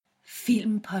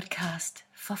Filmpodcast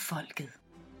for folket.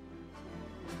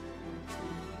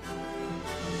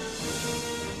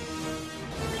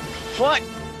 What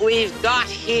we've got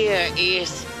here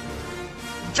is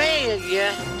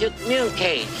failure to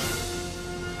communicate.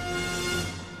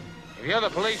 If you're the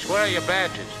police, where are your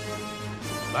badges?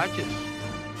 Badges?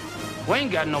 We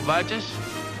ain't got no badges.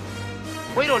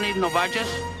 We don't need no badges.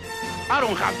 I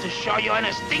don't have to show you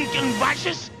any stinking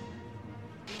badges.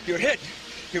 You're hit.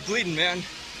 You're bleeding, man.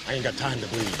 I ain't got time to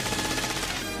bleed.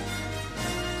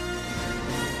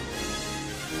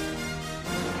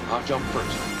 I'll jump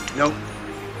first. Nope.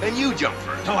 Then you jump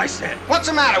first. No, I said. What's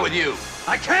the matter with you?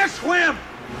 I can't swim!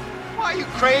 Why, are you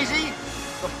crazy?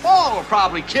 The fall will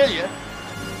probably kill you.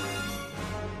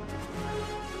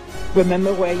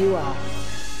 Remember where you are.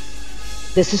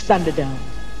 This is Thunderdome.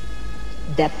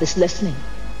 Death is listening.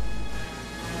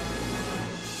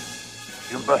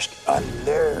 You must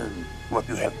unlearn what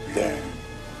you have learned.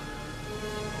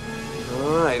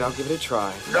 All right, I'll give it a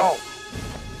try. No,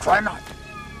 try not.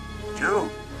 Do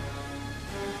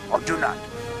or do not.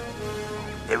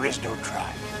 There is no try.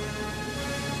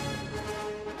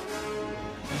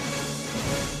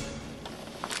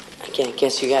 I can't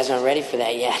guess you guys aren't ready for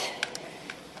that yet.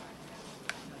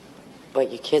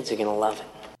 But your kids are gonna love it.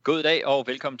 God dag og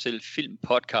velkommen til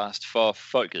Filmpodcast for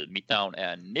folket. Mit navn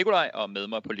er Nikolaj, og med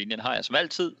mig på linjen har jeg som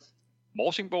altid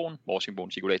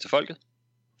Morsingbogen cirkulærer til folket.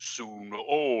 Soon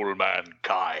all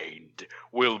mankind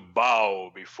will bow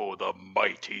before the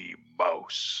mighty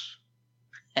mouse.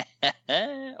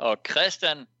 Og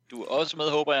Christian, du er også med,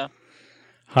 håber jeg.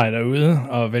 Hej derude,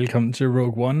 og velkommen til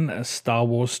Rogue One af Star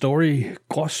Wars Story,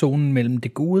 gråzonen mellem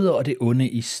det gode og det onde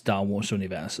i Star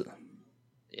Wars-universet.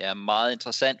 Det er meget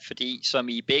interessant, fordi som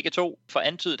I begge to får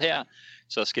antydet her,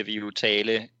 så skal vi jo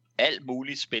tale alt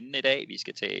muligt spændende i dag. Vi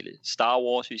skal tale Star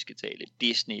Wars, vi skal tale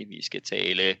Disney, vi skal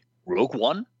tale Rogue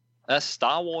One af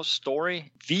Star Wars Story.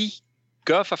 Vi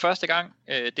gør for første gang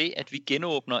det, at vi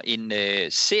genåbner en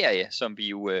serie, som vi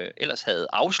jo ellers havde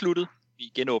afsluttet.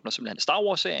 Vi genåbner simpelthen Star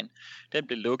Wars-serien. Den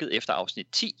blev lukket efter afsnit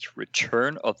 10,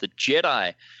 Return of the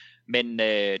Jedi. Men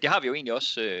det har vi jo egentlig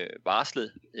også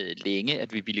varslet længe,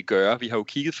 at vi ville gøre. Vi har jo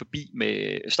kigget forbi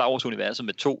med Star Wars-universet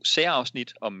med 2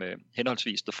 særafsnit om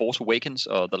henholdsvis The Force Awakens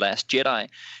og The Last Jedi.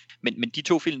 Men de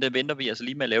 2 film, der venter vi altså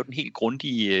lige med at lave den helt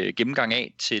grundige gennemgang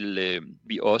af, til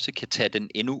vi også kan tage den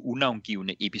endnu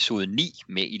unavngivende episode 9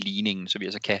 med i ligningen, så vi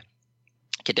altså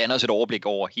kan danne os et overblik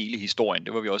over hele historien.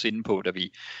 Det var vi også inde på,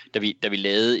 da vi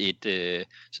lavede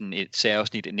sådan et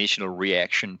særafsnit Initial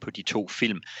Reaction på de 2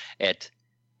 film, at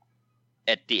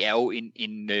det er jo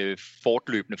en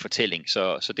fortløbende fortælling,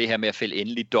 så det her med at fælde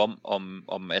endelig dom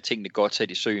om at tingene godt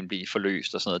sat i søen bliver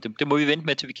forløst og sådan noget, det må vi vente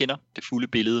med, til vi kender det fulde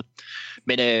billede.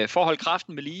 Men for at holde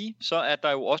kraften med lige, så er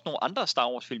der jo også nogle andre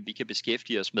Star Wars film, vi kan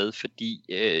beskæftige os med, fordi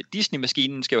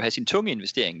Disney-maskinen skal jo have sin tunge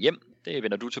investering hjem. Det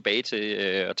vender du tilbage til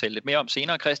at tale lidt mere om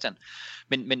senere, Christian.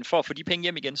 Men for at få de penge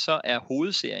hjem igen, så er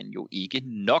hovedserien jo ikke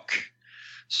nok.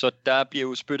 Så der bliver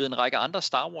jo spyttet en række andre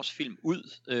Star Wars film ud,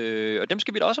 og dem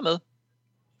skal vi da også med.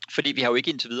 Fordi vi har jo ikke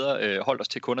indtil videre holdt os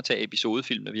til kun at tage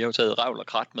episodefilmene. Vi har jo taget revl og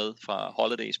krat med fra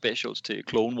Holiday Specials til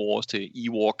Clone Wars til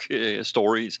Ewok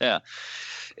Stories her. Og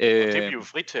det er vi jo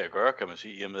frit til at gøre, kan man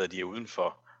sige, i og med at de er uden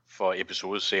for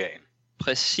episodeserien.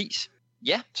 Præcis.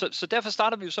 Ja, så derfor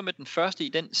starter vi jo så med den første i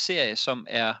den serie, som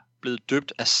er blevet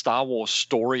døbt af Star Wars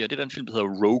Story, og det er den film, der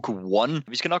hedder Rogue One.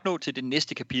 Vi skal nok nå til det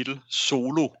næste kapitel,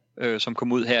 Solo, som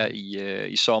kom ud her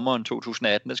i sommeren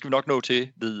 2018. Der skal vi nok nå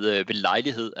til ved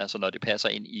lejlighed, altså når det passer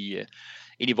ind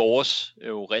i vores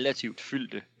relativt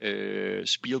fyldte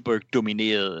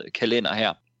Spielberg-dominerede kalender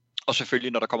her. Og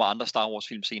selvfølgelig, når der kommer andre Star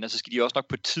Wars-film senere, så skal de også nok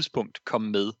på et tidspunkt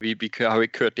komme med. Vi har jo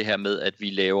ikke kørt det her med, at vi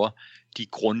laver de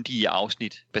grundige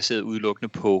afsnit, baseret udelukkende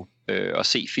på at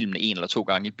se filmene 1 eller 2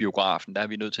 gange i biografen. Der er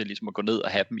vi nødt til ligesom at gå ned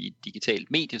og have dem i et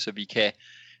digitalt medie, så vi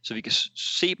kan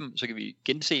se dem, så kan vi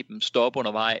gense dem, stoppe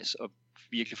undervejs og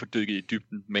virkelig få dykket i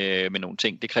dybden med nogle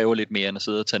ting. Det kræver lidt mere end at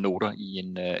sidde og tage noter i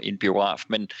en biograf.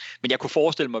 Men jeg kunne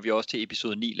forestille mig, at vi også til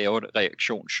episode 9 laver et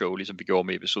reaktionsshow, ligesom vi gjorde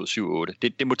med episode 7 og 8.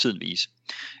 Det må tiden vise.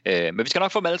 Men vi skal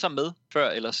nok få dem alle sammen med, før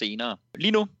eller senere.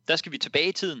 Lige nu, der skal vi tilbage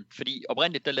i tiden, fordi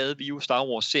oprindeligt, der lavede vi jo Star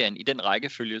Wars-serien i den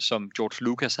rækkefølge, som George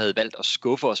Lucas havde valgt at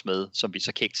skuffe os med, som vi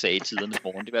så kægt sagde i tidernes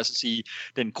morgen. Det vil altså sige,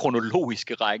 den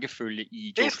kronologiske rækkefølge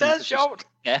i George Lucas. Det er stadig sjovt!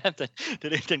 Ja,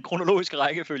 det er den kronologiske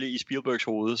rækkefølge i Spielbergs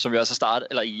hoved, som vi altså startede,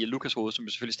 eller i Lucas hoved, som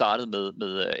vi selvfølgelig startede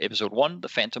med episode 1, The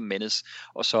Phantom Menace,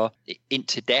 og så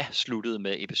indtil da sluttede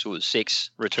med episode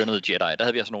 6, Return of the Jedi. Der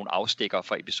havde vi altså nogle afstikker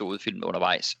fra episodefilmen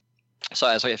undervejs. Så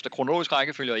altså efter kronologisk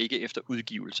rækkefølge og ikke efter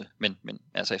udgivelse, men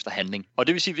altså efter handling. Og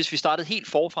det vil sige, hvis vi startede helt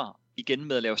forfra igen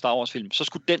med at lave Star Wars film, så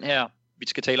skulle den her vi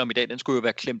skal tale om i dag, den skulle jo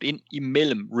være klemt ind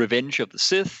imellem Revenge of the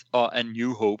Sith og A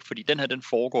New Hope, fordi den her, den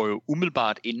foregår jo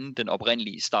umiddelbart inden den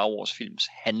oprindelige Star Wars films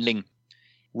handling.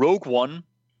 Rogue One,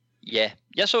 ja,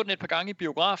 jeg så den et par gange i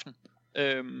biografen,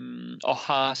 og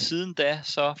har siden da,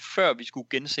 så før vi skulle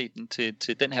gense den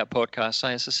til den her podcast, så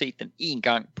har jeg så set den en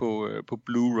gang på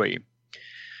Blu-ray.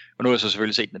 Og nu har jeg så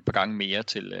selvfølgelig set den et par gange mere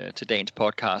til dagens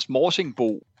podcast.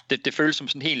 Morsingbo, det føles som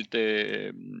sådan helt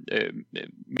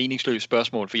meningsløst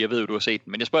spørgsmål, for jeg ved jo, du har set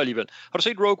den, men jeg spørger alligevel. Har du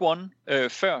set Rogue One,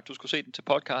 før du skulle se den til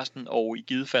podcasten, og i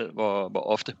givet fald,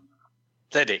 hvor ofte?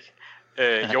 Slet ikke.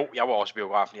 Jo, jeg var også i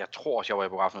biografen. Jeg tror også, jeg var i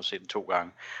biografen og set den 2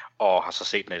 gange, og har så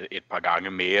set den et par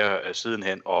gange mere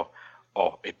sidenhen, og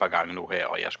et par gange nu her,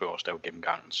 og jeg skal jo også lave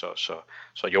gennemgangen,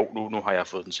 så jo, nu har jeg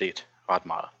fået den set ret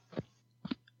meget.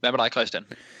 Hvad med dig, Christian?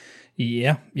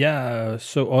 Ja, jeg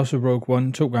så også Rogue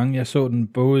One 2 gange. Jeg så den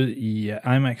både i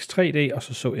IMAX 3D, og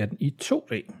så jeg den i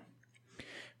 2D.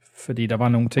 Fordi der var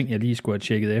nogle ting, jeg lige skulle have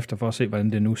tjekket efter, for at se,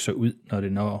 hvordan det nu så ud, når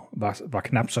det var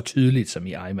knap så tydeligt som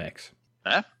i IMAX.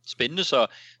 Ja, spændende. Så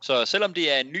selvom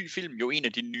det er en ny film, jo en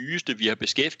af de nyeste, vi har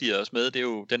beskæftiget os med, det er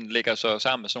jo, den ligger så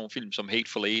sammen med sådan nogle film som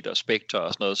Hateful Eight og Spectre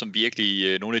og sådan noget, som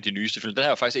virkelig nogle af de nyeste film. Den her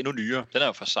er jo faktisk endnu nyere. Den er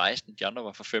jo fra 16, de andre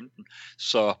var fra 15.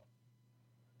 Så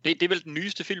det er vel den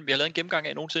nyeste film, vi har lavet en gennemgang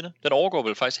af nogensinde. Den overgår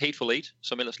vel faktisk Hateful Eight,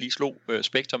 som ellers lige slog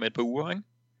Spectre med et par uger, ikke?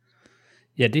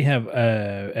 Ja, det her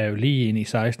er jo lige ind i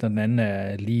 16, og den anden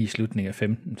er lige i slutningen af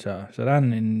 15, så der er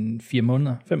en 5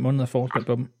 måneder forskel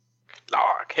på dem.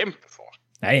 Kæmpe forskel.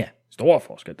 Ja, stor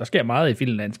forskel. Der sker meget i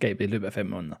filmlandskabet i løbet af 5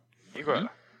 måneder. Det gør jeg.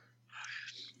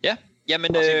 Ja,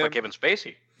 jamen... Og se på Kevin Spacey.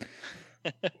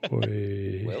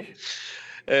 Well.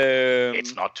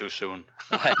 It's not too soon.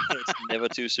 It's never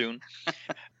too soon.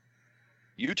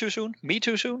 You too soon? Me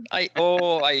too soon? Ej,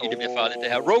 det bliver farligt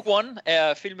det her. Rogue One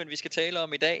er filmen, vi skal tale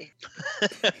om i dag.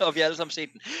 Og vi har alle sammen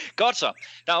set den. Godt så.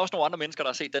 Der er også nogle andre mennesker, der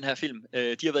har set den her film.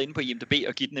 De har været inde på IMDb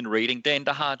og givet den en rating. Derinde,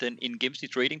 der har den en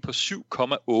gennemsnitsrating på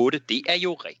 7,8. Det er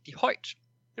jo rigtig højt.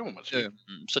 Det må man sige.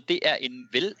 Så det er en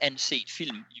velanset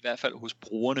film, i hvert fald hos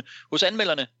brugerne. Hos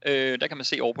anmelderne, der kan man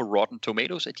se over på Rotten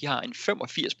Tomatoes, at de har en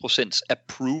 85%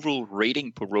 approval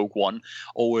rating på Rogue One,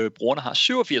 og brugerne har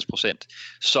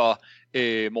 87%. Så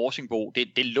Morsingbo,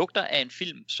 det lugter af en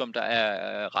film, som der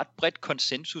er ret bredt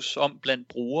konsensus om blandt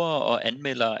brugere og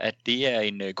anmeldere, at det er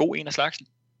en god en af slagsen.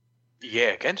 Ja,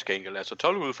 ganske enkelt. Altså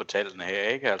 12 ud for tallene her,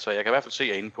 ikke? Altså jeg kan i hvert fald se,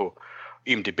 at inde på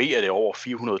IMDb er det over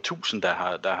 400.000,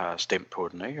 der har stemt på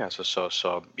den, ikke? Altså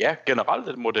så ja,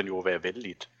 generelt må den jo være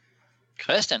vældigt.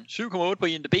 Christian, 7,8 på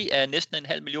IMDb er næsten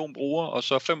 500.000 brugere, og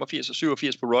så 85 og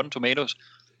 87 på Rotten Tomatoes.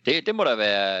 Det må der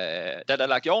være, der er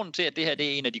lagt i orden til, at det her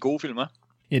det er en af de gode filmer.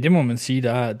 Ja, det må man sige.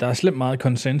 Der er slemt meget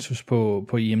konsensus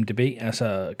på IMDb.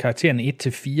 Altså, karakteren 1-4,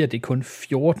 det er kun 15.000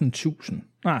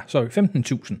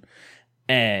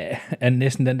 af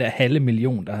næsten den der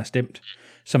 500.000, der har stemt,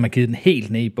 som har givet den helt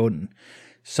ned i bunden.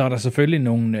 Så er der selvfølgelig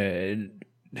nogle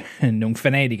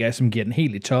fanatikere, som giver den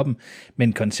helt i toppen,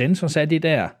 men konsensus er det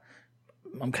der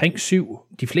omkring 7.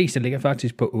 De fleste ligger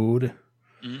faktisk på 8.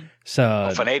 Så...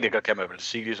 Og fanatikere kan man vel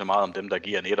sige lige så meget om dem, der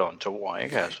giver en 1 og en 2,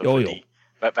 ikke? Altså, jo. Fordi,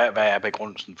 hvad er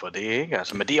begrundelsen for det, ikke?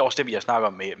 Altså, men det er også det, vi har snakket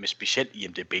om med specielt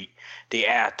IMDb. Det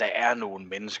er, at der er nogle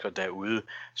mennesker derude,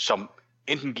 som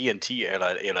enten giver en 10 eller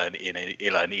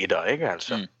en 1'er, ikke?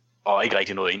 Altså, og ikke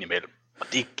rigtig noget ind imellem. Og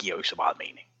det giver jo ikke så meget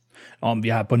mening. Og vi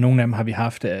har på nogle af dem har vi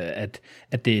haft, at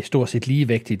det er stort set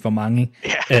ligevægtigt, hvor mange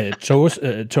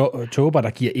tåber, der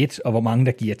giver 1, og hvor mange,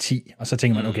 der giver 10. Og så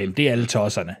tænker man, okay, det er alle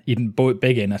tosserne i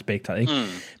begge ender af spektret, ikke?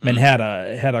 Men her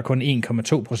er der kun 1,2%,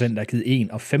 der har givet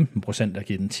 1, og 15%, der har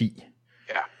givet den 10.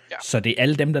 Ja. Så det er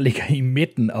alle dem, der ligger i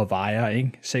midten og vejer,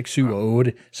 ikke? 6, 7 og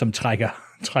 8, som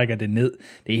trækker det ned.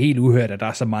 Det er helt uhørt, at der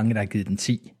er så mange, der har givet den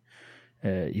 10.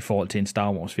 I forhold til en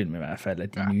Star Wars film i hvert fald, af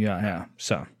de nyere her.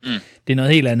 Så det er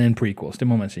noget helt andet end prequels, det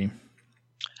må man sige.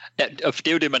 Ja, og det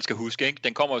er jo det, man skal huske, ikke?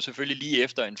 Den kommer jo selvfølgelig lige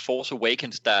efter en Force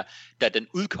Awakens, da den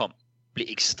udkom, blev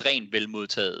ekstremt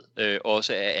velmodtaget,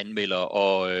 også af anmeldere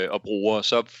og brugere.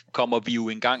 Så kommer vi jo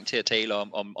en gang til at tale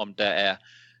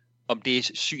om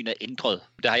det syn er ændret.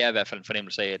 Der har jeg i hvert fald en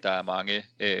fornemmelse af, at der er mange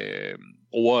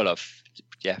brugere, eller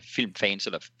filmfans,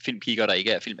 eller filmkiggere, der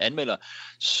ikke er filmanmeldere,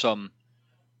 som...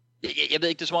 Jeg ved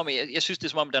ikke, det er som om, jeg synes, det er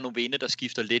som om, der er nogle vinde, der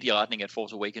skifter lidt i retning, at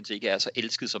Force Awakens ikke er så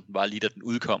elsket, som den var lige da den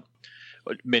udkom.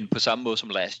 Men på samme måde som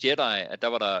Last Jedi, at der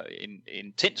var der en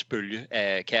intens bølge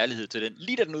af kærlighed til den.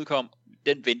 Lige da den udkom,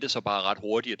 den vendte sig bare ret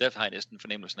hurtigt, og derfor har jeg næsten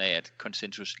fornemmelsen af, at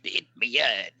konsensus lidt mere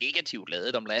negativt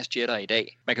ladet om Last Jedi i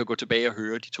dag. Man kan gå tilbage og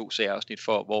høre de 2 særafsnit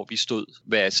for, hvor vi stod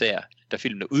hver især, da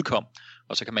filmene udkom.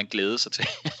 Og så kan man glæde sig til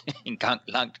en gang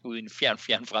langt ude i en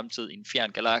fjern fremtid, i en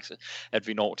fjern galakse, at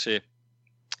vi når til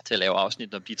til at lave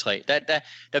afsnit om de tre.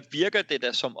 Der virker det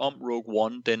da som om Rogue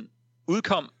One, den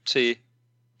udkom til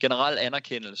generel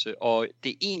anerkendelse, og det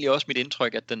er egentlig også mit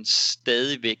indtryk, at den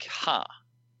stadigvæk har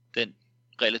den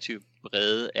relativt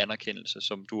brede anerkendelse,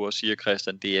 som du også siger,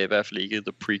 Christian. Det er i hvert fald ikke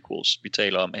the prequels, vi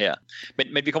taler om her.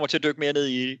 Men vi kommer til at dykke mere ned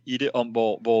i det, om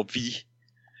hvor vi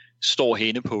står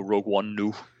henne på Rogue One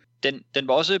nu. Den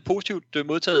var også positivt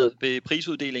modtaget ved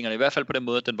prisuddelingerne, i hvert fald på den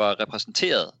måde, at den var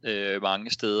repræsenteret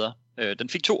mange steder. Den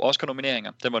fik 2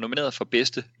 Oscar-nomineringer. Den var nomineret for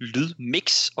bedste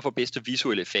lydmix og for bedste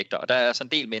visuelle effekter. Og der er altså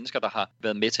en del mennesker, der har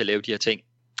været med til at lave de her ting.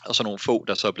 Og så nogle få,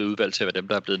 der så er blevet udvalgt til at være dem,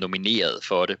 der er blevet nomineret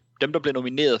for det. Dem, der blev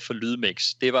nomineret for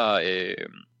lydmix, det var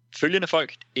følgende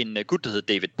folk. En gut, der hedder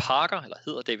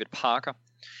David Parker.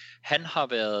 Han har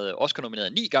været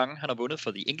Oscar-nomineret 9 gange. Han har vundet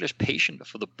for The English Patient og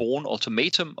for The Bourne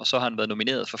Ultimatum, og så har han været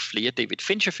nomineret for flere David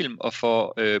Fincher-film og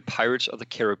for Pirates of the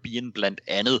Caribbean blandt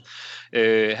andet.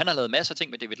 Han har lavet masser af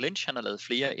ting med David Lynch. Han har lavet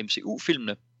flere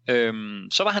MCU-filmene.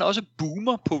 Så var han også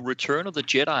boomer på Return of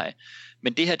the Jedi,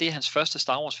 men det her, det er hans første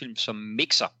Star Wars-film som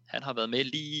mixer. Han har været med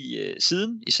lige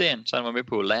siden i serien, så han var med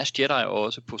på Last Jedi og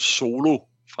også på Solo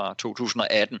fra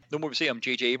 2018. Nu må vi se, om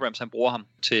J.J. Abrams han bruger ham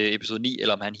til episode 9,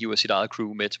 eller om han hiver sit eget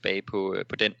crew med tilbage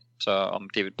på den. Så om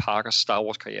David Parkers Star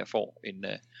Wars-karriere får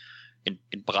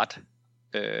en brat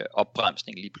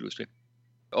opbremsning lige pludselig.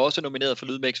 Også nomineret for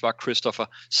lydmix var Christopher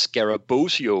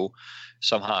Scarabosio,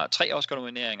 som har 3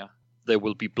 Oscar-nomineringer. There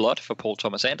Will Be Blood for Paul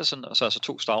Thomas Anderson, og så altså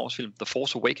 2 Star Wars-film, The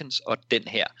Force Awakens og den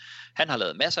her. Han har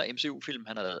lavet masser af MCU-film,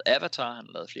 han har lavet Avatar, han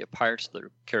har lavet flere Pirates of the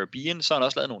Caribbean, så har han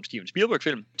også lavet nogle Steven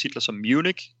Spielberg-film, titler som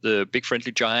Munich, The Big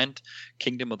Friendly Giant,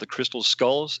 Kingdom of the Crystal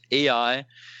Skulls, AI.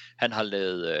 Han har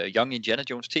lavet Young Indiana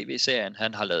Jones tv-serien,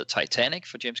 han har lavet Titanic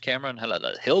for James Cameron, han har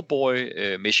lavet Hellboy,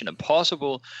 Mission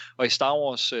Impossible, og i Star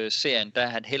Wars-serien, der er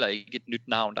han heller ikke et nyt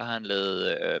navn, der har han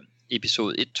lavet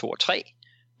episode 1, 2 og 3,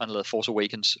 han har lavet Force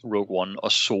Awakens, Rogue One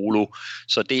og Solo.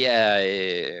 Så det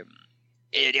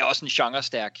er også en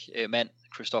genrestærk mand,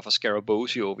 Christopher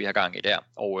Scarabosio, vi har gang i der.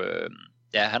 Og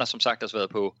han har som sagt også været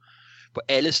på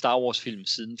alle Star Wars film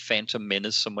siden Phantom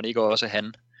Menace, så må ikke også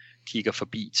han kigger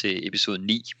forbi til episode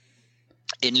 9.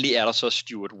 Endelig er der så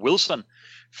Stuart Wilson,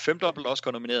 5-dobbelt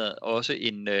Oscar nomineret, også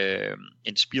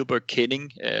en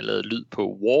Spielberg-kending, lavet lyd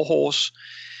på War Horse.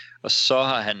 Og så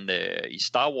har han i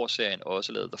Star Wars-serien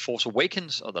også lavet The Force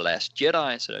Awakens og The Last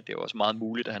Jedi, så det er jo også meget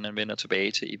muligt, at han vender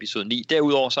tilbage til episode 9.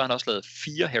 Derudover så har han også lavet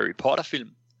 4 Harry Potter-film.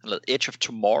 Han har lavet Edge of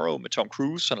Tomorrow med Tom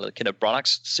Cruise, han har lavet Kenneth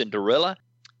Branaghs Cinderella.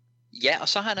 Ja, og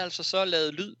så har han altså så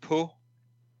lavet lyd på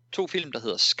 2 film, der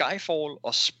hedder Skyfall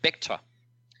og Spectre.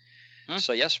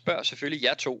 Så jeg spørger selvfølgelig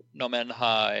jer to, når man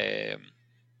har...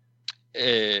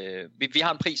 Vi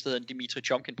har en pris, der hedder en Dimitri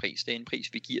Chomkin-pris. Det er en pris,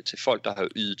 vi giver til folk, der har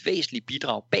ydet væsentlige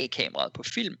bidrag bag kameraet på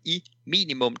film i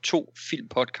minimum 2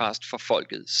 filmpodcast for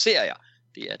folket serier.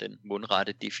 Det er den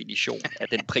mundrette definition af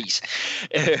den pris.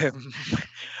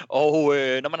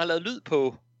 Når man har lavet lyd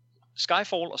på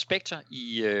Skyfall og Spectre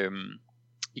i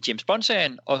James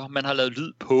Bond-serien, og man har lavet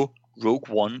lyd på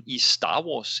Rogue One i Star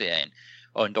Wars-serien,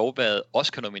 og endda været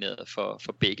Oscar-nomineret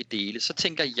for begge dele, så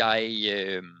tænker jeg...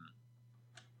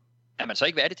 er man så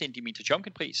ikke værdig til en Dimitri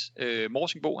Chomkin-pris?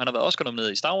 Morsingbo, han har været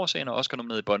Oscar-nomineret i Star Wars-serien og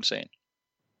Oscar-nomineret i Bond-serien.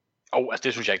 Altså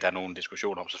det synes jeg ikke, der er nogen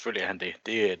diskussion om. Selvfølgelig er han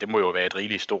det. Det må jo være et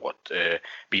rigeligt stort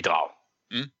bidrag.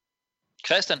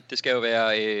 Christian, det skal jo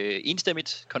være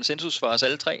enstemmigt konsensus for os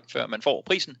alle 3, før man får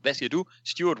prisen. Hvad siger du?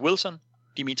 Stuart Wilson,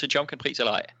 Dimitri Chomkin-pris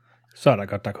eller ej? Så er der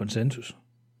godt, der er konsensus.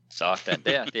 Sådan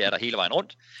der, det er der hele vejen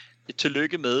rundt.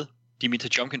 Tillykke med Dimitri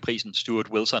Chomkin-prisen, Stuart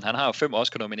Wilson. Han har jo 5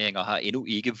 Oscar-nomineringer og har endnu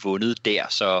ikke vundet der,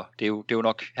 så det er jo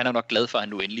nok, han er nok glad for, at han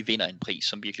nu endelig vinder en pris,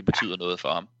 som virkelig betyder noget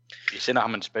for ham. Vi sender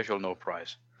ham en special no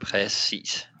prize.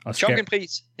 Præcis.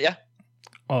 Chomkin-pris, ja.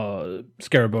 Og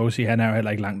Scarabosi, han er jo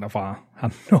heller ikke langt derfra.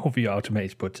 Han når vi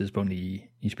automatisk på et tidspunkt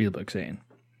i Spielberg-serien.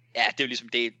 Ja, det er jo ligesom,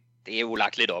 det er jo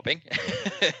lagt lidt op, ikke?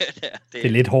 det er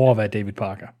lidt hårdere at være David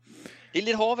Parker. Det er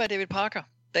lidt hårdere at være David Parker.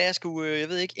 Der er sgu, jeg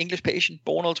ved ikke, English Patient,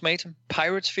 Bourne Ultimatum,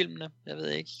 Pirates-filmene, jeg ved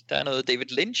ikke, der er noget David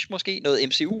Lynch måske, noget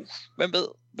MCU, hvem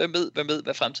ved,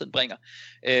 hvad fremtiden bringer.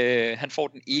 Han får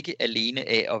den ikke alene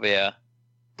af at være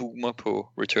boomer på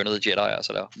Return of the Jedi,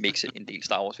 altså der mixe en del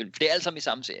Star Wars-film, for det er alt sammen i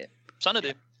samme serie. Sådan er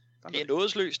det. Det er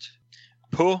nådesløst.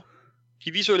 På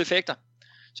de visuelle effekter,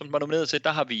 som var nomineret til,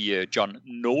 der har vi John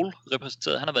Knoll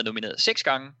repræsenteret. Han har været nomineret 6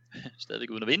 gange, stadigvæk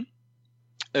uden at vinde.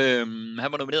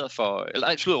 Han var nomineret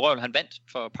for, han vandt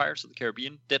for Pirates of the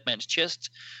Caribbean, Dead Man's Chest,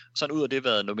 og så ud af det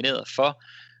været nomineret for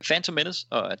Phantom Menace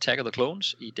og Attack of the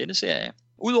Clones i denne serie.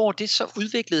 Udover det så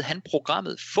udviklede han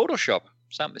programmet Photoshop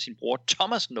sammen med sin bror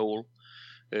Thomas Knoll.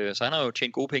 så han har jo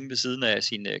tjent gode penge ved siden af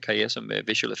sin karriere som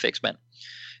visual effects mand.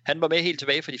 Han var med helt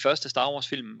tilbage for de første Star Wars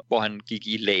film, hvor han gik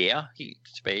i lære helt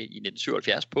tilbage i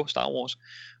 1977 på Star Wars,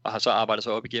 og har så arbejdet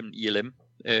sig op igennem ILM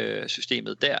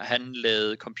systemet der. Han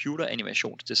lavede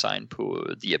computeranimationsdesign på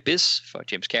The Abyss for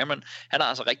James Cameron. Han har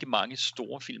altså rigtig mange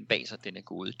store film bag sig, denne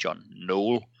gode John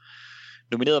Knoll.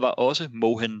 Nomineret var også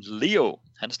Mohan Leo.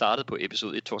 Han startede på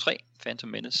episode 1, 2 og 3, Phantom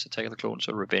Menace, Attack of the Clones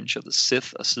og Revenge of the Sith,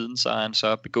 og siden så har han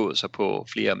så begået sig på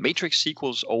flere Matrix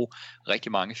sequels og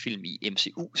rigtig mange film i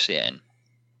MCU-serien.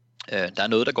 Der er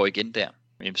noget, der går igen der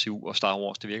med MCU og Star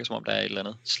Wars. Det virker som om, der er et eller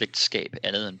andet slægtskab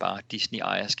andet end bare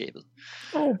Disney-ejerskabet.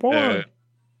 Oh boy.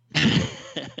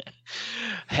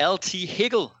 Hal T.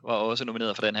 Higgle var også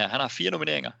nomineret for den her. Han har 4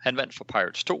 nomineringer. Han vandt for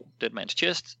Pirates 2, Dead Man's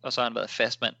Chest, og så har han været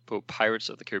fastmand på Pirates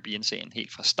of the Caribbean-serien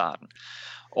helt fra starten.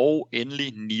 Og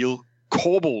endelig Neil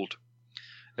Corbould.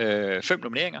 5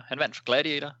 nomineringer. Han vandt for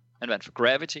Gladiator, han vandt for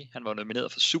Gravity, han var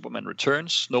nomineret for Superman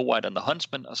Returns, Snow White and the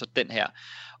Huntsman, og så den her.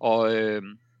 Og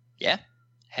ja,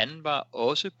 han var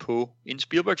også på en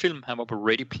Spielberg-film. Han var på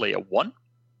Ready Player One.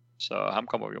 Så ham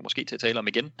kommer vi jo måske til at tale om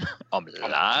igen. om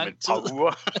lang tid. Par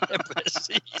uger.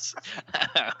 Præcis.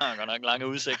 Han har nok lange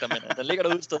udsigter, men den ligger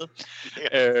derude et sted.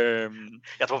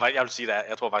 Jeg tror faktisk, jeg vil sige,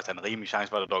 jeg tror faktisk, der er en rimelig chance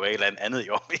for, at der dukker et eller andet i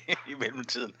op i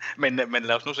mellemtiden. Men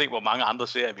lad os nu se, hvor mange andre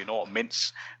serier vi når,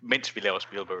 mens vi laver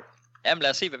Spielberg. Jamen lad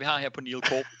os se, hvad vi har her på Neil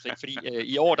Corbould. Fordi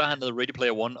i år, der har han lavet Ready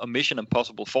Player One og Mission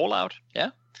Impossible Fallout. Ja.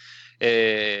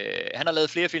 Han har lavet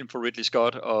flere film for Ridley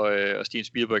Scott og Steven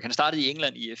Spielberg. Han startede i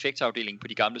England i effektafdelingen på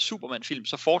de gamle Superman-film,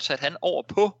 så fortsatte han over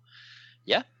på,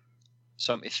 ja,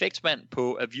 som effektsmand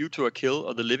på A View to a Kill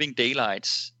og The Living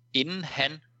Daylights, inden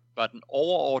han var den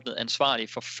overordnede ansvarlig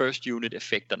for First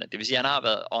Unit-effekterne. Det vil sige, at han har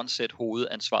været on-set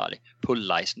hovedansvarlig på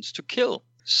License to Kill.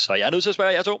 Så jeg er nødt til at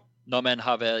spørge jer to, når man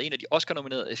har været en af de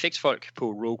Oscar-nominerede effektsfolk på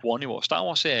Rogue One i vores Star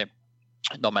Wars-serie,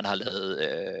 når man har lavet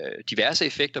diverse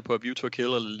effekter på A View to a Kill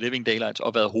og Living Daylights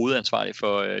og været hovedansvarlig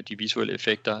for de visuelle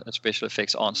effekter og special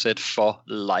effects on set for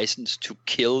License to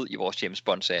Kill i vores James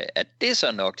Bond-serie. Er det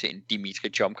så nok til en Dimitri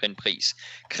Chomgrin-pris,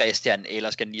 Christian, eller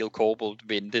skal Neil Corbould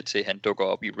vente til han dukker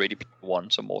op i Ready Player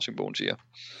One, som Morsingbogen siger?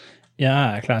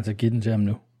 Jeg er klar til at give den til ham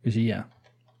nu, hvis I er.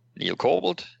 Neil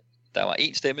Corbould, der var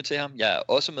 1 stemme til ham. Jeg er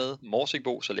også med.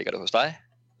 Morsingbo, så ligger det hos dig.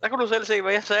 Der kan du selv se,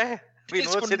 hvad jeg sagde. Vi er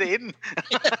nået til det inden.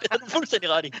 Ja, det er du fuldstændig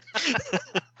ret i.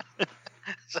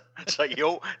 så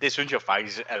jo, det synes jeg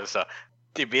faktisk, altså,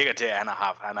 det virker til, at han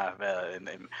har været en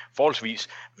forholdsvis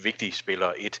vigtig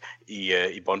spiller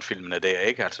i Bond-filmene der,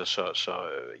 ikke? Altså, så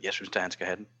jeg synes, at han skal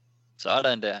have den. Så er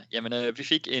der en der. Jamen, vi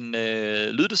fik en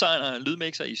lyddesigner, en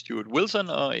lydmixer i Stuart Wilson,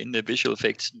 og en visual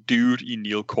effects dude i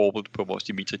Neil Corbould på vores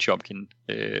Dimitri Chomkin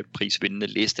prisvindende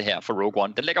liste her for Rogue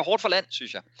One. Den lægger hårdt for land,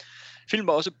 synes jeg. Filmen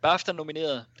var også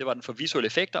BAFTA-nomineret. Det var den for visuelle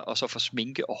effekter, og så for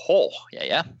sminke og hår.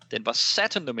 Ja. Den var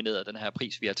Saturn-nomineret, den her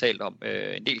pris, vi har talt om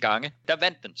en del gange. Der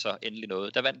vandt den så endelig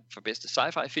noget. Der vandt den for bedste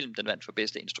sci-fi-film, den vandt for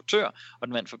bedste instruktør, og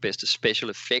den vandt for bedste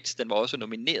special effects. Den var også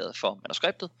nomineret for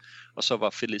manuskriptet, og så var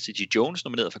Felicity Jones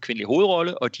nomineret for kvindelig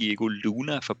hovedrolle, og Diego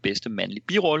Luna for bedste mandlige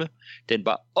birolle. Den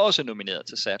var også nomineret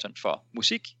til Saturn for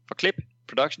musik, for klip,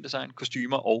 production design,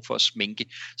 kostymer og for sminke.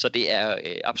 Så det er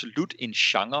absolut en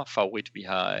genre-favorit, vi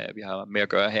har med at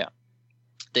gøre her.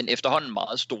 Den efterhånden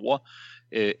meget store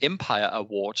Empire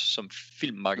Awards, som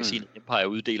filmmagasinet Empire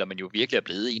uddeler, men jo virkelig er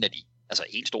blevet en af de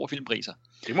helt store filmpriser.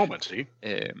 Det må man sige.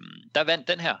 Der vandt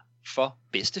den her for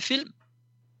bedste film,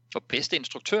 for bedste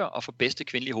instruktør og for bedste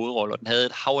kvindelige hovedroller. Den havde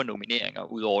et hav af nomineringer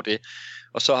ud over det.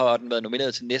 Og så har den været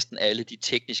nomineret til næsten alle de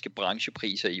tekniske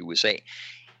branchepriser i USA.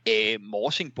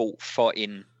 Morsingbo for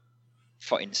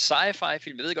en sci-fi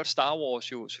film. Jeg ved godt, Star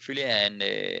Wars jo selvfølgelig er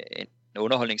en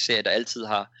underholdningsserie, der altid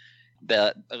har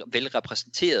været vel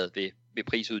repræsenteret ved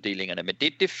prisuddelingerne, men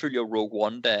det følger Rogue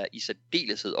One der i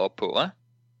særdeleshed op på, hva'?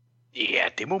 Ja,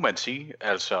 det må man sige,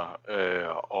 altså,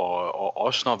 og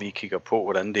også når vi kigger på,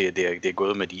 hvordan det er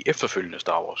gået med de efterfølgende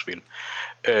Star Wars film.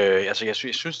 Altså, jeg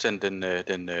synes, den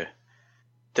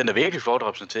er virkelig flot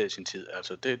repræsenteret i sin tid,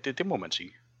 altså, det må man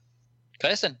sige.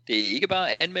 Christian, det er ikke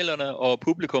bare anmelderne og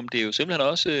publikum, det er jo simpelthen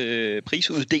også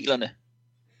prisuddelerne.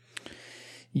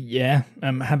 Ja,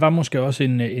 han var måske også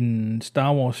en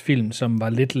Star Wars film, som var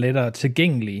lidt lettere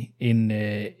tilgængelig, end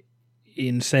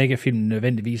en saga-film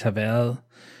nødvendigvis har været.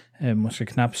 Måske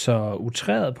knap så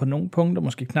utræret på nogle punkter,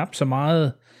 måske knap så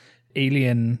meget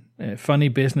alien, funny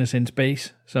business in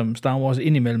space, som Star Wars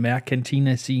indimellem er,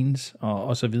 cantina scenes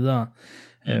og så videre.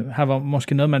 Her var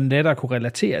måske noget, man lettere kunne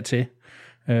relatere til,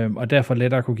 og derfor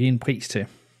lettere kunne give en pris til.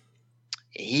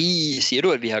 Siger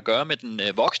du, at vi har at gøre med den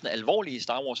voksne, alvorlige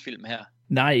Star Wars-film her?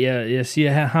 Nej, jeg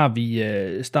siger, her har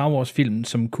vi Star Wars-filmen,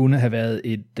 som kunne have været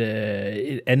et 2.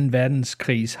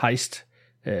 verdenskrigs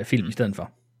heist-film i stedet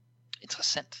for.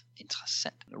 Interessant.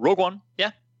 Rogue One,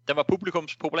 ja, den var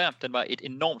publikums populær. Den var et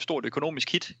enormt stort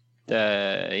økonomisk hit,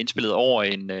 der indspillede over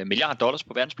 $1 milliard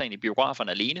på verdensplan i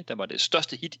biograferne alene. Den var det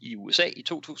største hit i USA i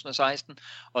 2016,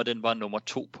 og den var nummer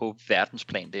 2 på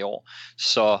verdensplan det år.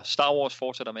 Så Star Wars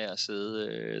fortsætter med at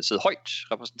sidde højt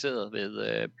repræsenteret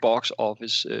ved box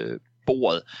office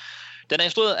bordet. Den er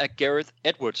instrueret af Gareth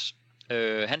Edwards.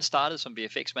 Han startede som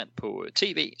VFX-mand på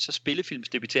tv, så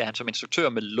spillefilmsdebuterer han som instruktør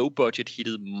med low-budget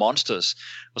hittet Monsters,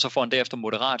 og så får han derefter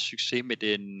moderat succes med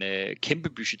den kæmpe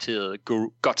budgetterede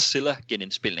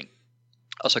Godzilla-genindspilning.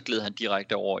 Og så gled han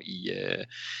direkte over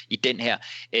i den her.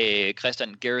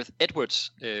 Christian, Gareth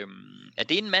Edwards, er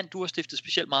det en mand, du har stiftet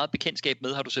specielt meget bekendtskab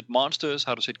med? Har du set Monsters?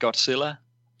 Har du set Godzilla?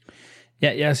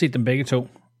 Ja, jeg har set dem begge to.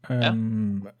 Ja.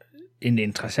 En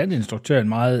interessant instruktør, en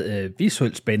meget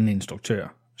visuelt spændende instruktør,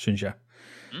 synes jeg.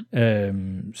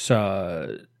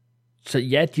 Så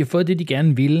ja, de har fået det, de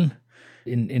gerne ville.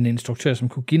 En instruktør, som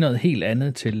kunne give noget helt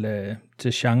andet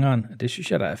til genren. Det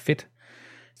synes jeg, der er fedt.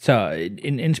 Så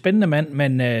en spændende mand,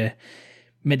 men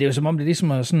det er jo som om, det ligesom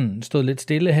har sådan stået lidt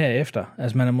stille herefter.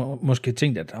 Altså man har måske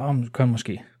tænkt, at man kan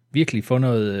måske virkelig få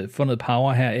noget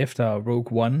power her efter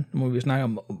Rogue One. Nu må vi snakke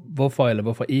om, hvorfor eller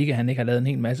hvorfor ikke han ikke har lavet en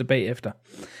hel masse bagefter.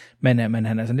 Men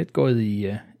han er sådan lidt gået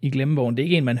i glemmebogen. Det er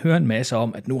ikke en, man hører en masse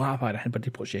om, at nu arbejder han på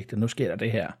det projekt, og nu sker der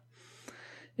det her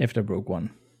efter Rogue One.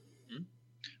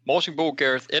 Morsingbo,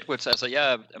 Gareth Edwards,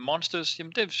 altså Monsters,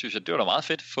 jamen det synes jeg, det var da meget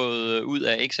fedt, fået ud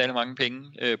af ikke særlig mange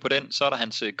penge på den. Så er der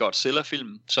hans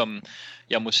Godzilla-film, som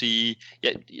jeg må sige,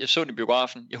 jeg så den i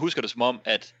biografen. Jeg husker det som om,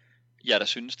 at jeg da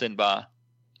synes, den var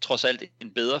trods alt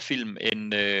en bedre film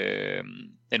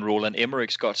end Roland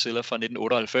Emmerichs Godzilla fra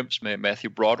 1998 med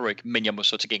Matthew Broderick. Men jeg må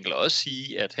så til gengæld også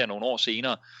sige, at her nogle år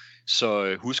senere,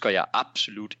 så husker jeg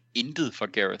absolut intet fra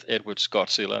Gareth Edwards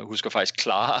Godzilla. Jeg husker faktisk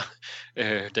klarere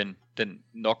den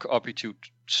nok objektivt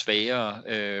svagere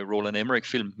Roland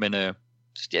Emmerich-film. Men jeg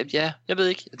ved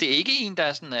ikke. Det er ikke en, der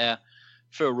er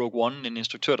før Rogue One, en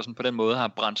instruktør, der sådan på den måde har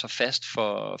brændt sig fast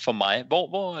for mig.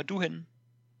 Hvor er du henne?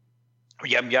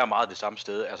 Jamen, jeg er meget det samme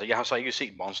sted. Altså, jeg har så ikke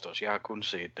set Monsters. Jeg har kun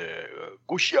set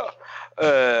Gusher.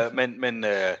 Men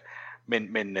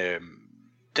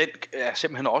den er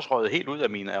simpelthen også røget helt ud af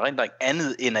mine erindring.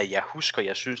 Andet end at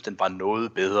jeg synes, den var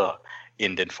noget bedre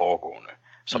end den foregående.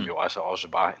 Som jo altså også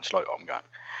var en sløj omgang.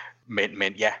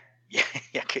 Men ja,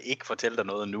 jeg kan ikke fortælle dig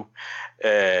noget nu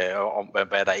om,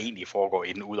 hvad der egentlig foregår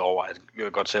i den, udover at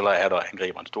Godzilla er der og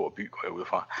angriber en stor by, går jeg ud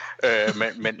fra.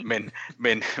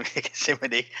 Men jeg kan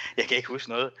simpelthen ikke, huske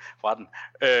noget fra den.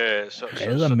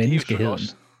 Redder menneskeheden.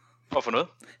 Hvorfor noget?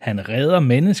 Han redder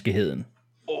menneskeheden.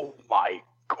 Oh my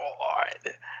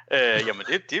god. Jamen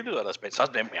det lyder da spændende. Så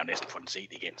bliver jeg næsten få den set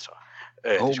igen. Så.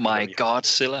 Oh my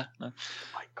Godzilla. Oh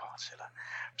my Godzilla.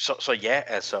 Så ja,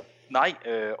 altså nej,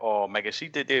 og man kan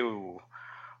sige, det er jo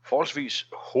forholdsvis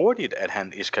hurtigt, at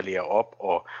han eskalerer op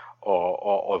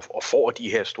og får de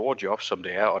her store jobs, som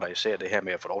det er, og der især det her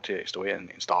med at få lov til at instruere en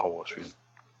Star Wars-film.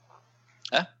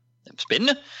 Ja,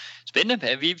 spændende.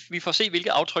 Vi får se,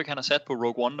 hvilke aftryk han har sat på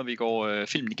Rogue One, når vi går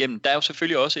filmen igennem. Der er jo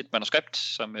selvfølgelig også et manuskript,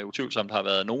 som utvivlsomt har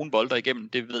været nogen bolder igennem.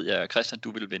 Det ved jeg, Christian,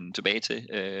 du vil vende tilbage til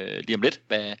lige om lidt,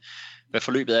 hvad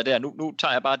forløbet er der. Nu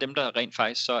tager jeg bare dem, der rent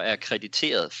faktisk så er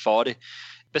krediteret for det.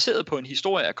 Baseret på en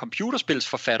historie af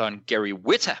computerspilsforfatteren Gary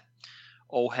Whitta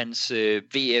og hans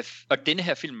og denne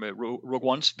her film med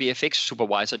Rogue Ones VFX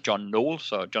supervisor John Knoll.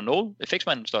 Så John Knoll,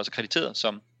 effektsmanden, står også krediteret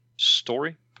som story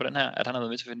på den her, at han har været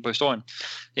med til at finde på historien.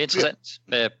 Det er interessant,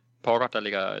 hvad pokker, der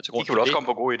ligger til grund. De kan vel også komme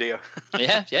på gode idéer.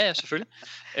 ja, selvfølgelig.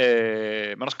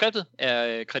 Manuskriptet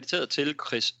er krediteret til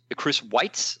Chris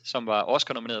Weitz, som var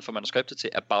Oscar-nomineret for manuskriptet til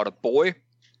About a Boy.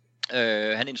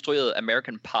 Han instruerede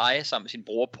American Pie sammen med sin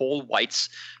bror Paul Weitz,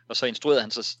 og så instruerede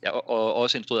han og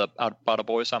også instruerede About a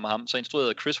Boy sammen med ham. Så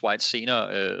instruerede Chris Weitz senere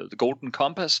The Golden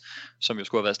Compass, som jo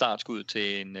skulle have været startskud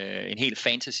til en hel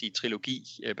fantasy-trilogi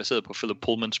baseret på Philip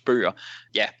Pullmans bøger.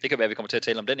 Ja, det kan være, vi kommer til at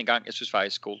tale om den en gang. Jeg synes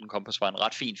faktisk, Golden Compass var en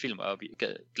ret fin film, og jeg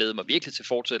glæder mig virkelig til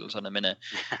fortsættelserne, men det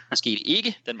skete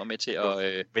ikke. Den var med til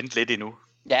at vente lidt endnu.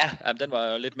 Ja, den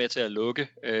var lidt med til at lukke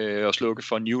og slukke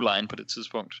for New Line på det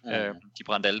tidspunkt. De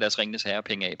brændte alle deres Ringenes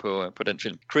Herre-penge af på den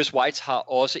film. Chris Weitz har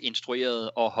også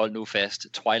instrueret, og hold nu fast,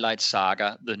 Twilight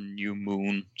Saga The New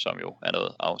Moon, som jo er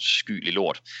noget afskyeligt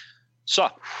lort. Så,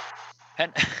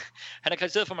 han er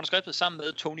krediteret for manuskriptet sammen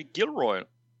med Tony Gilroy.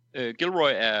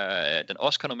 Gilroy er den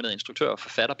Oscar-nominerede instruktør og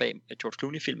forfatter bag George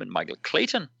Clooney-filmen Michael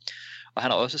Clayton. og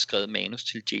han har også skrevet manus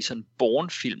til Jason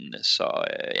Bourne-filmene, så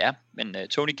ja, men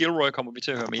Tony Gilroy kommer vi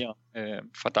til at høre mere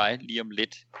fra dig lige om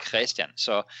lidt, Christian.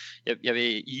 Så jeg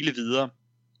vil ile videre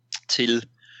til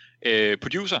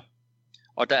producer,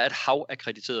 og der er et hav af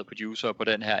krediterede producer på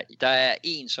den her. Der er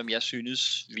en, som jeg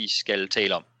synes, vi skal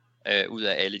tale om, ud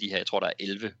af alle de her, jeg tror der er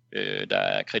 11, der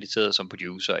er krediteret som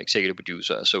producer, executive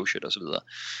producer, associate osv.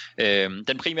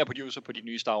 Den primære producer på de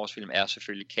nye Star Wars film er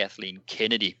selvfølgelig Kathleen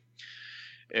Kennedy.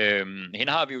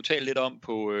 Hende har vi jo talt lidt om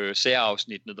på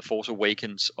særafsnittene The Force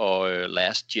Awakens og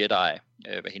Last Jedi,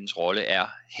 hvad hendes rolle er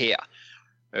her.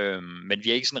 Men vi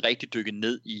har ikke sådan rigtig dykket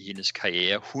ned i hendes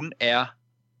karriere. Hun er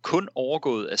kun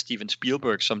overgået af Steven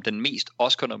Spielberg som den mest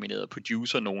Oscar-nominerede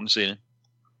producer nogensinde.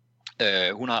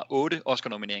 Hun har 8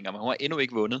 Oscar-nomineringer, men hun har endnu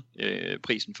ikke vundet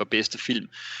prisen for bedste film.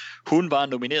 Hun var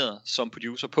nomineret som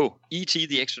producer på E.T.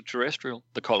 the Extraterrestrial,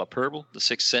 The Color Purple, The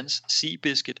Sixth Sense,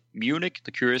 Seabiscuit, Munich,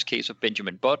 The Curious Case of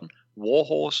Benjamin Button, War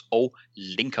Horse og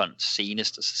Lincoln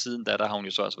senest. Så siden der har hun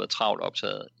jo så også været travlt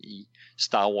optaget i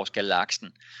Star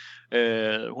Wars-galaksen.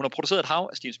 Hun har produceret et hav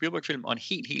af Steven Spielberg-film og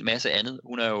en hel masse andet.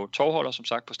 Hun er jo tovholder, som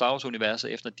sagt, på Star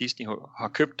Wars-universet, efter Disney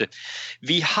har købt det.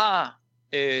 Vi har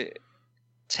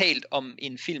talt om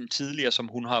en film tidligere, som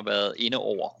hun har været inde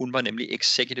over. Hun var nemlig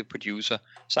executive producer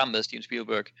sammen med Steven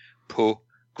Spielberg på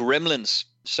Gremlins.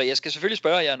 Så jeg skal selvfølgelig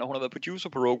spørge jer, når hun har været producer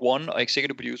på Rogue One og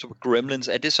executive producer på Gremlins,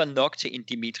 er det så nok til en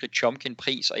Dimitri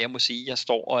Chomkin-pris? Og jeg må sige, at jeg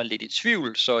står og er lidt i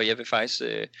tvivl, så jeg vil faktisk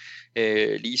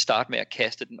lige starte med at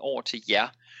kaste den over til jer,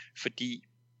 fordi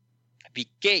vi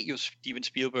gav jo Steven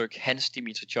Spielberg hans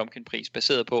Dimitri Chomkin-pris,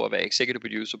 baseret på at være executive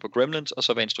producer på Gremlins, og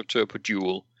så være instruktør på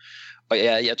Duel. Og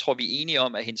jeg tror, vi er enige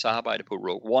om, at hendes arbejde på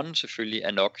Rogue One selvfølgelig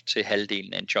er nok til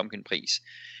halvdelen af en Chomkin-pris.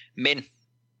 Men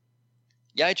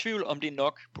jeg er i tvivl, om det er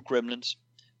nok på Gremlins.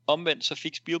 Omvendt så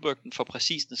fik Spielberg den for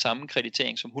præcis den samme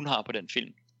kreditering, som hun har på den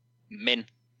film. Men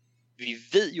vi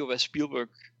ved jo, hvad Spielberg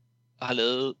har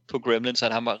lavet på Gremlins,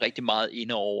 at han var rigtig meget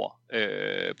inde over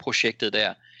projektet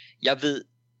der. Jeg ved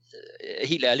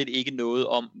helt ærligt ikke noget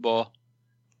om,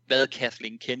 hvad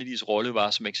Kathleen Kennedys rolle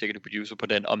var som executive producer på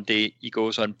den, om det i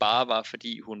går sådan bare var,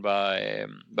 fordi hun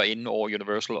var inde over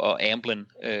Universal og Amblin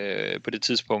på det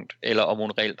tidspunkt, eller om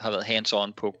hun reelt har været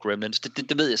hands-on på Gremlins.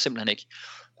 Det ved jeg simpelthen ikke.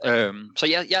 Så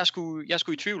jeg er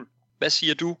sgu i tvivl. Hvad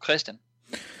siger du, Christian?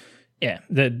 Ja,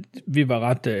 vi var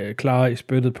ret klare i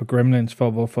spyttet på Gremlins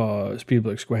for, hvorfor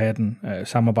Spielberg skulle have den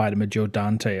samarbejde med Joe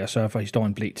Dante og sørge for, at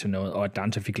historien blev til noget, og at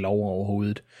Dante fik lov over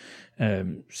hovedet.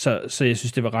 Så jeg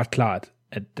synes, det var ret klart,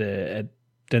 at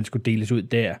den skulle deles ud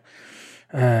der.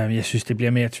 Jeg synes, det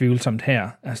bliver mere tvivlsomt her.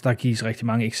 Altså, der gives rigtig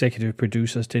mange executive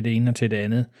producers til det ene og til det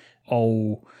andet,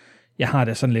 og jeg har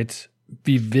det sådan lidt,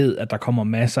 vi ved, at der kommer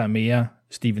masser af mere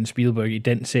Steven Spielberg i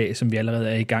den serie, som vi allerede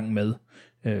er i gang med,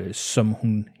 som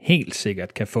hun helt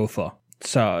sikkert kan få for.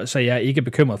 Så jeg er ikke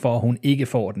bekymret for, at hun ikke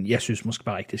får den. Jeg synes måske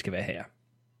bare ikke, det skal være her.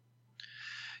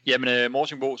 Jamen,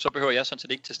 Morten Bo, så behøver jeg sådan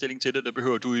set ikke tage stilling til det. Det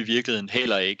behøver du i virkeligheden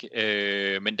heller ikke.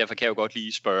 Men derfor kan jeg jo godt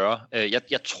lige spørge.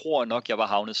 Jeg tror nok, jeg var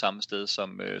havnet samme sted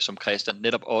som Christian.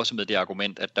 Netop også med det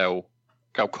argument, at der jo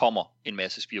kommer en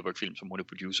masse Spielberg-film, som hun er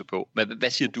producer på. Men hvad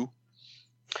siger du?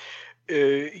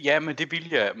 Ja, men det vil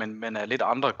jeg, men af lidt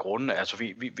andre grunde. Altså,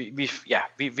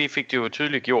 vi fik det jo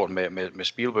tydeligt gjort med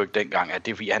Spielberg dengang, at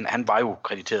han var jo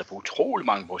krediteret på utrolig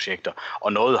mange projekter,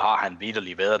 og noget har han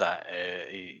vitterligt været der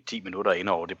i 10 minutter ind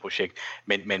over det projekt,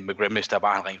 men med Gremlins, der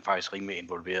var han rent faktisk rimelig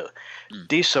involveret.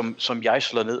 Det, som jeg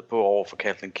slår ned på over for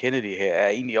Kathleen Kennedy her, er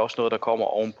egentlig også noget, der kommer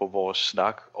oven på vores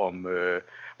snak om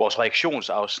vores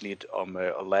reaktionsafsnit om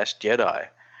Last Jedi,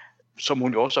 som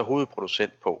hun jo også er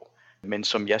hovedproducent på. Men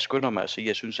som jeg skynder mig at sige,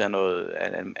 jeg synes er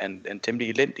en temmelig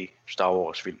elendig Star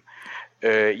Wars film.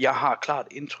 Jeg har klart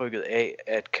indtrykket af,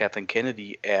 at Kathleen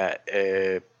Kennedy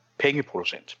er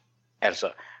pengeproducent.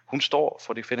 Altså, hun står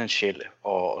for det finansielle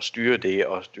og styrer det,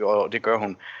 og det gør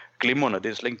hun glimrende,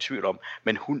 det er slet ikke tvivl om.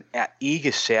 Men hun er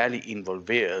ikke særlig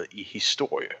involveret i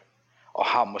historie, og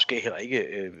har måske heller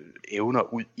ikke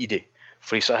evner ud i det,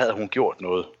 fordi så havde hun gjort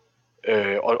noget.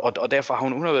 Og derfor har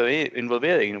hun været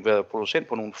involveret, været producent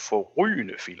på nogle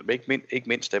forrygende film, ikke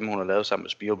mindst dem, hun har lavet sammen med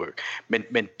Spielberg.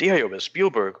 Men det har jo været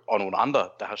Spielberg og nogle andre,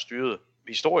 der har styret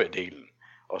historiedelen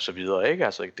og så videre, ikke?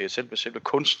 Altså, det er selve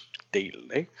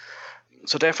kunstdelen, ikke?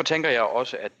 Så derfor tænker jeg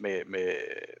også, at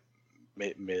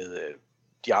med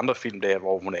de andre film der,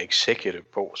 hvor hun er executive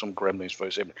på, som Gremlins for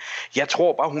eksempel. Jeg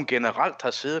tror bare, hun generelt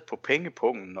har siddet på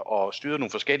pengepungen og styret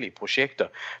nogle forskellige projekter,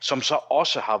 som så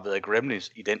også har været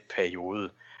Gremlins i den periode.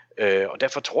 Og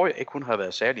derfor tror jeg ikke, hun har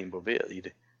været særlig involveret i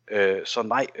det. Så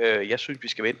nej, jeg synes, vi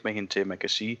skal vente med hende til, man kan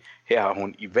sige, her har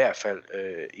hun i hvert fald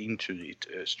entydigt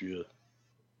styret.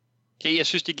 Jeg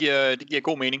synes, det giver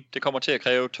god mening. Det kommer til at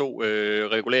kræve 2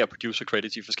 regulære producer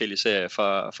credits i forskellige serier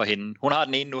for hende. Hun har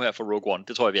den ene nu her for Rogue One.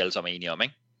 Det tror jeg, vi alle sammen er enige om,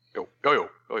 ikke? Jo.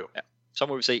 Ja. Så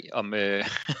må vi se, om,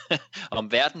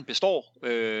 om verden består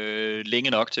længe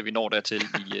nok, til vi når dertil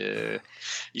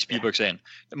i Spielberg-serien.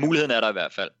 Muligheden er der i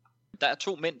hvert fald. Der er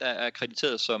 2 mænd, der er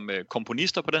krediteret som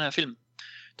komponister på den her film.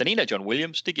 Den ene er John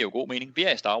Williams, det giver jo god mening. Vi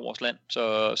er i Star Wars-land,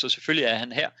 så selvfølgelig er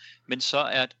han her. Men så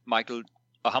er Michael,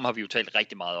 og ham har vi jo talt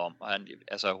rigtig meget om. Og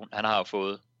han har jo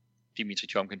fået Dimitri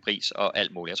Chomkin-pris og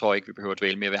alt muligt. Jeg tror ikke, vi behøver at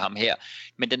dvæle mere ved ham her.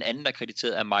 Men den anden, der er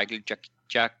krediteret, er Michael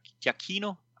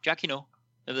Giacchino.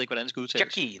 Jeg ved ikke, hvordan det skal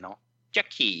udtales.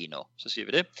 Giacchino, så siger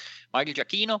vi det. Michael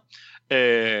Giacchino,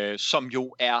 som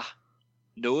jo er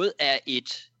noget af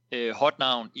et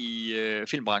hotnavn i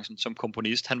filmbranchen som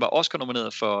komponist. Han var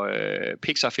Oscar-nomineret for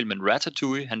Pixar-filmen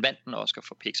Ratatouille. Han vandt den Oscar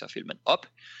for Pixar-filmen Up.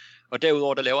 Og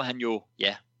derudover, der laver han jo,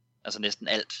 altså næsten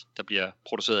alt, der bliver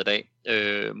produceret i dag.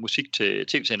 Musik til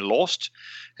tv-serien Lost.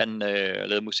 Han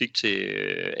lavede musik til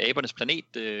Abernes Planet,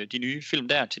 de nye film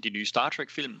der, til de nye Star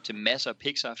Trek-film, til masser af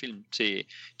Pixar-film, til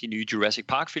de nye Jurassic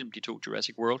Park-film, de 2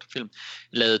 Jurassic World-film.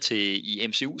 Lavede i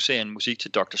MCU-serien musik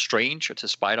til Doctor Strange og til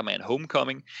Spider-Man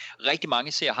Homecoming. Rigtig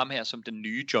mange ser ham her som den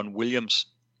nye John Williams.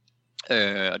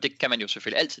 Og det kan man jo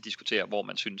selvfølgelig altid diskutere, hvor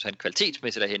man synes, han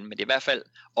kvalitetsmæssigt er henne, men det er i hvert fald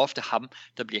ofte ham,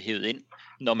 der bliver hævet ind,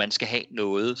 når man skal have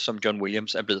noget, som John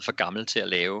Williams er blevet for gammel til at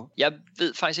lave. Jeg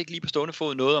ved faktisk ikke lige på stående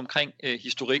fod noget omkring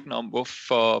historikken om,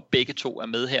 hvorfor begge 2 er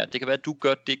med her. Det kan være, at du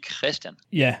gør det, Christian.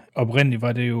 Ja, oprindeligt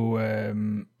var det jo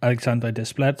Alexandre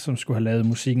Desplat, som skulle have lavet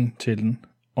musikken til den,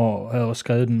 og havde også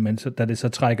skrevet den, men da det så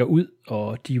trækker ud,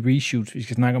 og de reshoots, vi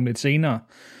skal snakke om lidt senere,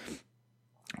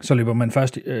 så løber man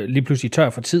først lige pludselig tør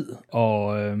for tid,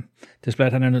 og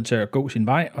Desplat han er nødt til at gå sin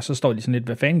vej, og så står de sådan lidt,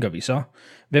 hvad fanden gør vi så?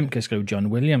 Hvem kan skrive John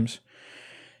Williams?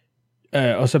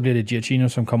 Og så bliver det Giacchino,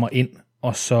 som kommer ind,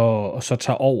 og så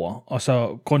tager over. Og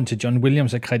så grunden til John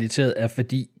Williams er krediteret, er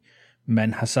fordi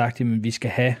man har sagt, at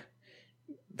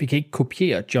vi kan ikke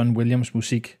kopiere John Williams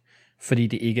musik, fordi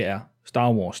det ikke er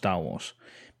Star Wars.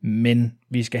 Men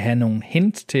vi skal have nogle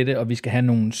hints til det, og vi skal have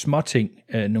nogle småting,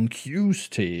 nogle cues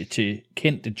til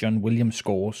kendte John Williams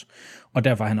scores, og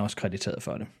derfor er han også krediteret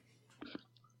for det.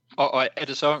 Og er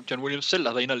det så John Williams selv, der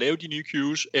har været inde og lave de nye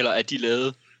cues, eller er de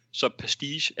lavet så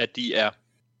pastiche,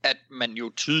 at man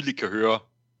jo tydeligt kan høre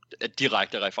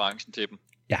direkte referencen til dem?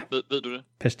 Ja. Ved du det?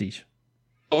 Pastiche.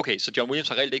 Okay, så John Williams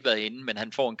har reelt ikke været inde, men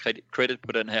han får en credit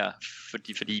på den her,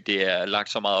 fordi det er lagt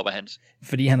så meget op af hans.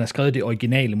 Fordi han har skrevet det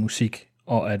originale musik,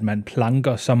 og at man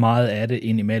planker så meget af det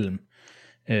indimellem,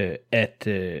 at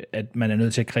man er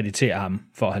nødt til at kreditere ham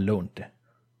for at have lånt det.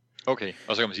 Okay,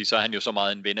 og så kan man sige, så er han jo så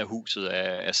meget en ven af huset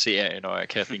af serien og af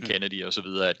Kathleen Kennedy og så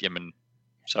videre, at jamen,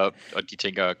 så, og de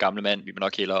tænker, gamle mand, vi vil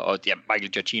nok hellere, og ja,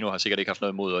 Michael Giacchino har sikkert ikke haft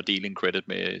noget imod at dele en credit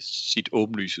med sit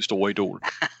åbenlyse store idol.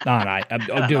 Nej. Og det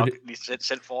er jo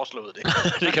selv foreslået det.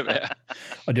 Det kan være.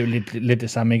 Og det er jo lidt det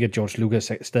samme, ikke, at George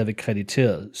Lucas er stadigvæk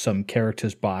krediteret som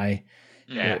characters by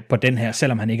på den her,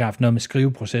 selvom han ikke har haft noget med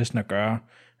skriveprocessen at gøre,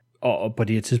 og på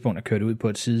det her tidspunkt er kørt ud på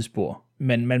et sidespor.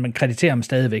 Men man krediterer ham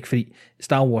stadigvæk, fordi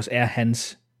Star Wars er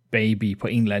hans baby på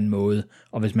en eller anden måde,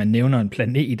 og hvis man nævner en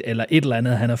planet eller et eller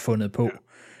andet, han har fundet på,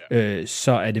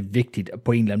 så er det vigtigt at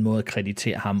på en eller anden måde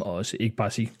kreditere ham også. Ikke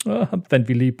bare sige, ham fandt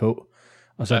vi lige på,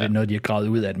 og så er det noget, de har gravet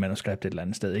ud af et manuskript et eller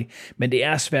andet sted. Ikke? Men det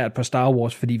er svært på Star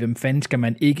Wars, fordi hvem fanden skal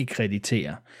man ikke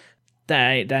kreditere? Der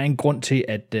er en grund til,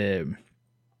 at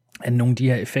nogle af de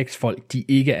her effektsfolk, de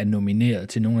ikke er nomineret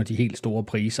til nogle af de helt store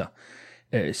priser.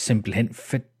 Simpelthen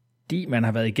fordi man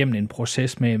har været igennem en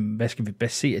proces med, hvad skal vi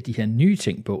basere de her nye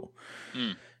ting på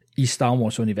i Star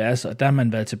Wars-universet, og der har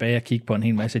man været tilbage og kigge på en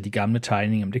hel masse af de gamle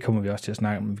tegninger, men det kommer vi også til at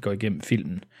snakke om, når vi går igennem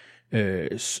filmen,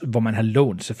 hvor man har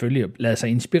lånt selvfølgelig og ladet sig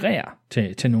inspirere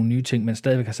til nogle nye ting, men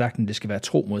stadigvæk har sagt, at det skal være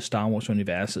tro mod Star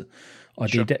Wars-universet,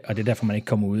 og det er derfor, man ikke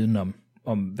kommer uden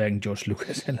om hverken George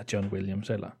Lucas eller John Williams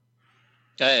eller.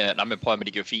 Ja, nej, men prøv at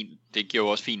det giver jo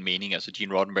også fin mening. Altså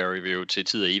Gene Roddenberry vil jo til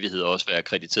tid og evighed også være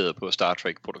krediteret på Star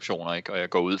Trek-produktioner, ikke? Og jeg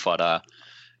går ud fra, der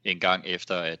en gang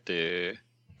efter, at det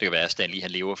kan være, at Stanley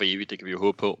han lever for evigt, det kan vi jo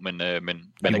håbe på, men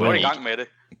han går i gang med det.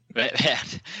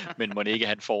 Men må ikke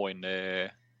han får en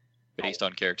based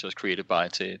on characters created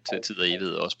by til tid og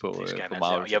evighed også på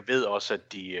Marvel. Jeg ved også,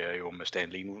 at de jo med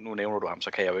Stanley, nu nævner du ham,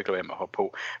 så kan jeg jo ikke lade være med at hoppe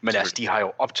på, men altså, de har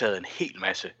jo optaget en hel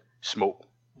masse små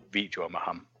videoer med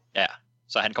ham. Ja.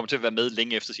 Så han kommer til at være med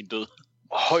længe efter sin død.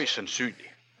 Højst sandsynligt.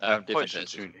 Ja, det er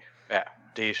fantastisk. Ja,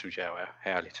 det synes jeg jo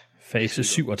er herligt. Fase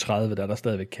 37, der er der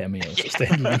stadigvæk cameos.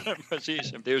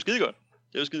 Præcis. Jamen, det er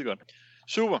jo skide godt.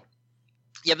 Super.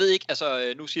 Jeg ved ikke,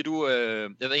 altså nu siger du, jeg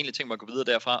havde egentlig tænkt mig at gå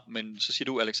videre derfra, men så siger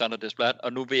du Alexander Desplat,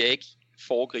 og nu vil jeg ikke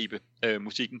foregribe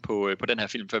musikken på den her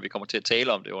film, før vi kommer til at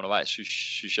tale om det undervejs,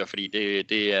 synes jeg, fordi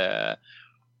det er...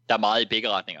 Der er meget i begge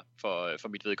retninger for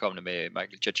mit vedkommende med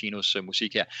Michael Giacchinos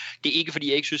musik her. Det er ikke, fordi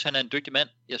jeg ikke synes, han er en dygtig mand.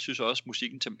 Jeg synes også,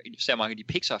 musikken til især mange af de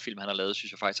Pixar-film, han har lavet,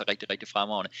 synes jeg faktisk er rigtig, rigtig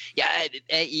fremragende. Jeg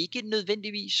er ikke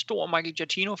nødvendigvis stor Michael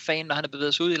Giacchino-fan, når han har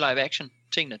bevæget sig ud i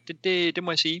live-action-tingene. Det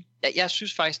må jeg sige. Jeg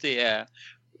synes faktisk, det er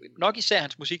nok især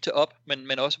hans musik til Up,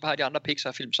 men også et par af de andre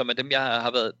Pixar-film, som er dem, jeg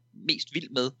har været mest vild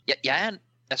med. Jeg er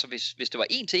altså hvis det var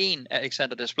en til en af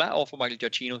Alexander Desplat over for Michael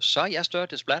Giacchino, så er jeg større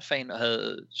Desplat-fan og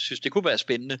synes, det kunne være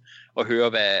spændende at høre,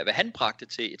 hvad han bragte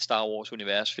til et Star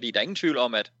Wars-univers. Fordi der er ingen tvivl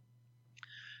om, at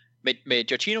med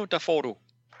Giacchino, der får du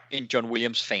en John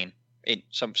Williams-fan,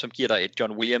 som giver dig et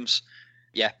John Williams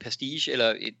pastiche,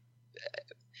 eller et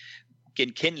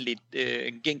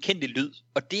genkendelig lyd.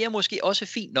 Og det er måske også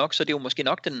fint nok, så det er jo måske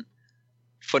nok den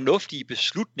fornuftige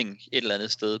beslutning et eller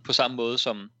andet sted, på samme måde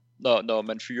som når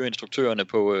man fyrer instruktørerne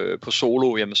på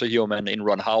Solo, jamen så hiver man en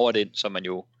Ron Howard ind, som man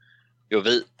jo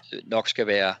ved nok skal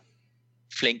være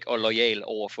flink og loyal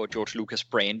over for George Lucas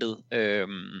brandet. Det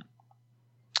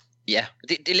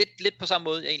er lidt på samme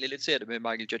måde, jeg egentlig lidt ser det med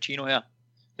Michael Giacchino her.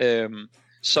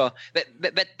 Så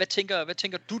hvad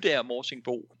tænker du der,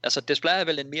 Morsingbo? Altså Desplat er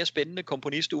vel en mere spændende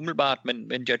komponist umiddelbart,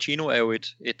 men Giacchino er jo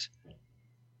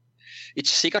et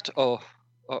sikkert og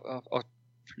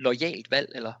loyalt valg,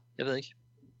 eller jeg ved ikke.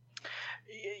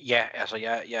 Ja, altså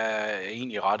jeg er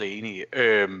egentlig ret enig.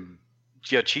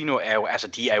 Giacchino er jo, altså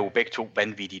de er jo begge to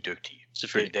vanvittigt dygtige.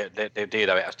 Selvfølgelig. Det er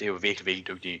der værst. Det er jo virkelig, virkelig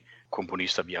dygtige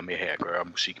komponister, vi har med her at gøre,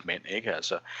 musikmænd, ikke?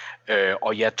 Altså,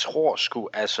 og jeg tror sgu,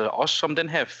 altså også som den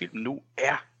her film nu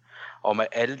er, og med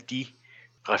alle de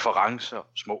referencer,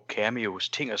 små cameos,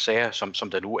 ting og sager,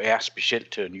 som der nu er,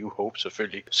 specielt til New Hope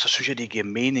selvfølgelig, så synes jeg, det giver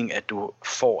mening, at du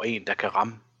får en, der kan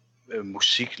ramme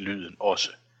musiklyden også.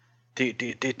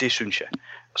 Det synes jeg.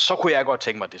 Så kunne jeg godt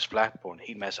tænke mig, at det splat på en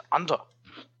hel masse andre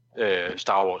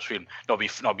Star Wars film,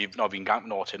 når vi engang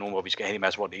når til nogen, hvor vi skal have en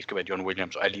masse, hvor det ikke skal være John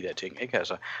Williams og alle de der ting, ikke?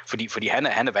 Altså, fordi han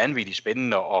er vanvittigt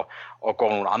spændende og går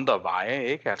nogle andre veje,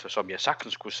 ikke? Altså, som jeg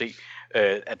sagtens kunne se,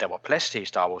 at der var plads til i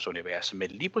Star Wars universet, men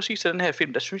lige præcis til den her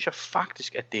film, der synes jeg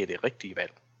faktisk, at det er det rigtige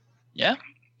valg. Ja,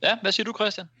 hvad siger du,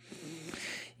 Christian?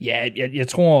 Ja, jeg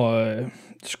tror,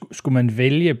 skulle man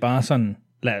vælge bare sådan,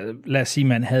 lad os sige,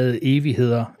 man havde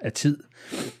evigheder af tid,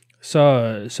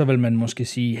 så vil man måske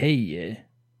sige, hey,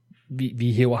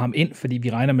 vi hæver ham ind, fordi vi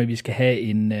regner med, at vi skal have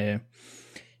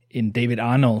en David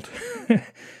Arnold,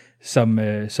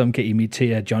 som kan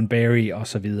imitere John Barry og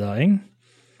så videre, ikke?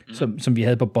 Som vi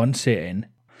havde på Bond-serien.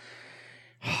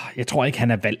 Jeg tror ikke,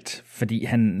 han er valgt, fordi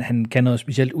han kan noget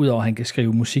specielt, udover at han kan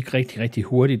skrive musik rigtig, rigtig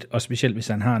hurtigt, og specielt hvis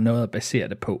han har noget at basere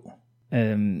det på.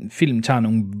 Filmen tager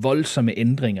nogle voldsomme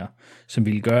ændringer, som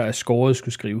ville gøre, at scoret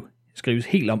skulle skrives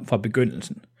helt om fra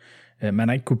begyndelsen. Man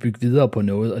har ikke kunne bygge videre på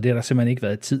noget, og det har der simpelthen ikke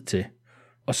været tid til.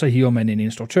 Og så hiver man en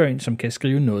instruktør ind, som kan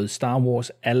skrive noget Star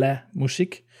Wars a la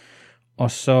musik,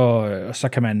 og så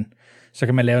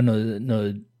kan man lave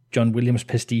noget John Williams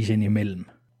pastiche ind imellem.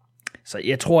 Så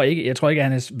jeg tror ikke, at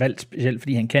han er valgt specielt,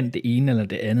 fordi han kan det ene eller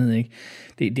det andet, ikke?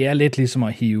 Det er lidt ligesom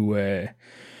at hive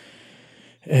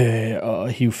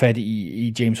fat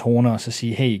i James Horner og så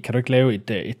sige, hey, kan du ikke lave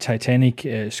et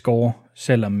Titanic-score,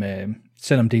 selvom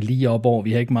det er lige op over,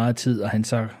 vi har ikke meget tid, og han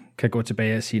så kan gå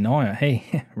tilbage og sige, nå ja, hey,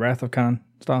 Wrath of Khan,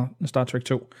 Star Trek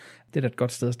 2, det er da et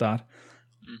godt sted at starte.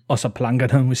 Og så planker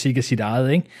noget musik af sit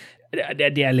eget, ikke?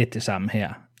 Det er lidt det samme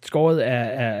her. Scoret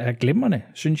er glimrende,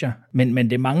 synes jeg, men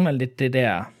det mangler lidt det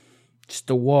der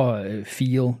store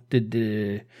feel.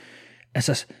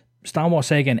 Altså, Star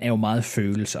Wars-sagaen er jo meget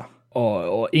følelser.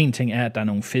 Og en ting er, at der er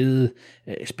nogle fede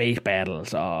space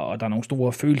battles, og der er nogle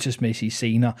store følelsesmæssige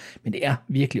scener, men det er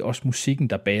virkelig også musikken,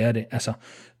 der bærer det. Altså,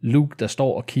 Luke, der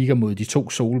står og kigger mod de 2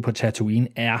 sole på Tatooine,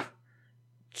 er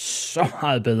så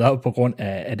meget bedre på grund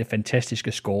af det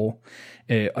fantastiske score.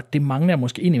 Og det mangler jeg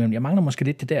måske indimellem. Jeg mangler måske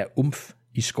lidt det der umf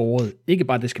i scoret. Ikke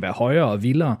bare, at det skal være højere og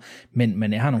vildere,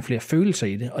 men jeg har nogle flere følelser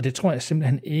i det, og det tror jeg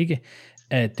simpelthen ikke,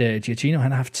 at Giacchino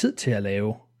han har haft tid til at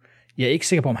lave. Jeg er ikke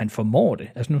sikker på, om han formår det.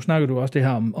 Altså nu snakker du også det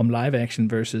her om live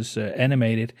action versus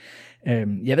animated.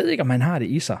 Jeg ved ikke, om han har det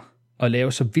i sig at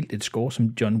lave så vildt et score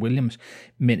som John Williams,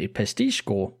 men et pastiche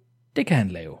score, det kan han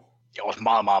lave. Det er også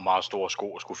meget, meget, meget store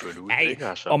sko at skulle følge ud. Ej, ikke?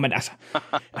 Altså. Men altså,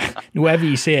 nu er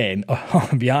vi i serien, og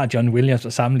vi har John Williams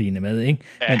at sammenligne med, ikke?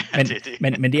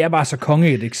 Men det er bare så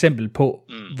konge et eksempel på,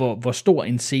 hvor stor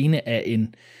en scene af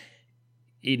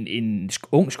en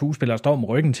ung skuespiller, der står med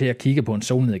ryggen til at kigge på en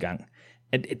solnedgang.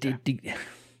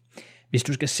 Hvis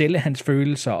du skal sælge hans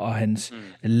følelser og hans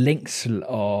længsel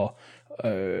og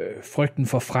frygten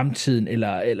for fremtiden,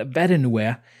 eller hvad det nu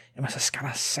er, jamen så skal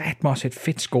der satme også et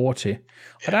fedt score til.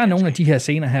 Og der er nogle af de her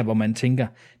scener her, hvor man tænker,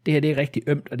 det her det er rigtig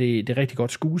ømt, og det er rigtig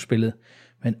godt skuespillet,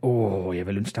 men jeg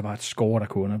vil ønske, der var et score, der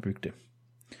kunne underbygge det.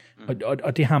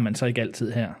 Og det har man så ikke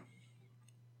altid her.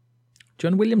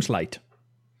 John Williams light.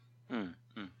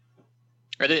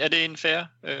 Er det en fair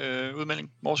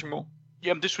udmelding, Morsingbo?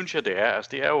 Jamen, det synes jeg, det er. Altså,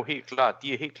 det er jo helt klart,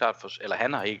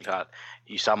 han har helt klart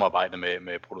i samarbejde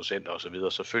med producenter og så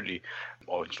videre, selvfølgelig,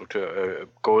 og instruktør,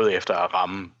 gået efter at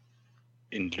ramme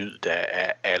en lyd, der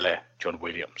er a la John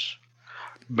Williams.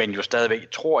 Men jo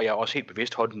stadigvæk, tror jeg også helt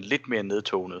bevidst, holdt den lidt mere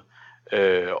nedtonet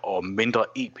og mindre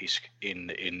episk,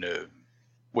 end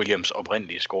Williams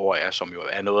oprindelige score er, som jo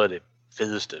er noget af det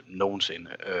fedeste nogensinde.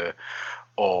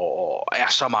 Og er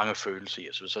så mange følelser i.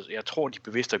 Så jeg tror, de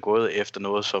bevidst er gået efter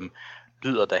noget, som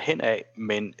lyder derhen af,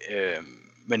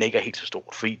 men ikke er helt så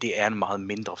stort, fordi det er en meget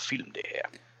mindre film, det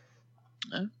her.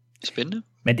 Ja, spændende.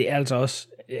 Men det er altså også,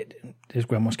 det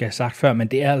skulle jeg måske have sagt før, men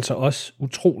det er altså også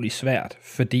utrolig svært,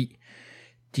 fordi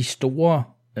de store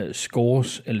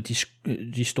scores, eller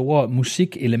de store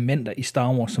musikelementer i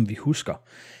Star Wars, som vi husker,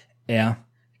 er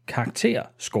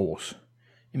karakterscores.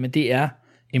 Jamen det er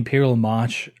Imperial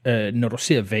March, når du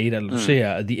ser Vader, eller du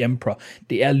ser The Emperor,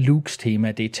 det er Lukes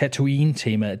tema, det er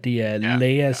Tatooine-tema, det er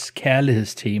Leias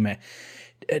kærlighedstema.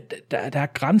 Der er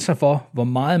grænser for, hvor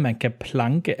meget man kan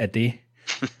planke af det,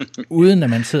 uden at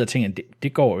man sidder og tænker,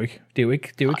 det går jo ikke. Det er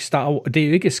jo ikke Star Wars, det er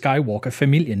jo ikke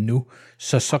Skywalker-familien nu,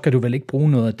 så kan du vel ikke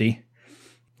bruge noget af det.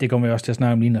 Det kommer vi også til at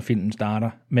snakke om lige, når filmen starter.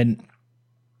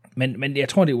 Men jeg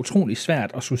tror, det er utrolig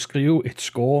svært at skulle skrive et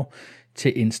score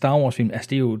til en Star Wars film. Altså,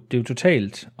 det er jo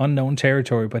totalt unknown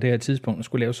territory på det her tidspunkt, at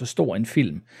skulle lave så stor en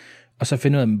film, og så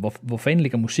finde ud af, hvor fanden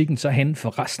ligger musikken så hen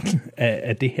for resten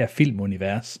af det her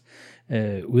filmunivers,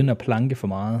 uden at planke for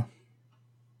meget.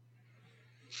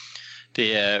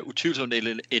 Det er utvivlsomt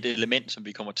et element, som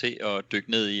vi kommer til at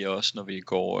dykke ned i også, når vi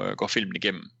går filmen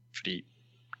igennem, fordi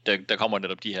der kommer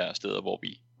netop de her steder, hvor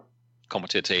vi kommer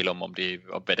til at tale om det,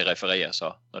 og hvad det refererer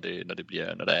så,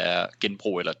 når der er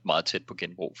genbrug eller meget tæt på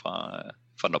genbrug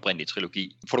fra den oprindelige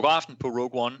trilogi. Fotografen på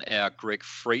Rogue One er Greg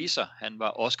Fraser. Han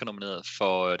var Oscar-nomineret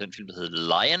for den film, der hed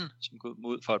Lion, som kom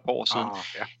ud for et par år siden.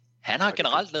 Ja. Han har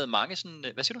generelt lavet mange sådan...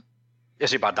 Hvad siger du? Jeg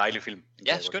ser bare en dejlig film.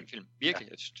 Ja, skøn film. Virkelig.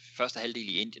 Ja. Første halvdel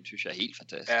i Indien, synes jeg er helt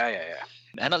fantastisk. Ja.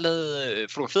 Han har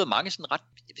fotograferet mange sådan ret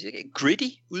gritty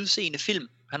udseende film.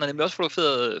 Han har nemlig også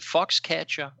fotograferet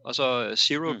Foxcatcher og så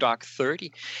Zero Dark 30.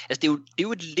 Altså, det er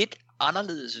jo et lidt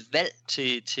anderledes valg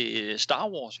til Star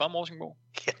Wars, var Morsingbo?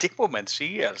 Ja, det må man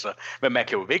sige, altså. Men man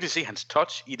kan jo virkelig se hans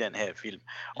touch i den her film.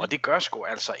 Og det gør sgu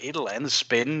altså et eller andet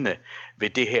spændende ved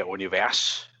det her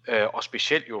univers. Og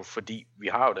specielt jo, fordi vi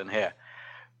har jo den her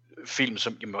film,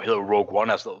 som hedder Rogue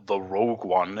One, altså The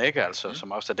Rogue One, ikke? Altså,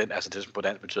 som også er den, altså det som på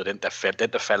dansk betyder den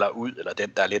der falder ud, eller den,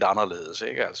 der er lidt anderledes,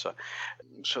 ikke? Altså,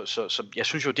 så jeg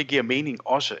synes jo, det giver mening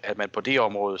også, at man på det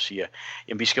område siger,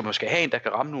 jamen vi skal måske have en, der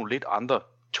kan ramme nogle lidt andre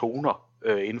toner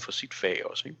inden for sit fag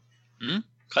også, ikke?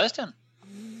 Christian?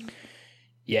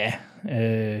 Ja,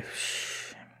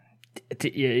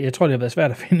 jeg tror, det har været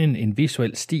svært at finde en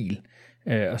visuel stil,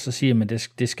 og så siger man,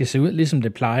 det skal se ud ligesom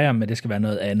det plejer, men det skal være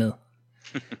noget andet.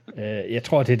 Jeg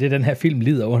tror, det er det, den her film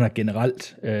lider under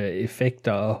generelt.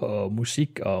 Effekter og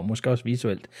musik, og måske også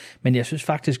visuelt. Men jeg synes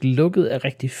faktisk, looket er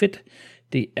rigtig fedt.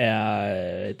 Det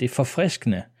er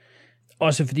forfriskende.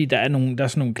 Også fordi der er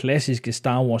sådan nogle klassiske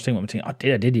Star Wars ting, hvor man tænker,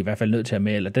 det er de i hvert fald nødt til at have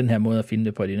med, eller den her måde at finde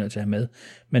det på, de er nødt til at have med.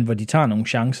 Men hvor de tager nogle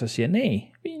chancer og siger, nej,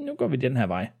 nu går vi den her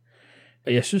vej.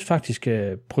 Og jeg synes faktisk,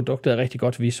 produktet er rigtig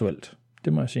godt visuelt.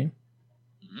 Det må jeg sige.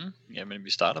 Jamen,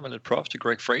 vi starter med lidt props til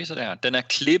Greg Fraser der. Den er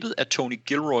klippet af Tony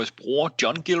Gilroys bror,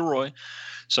 John Gilroy,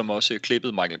 som også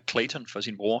klippede Michael Clayton for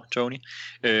sin bror, Tony.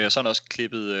 Så har han også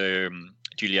klippet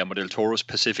Guillermo del Toro's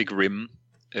Pacific Rim,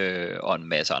 og en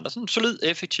masse andre. Sådan en solid,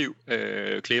 effektiv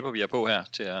klipper, vi er på her,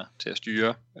 til at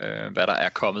styre, hvad der er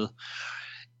kommet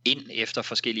ind efter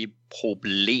forskellige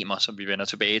problemer, som vi vender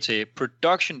tilbage til.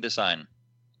 Production design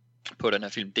på den her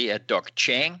film, det er Doug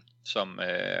Chang, som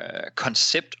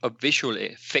concept og visual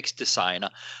effects designer,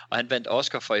 og han vandt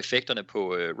Oscar for effekterne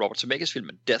på Robert Zemeckis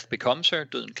filmen Death Becomes Her,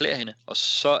 Døden klæder hende, og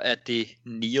så er det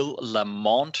Neil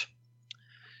Lamont,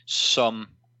 som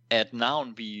er et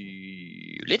navn, vi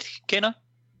lidt kender.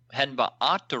 Han var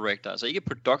art director, altså ikke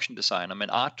production designer, men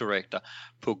art director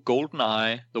på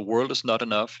GoldenEye, The World Is Not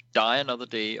Enough, Die Another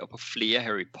Day, og på flere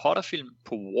Harry Potter film,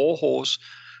 på War Horse,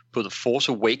 på The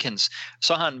Force Awakens.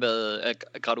 Så har han været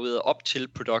gradueret op til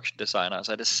production designer,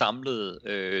 altså er det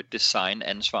samlede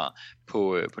designansvar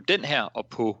på den her, og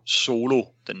på Solo,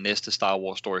 den næste Star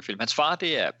Wars story film. Hans far,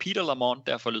 det er Peter Lamont,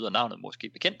 derfor lyder navnet måske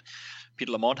bekendt.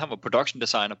 Peter Lamont, han var production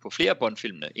designer på flere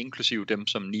Bond-filmene, inklusive dem,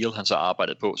 som Neil han så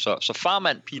arbejdede på. Så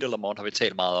farmand Peter Lamont har vi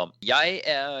talt meget om. Jeg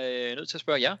er nødt til at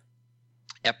spørge jer.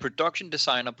 Er production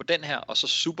designer på den her, og så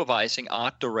supervising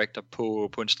art director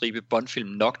på en stribe Bond-film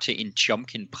nok til en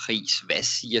Chomkin-pris? Hvad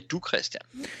siger du, Christian?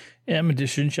 Ja, men det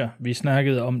synes jeg. Vi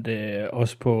snakkede om det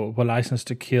også på License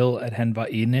to Kill, at han var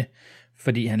inde,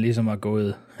 fordi han ligesom har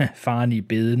gået faren i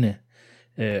bedene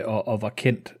og var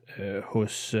kendt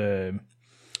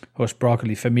hos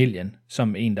Broccoli-familien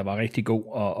som en, der var rigtig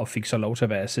god, og fik så lov til at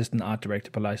være assistant art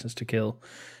director på License to Kill,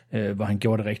 hvor han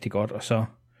gjorde det rigtig godt, og så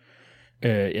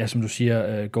som du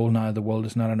siger, GoldenEye, The World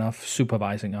Is Not Enough,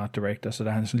 supervising art director, så der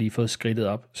har han sådan lige fået skridtet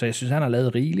op. Så jeg synes, han har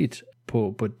lavet rigeligt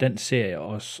på den serie,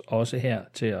 også her,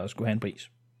 til at skulle have en pris.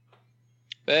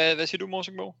 Hvad siger du,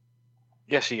 Morsingbo?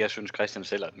 Jeg synes, Christian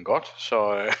sælger den godt,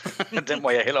 så den må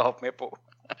jeg hellere hoppe med på.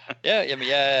 Ja, jamen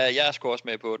jeg er sgu også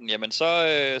med på den. Jamen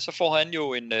så får han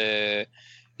jo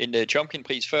en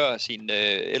Chomkin-pris før sin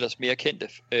ellers mere kendte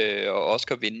og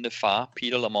Oscar-vindende far,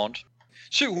 Peter Lamont.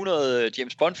 700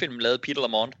 James Bond-film lavede Peter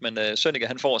Lamont, men Sønneke,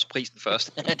 han får også prisen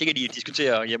først. Det kan de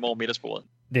diskutere hjemme over middagsbordet.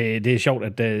 Det er sjovt,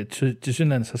 at til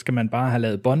synligheden, så skal man bare have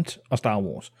lavet Bond og Star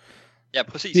Wars. Ja,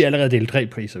 præcis. Vi har allerede delt 3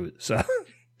 priser ud, så...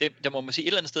 Der må man sige et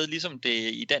eller andet sted, ligesom det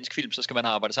i dansk film, så skal man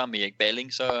arbejde sammen med Erik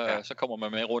Balling, så kommer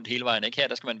man med rundt hele vejen. Ikke? Her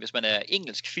der skal man, hvis man er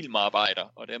engelsk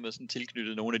filmarbejder, og dermed sådan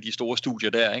tilknyttet nogle af de store studier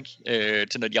der, ikke?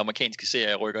 Til når de amerikanske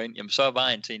serier rykker ind, jamen så er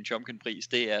vejen til en Chomkin-pris,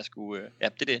 det er sgu,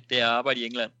 det er arbejde i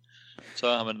England.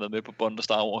 Så har man været med på Bond og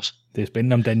Star Wars. Det er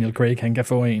spændende, om Daniel Craig, han kan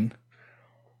få en.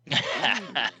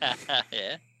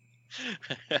 Ja.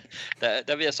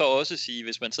 Der vil jeg så også sige,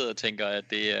 hvis man sidder og tænker, at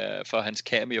det er for hans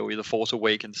cameo i The Force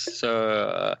Awakens,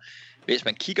 så hvis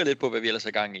man kigger lidt på, hvad vi ellers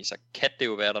er gang i, så kan det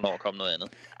jo være, der når at komme noget andet.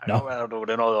 Nu er du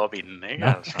det noget op inden, ikke?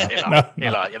 Altså,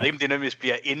 eller jeg ved ikke, om det nødvendigvis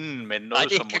bliver inden, men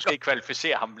noget, som måske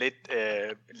kvalificerer ham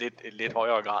lidt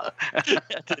højere grad.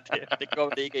 det går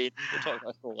det ikke inden, det tror jeg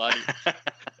faktisk er ret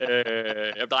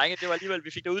i. Drenge, det var alligevel,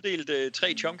 vi fik da uddelt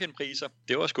 3 Chomkin-priser.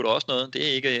 Det var sgu da også noget. Det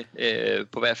er ikke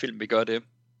på hver film, vi gør det.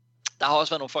 Der har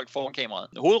også været nogle folk foran kameraet.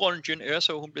 Hovedrollen Jyn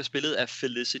Erso, hun bliver spillet af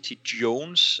Felicity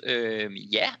Jones.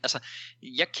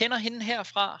 Jeg kender hende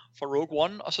herfra Rogue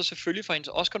One, og så selvfølgelig for hendes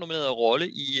Oscar-nominerede rolle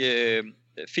i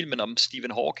filmen om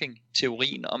Stephen Hawking,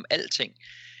 teorien om alting.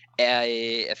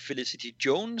 Er Felicity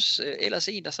Jones ellers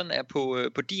en, der sådan er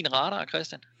på din radar,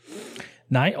 Christian?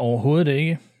 Nej, overhovedet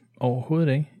ikke.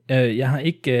 Jeg har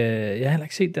heller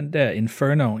ikke set den der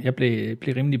Inferno. Jeg blev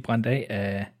rimelig brændt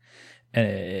af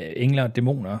Engler og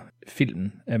Dæmoner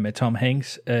filmen med Tom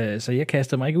Hanks, så jeg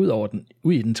kastede mig ikke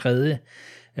ud i den tredje,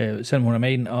 selvom hun er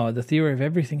med i den, og The Theory of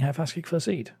Everything har jeg faktisk ikke fået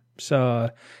set. Så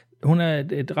hun er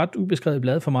et ret ubeskrevet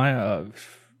blad for mig, og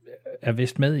er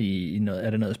vist med i noget, er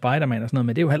det noget Spider-Man og sådan noget,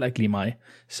 men det er jo heller ikke lige mig.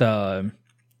 Så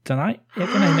nej, jeg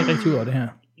kender hende ikke rigtig ud over det her.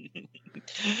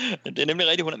 Det er nemlig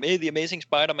rigtigt, hun er med i The Amazing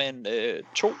Spider-Man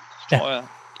 2, tror jeg.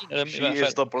 En af dem, She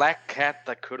is the black cat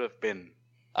that could have been.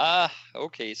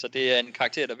 Okay, så det er en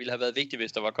karakter, der ville have været vigtig,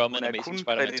 hvis der var kommet en Amazing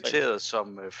Spider-Man 3. Hun er kun krediteret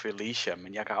som Felicia,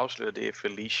 men jeg kan afsløre, at det er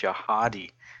Felicia Hardy,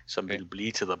 som ville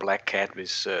blive til The Black Cat,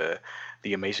 hvis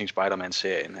The Amazing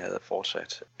Spider-Man-serien havde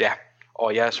fortsat. Ja,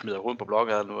 og jeg smider hovedet på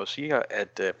blogget nu og siger,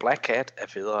 at Black Cat er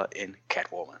federe end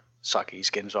Catwoman. Så kan I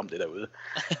skændes om det derude.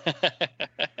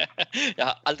 Jeg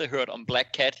har aldrig hørt om Black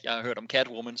Cat. Jeg har hørt om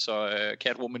Catwoman, så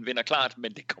Catwoman vinder klart,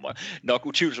 men det kommer nok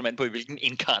utvivlsomt an på, i hvilken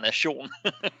inkarnation.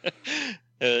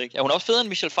 Er hun også federe end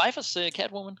Michelle Pfeiffers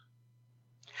Catwoman?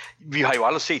 Vi har jo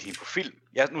aldrig set hende på film.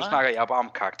 Nu snakker jeg bare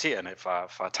om karaktererne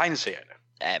fra tegneserierne.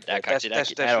 Ja, der er karakterer, der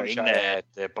synes jeg,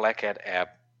 at Black Cat er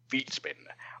vildt spændende,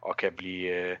 og kan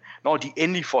blive, når de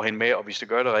endelig får hende med, og hvis det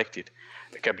gør det rigtigt,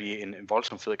 kan blive en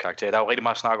voldsom fed karakter. Der er jo rigtig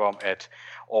meget snak om, at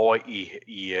over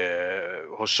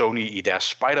hos Sony i deres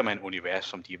Spider-Man-univers,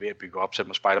 som de er ved at bygge op,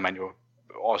 selvom Spider-Man jo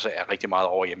også er rigtig meget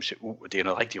over i MCU, og det er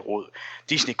noget rigtig råd.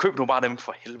 Disney, køb nu bare dem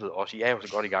for helvede også. I er jo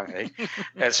så godt i gang, ikke?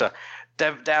 Altså, der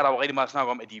er der jo rigtig meget snak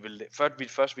om, at de vil,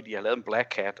 først vil de have lavet en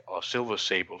Black Cat og Silver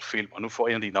Sable film, og nu får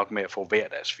de nok med at få hver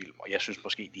deres film, og jeg synes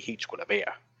måske, de helt skulle lade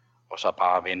være, og så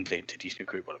bare vente lidt til Disney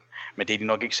køber dem. Men det er de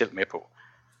nok ikke selv med på.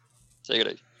 Sikkert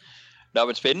ikke. Nå,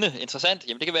 men spændende, interessant.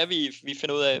 Jamen det kan være, at vi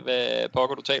finder ud af, hvad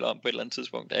pokker du taler om på et eller andet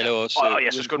tidspunkt. Eller også, og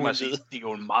jeg synes godt, man sige, det er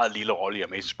jo en meget lille rolle i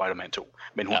Amazing Spider-Man 2,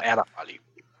 men hun er der bare lige.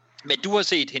 Men du har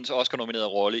set hendes Oscar-nominerede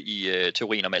rolle i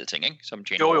teorien om alting, ikke? Som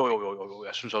Jane jo.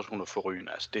 Jeg synes også, hun er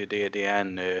forrygende. Altså, det er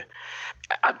en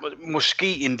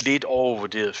måske en lidt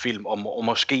overvurderet film, og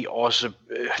måske også,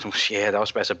 der er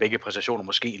også altså begge præstationer,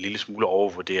 måske en lille smule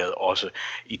overvurderet også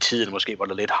i tiden. Måske var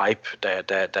der lidt hype,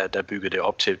 der byggede det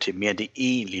op til mere end det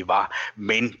egentlig var,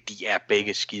 men de er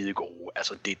begge skide gode.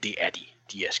 Altså, det er de.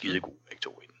 De er skide gode, begge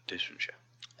to i den. Det synes jeg.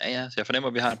 Ja, så jeg fornemmer,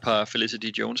 at vi har et par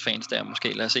Felicity Jones-fans der,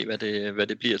 måske. Lad os se, hvad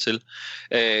det bliver til.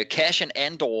 Cassian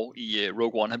Andor i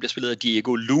Rogue One, han bliver spillet af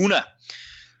Diego Luna.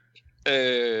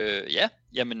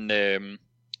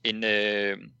 En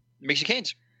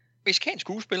mexicansk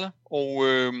skuespiller, og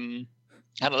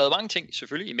han har lavet mange ting,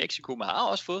 selvfølgelig i Mexico, men har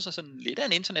også fået sig sådan lidt af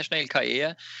en international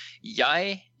karriere.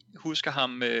 Jeg husker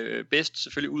ham bedst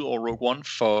selvfølgelig ud over Rogue One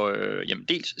for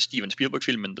dels Steven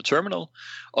Spielberg-filmen The Terminal,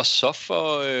 og så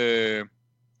for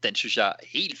den, synes jeg,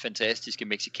 helt fantastiske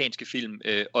mexikanske film,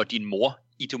 og Din mor,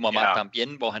 Y tu mamá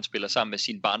también, hvor han spiller sammen med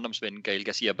sin barndomsven Gael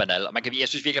Garcia Bernal. Og jeg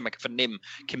synes virkelig, at man kan fornemme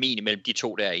kemien imellem de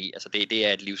to der i. Altså det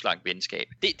er et livslangt venskab.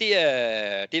 Det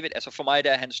er altså for mig,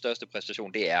 der er hans største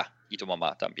præstation, det er Y tu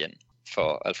mamá también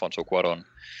for Alfonso Cuarón.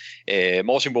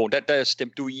 Morsingbo, der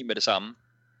stemte du i med det samme.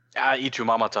 Ja, Y tu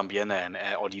mamá también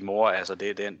og Din mor, altså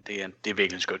det er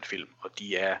virkelig en skøn film, og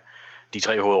de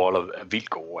 3 hovedroller er vildt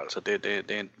gode, altså det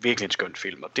er virkelig en skøn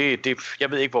film, og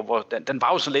jeg ved ikke hvor den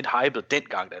var jo så lidt hyped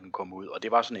dengang, da den kom ud, og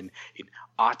det var sådan en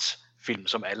artsfilm,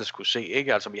 som alle skulle se,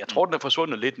 ikke? Altså, jeg tror, den er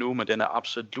forsvundet lidt nu, men den er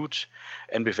absolut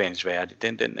anbefalingsværdig.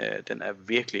 Den er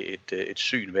virkelig et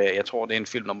syn værd. Jeg tror, det er en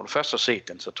film, når man først har set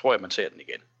den, så tror jeg, man ser den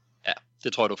igen. Ja,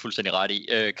 det tror jeg, du er fuldstændig ret i.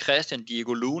 Christian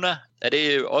Diego Luna, er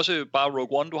det også bare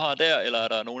Rogue One, du har der, eller er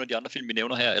der nogle af de andre film, vi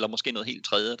nævner her, eller måske noget helt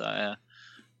tredje, der er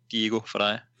Diego for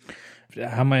dig?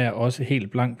 Ham er jeg også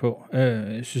helt blank på.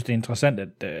 Jeg synes, det er interessant,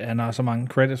 at han har så mange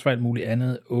credits for alt muligt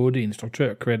andet. 8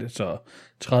 instruktør-credits og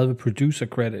 30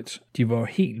 producer-credits. De var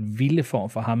helt vilde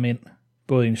for ham ind.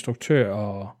 Både instruktør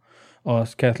og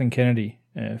Kathleen Kennedy.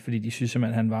 Fordi de synes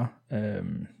simpelthen, han var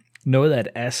noget af et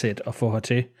asset at få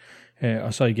hertil.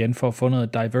 Og så igen for at få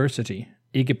noget diversity.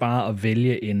 Ikke bare at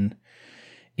vælge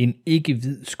en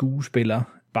ikke-hvid skuespiller,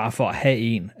 bare for at have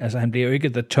en. Altså, han bliver jo ikke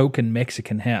the token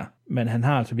Mexican her, men han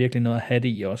har altså virkelig noget at have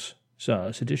det i også.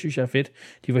 Så det synes jeg er fedt.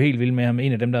 De var helt vilde med ham.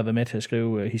 En af dem, der har været med til at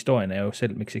skrive historien, er jo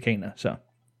selv mexikaner, så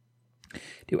det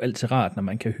er jo altid rart, når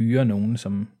man kan hyre nogen,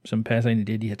 som passer ind i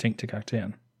det, de har tænkt til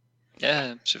karakteren.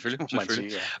 Ja, selvfølgelig.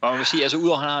 Og man vil sige, altså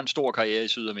udover at han har en stor karriere i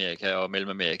Sydamerika og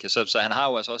Mellemamerika, så han har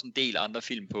jo altså også en del andre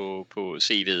film på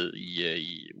CV'et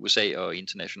i USA og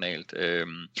internationalt.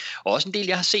 Og også en del,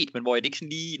 jeg har set, men hvor jeg ikke sådan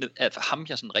lige at ham,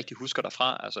 jeg sådan rigtig husker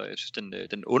derfra. Altså, jeg synes,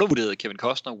 den undervurderede Kevin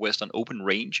Costner, Western Open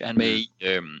Range, er han med i.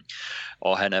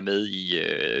 Og han er med i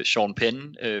Sean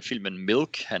Penn-filmen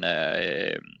Milk. Han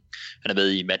er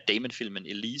med i Matt Damon-filmen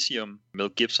Elysium, Mel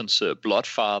Gibsons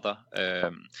Bloodfather.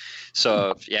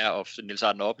 Så ja, og Niels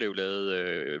Arden Oplev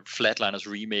lavede Flatliners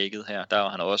remaket her, der var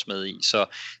han også med i. Så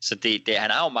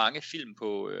han har jo mange film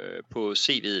på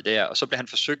CV'et der, og så blev han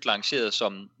forsøgt lanceret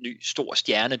som ny stor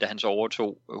stjerne, da han så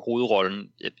overtog hovedrollen.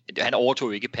 Han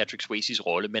overtog ikke Patrick Swayzes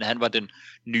rolle, men han var den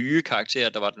nye karakter,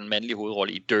 der var den mandlige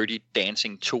hovedrolle i Dirty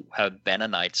Dancing 2, Havana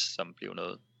Nights, som blev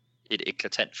et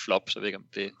eklatant flop, så jeg ved ikke,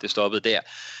 om det stoppede der.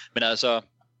 Men altså,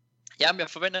 jamen, jeg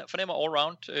fornemmer all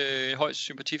round højst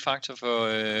sympatifaktor for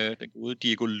den gode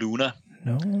Diego Luna.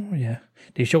 Ja.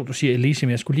 Det er sjovt, du siger Elysium.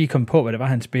 Jeg skulle lige komme på, hvad det var,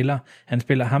 han spiller. Han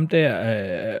spiller ham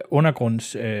der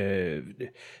undergrunds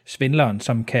svindleren,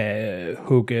 som kan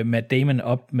hugge Matt Damon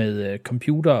op med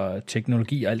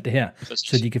computerteknologi og alt det her,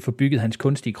 så de kan få bygget hans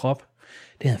kunstige krop.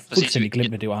 Det havde jeg fuldstændig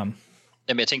glemt, at det var ham.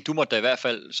 Jamen, jeg tænkte, du måtte da i hvert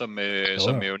fald,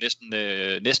 som jo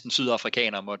næsten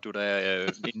sydafrikaner, måtte du da,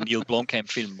 en Neil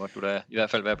Blomkamp-film, måtte du da i hvert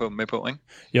fald være med på, ikke?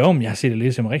 Jo, men jeg har set det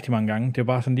ligesom rigtig mange gange. Det er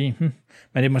bare sådan lige, men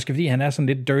det er måske fordi, han er sådan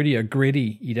lidt dirty og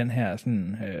gritty i den her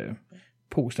sådan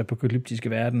post-apokalyptiske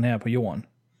verden her på jorden.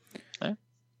 Ja.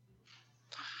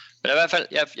 Men i hvert fald,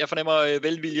 jeg fornemmer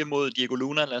velvilje mod Diego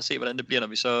Luna. Lad os se, hvordan det bliver, når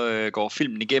vi så går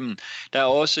filmen igennem. Der er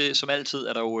også, som altid,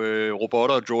 er der jo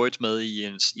robotter og droids med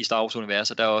i Star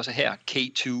Wars-universet. Der er også her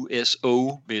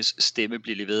K2SO, hvis stemme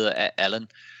bliver leveret af Alan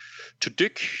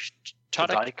Tudyk, tror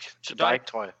jeg.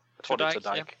 Jeg tror, det er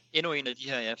Tudyk. Ja. Endnu en af de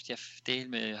her, jeg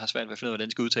har svært ved at finde ud af, hvordan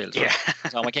det skal udtales. Yeah.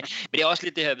 Men det er også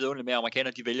lidt det her vidunderligt med, at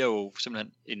amerikanere, de vælger jo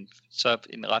simpelthen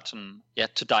en ret sådan, ja,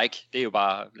 Tudyk, det er jo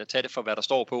bare, lad tage det for, hvad der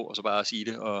står på, og så bare sige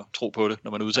det og tro på det,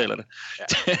 når man udtaler det.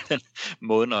 Ja. Den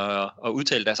måden at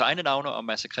udtale deres egne navne og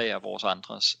massakrere vores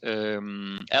andres.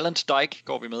 Alan Tudyk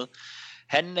går vi med.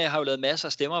 Han har jo lavet masser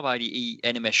af stemmearbejde i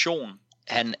animation.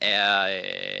 Han er...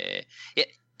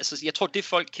 Altså, jeg tror, det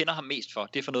folk kender ham mest for,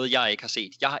 det er for noget, jeg ikke har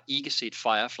set. Jeg har ikke set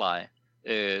Firefly,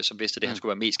 som vidste det, han skulle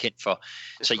være mest kendt for.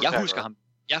 Så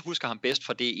jeg husker ham bedst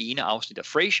fra det ene afsnit af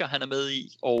Frasier, han er med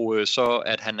i, og så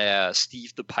at han er Steve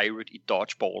the Pirate i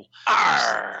Dodgeball.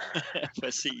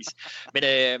 Præcis.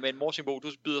 Men Morsingbo,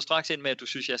 du byder straks ind med, at du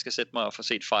synes, jeg skal sætte mig og få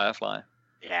set Firefly.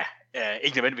 Ja,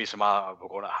 ikke nødvendigvis så meget på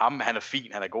grund af ham. Han er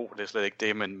fin, han er god, det er slet ikke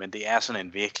det, men det er sådan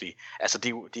en virkelig... Altså, det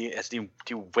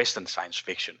er jo western science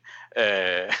fiction.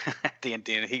 Det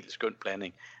er en helt skøn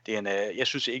blanding. Det er en, jeg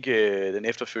synes ikke, den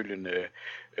efterfølgende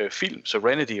film,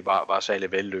 Serenity, var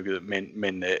særlig vellykket,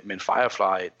 men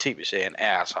Firefly, tv-serien,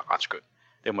 er altså ret skøn.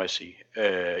 Det må jeg sige.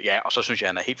 Ja, og så synes jeg,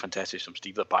 han er helt fantastisk som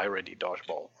Steve the Pirate i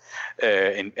Dodgeball.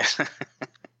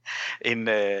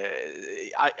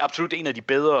 Absolut en af de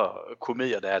bedre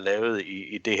komedier, der er lavet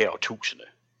i det her årtusinde.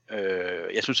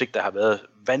 Jeg synes ikke, der har været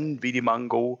vanvittigt mange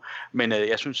gode, men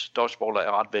jeg synes, Dodgeball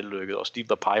er ret vellykket, og Steve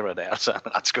the Pirate er altså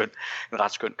en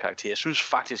ret skøn karakter. Jeg synes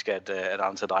faktisk, at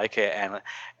Alan Tudyk er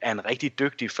en rigtig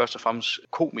dygtig, først og fremmest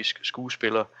komisk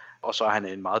skuespiller, og så er han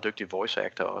en meget dygtig voice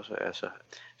actor også. Altså.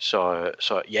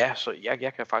 Så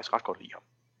jeg kan faktisk ret godt lide ham.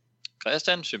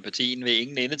 Christian, sympatien vil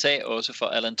ingen ende tage, også for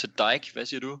Alan Tudyk. Hvad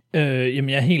siger du? Jamen,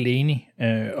 jeg er helt enig,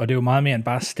 og det er jo meget mere end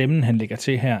bare stemmen, han lægger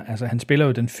til her. Altså, han spiller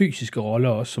jo den fysiske rolle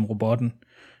også som robotten.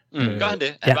 Gør han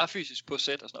det? Han var fysisk på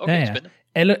set og sådan. Okay,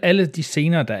 spændende. Alle de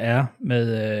scener, der er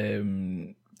med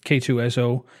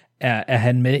K2SO, er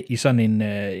han med i sådan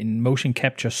en motion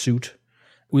capture suit.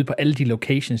 Ude på alle de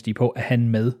locations, de er på, er han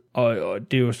med. Og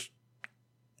det er jo...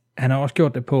 Han har også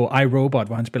gjort det på iRobot,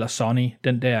 hvor han spiller Sonny,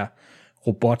 den der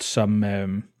robot,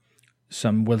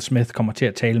 som Will Smith kommer til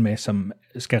at tale med, som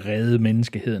skal redde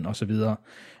menneskeheden og så videre.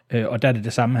 Og der er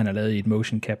det samme, han har lavet i et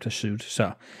motion capture suit.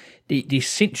 Så det er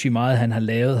sindssygt meget, han har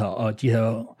lavet her, og de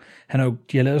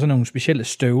har lavet sådan nogle specielle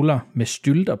støvler med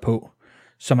stylter på,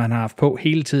 som han har haft på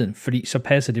hele tiden, fordi så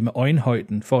passer det med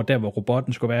øjenhøjden for der, hvor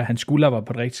robotten skulle være. Hans skulder var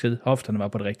på det rigtige sted, hofterne var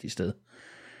på det rigtige sted.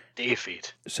 Det er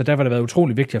fedt. Så der var det været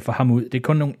utrolig vigtigt at få ham ud. Det er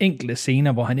kun nogle enkelte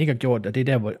scener, hvor han ikke har gjort det, og det er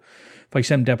der, hvor for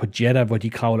eksempel der på Jeddah, hvor de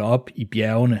kravler op i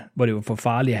bjergene, hvor det var for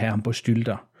farligt at have ham på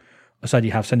stylter. Og så har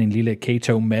de haft sådan en lille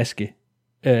Kato-maske,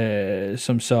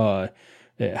 som så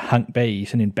hang bag i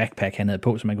sådan en backpack, han havde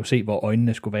på, så man kunne se, hvor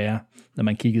øjnene skulle være, når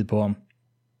man kiggede på ham.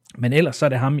 Men ellers så er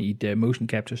det ham i et motion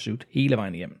capture suit hele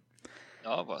vejen igennem.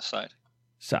 Nå, hvor sejt.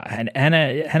 Så han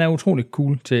er utrolig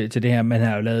cool til det her, men han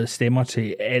har jo lavet stemmer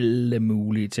til alle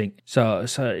mulige ting.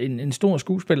 Så en stor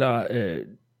skuespiller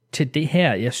til det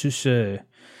her, jeg synes,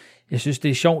 det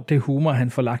er sjovt, det humor,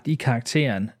 han får lagt i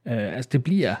karakteren. Altså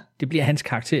det bliver hans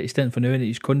karakter, i stedet for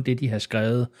nødvendigvis kun det, de har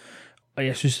skrevet. Og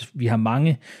jeg synes, vi har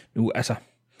mange nu, altså...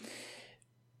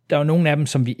 Der er jo nogle af dem,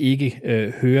 som vi ikke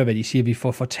hører, hvad de siger. Vi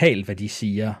får fortalt, hvad de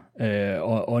siger.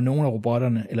 Og nogle af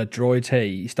robotterne, eller droids her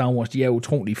i Star Wars, de er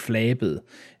utrolig flabede.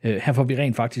 Her får vi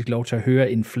rent faktisk lov til at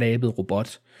høre en flabet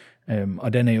robot.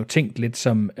 Og den er jo tænkt lidt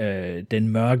som den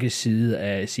mørke side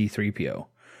af C-3PO.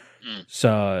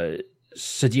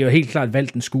 Så de har jo helt klart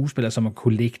valgt en skuespiller, som har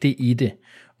kunne lægge det i det,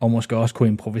 og måske også kunne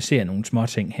improvisere nogle små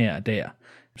ting her og der.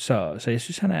 Så jeg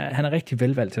synes, han er rigtig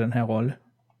velvalgt til den her rolle.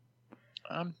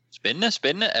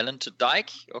 Spændende. Alan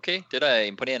Tudyk. Okay, det der er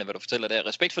imponerende, hvad du fortæller der.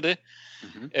 Respekt for det.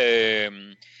 Mm-hmm.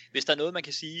 Hvis der er noget, man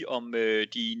kan sige om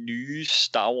de nye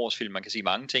Star Wars-film, man kan sige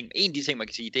mange ting. En af de ting, man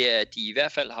kan sige, det er, at de i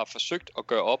hvert fald har forsøgt at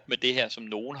gøre op med det her, som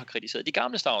nogen har kritiseret de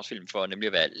gamle Star Wars-film for, nemlig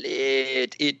at være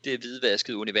lidt et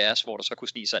hvidvasket univers, hvor der så kunne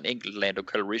snige sig en enkelt Lando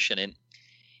Calrissian ind.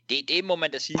 Det må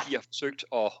man da sige, de har forsøgt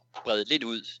at brede lidt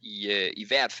ud, i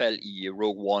hvert fald i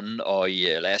Rogue One og i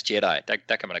Last Jedi.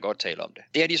 Der kan man da godt tale om det.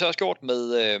 Det har de så også gjort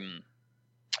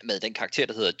med den karakter,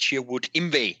 der hedder Chirrut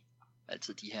Imwe.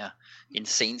 Altid de her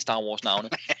insane Star Wars navne.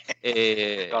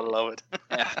 God love it.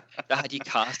 Ja, der har de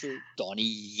castet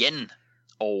Donnie Yen,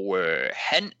 og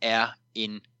han er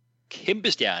en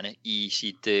kæmpe stjerne i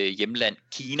sit hjemland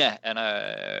Kina. Han er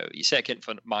især kendt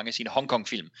for mange af sine Hong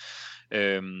Kong-film.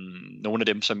 Nogle af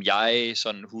dem, som jeg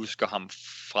sådan husker ham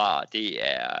fra,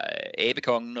 det er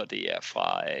Abekongen, og det er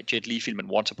fra Jet Li-filmen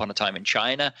Once Upon a Time in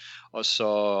China, og så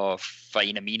fra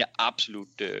en af mine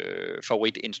absolut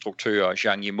favoritinstruktører,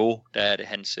 Zhang Yimou, der er det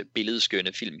hans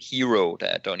billedskønne film Hero, der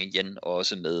er Donnie Yen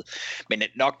også med. Men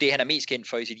nok det, han er mest kendt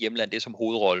for i sit hjemland, det er som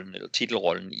hovedrollen, eller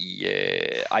titelrollen i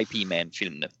IP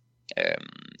Man-filmene.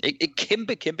 Et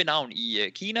kæmpe navn i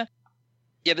Kina.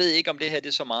 Jeg ved ikke, om det her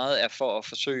det så meget er for at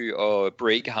forsøge at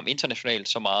breake ham internationalt,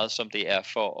 så meget som det er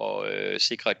for at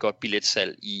sikre et godt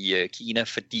billetsalg i Kina,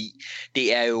 fordi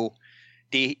det er jo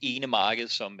det ene marked,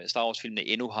 som Star Wars-filmene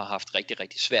endnu har haft rigtig,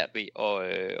 rigtig svært ved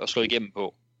at slå igennem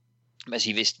på. Man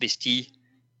siger, hvis de...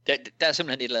 Der er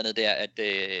simpelthen et eller andet der, at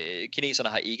kineserne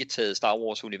har ikke taget Star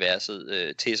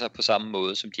Wars-universet til sig på samme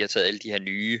måde, som de har taget alle de her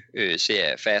nye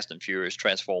serier, Fast and Furious,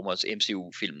 Transformers,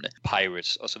 MCU-filmene,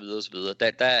 Pirates osv. osv.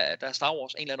 Der er Star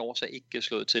Wars en eller anden årsag ikke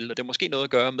slået til, og det er måske noget at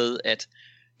gøre med, at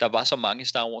der var så mange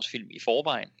Star Wars-film i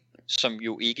forvejen, som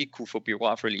jo ikke kunne få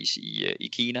biografrelease i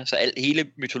Kina. Så hele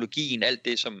mytologien, alt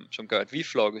det, som gør, at vi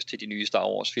flokkes til de nye Star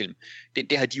Wars film,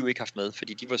 det har de jo ikke haft med,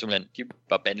 fordi de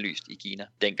var bandlyst i Kina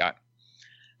dengang.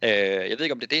 Jeg ved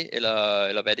ikke, om det er det,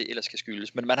 eller hvad det ellers skal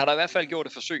skyldes, men man har da i hvert fald gjort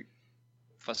et forsøg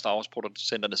fra Star Wars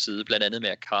producenternes side, blandt andet med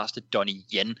at caste Donnie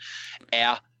Yen.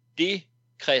 Er det,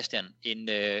 Christian,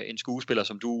 en skuespiller,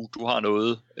 som du har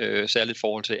noget særligt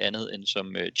forhold til andet end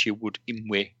som Chiwetel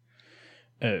Ejiofor?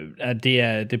 Det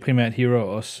er primært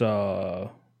Hero, og så...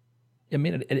 Jeg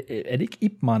mener, er det ikke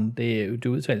Ip Man, det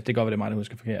udtales? Det går, hvad det er mig, der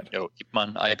husker forkert. Jo, Ip Man,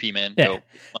 IP Man. Ja. Jo.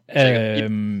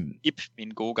 Ip,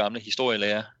 min gode gamle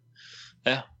historielærer.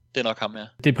 Ja, det er nok ham, ja.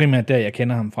 Det er primært der, jeg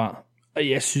kender ham fra. Og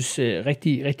jeg synes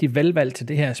rigtig, rigtig velvalgt til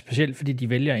det her, specielt fordi de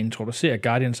vælger at introducere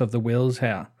Guardians of the Whills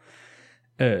her,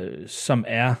 som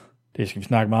er, det skal vi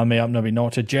snakke meget mere om, når vi når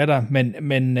til Jedha,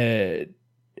 men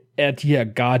er de her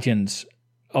Guardians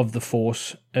of the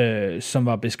Force, som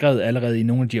var beskrevet allerede i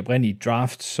nogle af de oprindelige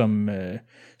drafts,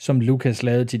 som Lucas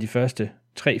lavede til de første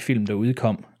 3 film, der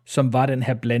udkom, som var den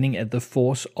her blanding af The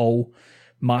Force og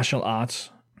martial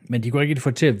arts. Men de kunne ikke få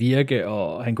det til at virke,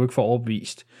 og han kunne ikke få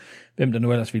overbevist, hvem der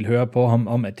nu ellers ville høre på ham,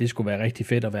 om at det skulle være rigtig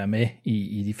fedt at være med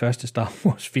i de første Star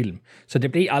Wars film. Så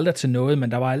det blev aldrig til noget,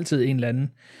 men der var altid et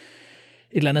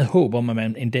eller andet håb om, at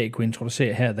man en dag kunne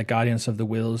introducere her The Guardians of the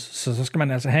Whills. Så skal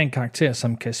man altså have en karakter,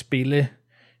 som kan spille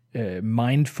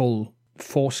mindful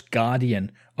Force Guardian,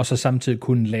 og så samtidig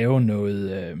kunne lave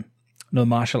noget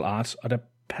martial arts, og der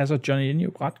passer Johnny Yen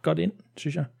jo ret godt ind,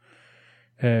 synes jeg.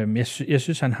 Jeg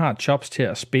synes, han har jobs til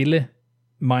at spille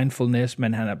mindfulness,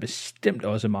 men han har bestemt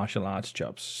også martial arts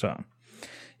jobs, så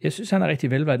jeg synes, han er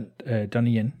rigtig velvalgt,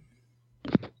 Donnie Yen.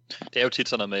 Det er jo tit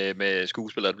sådan noget med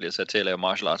skuespillere, der bliver sat til at lave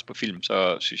martial arts på film,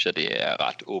 så synes jeg, det er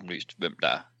ret åbenlyst, hvem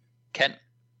der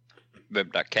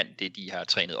kan det, de har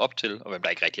trænet op til, og hvem der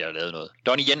ikke rigtig har lavet noget.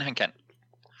 Donnie Yen, han kan.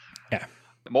 Ja.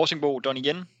 Morsingbo,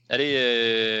 Donnie Yen, er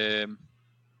det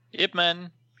Ip Man,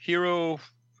 Hero,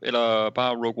 eller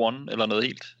bare Rogue One, eller noget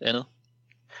helt andet?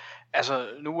 Altså,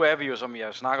 nu er vi jo, som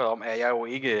jeg snakkede om, er jeg jo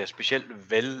ikke specielt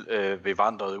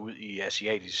bevandret ud i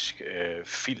asiatisk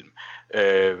film.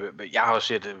 Jeg har jo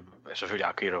set, selvfølgelig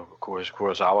Akira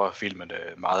Kurosawa-filmen,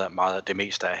 meget det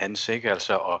meste af hans, ikke?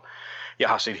 Altså, og jeg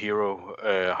har set Hero,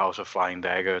 House of Flying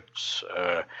Daggers,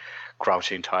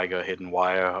 Crouching Tiger, Hidden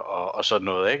Wire og sådan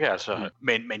noget, ikke? Altså,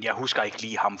 men jeg husker ikke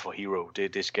lige ham for Hero,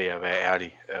 det skal jeg være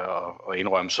ærlig og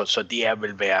indrømme, så det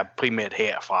vil være primært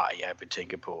herfra, jeg vil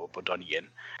tænke på Donnie Yen.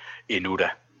 Endnu da.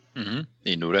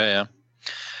 Endnu da,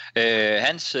 ja.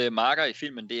 Hans marker i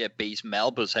filmen, det er Baze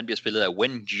Malbus. Han bliver spillet af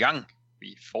Wen Jiang.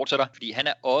 Vi fortsætter, fordi han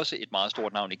er også et meget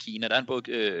stort navn i Kina. Der er han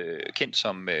både kendt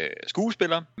som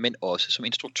skuespiller, men også som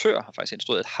instruktør. Har faktisk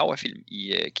instrueret et hav af film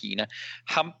i Kina.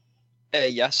 Ham er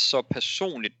jeg så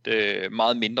personligt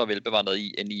meget mindre velbevandret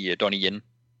i, end i Donnie Yen.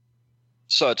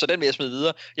 Så den vil jeg smide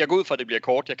videre. Jeg går ud fra, at det bliver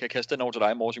kort. Jeg kan kaste den over til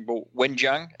dig, Morsingbo. Wen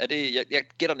Jiang, er det, jeg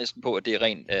gætter næsten på, at det er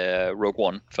ren Rogue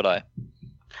One for dig.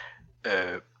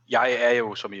 Jeg er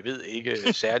jo, som I ved,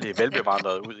 ikke særlig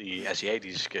velbevandret ud i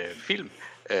asiatisk film.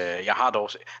 Jeg har dog...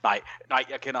 Nej,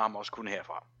 jeg kender ham også kun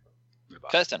herfra.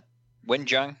 Christian, Wen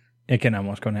Jiang. Jeg kender ham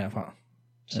også kun herfra.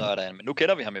 Sådan, men nu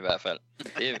kender vi ham i hvert fald.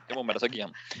 Det må man da så give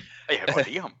ham. Jeg kan godt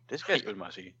lide ham. Det skal jeg selvfølgelig mig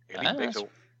at sige. Jeg kan lide begge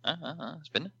to.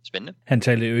 Spændende. Han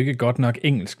talte jo ikke godt nok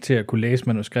engelsk til at kunne læse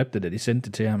manuskriptet, da de sendte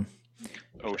det til ham.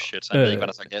 Oh shit, så han ved ikke, hvad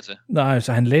der sagt ja til. Nej,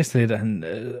 så han læste lidt,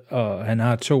 og han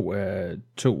har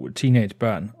to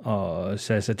teenagebørn, og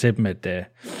sagde sig til dem, at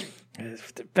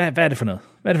hvad er det for noget?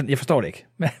 Jeg forstår det ikke.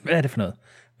 Hvad er det for noget?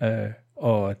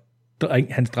 Og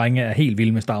hans drenge er helt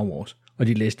vilde med Star Wars, og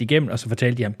de læste igennem, og så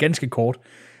fortalte de ham ganske kort,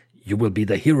 "You will be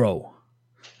the hero."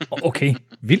 Okay,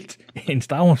 vildt. En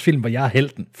Star Wars film, hvor jeg er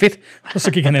helten. Fedt. Og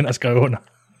så gik han ind og skrev under.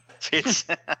 Fedt.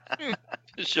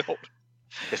 Det er sjovt.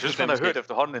 Jeg synes, man har hørt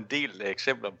efterhånden en del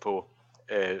eksempler på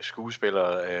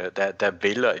skuespillere, der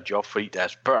vælger et job, fordi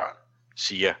deres børn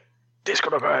siger, det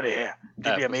skal du gøre det her.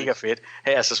 Det bliver mega fedt.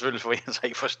 Her er så selvfølgelig for en, så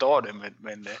ikke forstår det,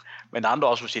 men andre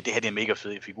også vil sige, det her det er en mega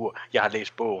fed figur. Jeg har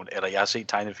læst bogen, eller jeg har set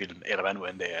tegnefilmen, eller hvad nu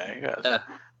end det er. Ikke? Altså,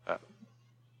 ja.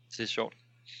 Det er sjovt.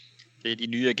 Det er de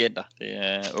nye agenter. Det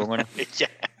er ungerne. Ja.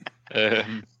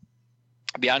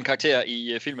 Vi har en karakter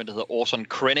i filmen, der hedder Orson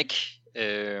Krennic.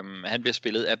 Han bliver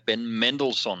spillet af Ben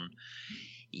Mendelsohn.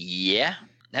 Ja,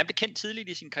 han blev kendt tidligt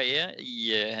i sin karriere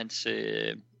i hans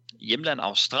hjemland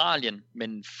Australien,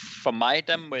 men for mig,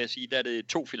 der må jeg sige, der er det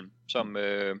 2 film, som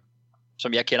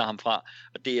jeg kender ham fra,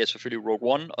 og det er selvfølgelig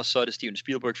Rogue One, og så er det Steven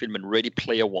Spielberg-filmen Ready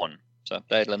Player One. Så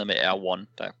der er et eller andet med R1,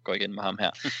 der går igen med ham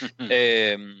her.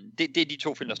 Det er de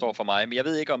 2 film, der står for mig. Men jeg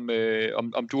ved ikke,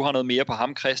 om du har noget mere på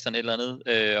ham, Christian, eller andet.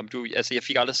 Altså, jeg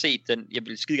fik aldrig set den. Jeg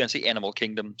vil skide gerne se Animal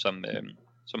Kingdom,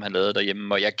 som han lavede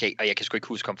derhjemme. Og jeg kan sgu ikke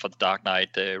huske ham fra The Dark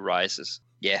Knight Rises.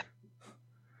 Ja. Yeah.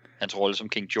 Hans rolle som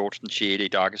King George den 6. i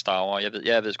Darkest Hour.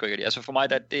 Jeg ved sgu ikke. Altså for mig,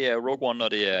 det er Rogue One,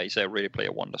 og det er især Ready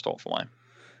Player One, der står for mig.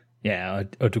 Ja,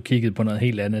 og du kiggede på noget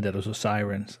helt andet, da du så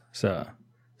Sirens. Så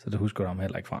det husker du ham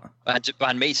heller ikke fra. Var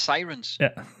han med i Sirens? Ja.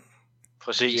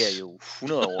 Præcis. Det er jo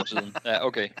 100 år siden. Ja,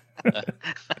 okay. Ja.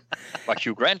 Var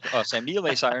Hugh Grant og Sam Neill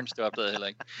med i Sirens? Det opdagede jeg heller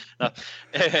ikke. Nå.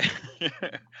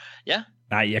 Ja.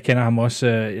 Nej, jeg kender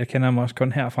ham også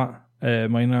kun herfra.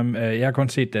 Jeg har kun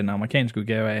set den amerikanske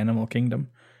udgave af Animal Kingdom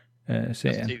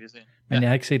serien. Men jeg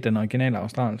har ikke set den originale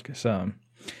australske, så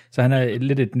han er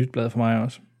lidt et nyt blad for mig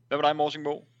også. Hvad var dig,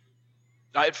 Morsingbo?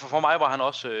 Nej, for mig var han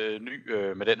også ny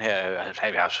med den her.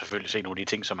 Jeg har selvfølgelig set nogle af de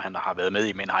ting, som han har været med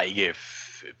i, men har ikke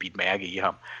bidt mærke i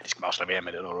ham. Det skal man også lade være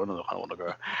med det, når noget rundt at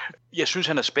gøre. Jeg synes,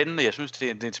 han er spændende. Jeg synes,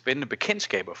 det er en spændende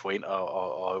bekendtskab at få ind,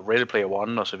 og Ready Player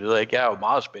One og så videre. Ikke? Jeg er jo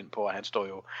meget spændt på, at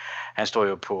han står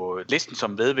jo på listen som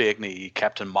medvirkende i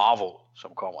Captain Marvel,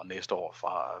 som kommer næste år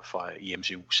fra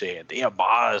MCU-serien. Det er jeg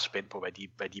meget spændt på,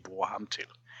 hvad de bruger ham til.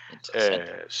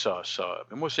 Så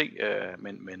vi må se,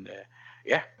 men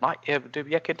ja, nej,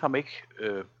 jeg kendte ham ikke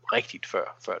rigtigt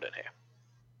før den her.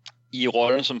 I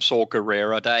rollen som Saw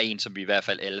Gerrera, der er en, som vi i hvert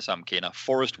fald alle sammen kender.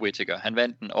 Forrest Whitaker. Han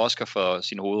vandt en Oscar for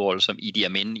sin hovedrolle som Idi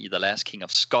Amin i The Last King of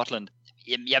Scotland.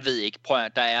 Jamen, jeg ved ikke. Prøv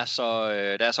at, der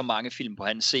er så mange film på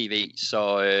hans CV,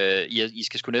 så I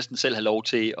skal sgu næsten selv have lov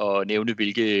til at nævne,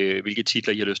 hvilke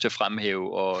titler I har lyst til at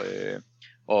fremhæve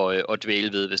og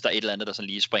dvæle ved, hvis der er et eller andet, der sådan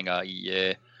lige springer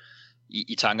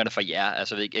i tankerne for jer.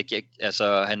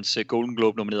 Altså hans Golden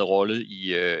Globe nominerede rolle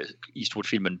i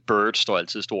Eastwood-filmen Bird står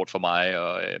altid stort for mig,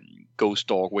 og Ghost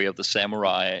Dog, Way of the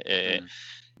Samurai.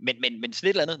 Men sådan et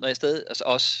eller andet, når jeg stadig, altså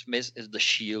også med The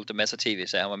Shield, der masser af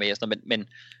tv-serier var med, men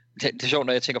det er sjovt,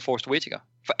 når jeg tænker Forrest Whitaker.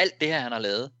 For alt det her, han har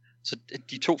lavet, så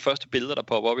de 2 første billeder, der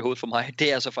popper op i hovedet for mig, det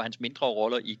er altså for hans mindre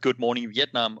roller i Good Morning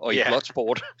Vietnam og i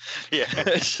Bloodsport.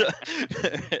 Så,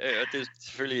 det er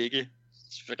selvfølgelig ikke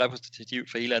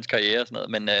repræsentativt for hele hans karriere og sådan noget,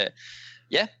 men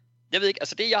ja, jeg ved ikke,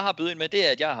 altså det jeg har bydet ind med, det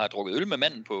er, at jeg har drukket øl med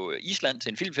manden på Island til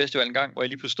en filmfestival en gang, hvor jeg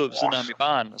lige pludselig stod ved siden af ham i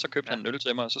baren, og så købte han en øl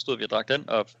til mig, og så stod vi og drak den,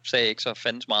 og sagde ikke så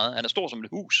fandens meget. Han er stor som et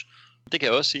hus, det kan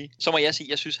jeg også sige. Så må jeg sige,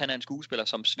 jeg synes, han er en skuespiller,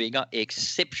 som svinger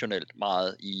exceptionelt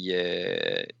meget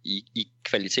i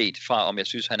kvalitet, fra om jeg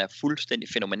synes, han er fuldstændig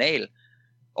fænomenal,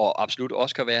 og absolut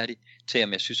Oscar-værdig, til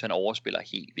om jeg synes, han overspiller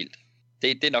helt vildt.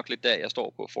 Det er nok lidt der, jeg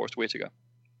står på Forrest Whitaker.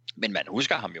 Men man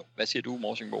husker ham jo. Hvad siger du,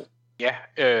 Morsingbo? Ja,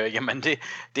 jamen det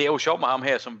er jo sjovt med ham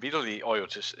her, som vitterlig og jo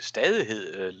til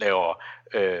stadighed laver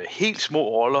helt små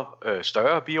roller,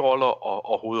 større biroller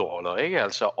og hovedroller, ikke?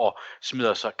 Altså, og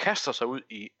kaster sig ud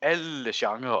i alle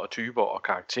genrer og typer og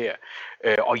karakterer.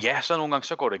 Og ja, så nogle gange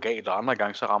så går det galt, og andre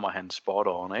gange så rammer han spot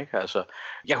on, ikke? Altså,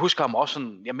 jeg husker ham også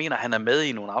sådan, jeg mener, han er med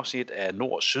i nogle afsnit af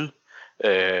Nord og Syd,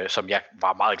 som jeg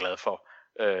var meget glad for,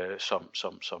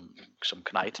 som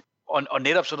Knight. Og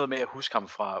netop sådan noget med at huske ham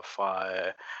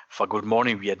fra Good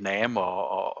Morning Vietnam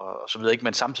og så videre, ikke?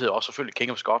 Men samtidig også selvfølgelig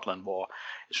King of Scotland, hvor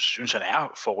jeg synes, han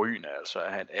er forrygende. Altså,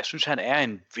 jeg synes, han er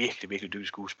en virkelig, virkelig dygtig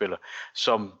skuespiller,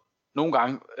 som nogle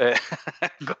gange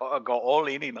går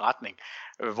all in i en retning,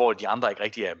 hvor de andre ikke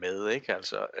rigtig er med, ikke?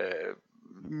 Altså,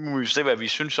 må vi se, hvad vi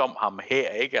synes om ham her,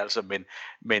 ikke? Altså,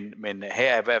 men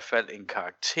her er i hvert fald en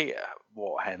karakter,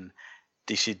 hvor han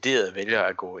decideret vælger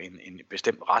at gå en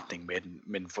bestemt retning med den,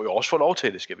 men får jo også få lov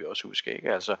til det, skal vi også huske,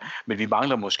 ikke? Altså, men vi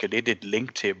mangler måske lidt et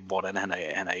link til, hvordan han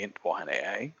er endt, hvor han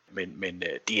er, ikke? Men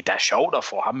det er da sjovt at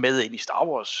få ham med ind i Star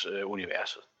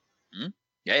Wars-universet.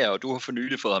 Ja, og du har for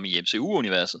nylig fået ham i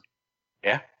MCU-universet.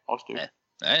 Ja, også det.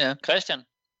 Ja. Christian,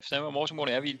 stemmer Morsingbo,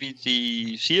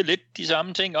 de siger lidt de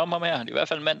samme ting om ham her. Det er i hvert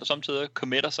fald en mand, der samtidig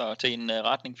committer sig til en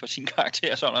retning for sin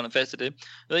karakter, så han er fast i det.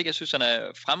 Jeg synes, han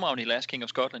er fremragende i Last King of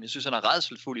Scotland. Jeg synes, han er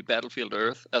rædselsfuld i Battlefield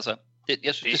Earth. Altså,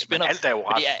 jeg synes, det spænder. Alt er jo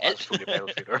rædselsfuld i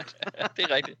Battlefield Earth. Det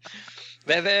er rigtigt.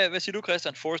 Hvad siger du,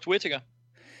 Christian? Forrest Whitaker?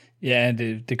 Ja,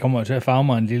 det kommer jo til at farve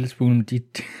mig en lille smule, men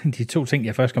de 2 ting,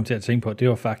 jeg først kom til at tænke på, det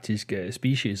var faktisk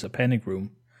Species og Panic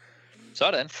Room.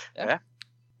 Sådan, ja.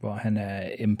 Hvor han er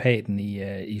empaten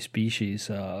i Species,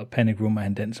 og Panic Room er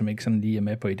han den, som ikke sådan lige er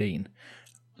med på ideen.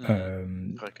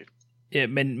 Rigtigt. Ja,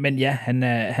 men ja, han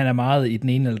er meget i den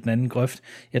ene eller den anden grøft.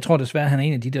 Jeg tror desværre, han er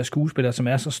en af de der skuespillere, som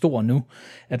er så stor nu,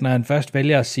 at når han først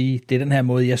vælger at sige, det er den her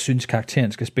måde, jeg synes,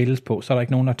 karakteren skal spilles på, så er der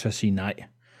ikke nogen, der tør sige nej.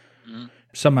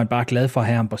 Så er man bare glad for at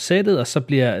have ham på sættet, og så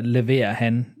leverer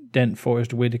han den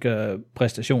Forrest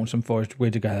Whitaker-præstation, som Forrest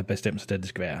Whitaker havde bestemt sig, at det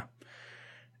skal være.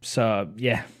 Så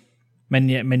ja,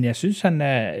 men jeg synes, han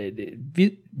er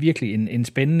virkelig en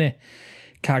spændende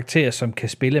karakter, som kan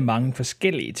spille mange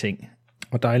forskellige ting.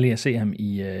 Og dejligt at se ham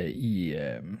i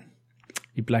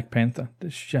Black Panther.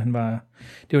 Det synes jeg,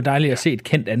 det var dejligt at se et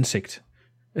kendt ansigt.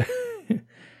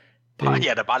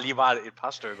 Ja, der bare lige var et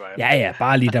par stykker. Ja,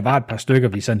 bare lige, der var et par stykker,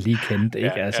 vi sådan lige kendte,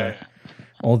 ikke? Altså,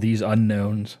 all these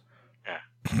unknowns. Ja.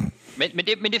 Men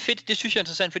det er fedt, det synes jeg er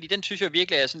interessant, fordi den synes jeg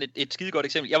virkelig er sådan et skide godt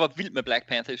eksempel. Jeg var vild med Black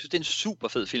Panther, jeg synes, det er en super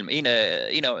fed film, en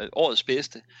af årets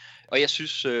bedste. Og jeg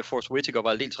synes, Forrest Whitaker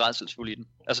var lidt rædselsfuld i den.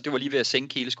 Altså, det var lige ved at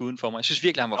sænke hele skuden for mig. Jeg synes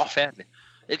virkelig, han var forfærdelig.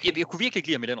 Jeg kunne virkelig ikke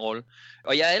lide ham i den rolle.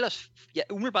 Og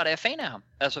umiddelbart er jeg fan af ham.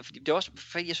 Altså, fordi det er også,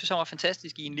 jeg synes, han var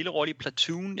fantastisk i en lille rolle i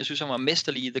Platoon. Jeg synes, han var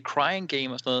mesterlig i The Crying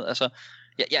Game og sådan noget. Altså,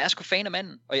 jeg er sgu fan af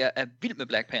manden, og jeg er vild med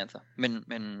Black Panther. Men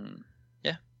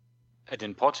ja. Er det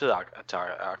en påtaget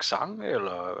accent,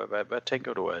 eller hvad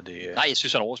tænker du? Er det... Nej, jeg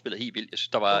synes, han overspillede helt vildt. Jeg synes,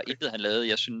 der var intet, han lavede,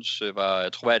 jeg synes var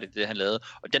troværdigt, det han lavede.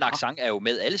 Og den accent er jo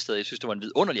med alle steder. Jeg synes, det var en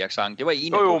vidunderlig accent. Det var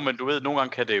en Jo, men du ved, nogle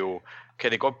gange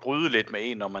kan det godt bryde lidt med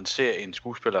en, når man ser en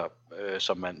skuespiller,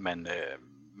 som man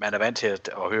er vant til at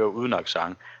høre uden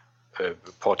accent,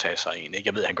 påtage sig en. Ikke?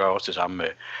 Jeg ved, han gør også det samme med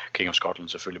King of Scotland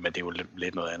selvfølgelig, men det er jo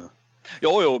lidt noget andet.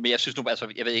 Jo, men jeg synes nu,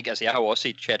 altså, jeg ved ikke, altså, jeg har jo også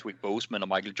set Chadwick Boseman og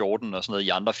Michael Jordan og sådan noget i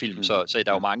andre film, så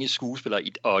der er jo mange skuespillere,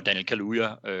 og Daniel Kaluuya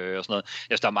og sådan noget. Jeg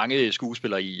synes, der er mange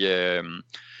skuespillere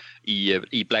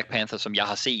i Black Panther, som jeg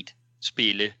har set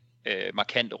spille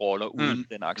markante roller uden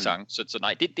den accent. Så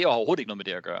nej, det har overhovedet ikke noget med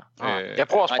det at gøre. Jeg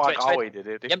prøver også bare at grave i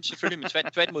det. Jamen selvfølgelig, men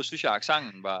tværtimod synes jeg, at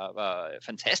accenten var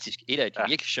fantastisk. Et af de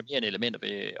virkelig charmerende elementer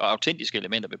og autentiske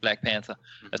elementer ved Black Panther.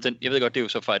 Altså jeg ved godt, det er jo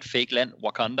så fra et fake land,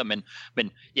 Wakanda, men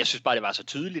jeg synes bare, det var så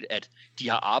tydeligt, at de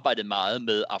har arbejdet meget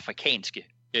med afrikanske,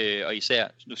 og især,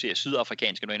 nu siger jeg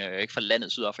sydafrikanske, nu er jeg ikke fra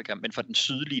landet Sydafrika, men fra den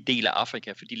sydlige del af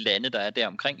Afrika, for de lande, der er der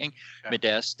omkring, ikke? Med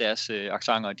deres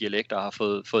accenter og dialekter har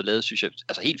fået lavet, synes jeg,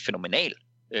 altså helt fænomenal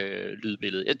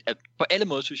lydbillede. På alle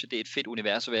måder synes jeg, det er et fedt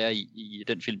univers at være i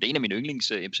den film. Det er en af mine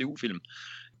yndlings MCU-film.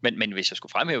 Men hvis jeg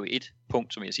skulle fremhæve et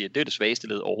punkt, som jeg siger, det er det svageste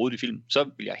led overhovedet i film, så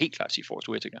vil jeg helt klart sige Forrest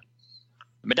Whitaker.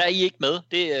 Men der er I ikke med.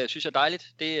 Det synes jeg er dejligt.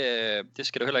 Det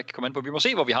skal du heller ikke komme ind på. Vi må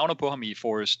se, hvor vi havner på ham i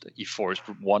Forrest 1,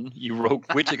 i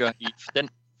Rogue Whitaker, i den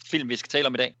film, vi skal tale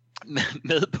om i dag.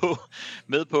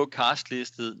 Med på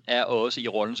castlistet er også i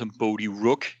rollen som Bodhi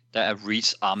Rook, der er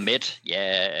Riz Ahmed.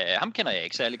 Ja, ham kender jeg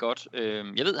ikke særlig godt.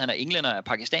 Jeg ved, han er englænder af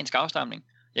pakistansk afstamning.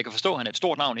 Jeg kan forstå, at han er et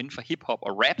stort navn inden for hip-hop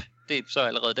og rap. Det er så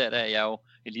allerede der er jeg jo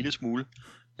en lille smule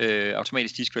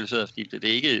automatisk diskvalificeret, fordi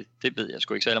det ved jeg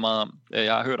sgu ikke særlig meget om.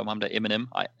 Jeg har hørt om ham der Eminem.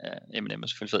 Nej, Eminem er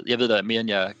selvfølgelig fed. Jeg ved der mere, end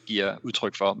jeg giver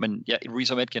udtryk for, men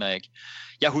Riz Ahmed kender jeg ikke.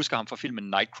 Jeg husker ham fra filmen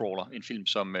Nightcrawler, en film,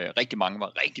 som rigtig mange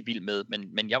var rigtig vild med,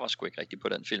 men jeg var sgu ikke rigtig på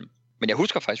den film. Men jeg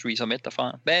husker faktisk Riz Ahmed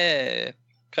derfra. Hvad,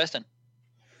 Christian?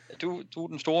 Du er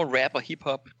den store rapper,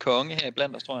 hip-hop konge her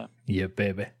blandt os, tror jeg. Ja,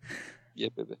 baby.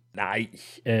 Yep. Nej,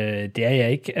 det er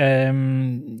jeg ikke.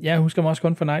 Jeg husker mig også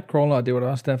kun for Nightcrawler, og det var da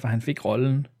også derfor, han fik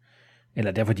rollen.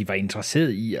 Eller derfor, de var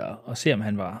interesseret i at se, om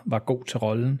han var god til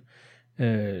rollen.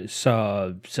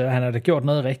 Så han har da gjort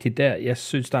noget rigtigt der. Jeg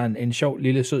synes, der er en sjov,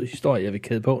 lille, sød historie, jeg vil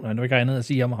kæde på, når jeg nu ikke har andet at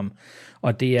sige om ham.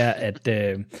 Og det er, at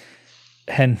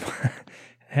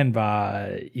han var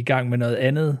i gang med noget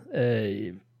andet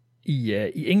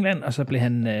i England, og så blev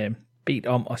han bedt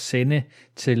om at sende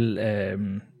til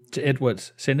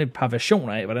Edwards, sende et par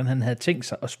versioner af, hvordan han havde tænkt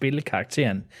sig at spille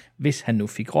karakteren, hvis han nu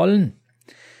fik rollen.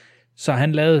 Så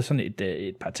han lavede sådan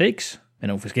et par takes, med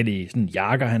nogle forskellige sådan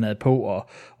jakker, han havde på,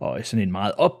 og sådan en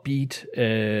meget upbeat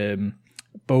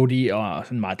Bodhi, og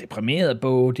sådan en meget deprimeret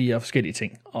Bodhi, og forskellige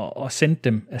ting, og sendte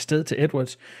dem afsted til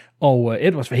Edwards. Og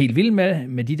Edwards var helt vild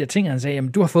med de der ting, han sagde,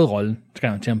 jamen du har fået rollen,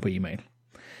 skrev han til ham på e-mail.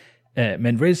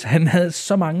 Men Riz, han havde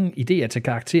så mange idéer til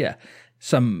karakterer,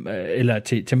 eller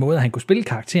til måder, han kunne spille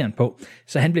karakteren på,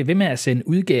 så han blev ved med at sende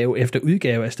udgave efter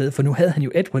udgave afsted, for nu havde han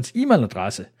jo Edwards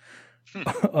e-mailadresse.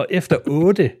 Og efter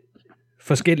 8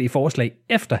 forskellige forslag,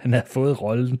 efter han havde fået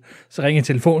rollen, så ringede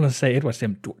telefonen og sagde Edwards,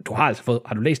 du har altså fået,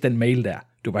 har du læst den mail der?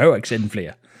 Du behøver ikke sende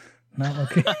flere. Nå,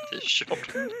 okay. Det er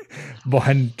sjovt.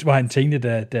 Hvor han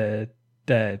tænkte,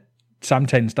 da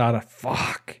samtalen starter,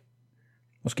 fuck,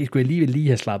 måske skulle jeg lige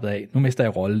have slappet af. Nu mister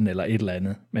jeg rollen eller et eller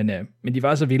andet. Men de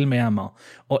var så vilde med ham.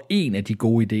 Og en af de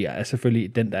gode idéer er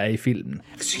selvfølgelig den, der er i filmen.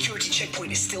 The security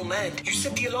checkpoint is still manned. You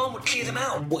said the alarm would clear them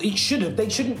out. Well, it should have. They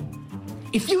shouldn't.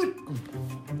 If you would...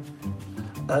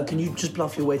 can you just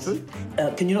bluff your way through?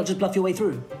 Can you not just bluff your way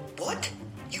through? What?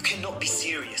 You cannot be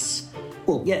serious.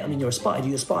 Well, yeah, I mean, you're a spy. Do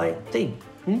your spy thing.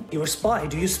 You're a spy.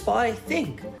 Do your spy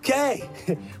thing. Okay.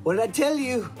 What did I tell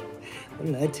you?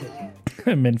 What did I tell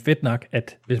you? Men fedt nok,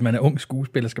 at hvis man er ung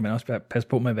skuespiller, skal man også passe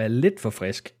på med at være lidt for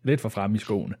frisk, lidt for frem i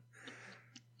skoene.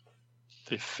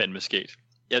 Det er fandme skægt.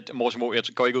 Jeg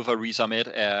går ikke ud fra, at Riz Ahmed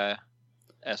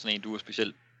er sådan en, du er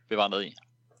specielt bevandret i.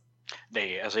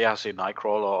 Nej, altså jeg har set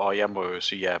Nightcrawler, og jeg må jo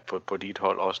sige, at jeg er på dit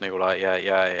hold også, Nikolaj.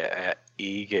 Jeg er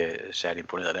ikke særlig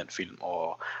imponeret af den film,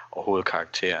 og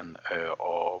hovedkarakteren,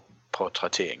 og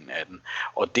portrætteringen af den.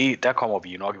 Og der kommer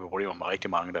vi nok i problemer med rigtig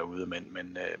mange derude,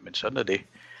 men sådan er det.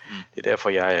 Det er derfor,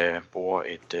 jeg bruger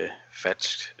et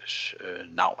falsk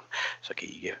navn, så kan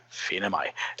I ikke finde mig.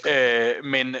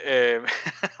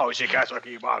 Og hvis I kan, så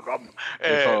kan I bare komme.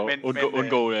 For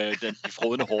undgå de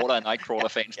frodende horder af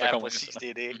Nightcrawler-fans, der kommer. Præcis, det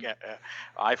er det, ikke?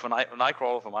 Ej, for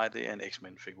Nightcrawler for mig, det er en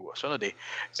X-Men-figur. Sådan er det.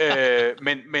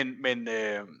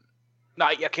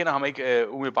 Nej, jeg kender ham ikke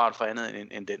umiddelbart for andet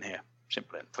end den her,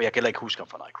 simpelthen. For jeg kan heller ikke huske ham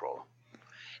fra Nightcrawler.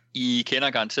 I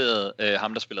kender garanteret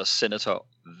ham, der spiller Senator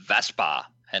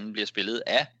Vaspar. Han bliver spillet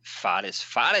af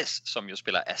Fares, som jo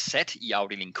spiller Assad i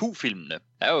afdeling Q-filmene.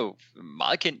 Han er jo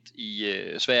meget kendt i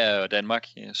Sverige og Danmark.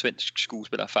 Svensk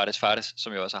skuespiller Fares,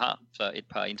 som jo også har så et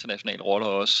par internationale roller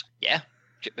også. Ja,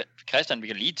 Christian, vi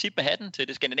kan lige tippe med hatten til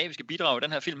det skandinaviske bidrag i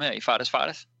den her film her i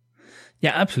Fares.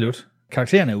 Ja, absolut.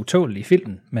 Karakteren er utålig i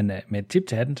filmen, men med et tip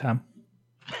til hatten til ham.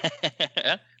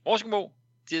 Ja, Morsingbo.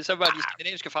 Så var de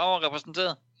skandinaviske farver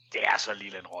repræsenteret. Det er så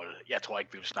lille en rolle. Jeg tror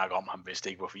ikke, vi vil snakke om ham, hvis det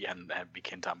ikke var, fordi vi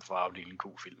kendte ham fra afdeling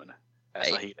Q-filmene.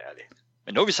 Altså helt ærligt.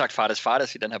 Men nu har vi sagt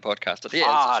Fares i den her podcast, og det er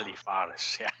altid...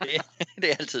 Fares, ja.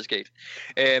 det er altid sket.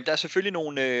 Der er selvfølgelig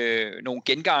nogle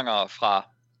gengangere fra...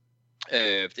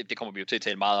 Det kommer vi jo til at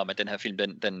tale meget om, at den her film,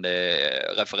 den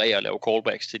refererer og laver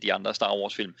callbacks til de andre Star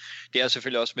Wars film. Det er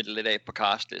selvfølgelig også smittet lidt af på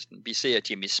castlisten. Vi ser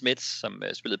Jimmy Smith, som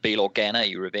spillede Bail Organa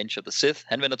i Revenge of the Sith.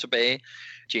 Han vender tilbage.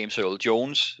 James Earl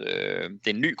Jones. Det er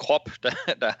en ny krop,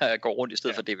 der går rundt i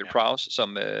stedet for David Prowse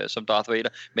som Darth Vader.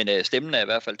 Men stemmen er i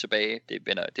hvert fald tilbage.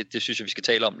 Det synes jeg, vi skal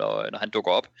tale om, når han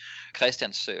dukker op.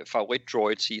 Christians favorit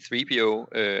droid C-3PO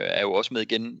er jo også med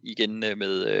igen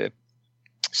med...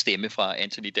 stemme fra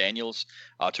Anthony Daniels.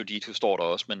 R2-D2 står der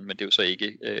også, men det er jo så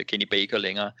ikke Kenny Baker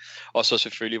længere. Og så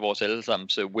selvfølgelig vores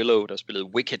allesammens Willow, der spillede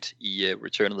Wicket i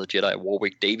Return of the Jedi.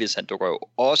 Warwick Davis, han dukker jo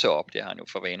også op. Det har han jo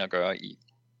for vane at gøre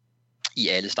i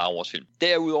alle Star Wars film.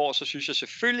 Derudover så synes jeg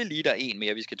selvfølgelig lige, der er en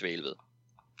mere, vi skal dvæle ved.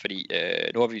 Fordi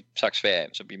nu har vi sagt Sverige,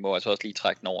 så vi må altså også lige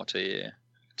trække den over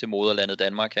til moderlandet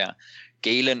Danmark her.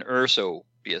 Galen Erso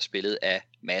bliver spillet af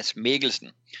Mads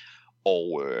Mikkelsen.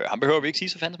 Og ham behøver vi ikke sige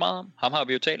så fandens meget om. Ham har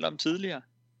vi jo talt om tidligere.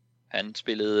 Han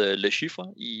spillede Le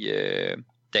Chiffre i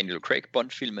Daniel Craig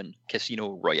Bond-filmen Casino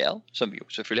Royale, som vi jo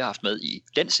selvfølgelig har haft med i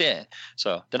den serie.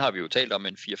 Så den har vi jo talt om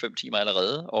en 4-5 timer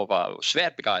allerede, og var jo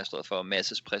svært begejstret for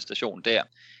Masses præstation der.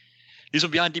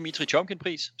 Ligesom vi har en Dimitri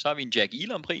Chomkin-pris, så har vi en Jack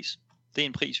Elam-pris. Det er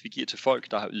en pris, vi giver til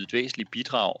folk, der har ydet væsentligt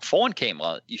bidrag foran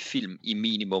kameraet i film i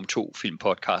minimum 2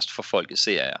 filmpodcast for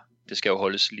folkeserier. Det skal jo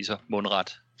holdes lige så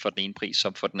mundret for den ene pris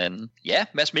som for den anden. Ja,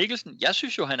 Mads Mikkelsen, jeg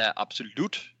synes jo, han er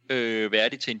absolut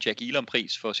værdig til en Jack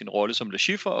Elam-pris for sin rolle som Le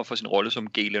Chiffre og for sin rolle som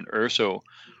Galen Erso.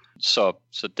 Så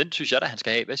den synes jeg da, han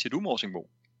skal have. Hvad siger du, Morsingbo?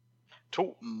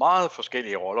 2 meget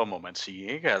forskellige roller, må man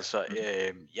sige. Ikke? Altså,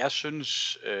 jeg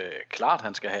synes klart,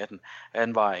 han skal have den.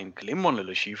 Han var en glimrende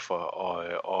Le Chiffre,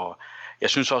 og jeg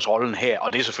synes også rollen her,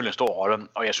 og det er selvfølgelig en stor rolle,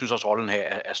 og jeg synes også rollen her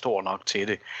er stor nok til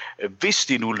det. Hvis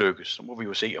det nu lykkes, så må vi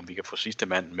jo se, om vi kan få sidste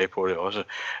manden med på det også.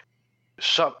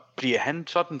 Så bliver han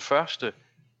så den første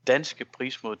danske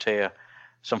prismodtager,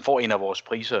 som får en af vores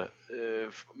priser,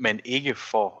 men ikke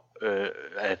for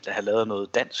at have lavet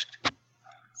noget dansk.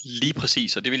 Lige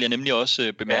præcis, og det vil jeg nemlig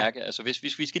også bemærke. Ja. Altså,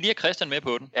 hvis vi skal lige have Christian med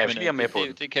på den, ja, vi skal med på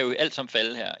den. Det kan jo alt sammen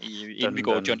falde her, inden vi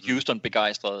går John Huston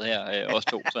begejstret her, os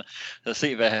to. Så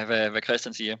se, hvad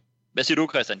Christian siger. Hvad siger du,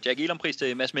 Christian? Jack Elam-pris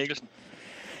til Mads Mikkelsen?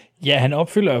 Ja, han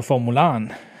opfylder jo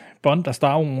formularen. Bond og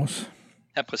Star Wars.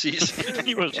 Ja, præcis.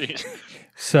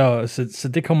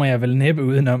 så det kommer jeg vel næppe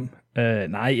udenom.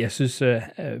 Nej, jeg synes,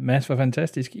 Mads var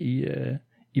fantastisk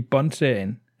i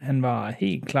Bond-serien. Han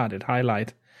helt klart et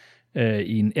highlight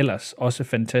i en ellers også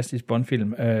fantastisk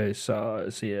Bond-film, så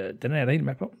den er jeg da helt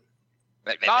med på.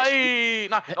 Nej,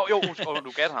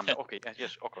 du gav ham. Okay,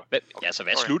 yes, okay. Altså,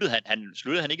 hvad sluttede han?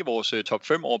 Sluttede han ikke vores top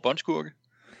 5 over Bond-skurke?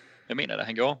 Jeg mener da,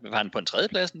 han gjorde. Var han på en 3.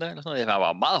 pladsen der, eller sådan noget? Han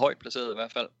var meget højt placeret i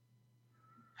hvert fald.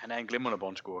 Han er en glimrende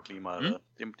Bond-skurk lige meget.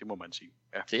 Det må man sige.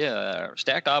 Ja. Det er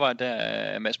stærkt arbejde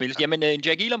der, Mads Mikkelsen. Jamen, en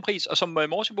Jack Elam-pris, og som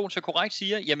Morsingbo så korrekt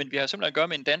siger, jamen, vi har simpelthen at gøre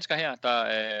med en dansker her, der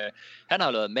han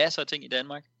har lavet masser af ting i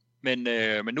Danmark. Men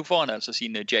nu får han altså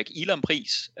sin Jack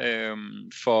Elam-pris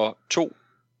for 2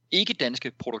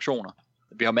 ikke-danske produktioner.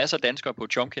 Vi har masser af danskere på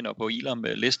Chomkin og på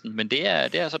Elam-listen, men det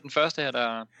er så den første her,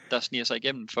 der sniger sig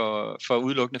igennem for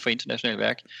udelukkende for international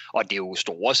værk. Og det er jo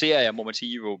store serier, må man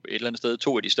sige, jo et eller andet sted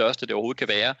 2 af de største, det overhovedet kan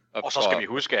være. Og så skal vi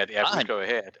huske,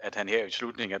 at han her i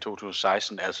slutningen af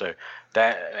 2016, altså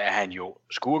der er han jo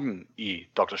skurken i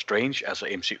Doctor Strange, altså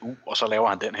MCU, og så laver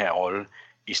han den her rolle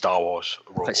i Star Wars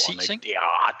Rogue One. Det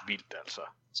er ret vildt, altså.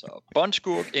 Så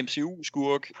Bond-skurk,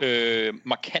 MCU-skurk,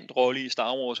 markant rolle i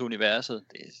Star Wars-universet.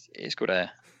 Det er sgu da...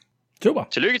 Super.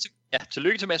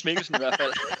 Tillykke til Mads Mikkelsen i hvert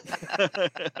fald.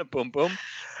 Bum, bum.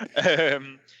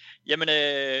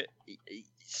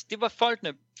 Det var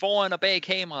folkene foran og bag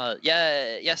kameraet.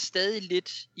 Jeg er stadig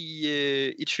lidt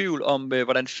i tvivl om,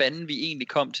 hvordan fanden vi egentlig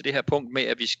kom til det her punkt med,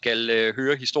 at vi skal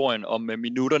høre historien om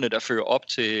minutterne, der fører op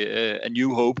til A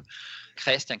New Hope.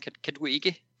 Christian, kan du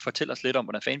ikke fortælle os lidt om,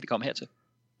 hvordan fanden vi kom hertil?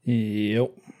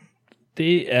 Jo,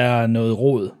 det er noget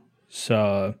rod,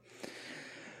 så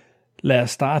lad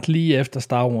os starte lige efter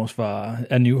Star Wars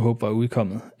A New Hope var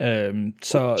udkommet.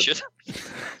 Shit.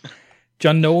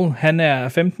 John Knoll, han er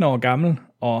 15 år gammel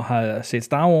og har set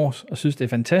Star Wars og synes, det er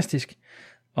fantastisk,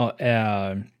 og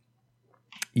er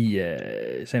i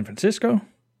San Francisco,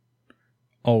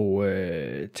 og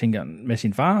tænker med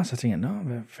sin far, så tænker han,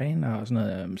 hvad fanden, og sådan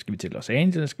noget, skal vi til Los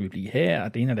Angeles, skal vi blive her,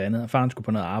 og det ene og det andet, og faren skulle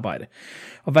på noget arbejde.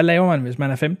 Og hvad laver man, hvis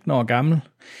man er 15 år gammel?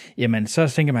 Jamen, så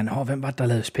tænker man, hvem var det, der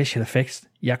lavede special effects?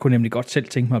 Jeg kunne nemlig godt selv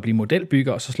tænke mig at blive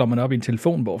modelbygger, og så slår man op i en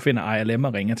telefonbog, finder ILM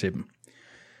og ringer til dem.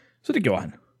 Så det gjorde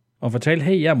han. Og fortalte,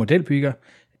 hey, jeg er modelbygger,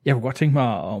 jeg kunne godt tænke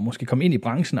mig at måske komme ind i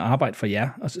branchen og arbejde for jer.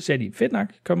 Og så sagde de, fedt nok,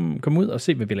 kom ud og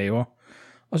se, hvad vi laver.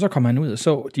 Og så kom han ud og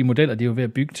så de modeller, de var ved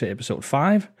at bygge til episode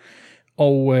 5,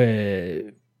 og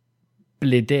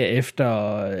blev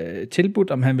derefter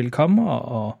tilbudt, om han ville komme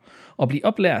og blive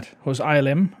oplært hos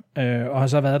ILM, og har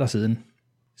så været der siden.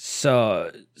 Så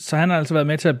han har altså været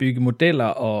med til at bygge modeller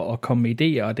og komme med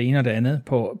idéer og det ene og det andet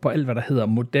på alt, hvad der hedder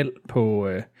model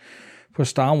på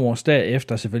Star Wars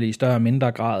derefter, selvfølgelig i større og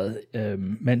mindre grad,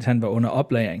 mens han var under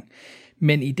oplæring.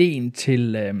 Men ideen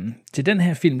til den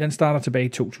her film, den starter tilbage i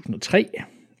 2003,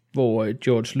 hvor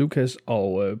George Lucas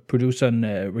og produceren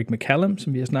Rick McCallum,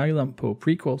 som vi har snakket om på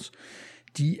prequels,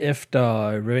 de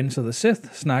efter Revenge of the Sith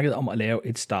snakkede om at lave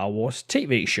et Star Wars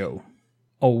tv-show.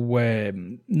 Og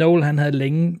Noel, han havde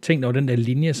længe tænkt over den der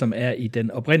linje, som er i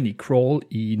den oprindelige crawl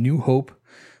i New Hope,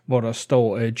 hvor der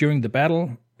står, during the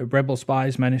battle, rebel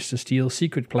spies managed to steal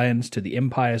secret plans to the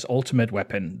Empire's ultimate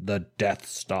weapon, the Death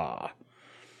Star.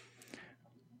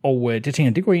 Og det tænkte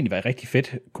jeg, det kunne egentlig være rigtig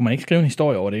fedt. Kunne man ikke skrive en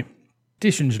historie over det?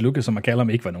 Det synes Lucas og McCallum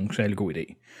ikke var nogen særlig god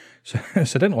idé.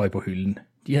 Så den røg på hylden.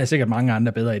 De havde sikkert mange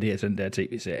andre bedre idéer til den der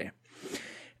tv-serie.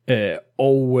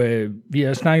 Vi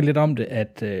har snakket lidt om det,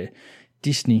 at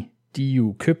Disney, de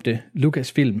jo købte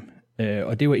Lucasfilm,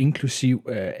 og det var inklusiv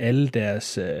alle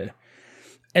deres...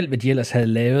 alt, hvad de ellers havde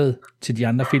lavet til de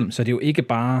andre film, så det er jo ikke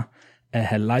bare at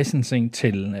have licensing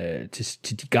til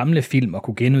de gamle film og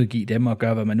kunne genudgive dem og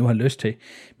gøre, hvad man nu har lyst til,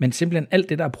 men simpelthen alt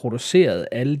det, der er produceret,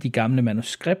 alle de gamle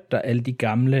manuskripter, alle de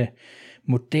gamle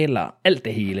modeller, alt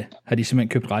det hele, har de simpelthen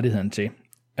købt rettigheden til.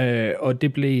 Og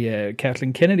det blev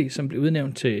Kathleen Kennedy, som blev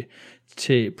udnævnt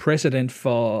til president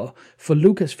for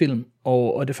Lucasfilm,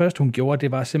 og det første, hun gjorde,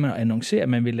 det var simpelthen at annoncere, at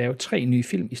man ville lave 3 nye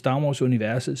film i Star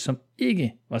Wars-universet, som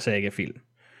ikke var saga-film.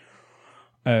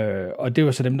 Og det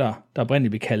var så dem, der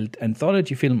oprindeligt blev kaldt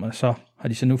anthology-film, og så har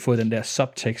de så nu fået den der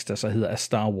subtekst, der så hedder A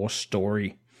Star Wars Story,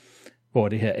 hvor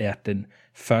det her er den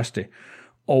første.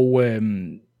 Og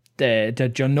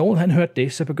da John Knoll, han hørte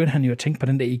det, så begyndte han jo at tænke på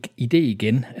den der idé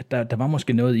igen, at der var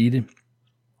måske noget i det.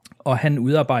 Og han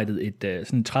udarbejdede et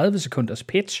sådan 30 sekunders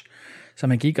pitch, som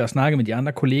han gik og snakkede med de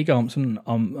andre kolleger om, sådan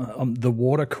om the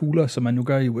water cooler, som man nu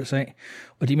gør i USA.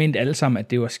 Og de mente alle sammen,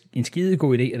 at det var en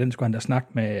skidegod idé, og den skulle han da snakke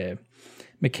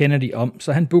med Kennedy om.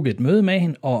 Så han bookede et møde med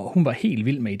hende, og hun var helt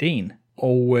vild med ideen.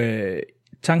 Og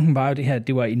tanken var jo det her, at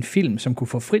det var en film, som kunne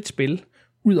få frit spil,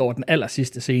 ud over den aller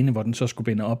sidste scene, hvor den så skulle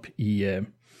binde op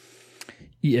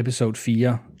i episode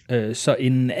 4. Så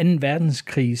en 2.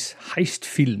 verdenskrigs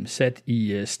heistfilm sat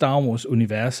i Star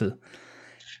Wars-universet.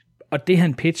 Og det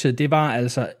han pitchede, det var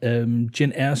altså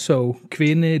Jyn Erso,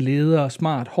 kvinde, leder,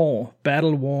 smart hår,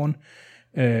 battle-worn,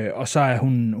 og så er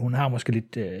hun har måske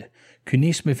lidt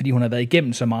kynisme, fordi hun har været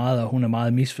igennem så meget, og hun er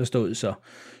meget misforstået, så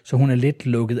hun er lidt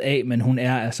lukket af, men hun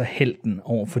er altså helten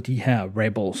over for de her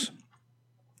rebels.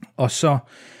 Og så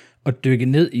at dykke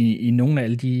ned i nogle af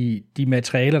alle de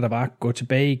materialer, der var, gå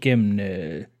tilbage igennem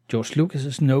George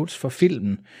Lucas' notes for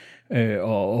filmen,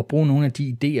 og bruge nogle af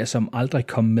de idéer, som aldrig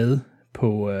kom med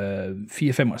på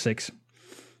 4, 5 og 6,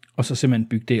 og så simpelthen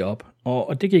bygge det op.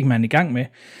 Og det gik man i gang med.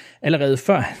 Allerede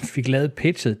før han fik lavet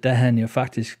pitchet, der havde han jo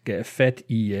faktisk fat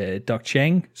i Doug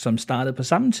Chiang, som startede på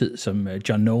samme tid som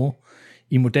John Knoll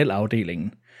i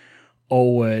modelafdelingen.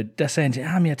 Og der sagde han til, jeg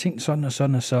har tænkt sådan og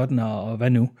sådan og sådan, og hvad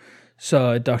nu?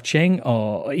 Så Doug Chiang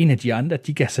og en af de andre,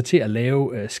 de gav sig til at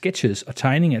lave sketches og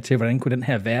tegninger til, hvordan kunne den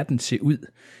her verden se ud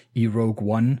i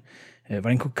Rogue One.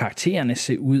 Hvordan kunne karaktererne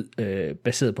se ud,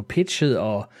 baseret på pitchet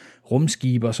og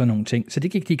rumskibe og sådan nogle ting. Så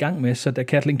det gik de i gang med. Så da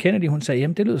Kathleen Kennedy, hun sagde,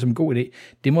 jamen det lyder som en god idé,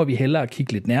 det må vi hellere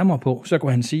kigge lidt nærmere på, så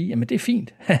kunne han sige, jamen det er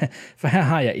fint, for her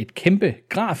har jeg et kæmpe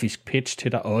grafisk pitch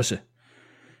til dig også.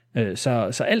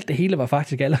 Så alt det hele var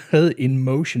faktisk allerede in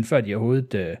motion, før de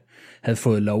overhovedet havde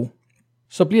fået lov.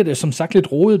 Så bliver det som sagt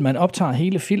lidt rodet, man optager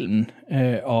hele filmen,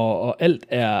 og alt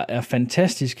er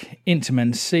fantastisk, indtil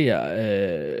man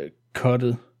ser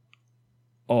cuttet.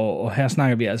 Og her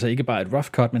snakker vi altså ikke bare et rough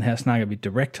cut, men her snakker vi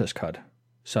director's cut.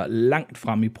 Så langt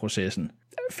frem i processen.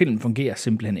 Filmen fungerer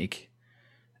simpelthen ikke.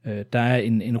 Der er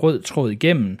en rød tråd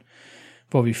igennem,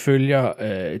 hvor vi følger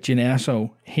Jyn Erso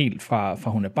helt fra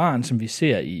hun er barn, som vi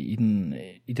ser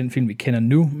i den film, vi kender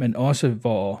nu, men også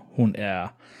hvor hun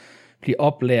bliver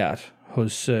oplært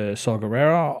hos Saw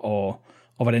Gerrera, og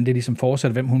hvordan det ligesom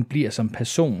fortsætter, hvem hun bliver som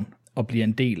person, og bliver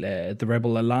en del af The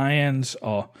Rebel Alliance,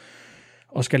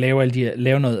 og skal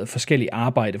lave noget forskellige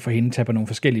arbejde for hende, tage på nogle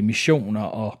forskellige missioner,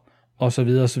 og så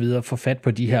videre, få fat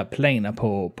på de her planer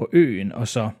på øen, og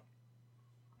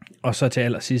så til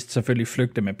allersidst selvfølgelig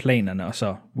flygte med planerne, og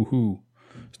så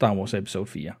Star Wars Episode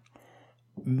 4.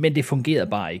 Men det fungerede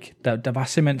bare ikke. Der var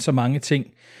simpelthen så mange ting,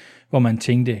 hvor man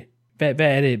tænkte, hvad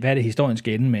er det historien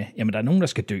skal ende med? Jamen, der er nogen, der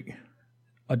skal dø.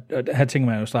 Og her tænker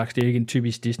man jo straks, det er ikke en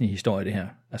typisk Disney-historie, det her.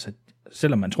 Altså,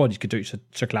 selvom man tror, de skal dø,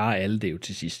 så klarer alle det jo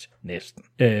til sidst, næsten.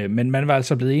 Men man var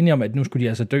altså blevet enige om, at nu skulle de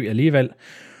altså dø alligevel.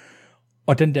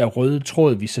 Og den der røde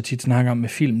tråd, vi så tit snakker om med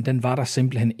filmen, den var der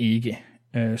simpelthen ikke.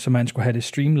 Så man skulle have det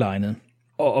streamlinet.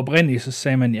 Og oprindeligt så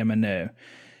sagde man, jamen,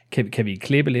 kan vi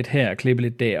klippe lidt her og klippe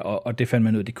lidt der, og det fandt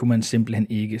man ud, det kunne man simpelthen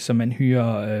ikke. Så man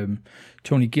hyrer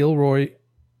Tony Gilroy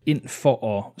ind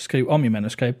for at skrive om i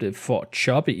manuskriptet, for at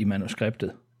choppe i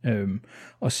manuskriptet,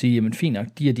 og sige, jamen fint nok,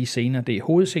 de scener, det er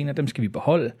hovedscener, dem skal vi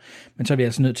beholde, men så er vi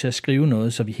altså nødt til at skrive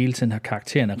noget, så vi hele tiden har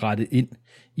karaktererne rettet ind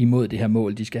imod det her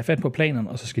mål. De skal have fat på planerne,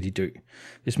 og så skal de dø.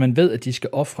 Hvis man ved, at de skal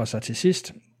ofre sig til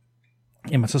sidst,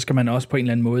 jamen så skal man også på en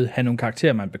eller anden måde have nogle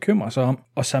karakterer, man bekymrer sig om,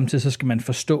 og samtidig så skal man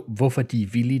forstå, hvorfor de er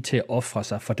villige til at ofre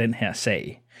sig for den her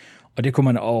sag. Og det kunne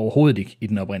man overhovedet ikke i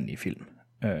den oprindelige film.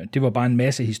 Det var bare en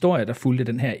masse historier, der fulgte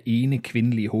den her ene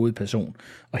kvindelige hovedperson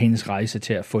og hendes rejse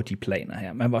til at få de planer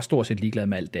her. Man var stort set ligeglad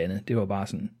med alt det andet. Det var bare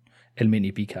sådan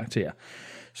almindelige bikarakterer.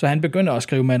 Så han begynder at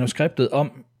skrive manuskriptet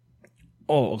om,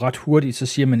 og ret hurtigt så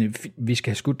siger man, at vi skal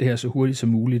have skudt det her så hurtigt som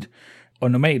muligt.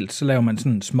 Og normalt så laver man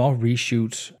sådan små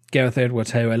reshoots. Gareth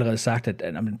Edwards har jo allerede sagt, at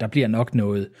der bliver nok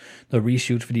noget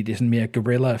reshoot, fordi det er sådan mere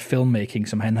guerrilla filmmaking,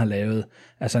 som han har lavet.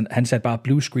 Altså han satte bare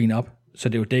blue screen op, så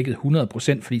det var dækket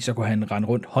 100%, fordi så kunne han rende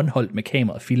rundt håndholdt med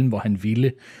kameraet og filme, hvor han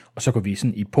ville, og så kunne vi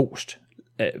sådan i post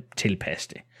tilpasse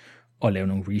det og lave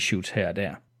nogle reshoots her og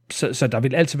der. Så der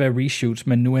vil altid være reshoots,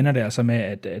 men nu ender det altså med,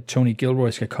 at Tony Gilroy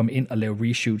skal komme ind og lave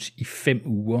reshoots i 5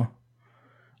 uger,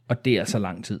 og det er så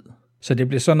lang tid. Så det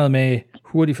bliver sådan noget med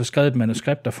hurtigt få skrevet et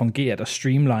manuskript, der fungerer, der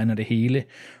streamliner det hele,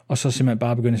 og så simpelthen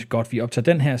bare begynde at sige, godt, vi optager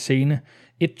den her scene,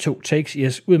 1-2 takes,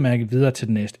 yes, udmærket videre til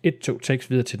den næste, 1-2 takes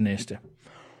videre til den næste.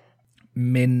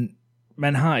 Men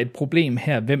man har et problem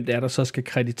her, hvem det er, der så skal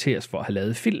krediteres for at have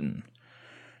lavet filmen.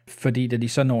 Fordi da de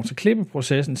så når til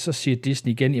klippeprocessen, så siger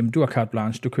Disney igen, jamen du har carte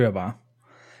blanche, du kører bare.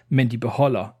 Men de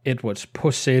beholder Edwards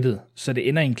på sættet, så det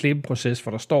ender i en klippeproces,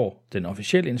 hvor der står den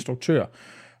officielle instruktør,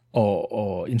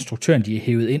 og instruktøren, de er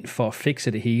hævet ind for at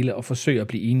fikse det hele, og forsøge at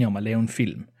blive enige om at lave en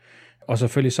film. Og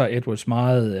selvfølgelig så er Edwards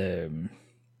meget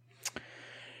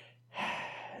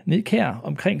nidkær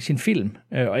omkring sin film,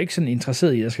 og ikke sådan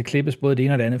interesseret i, at der skal klippes både det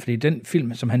ene og det andet, fordi den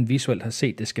film, som han visuelt har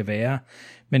set, det skal være.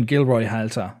 Men Gilroy har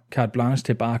altså carte blanche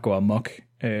til bare at gå amok,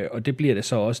 og det bliver det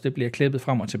så også. Det bliver klippet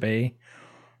frem og tilbage.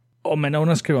 Og man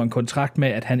underskriver en kontrakt med,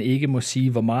 at han ikke må sige,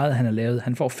 hvor meget han har lavet.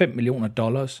 Han får $5 million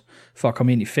for at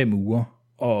komme ind i 5 uger,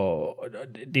 og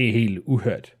det er helt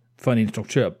uhørt for en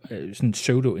instruktør, sådan en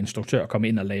pseudo-instruktør, at komme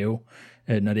ind og lave,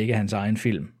 når det ikke er hans egen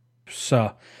film. Så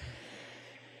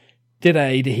det, der er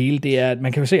i det hele, det er, at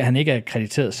man kan jo se, at han ikke er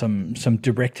krediteret som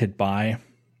directed by.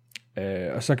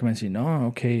 Og så kan man sige, nå,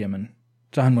 okay, jamen,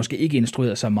 så har han måske ikke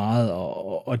instrueret så meget,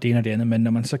 og det ene og det andet, men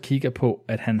når man så kigger på,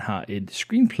 at han har et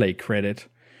screenplay credit,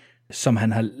 som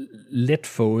han har let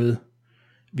fået.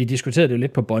 Vi diskuterede det jo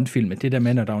lidt på Bond-filmen, det der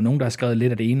med, at der var nogen, der har skrevet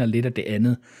lidt af det ene og lidt af det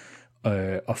andet,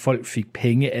 og folk fik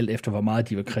penge alt efter, hvor meget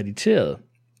de var krediteret.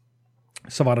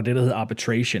 så var der det, der hedder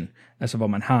arbitration, altså hvor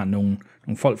man har nogle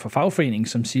folk fra fagforeningen,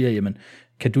 som siger, jamen,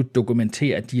 kan du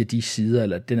dokumentere de og de sider,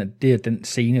 eller det er den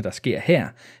scene, der sker her,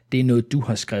 det er noget, du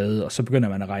har skrevet, og så begynder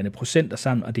man at regne procenter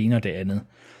sammen, og det ene og det andet.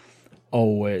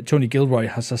 Og Tony Gilroy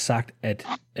har så sagt, at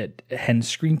hans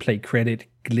screenplay credit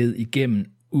gled igennem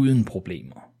uden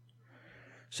problemer.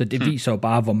 Så det viser jo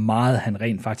bare, hvor meget han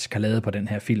rent faktisk har lavet på den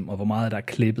her film, og hvor meget der er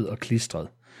klippet og klistret.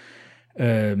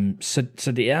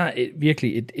 Så det er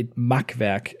virkelig et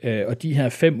makværk, og de her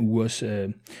 5 ugers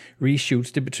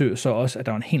reshoots, det betyder så også, at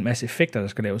der er en hel masse effekter, der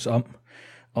skal laves om.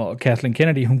 Og Kathleen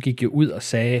Kennedy, hun gik jo ud og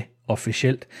sagde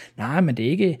officielt, nej, men det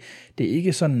er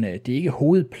ikke sådan, det er ikke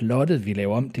hovedplottet, vi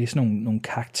laver om, det er sådan nogle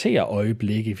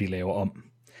karakterøjeblikke, vi laver om.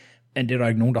 Men det er der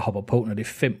ikke nogen, der hopper på, når det er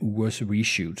 5 ugers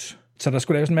reshoots. Så der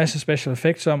skulle laves en masse special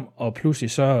effects om, og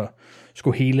pludselig så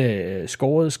skulle hele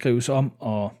scoret skrives om,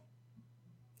 og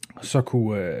så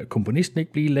kunne komponisten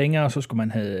ikke blive længere, og så skulle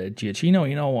man have Giacchino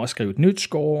ind over og skrive et nyt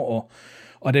score,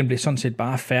 og den blev sådan set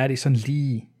bare færdig sådan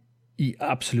lige i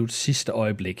absolut sidste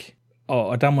øjeblik.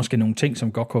 Og der er måske nogle ting,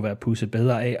 som godt kunne være pudset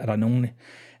bedre af, og der er nogle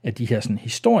af de her sådan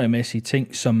historiemæssige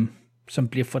ting, som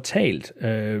bliver fortalt.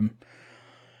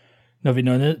 Når vi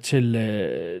når ned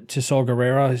til Saw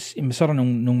Gerrera, så er der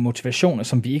nogle motivationer,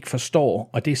 som vi ikke forstår,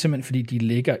 og det er simpelthen fordi, de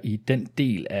ligger i den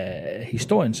del af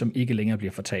historien, som ikke længere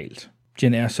bliver fortalt.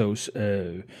 Jyn Ersos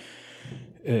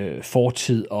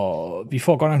fortid, og vi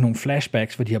får godt nok nogle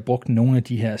flashbacks, hvor de har brugt nogle af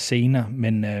de her scener,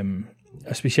 men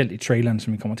og specielt i traileren,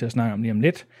 som vi kommer til at snakke om lige om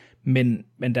lidt, men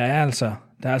der er altså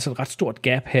et ret stort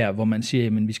gap her, hvor man siger,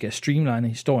 at vi skal streamline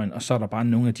historien, og så er der bare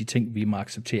nogle af de ting, vi må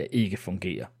acceptere ikke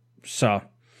fungerer. Så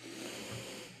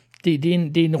det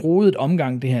er en rodet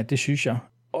omgang, det her, det synes jeg.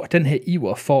 Og den her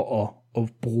iver for at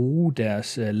bruge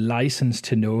deres license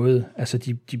til noget, altså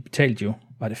de betalte jo,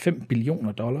 var det $5 billion?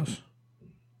 Det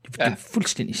er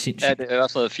fuldstændig sindssygt. Ja, det er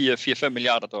også noget $4-5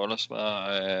 milliarder,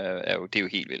 det er jo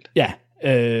helt vildt. Ja,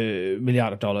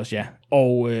 milliarder dollars, ja.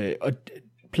 Og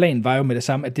planen var jo med det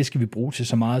samme, at det skal vi bruge til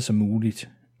så meget som muligt.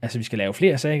 Altså, vi skal lave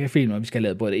flere sagafilmer, vi skal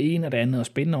lave både det ene og det andet, og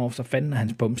spin-off, så fanden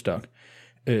hans bumstok.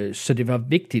 Så det var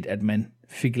vigtigt, at man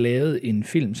fik lavet en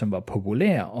film, som var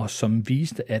populær, og som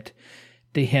viste, at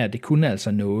det her, det kunne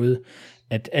altså noget,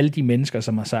 at alle de mennesker,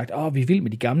 som har sagt, vi vil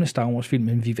med de gamle Star Wars-film,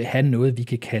 men vi vil have noget, vi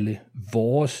kan kalde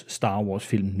vores Star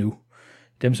Wars-film nu.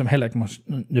 Dem, som heller ikke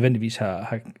nødvendigvis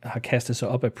har kastet sig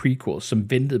op af prequels,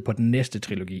 som ventede på den næste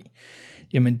trilogi,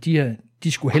 jamen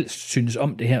de skulle helst synes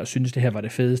om det her, og synes det her var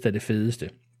det fedeste af det fedeste.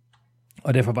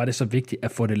 Og derfor var det så vigtigt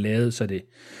at få det lavet,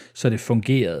 så det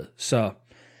fungerede. Så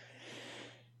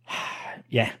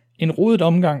ja, en rodet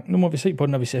omgang. Nu må vi se på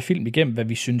den, når vi ser film igennem, hvad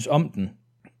vi synes om den.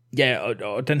 Ja,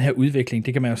 og den her udvikling,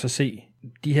 det kan man jo så se.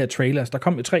 De her trailers, der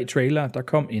kom jo 3 trailer. Der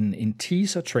kom en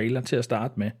teaser-trailer til at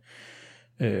starte med.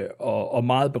 Og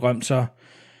meget berømt så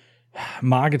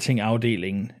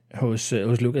marketingafdelingen hos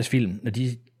Lucasfilm, når de,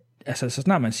 altså så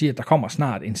snart man siger, at der kommer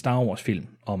snart en Star Wars film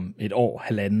om et år,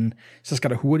 halvanden, så skal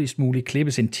der hurtigst muligt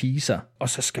klippes en teaser, og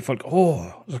så skal folk,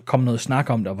 så kommer noget snak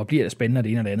om det, og hvor bliver det spændende,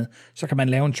 det ene og det andet. Så kan man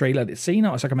lave en trailer lidt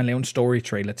senere, og så kan man lave en story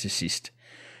trailer til sidst.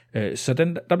 Så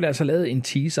der bliver altså lavet en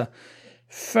teaser,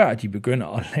 før de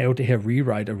begynder at lave det her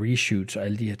rewrite og reshoots og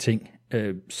alle de her ting.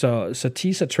 Så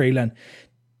teaser-traileren,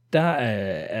 der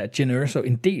er Jyn Erso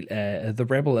en del af The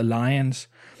Rebel Alliance,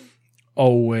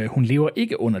 og hun lever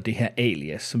ikke under det her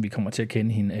alias, som vi kommer til at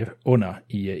kende hende under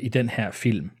i den her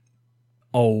film.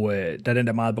 Og der er den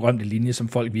der meget berømte linje, som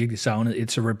folk virkelig savnede,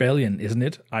 "It's a rebellion, isn't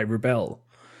it? I rebel."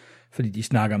 Fordi de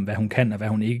snakker om, hvad hun kan og hvad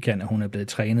hun ikke kan, og hun er blevet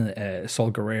trænet af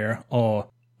Saw Gerrera.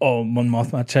 Og Mon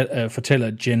Mothma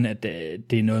fortæller Jyn, at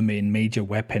det er noget med en major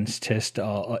weapons test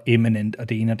og imminent og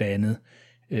det ene og det andet.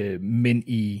 Men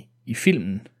i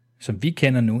filmen, som vi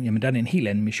kender nu, jamen der er det en helt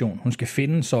anden mission. Hun skal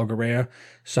finde Saw Gerrera,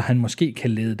 så han måske kan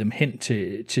lede dem hen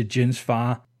til Jyns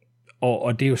far.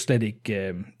 Og det er jo slet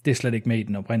ikke med i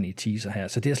den oprindelige teaser her.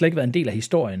 Så det har slet ikke været en del af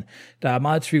historien. Der er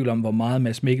meget tvivl om, hvor meget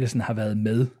Mads Mikkelsen har været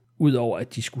med, udover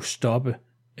at de skulle stoppe.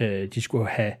 De skulle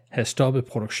have stoppet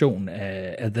produktionen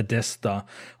af The Death Star.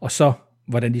 Og så,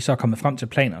 hvordan de så er kommet frem til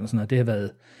planerne og sådan noget,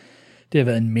 det har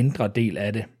været en mindre del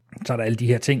af det. Så er der alle de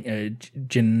her ting,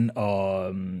 Jyn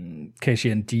og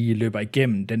Cassian, de løber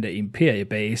igennem den der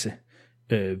imperiebase,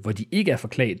 hvor de ikke er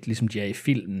forklædt, ligesom de er i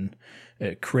filmen.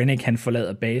 Krennic, han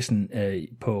forlader basen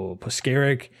på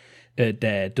Skerrick,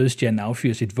 da dødsstjernen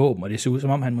affyrer sit våben, og det ser ud som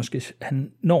om,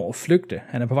 han når at flygte.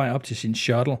 Han er på vej op til sin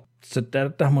shuttle. Så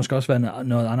der har måske også været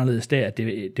noget anderledes der, at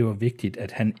det var vigtigt,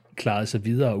 at han klarede sig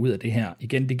videre ud af det her.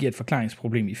 Igen, det giver et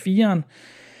forklaringsproblem i 4'eren.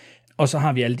 Og så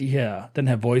har vi alle den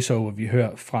her voiceover, vi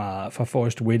hører fra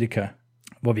Forrest Whitaker.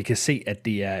 hvor vi kan se, at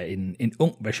det er en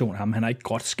ung version af ham. Han har ikke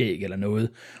gråt skæg eller noget,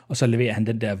 og så leverer han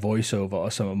den der voiceover,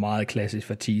 og som er meget klassisk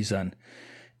for teaseren.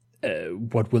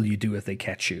 What will you do if they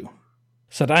catch you?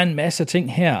 Så der er en masse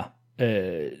ting her,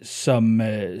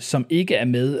 som ikke er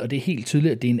med, og det er helt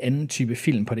tydeligt, at det er en anden type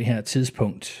film på det her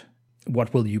tidspunkt.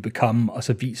 What will you become? Og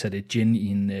så viser det Jin i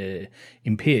en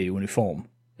imperieuniform,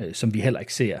 som vi heller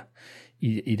ikke ser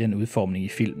i den udformning i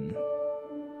filmen.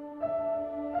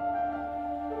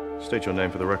 State your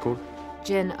name for the record.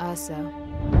 Jin Erso.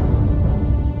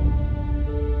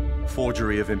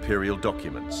 Forgery of imperial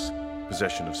documents,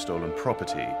 possession of stolen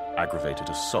property, aggravated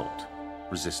assault,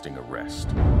 resisting arrest.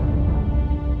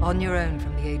 On your own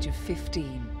from the age of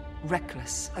 15,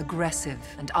 reckless, aggressive,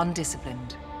 and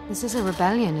undisciplined. This is a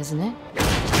rebellion, isn't it?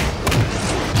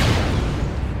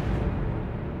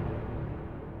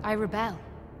 I rebel.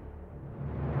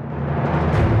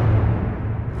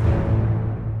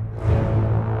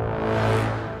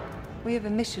 We have a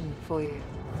mission for you.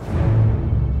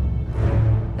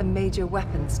 A major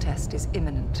weapons test is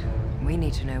imminent. We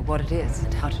need to know what it is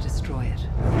and how to destroy it.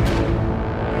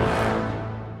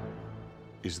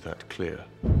 Is that clear?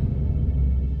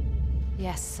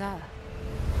 Yes, sir.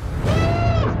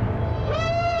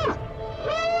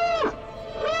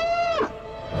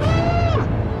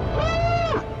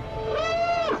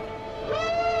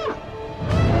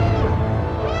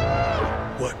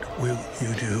 What will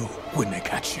you do when they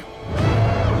catch you?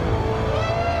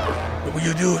 What will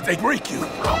you do if they break you?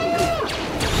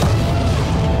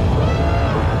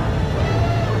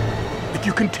 If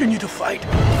you continue to fight?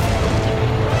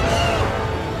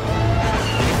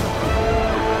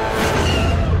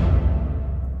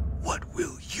 What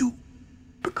will you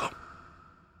become?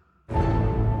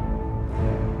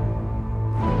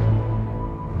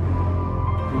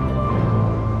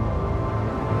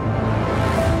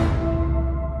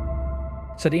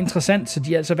 Så det er interessant, så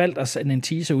de har altså valgt at sende en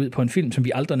teaser ud på en film, som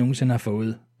vi aldrig nogensinde har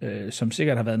fået, som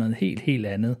sikkert har været noget helt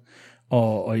andet.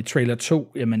 Og i trailer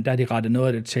 2, jamen der har de rettet noget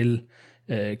af det til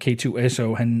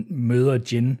K2SO, han møder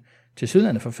Jin til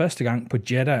sydlandet for første gang på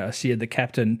Jeddah og siger, the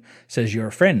captain says you're a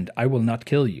friend, I will not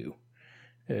kill you.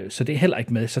 Så det er heller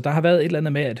ikke med. Så der har været et eller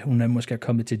andet med, at hun er måske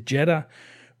kommet til Jeddah,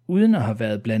 uden at have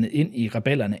været blandet ind i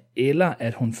rebellerne, eller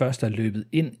at hun først er løbet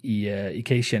ind i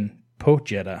Cassian på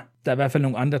Jeddah. Der er i hvert fald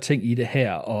nogle andre ting i det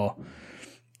her, og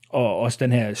også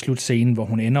den her slutscene, hvor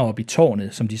hun ender op i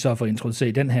tårnet, som de så får introduceret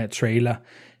i den her trailer.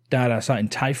 Der er der så en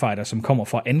TIE Fighter, som kommer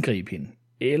for at angribe hende,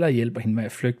 eller hjælper hende med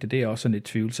at flygte. Det er også sådan lidt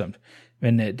tvivlsomt.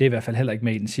 Men det er i hvert fald heller ikke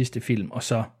med i den sidste film. Og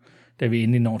så, da vi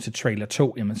endelig når til trailer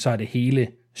 2, jamen så er det hele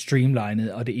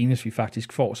streamlinet, og det eneste, vi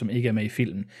faktisk får, som ikke er med i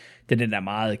filmen, det er den der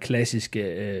meget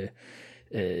klassiske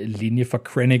linje fra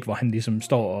Krennic, hvor han ligesom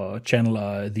står og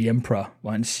channeler The Emperor,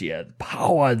 hvor han siger,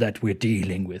 power that we're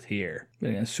dealing with here. Det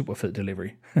er en super fed delivery.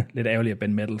 Lidt ærgerligt af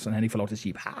Ben Mendelsohn, han ikke får lov til at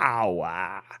sige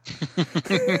power.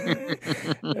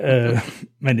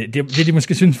 Men det de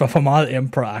måske synes var for meget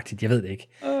Emperor-agtigt, jeg ved det ikke.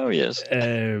 Oh yes.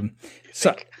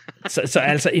 Så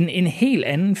altså en helt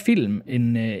anden film,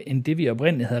 end det vi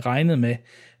oprindeligt havde regnet med,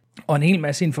 og en hel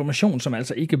masse information, som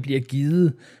altså ikke bliver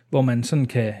givet, hvor man sådan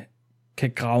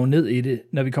kan grave ned i det.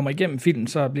 Når vi kommer igennem filmen,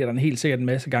 så bliver der en helt sikkert en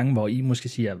masse gange, hvor I måske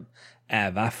siger,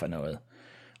 hvad for noget?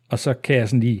 Og så kan jeg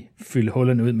sådan lige fylde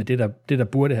hullerne ud med det, der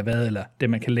burde have været, eller det,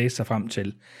 man kan læse sig frem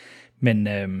til.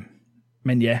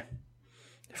 Men ja,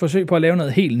 forsøg på at lave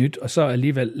noget helt nyt, og så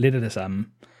alligevel lidt af det samme.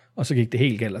 Og så gik det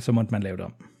helt galt, og så måtte man lave det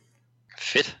om.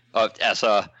 Fedt. Og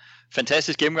altså,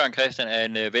 fantastisk gennemgang, Christian, af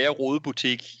en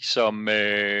værre-rodebutik, som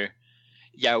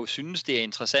jeg jo synes, det er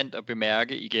interessant at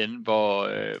bemærke igen,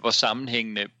 hvor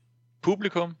sammenhængende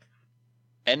publikum,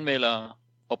 anmeldere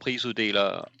og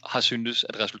prisuddelere har syntes,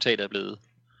 at resultatet er blevet.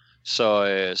 Så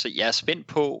jeg er spændt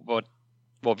på,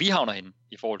 hvor vi havner henne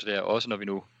i forhold til det her, også når vi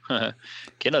nu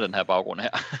kender den her baggrund her.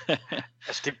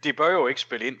 Altså det bør jo ikke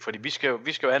spille ind, fordi vi skal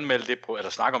jo anmelde det,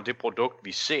 eller snakke om det produkt,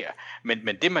 vi ser.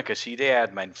 Men det man kan sige, det er,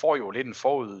 at man får jo lidt en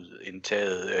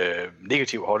forudindtaget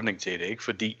negativ holdning til det, ikke?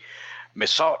 Fordi med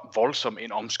så voldsom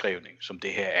en omskrivning, som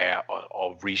det her er,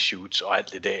 og reshoots og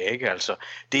alt det der, ikke? Altså,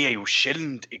 det er jo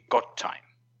sjældent et godt tegn.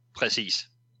 Præcis.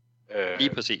 Lige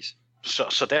præcis.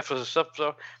 Så derfor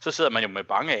så sidder man jo med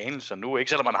bange anelser nu, ikke?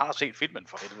 Selvom man har set filmen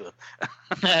for helvede.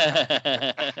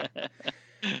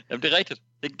 Jamen, det er rigtigt.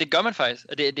 Det gør man faktisk.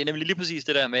 Og det er nemlig lige præcis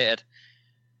det der med, at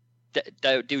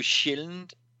det er jo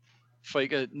sjældent, for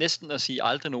ikke næsten at sige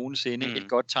aldrig nogensinde, et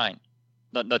godt tegn,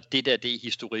 når det er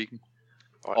historikken.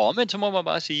 Og omvendt så må man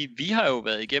bare sige, vi har jo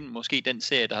været igennem måske den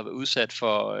serie, der har været udsat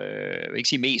for, jeg vil ikke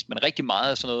sige mest, men rigtig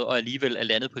meget af sådan noget, og alligevel er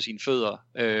landet på sine fødder,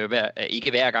 ikke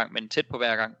hver gang, men tæt på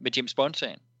hver gang, med James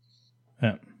Bond-serien.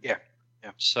 Ja. Ja.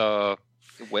 Så,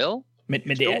 well.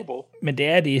 Men det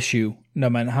er et issue,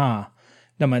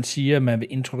 når man siger, at man vil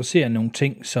introducere nogle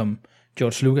ting, som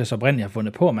George Lucas oprindeligt har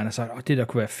fundet på, og man har sagt, det der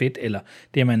kunne være fedt, eller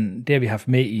det har vi haft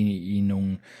med i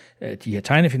nogle de her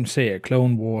tegnefilmserier,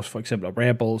 Clone Wars for eksempel, og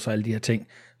Rebels og alle de her ting,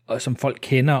 og som folk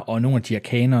kender, og nogle af de her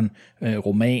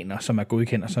kanon-romaner, som er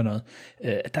godkendt og sådan noget.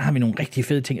 Der har vi nogle rigtig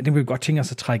fede ting, og det vil vi godt tænke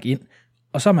os at trække ind.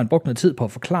 Og så har man brugt noget tid på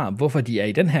at forklare, hvorfor de er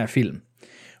i den her film.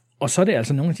 Og så er det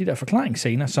altså nogle af de der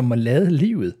forklaringsscener, som må lade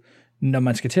livet, når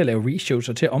man skal til at lave reshoots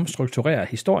og til at omstrukturere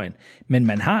historien. Men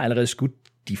man har allerede skudt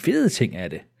de fede ting af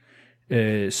det.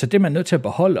 Så det er man nødt til at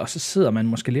beholde, og så sidder man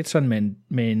måske lidt sådan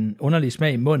med en underlig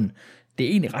smag i munden. Det er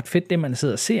egentlig ret fedt, det man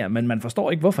sidder og ser, men man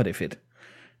forstår ikke, hvorfor det er fedt.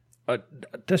 Og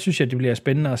der synes jeg, det bliver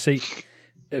spændende at se,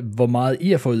 hvor meget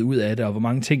I har fået ud af det, og hvor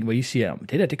mange ting, hvor I siger,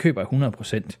 det køber jeg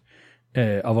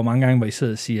 100%. Og hvor mange gange, hvor I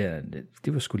sidder og siger,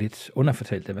 det var sgu lidt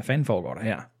underfortalt, hvad fanden foregår der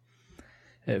her?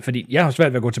 Fordi jeg har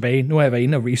svært ved at gå tilbage. Nu har jeg været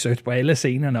inde og research på alle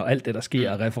scenerne, og alt det, der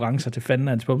sker, og referencer til fanden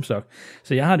af hans bumstok.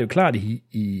 Så jeg har det jo klart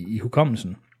i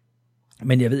hukommelsen.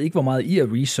 Men jeg ved ikke, hvor meget I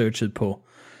har researchet på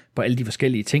alle de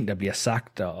forskellige ting, der bliver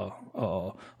sagt,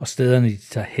 og stederne, de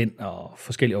tager hen, og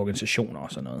forskellige organisationer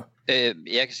og sådan noget.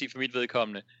 Jeg kan sige for mit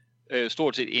vedkommende,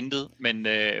 stort set intet, men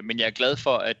jeg er glad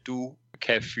for, at du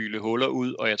kan fylde huller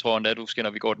ud, og jeg tror endda, du skal,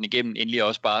 når vi går den igennem, endelig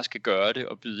også bare skal gøre det,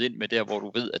 og byde ind med der, hvor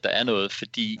du ved, at der er noget,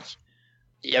 fordi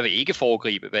jeg vil ikke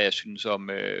foregribe, hvad jeg synes om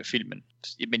filmen.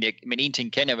 Men en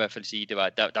ting kan jeg i hvert fald sige, det var,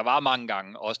 der var mange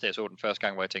gange, også da jeg så den første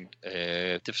gang, hvor jeg tænkte,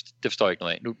 det forstår jeg ikke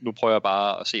noget af. Nu prøver jeg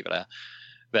bare at se,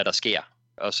 hvad der sker.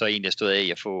 Og så egentlig stod af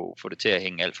at få det til at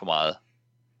hænge alt for meget.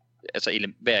 Altså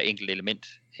hver enkelt element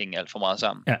hænge alt for meget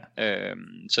sammen. Ja.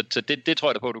 Så det tror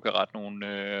jeg da på, at du kan rette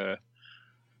nogle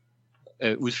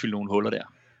udfylde nogle huller der.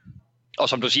 Og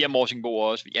som du siger, Morsingbo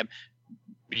også, jamen,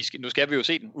 nu skal vi jo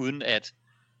se den, uden at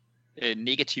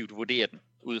negativt vurdere den,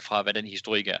 ud fra hvad den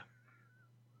historik er.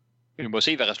 Vi må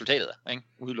se, hvad resultatet er, ikke?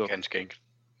 Udelukkende. Ganske enkelt.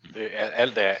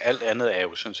 Alt andet er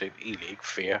jo sådan set egentlig ikke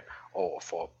fair over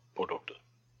for produktet.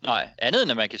 Nej, andet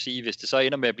end at man kan sige, hvis det så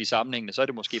ender med at blive sammenhængende, så er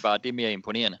det måske bare det mere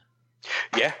imponerende.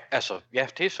 Ja,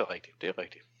 det er så rigtigt. Det er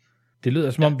rigtigt. Det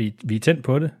lyder som om, vi er tændt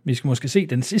på det. Vi skal måske se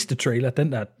den sidste trailer,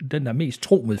 den der er mest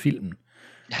tro mod filmen.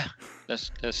 Ja,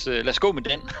 lad os gå med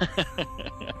den.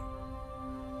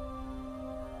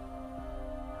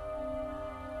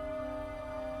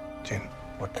 Jin,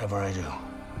 whatever I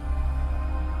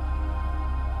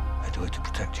do it to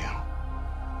protect you.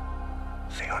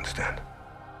 So you understand?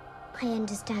 I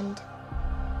understand.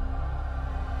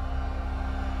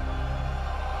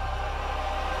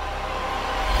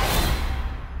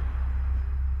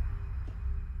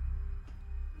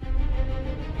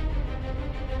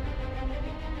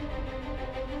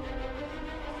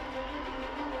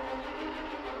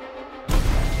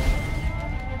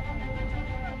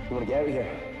 You want to get out of here?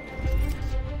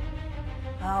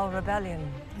 Our rebellion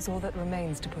is all that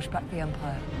remains to push back the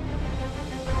Empire.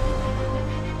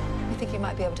 We think you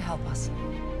might be able to help us.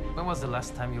 When was the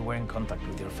last time you were in contact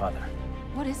with your father?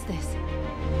 What is this?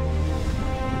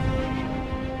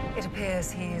 It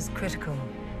appears he is critical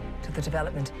to the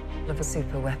development of a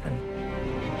super weapon.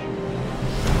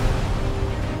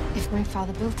 If my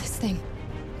father built this thing,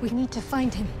 we need to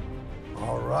find him.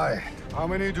 All right. How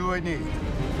many do I need?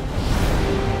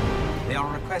 They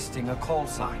are requesting a call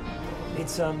sign.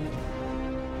 It's,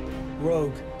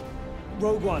 Rogue.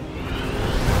 Rogue One.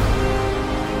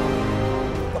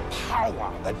 The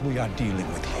power that we are dealing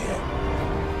with here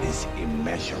is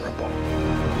immeasurable.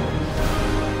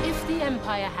 If the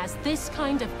Empire has this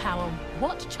kind of power,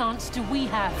 what chance do we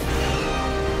have?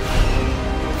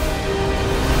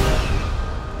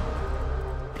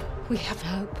 We have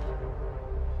hope.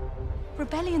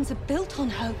 Rebellions are built on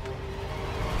hope.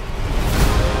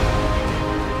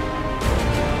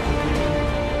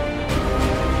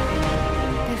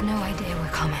 They've no idea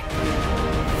we're coming.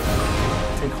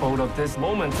 Take hold of this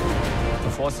moment.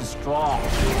 The force is strong.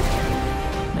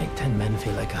 Make 10 men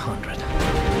feel like 100.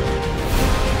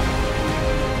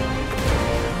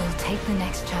 We'll take the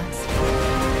next chance.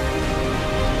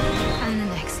 And the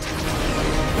next.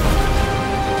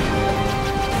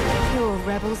 You're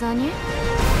rebels, aren't you?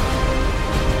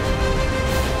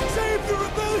 Save the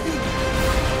rebellion!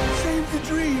 Save the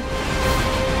dream!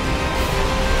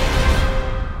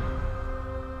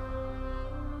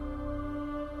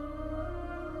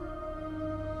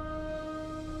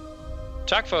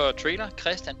 Tak for trailer,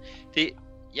 Christian.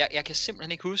 Jeg kan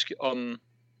simpelthen ikke huske, om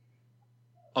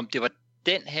det var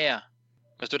den her.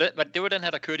 Altså, det var den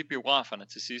her, der kørte i biograferne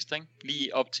til sidst, ikke?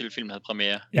 Lige op til filmen havde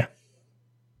premiere. Ja.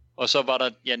 Og så var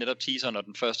der netop teaseren og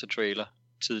den første trailer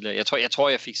tidligere. Jeg tror,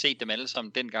 jeg fik set dem alle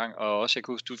sammen dengang, og også jeg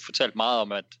kan huske, du fortalte meget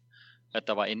om, at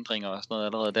der var ændringer og sådan noget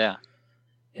allerede der.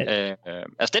 Ja.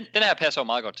 Altså den her passer jo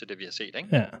meget godt til det, vi har set, ikke?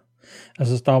 Ja,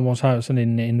 altså Star Wars har jo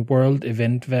sådan en world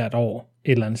event hvert år,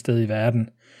 et eller andet sted i verden,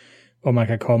 hvor man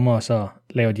kan komme og så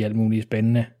lave de alt mulige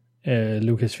spændende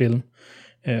Lucasfilm.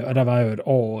 Og der var jo et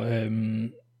år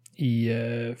i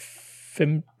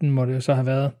 15 må det jo så have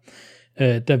været,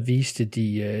 der viste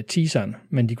de teaseren,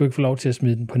 men de kunne ikke få lov til at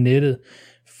smide den på nettet,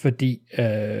 fordi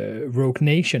Rogue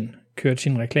Nation kørte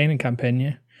sin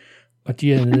reklamekampagne, og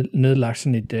de har nedlagt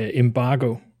sådan et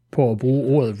embargo på at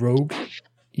bruge ordet Rogue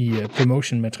i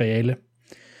promotion-materiale.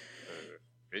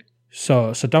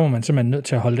 Så der var man simpelthen nødt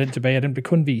til at holde den tilbage, og den blev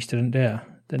kun vist til den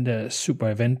der super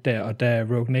event der, og da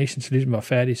Rogue Nation så ligesom var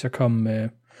færdig, så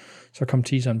kom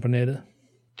teaseren på nettet.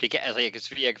 Det kan, altså jeg kan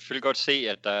selvfølgelig godt se,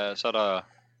 at der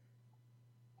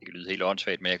det kan lyde helt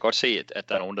åndssvagt, men jeg kan godt se, at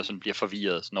der er nogen, der sådan bliver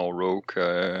forvirret sådan over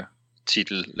Rogue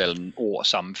titel eller en ord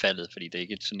sammenfaldet, fordi det er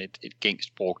ikke sådan et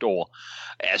gængst brugt ord.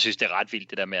 Jeg synes, det er ret vildt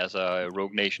det der med, altså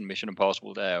Rogue Nation, Mission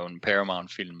Impossible, der er jo en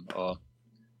Paramount-film, og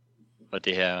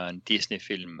det her er en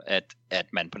Disney-film, at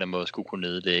man på den måde skulle kunne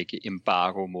nedlægge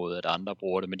embargo mod, at andre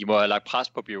bruger det. Men de må have lagt pres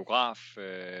på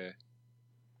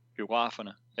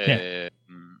biograferne. Ja.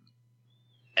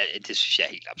 Det synes jeg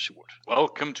er helt absurd.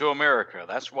 Welcome to America.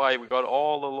 That's why we got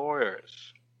all the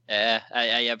lawyers. Ja,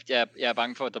 jeg er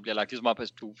bange for, at der bliver lagt ligesom op,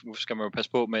 at nu skal man jo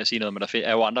passe på med at sige noget, men der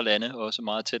er jo andre lande, også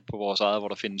meget tæt på vores eget, hvor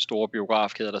der findes store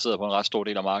biografkæder, der sidder på en ret stor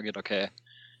del af markedet og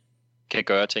kan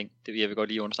gøre ting. Det vil jeg godt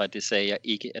lige understrege, det sagde jeg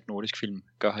ikke, at Nordisk Film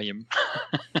gør herhjemme.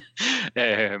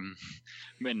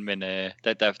 Men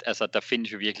der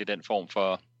findes jo virkelig den form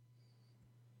for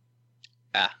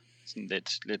sådan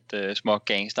lidt små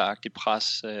gangsteragtigt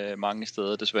pres mange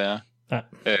steder desværre. Ja.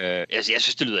 Jeg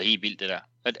synes det lyder helt vildt det der.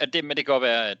 Men det kan godt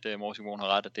være at Morsing Moon har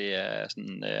ret, at det er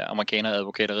sådan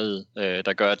amerikaneradvokateriet,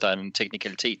 der gør at der er en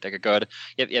teknikalitet der kan gøre det.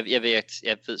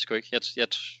 Jeg ved sgu ikke. Jeg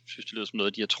synes det lyder som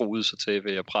noget de har truet sig til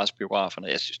ved at presse biograferne.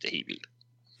 Jeg synes det er helt vildt.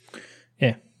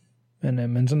 Ja.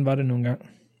 Men sådan var det nogle gange.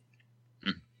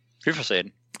 Vi får se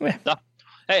den. Ja. Nå.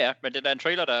 Ja, men det er en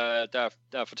trailer,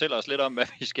 der fortæller os lidt om, hvad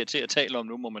vi skal til at tale om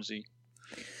nu, må man sige.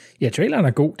 Ja, traileren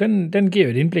er god. Den giver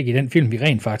et indblik i den film, vi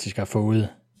rent faktisk har fået.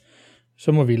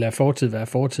 Så må vi lade fortid være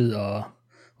fortid,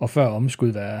 og før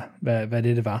omskud være, hvad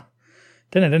det var.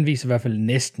 Den viser i hvert fald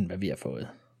næsten, hvad vi har fået.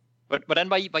 Hvordan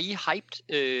var I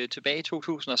hyped tilbage i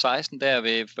 2016, der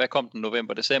ved, hvad kom den,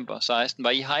 november-december 16? Var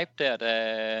I hyped der,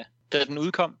 da den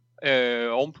udkom?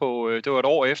 Ovenpå, det var et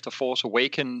år efter Force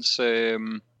Awakens.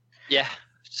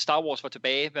 Star Wars var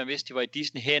tilbage, man vidste, de var i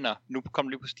Disney hænder. Nu kom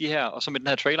det lige på de her, og så med den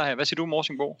her trailer her. Hvad siger du,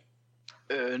 Morsingbo?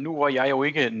 Nu var jeg jo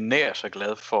ikke nær så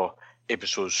glad for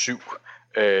episode 7,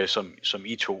 som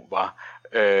I to var.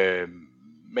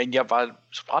 Men jeg var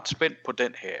ret spændt på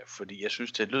den her, fordi jeg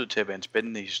synes, det lød til at være en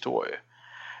spændende historie.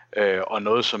 Og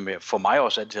noget, som for mig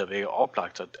også altid har været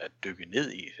oplagt at dykke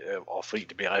ned i, og fordi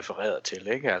det bliver refereret til,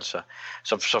 ikke? Altså,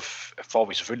 så får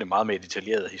vi selvfølgelig meget mere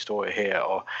detaljeret historie her,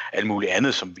 og alt muligt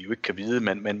andet, som vi jo ikke kan vide,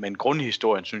 men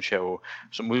grundhistorien synes jeg jo,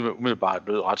 som umiddelbart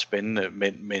lød ret spændende,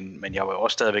 men jeg var jo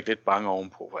også stadigvæk lidt bange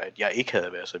ovenpå, at jeg ikke havde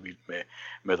været så vild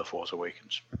med The Force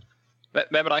Awakens.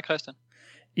 Hvad med dig, Christian?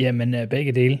 Jamen,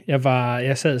 begge dele.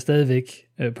 Jeg sad stadigvæk,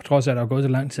 på trods af, at der var gået så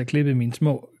lang tid at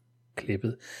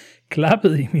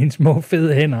klappet i mine små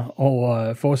fede hænder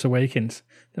over Force Awakens.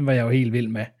 Den var jeg jo helt vild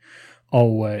med.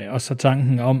 Og så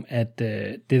tanken om, at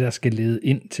det, der skal lede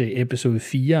ind til episode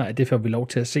 4, at det får vi lov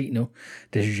til at se nu,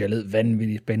 det synes jeg lød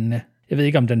vanvittigt spændende. Jeg ved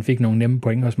ikke, om den fik nogle nemme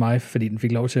point hos mig, fordi den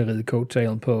fik lov til at ride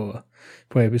coattail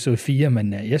på episode 4,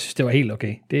 men jeg synes, det var helt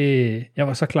okay. Jeg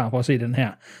var så klar på at se den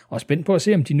her, og spændt på at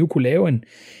se, om de nu kunne lave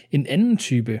en anden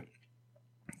type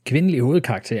kvindelig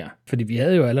hovedkarakter, fordi vi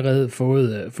havde jo allerede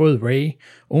fået Rey,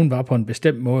 og hun var på en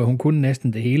bestemt måde, hun kunne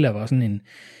næsten det hele, og var sådan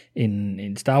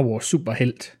en Star Wars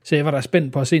superhelt. Så jeg var da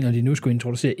spændt på at se, når de nu skulle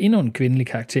introducere endnu en kvindelig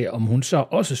karakter, om hun så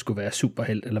også skulle være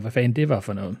superhelt, eller hvad fanden det var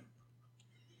for noget.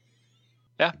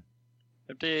 Ja,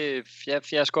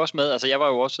 jeg er sgu også med. Altså, jeg var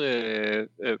jo også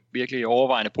virkelig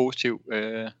overvejende positiv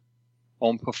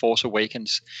oven på Force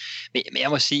Awakens. Men jeg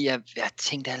må sige, jeg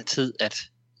tænkte altid, at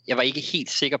jeg var ikke helt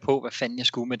sikker på, hvad fanden jeg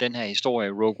skulle med den her historie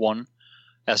Rogue One.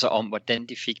 Altså om, hvordan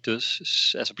de fik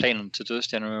planerne til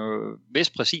dødsstjerner.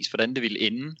 Vidste præcis, hvordan det ville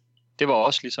ende. Det var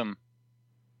også ligesom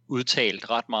udtalt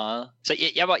ret meget. Så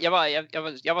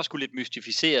jeg var sgu lidt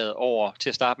mystificeret over, til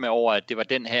at starte med, over, at det var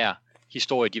den her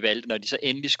historie, de valgte, når de så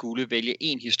endelig skulle vælge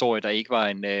en historie, der ikke var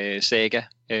en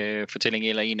saga-fortælling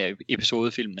eller en af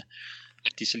episodefilmene.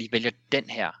 At de så lige vælger den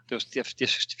her. Jeg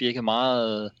synes, det virkede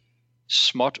meget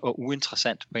småt og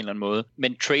uinteressant på en eller anden måde.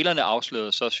 Men trailerne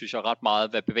afslørede så, synes jeg, ret meget,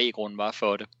 hvad bevæggrunden var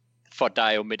for det. For der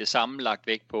er jo med det samme lagt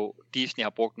vægt på, Disney har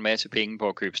brugt en masse penge på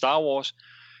at købe Star Wars,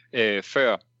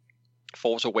 før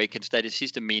Force Awakens, da det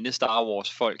sidste minde Star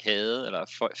Wars folk havde,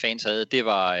 eller fans havde, det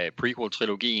var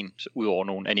prequel-trilogien, udover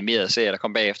nogle animerede serier, der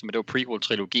kom bagefter, men det var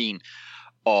prequel-trilogien,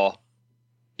 og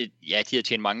ja, de har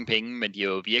tjent mange penge, men de har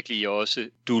jo virkelig også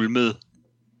dulmet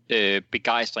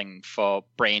begejstringen for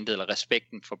brandet, eller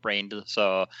respekten for brandet,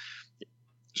 så jeg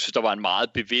synes, der var en meget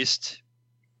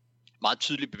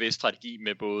tydelig bevidst strategi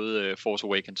med både Force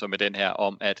Awakens og med den her,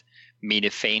 om at minde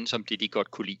fans om det, de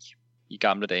godt kunne lide i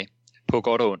gamle dage. På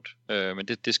godt og ondt, men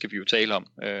det skal vi jo tale om.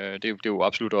 Det er jo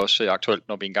absolut også aktuelt,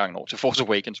 når vi engang når til Force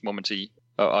Awakens, må man sige.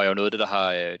 Og er jo noget af det, der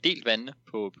har delt vandene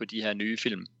på de her nye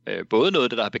film. Både noget af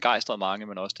det, der har begejstret mange,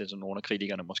 men også det, som nogle af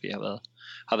kritikerne måske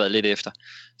har været lidt efter.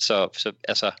 Så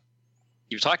altså,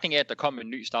 i betragtning af, at der kom en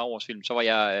ny Star Wars film, så var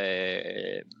jeg,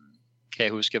 kan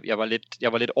jeg huske, jeg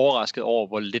var lidt overrasket over,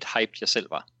 hvor lidt hyped jeg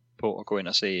selv var på at gå ind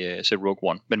og se Rogue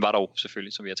One. Men var dog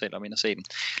selvfølgelig, som vi har talt om, ind og se den.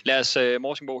 Lad os,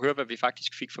 Morsingbo, høre, hvad vi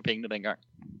faktisk fik for pengene dengang.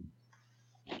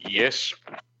 Yes.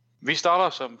 Vi starter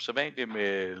som sædvanligt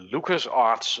med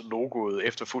LucasArts logoet,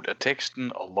 efterfulgt af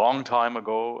teksten A long time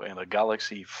ago in a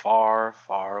galaxy far,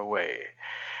 far away.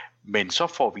 Men så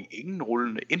får vi ingen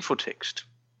rullende infotekst.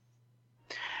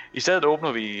 I stedet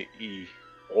åbner vi i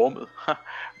rummet,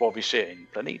 hvor vi ser en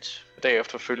planet.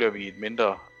 Derefter følger vi et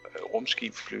mindre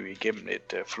rumskib flyve igennem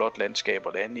et flot landskab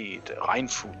og lande i et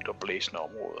regnfuldt og blæsende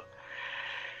område.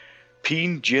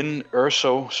 Pigen Jyn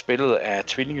Erso, spillet af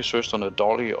tvillingesøstrene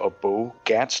Dolly og Bo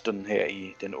Gadsden her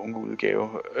i den unge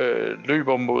udgave,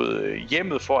 løber mod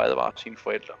hjemmet for at advare sine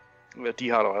forældre. De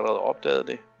har dog allerede opdaget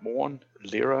det. Moren,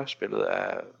 Lyra, spillet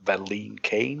af Valene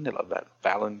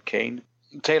Kane,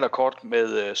 taler kort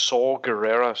med Saw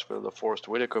Gerrera, spillet af Forrest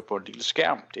Whitaker, på en lille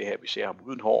skærm. Det er her, vi ser ham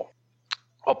uden hår.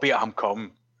 Og beder ham komme.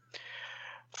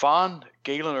 Faren,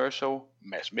 Galen Erso,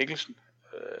 Mads Mikkelsen,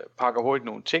 pakker hurtigt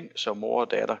nogle ting, så mor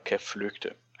og datter kan flygte.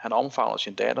 Han omfavner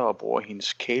sin datter og bruger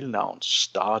hendes kælenavn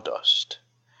Stardust.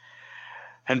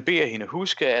 Han beder hende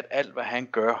huske, at alt hvad han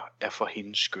gør, er for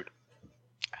hendes skyld.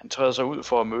 Han træder sig ud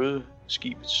for at møde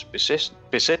skibets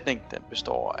besætning. Den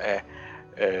består af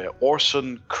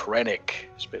Orson Krennic,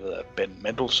 spillet af Ben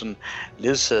Mendelsohn,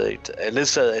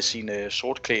 ledsaget af sine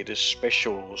sortklædte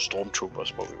special stormtroopers,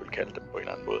 hvor vi vil kalde dem på en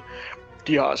eller anden måde.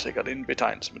 De har sikkert en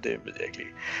betegnelse, men det ved jeg ikke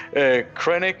lige.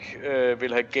 Krennic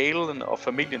vil have Galen og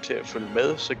familien til at følge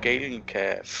med, så Galen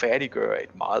kan færdiggøre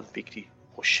et meget vigtigt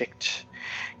projekt.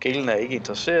 Galen er ikke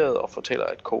interesseret og fortæller,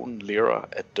 at konen Lyra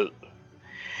er død.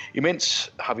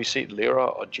 Imens har vi set Lyra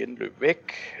og Jyn løbe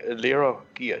væk. Lyra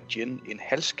giver Jyn en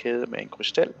halskæde med en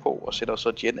krystal på og sætter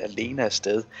så Jyn alene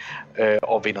afsted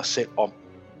og vender selv om.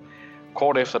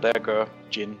 Kort efter der gør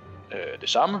Jyn det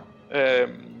samme.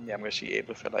 Jeg må sige,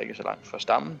 æblet falder ikke så langt fra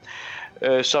stammen.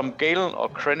 Som Galen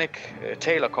og Krennic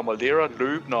taler, kommer Lyra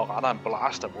løbende og retter en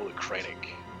blaster mod Krennic.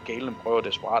 Galen prøver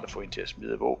desperat at få hende til at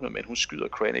smide våbnet, men hun skyder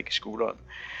Krennic i skulderen.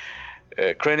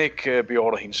 Krennic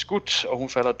beordrer hende skudt, og hun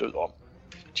falder død om.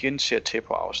 Jyn ser til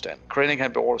på afstand. Krennic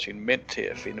han beordrer sine mænd til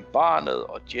at finde barnet,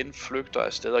 og Jyn flygter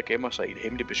afsted og gemmer sig i et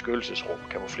hemmeligt beskyttelsesrum,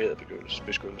 kamufleret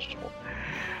beskyttelsesrum.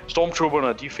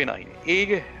 Stormtrooperne, de finder hende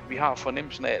ikke. Vi har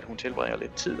fornemmelsen af, at hun tilbringer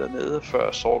lidt tid dernede,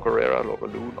 før Saw Gerrera lukker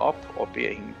lugen op og beder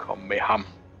hende komme med ham.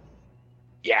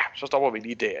 Ja, så stopper vi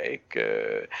lige der, ikke?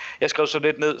 Jeg skrev så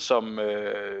lidt ned som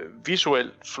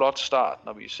visuelt flot start,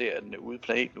 når vi ser den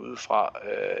planeten udefra.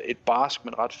 Et barsk,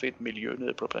 men ret fedt miljø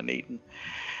nede på planeten.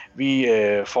 Vi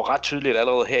får ret tydeligt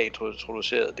allerede her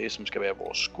introduceret det, som skal være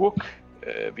vores skurk.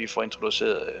 Vi får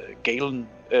introduceret Galen,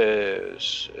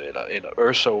 eller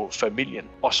Erso-familien.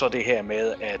 Og så det her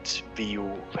med, at vi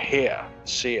jo her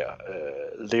ser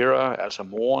Lyra, altså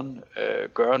moren,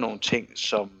 gøre nogle ting,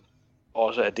 som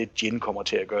også er det, Jyn kommer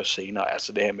til at gøre senere.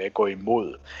 Altså det her med at gå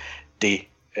imod det,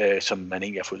 som man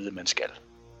egentlig har fået at vide, man skal.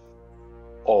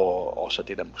 Og så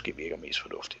det, der måske virker mest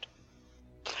fornuftigt.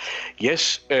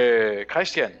 Yes,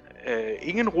 Christian,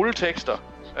 ingen rulletekster,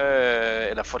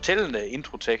 eller fortællende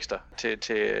introtekster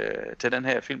til den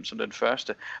her film som den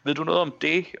første. Ved du noget om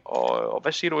det, og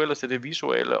hvad siger du ellers til det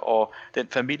visuelle og den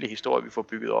familiehistorie, vi får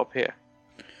bygget op her?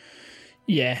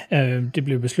 Ja, det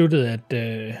blev besluttet,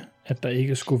 at der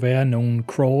ikke skulle være nogen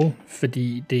crawl,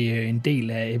 fordi det er en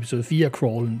del af episode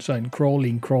 4-crawlen, så en crawl i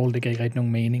en crawl, det gav ikke rigtig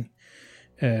nogen mening.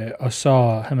 Og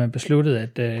så har man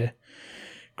besluttet, at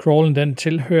crawlen den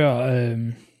tilhører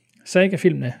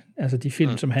saga-filmene, altså de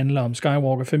film, som handler om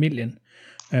Skywalker-familien,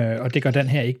 og det gør den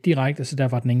her ikke direkte, så der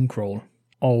var den ingen crawl.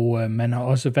 Og man har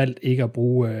også valgt ikke at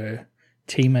bruge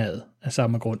temaet af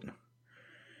samme grund.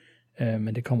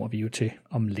 Men det kommer vi jo til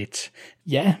om lidt.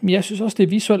 Ja, men jeg synes også, det er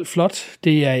visuelt flot.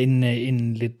 Det er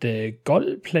en lidt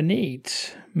gold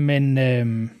planet, men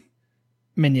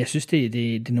jeg synes, det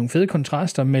er nogle fede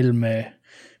kontraster mellem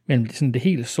sådan det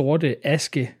helt sorte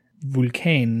aske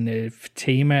vulkan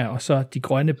tema, og så de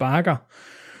grønne bakker,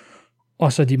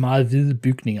 og så de meget hvide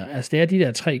bygninger. Altså det er de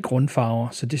der 3 grundfarver,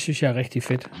 så det synes jeg er rigtig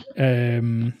fedt.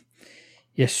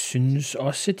 Jeg synes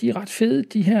også, at de er ret fede,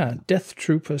 de her Death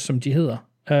Troopers, som de hedder.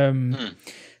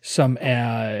 Som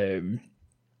er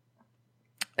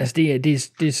altså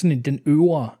det er sådan den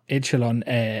øvre echelon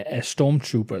af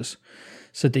Stormtroopers.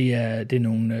 Så det er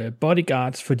nogle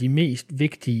bodyguards for de mest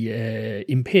vigtige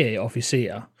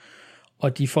imperieofficerer,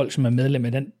 og de folk, som er medlem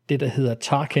af det, der hedder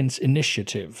Tarkin's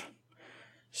Initiative,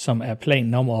 som er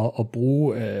planen om at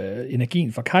bruge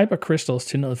energien fra Kyber Crystals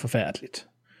til noget forfærdeligt.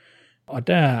 Og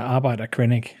der arbejder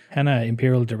Krennic. Han er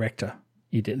Imperial Director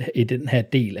i den her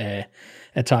del af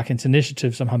Tarkin's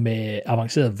Initiative, som har med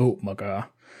avanceret våben at gøre.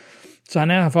 Så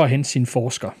han er her for at hente sine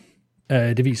forskere.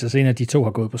 Det viser sig, at de 2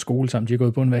 har gået på skole sammen. De har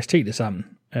gået på universitetet sammen.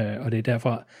 Og det er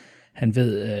derfor, han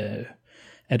ved,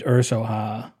 at Erso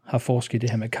har forsket i det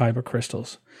her med Kyber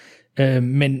Crystals.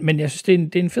 Men jeg synes,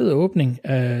 det er en fed åbning.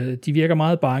 De virker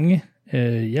meget bange.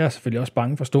 Jeg er selvfølgelig også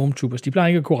bange for Stormtroopers. De plejer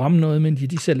ikke at kunne ramme noget, men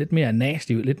de ser lidt mere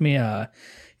nasty ud, lidt mere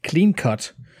clean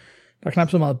cut. Der er knap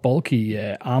så meget bulky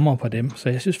armor på dem, så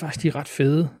jeg synes faktisk, de er ret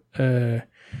fede.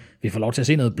 Vi får lov til at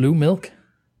se noget Blue Milk.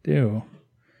 Det er jo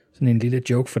sådan en lille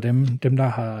joke for dem der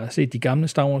har set de gamle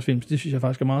Star Wars film. Det synes jeg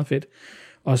faktisk er meget fedt.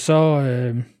 Og så,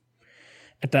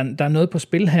 at der er noget på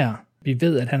spil her. Vi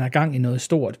ved, at han har gang i noget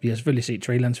stort. Vi har selvfølgelig set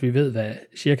traileren, så vi ved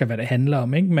cirka, hvad det handler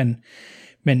om. Ikke?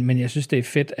 Men jeg synes, det er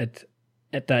fedt, at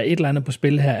der er et eller andet på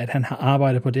spil her, at han har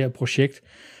arbejdet på det her projekt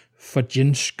for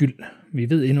Jins skyld. Vi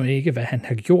ved endnu ikke, hvad han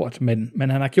har gjort, men han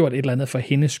har gjort et eller andet for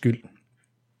hendes skyld.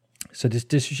 Så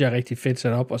det synes jeg er rigtig fedt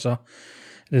sat op, og så er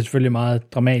det selvfølgelig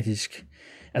meget dramatisk.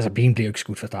 Altså, pigen bliver jo ikke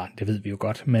skudt fra starten, det ved vi jo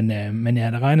godt, men jeg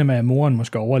havde regnet med, at moren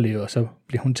måske overleve, og så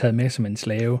bliver hun taget med som en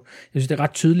slave. Jeg synes, det er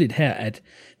ret tydeligt her, at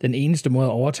den eneste måde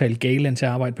at overtale Galen til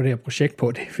at arbejde på det her projekt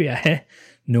på, det er ved at have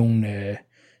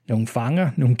nogle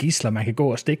fanger, nogle gidsler, man kan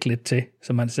gå og stikke lidt til,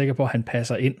 så man er sikker på, at han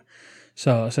passer ind.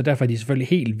 Så derfor er de selvfølgelig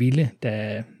helt vilde,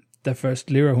 da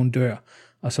først Lyra hun dør,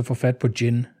 og så får fat på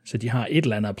Jyn, så de har et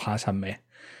eller andet at presse ham med.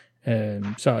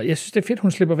 Så jeg synes, det er fedt,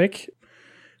 hun slipper væk.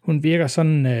 Hun virker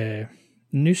sådan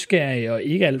nysgerrig og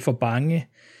ikke alt for bange,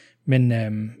 men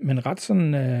ret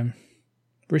sådan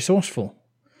resourceful.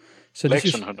 Så det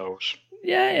synes,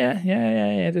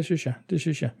 ja, det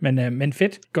synes jeg. Men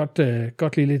fedt,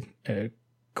 godt lille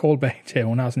callback til, at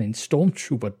hun har sådan en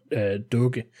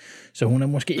Stormtrooper-dukke. Så hun er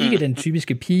måske ikke den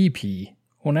typiske pige.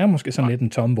 Hun er måske sådan lidt en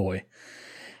tomboy.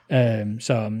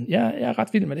 Så jeg er ret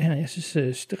vild med det her. Jeg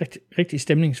synes, det er rigtig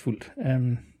stemningsfuldt.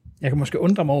 Jeg kan måske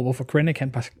undre mig over, hvorfor Krennic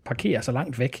kan parkere så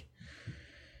langt væk.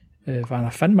 For han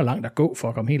har fandme langt at gå for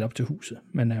at komme helt op til huset.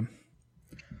 Men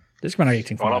det skal man nok ikke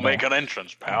tænke for. Gonna make an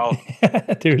entrance, pal.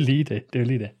 Det er jo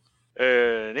lige det.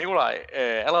 Nikolaj,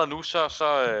 allerede nu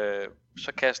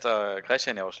så kaster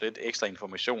Christian jo også lidt ekstra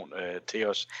information til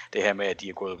os. Det her med, at de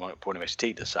er gået på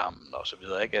universitetet sammen og så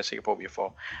videre. Ikke? Jeg er sikker på, at vi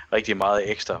får rigtig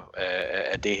meget ekstra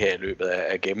af det her i løbet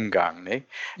af gennemgangen. Ikke?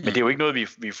 Men det er jo ikke noget,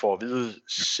 vi får at vide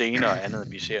senere andet,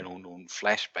 end vi ser nogle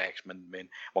flashbacks, men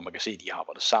hvor man kan se, at de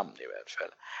arbejder sammen i hvert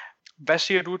fald. Hvad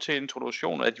siger du til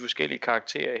introduktionen af de forskellige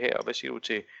karakterer her, og hvad siger du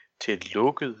til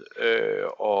lukket?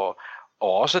 Og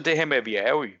også det her med, at vi er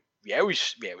jo i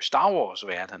Star Wars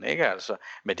verden, ikke altså?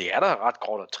 Men det er da ret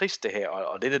gråt og trist det her,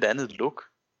 og det er et andet look.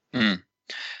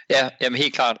 Ja, jamen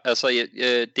helt klart. Altså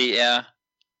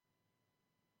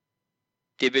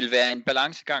det vil være en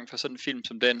balancegang for sådan en film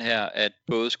som den her, at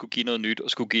både skulle give noget nyt og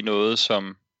skulle give noget,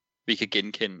 som vi kan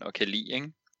genkende og kan lide, ikke?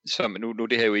 Som nu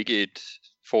det her jo ikke et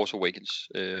Force Awakens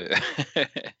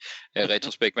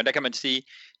retrospekt, men der kan man sige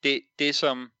det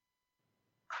som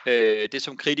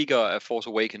kritikere af Force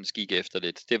Awakens gik efter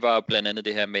lidt, det var blandt andet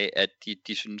det her med, at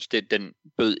de synes, den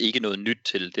bød ikke noget nyt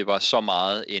til. Det var så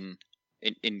meget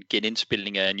en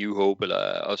genindspilning af New Hope,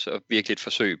 eller også virkelig et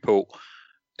forsøg på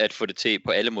at få det til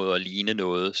på alle måder at ligne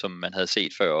noget, som man havde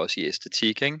set før også i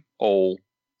æstetik, ikke? Og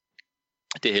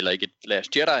det er heller ikke et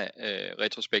Last Jedi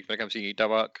retrospekt, men kan man sige, der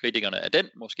var kritikerne af den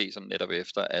måske sådan netop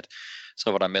efter, at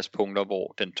så var der en masse punkter,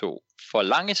 hvor den tog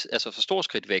for stor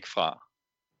skridt væk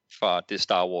fra det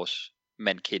Star Wars,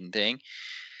 man kendte, ikke?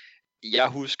 Jeg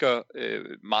husker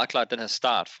meget klart den her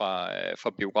start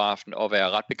fra biografen, og være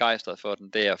ret begejstret for den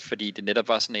der, fordi det netop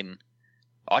var sådan en,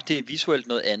 Og det er visuelt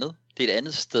noget andet. Det er et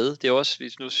andet sted. Det er også,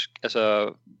 hvis nu,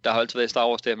 altså, der har altid været i Star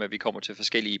Wars der med, at vi kommer til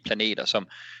forskellige planeter, som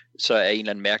så er en eller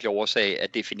anden mærkelig årsag er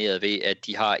defineret ved, at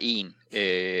de har en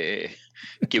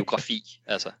geografi.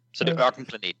 Altså, så det er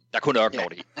ørkenplaneten. Der er kun ørken over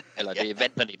det hele. Eller det er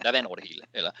vandplaneten. Der er vand over det hele.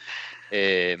 Eller,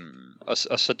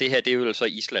 og så det her, det er jo så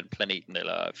Island-planeten,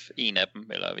 eller en af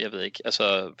dem, eller jeg ved ikke,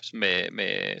 altså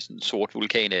med sådan en sort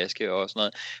vulkanaske og sådan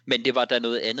noget. Men det var da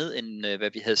noget andet, end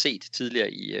hvad vi havde set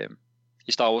tidligere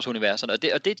i Star Wars-universerne,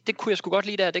 og det kunne jeg sgu godt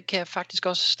lide der, det kan jeg faktisk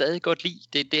også stadig godt lide.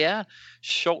 Det er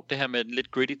sjovt det her med en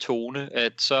lidt gritty tone,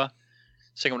 at så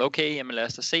kan man, okay, jamen lad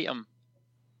os da se om,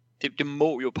 det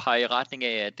må jo pege i retning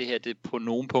af, at det her det på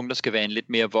nogle punkter skal være en lidt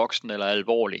mere voksen eller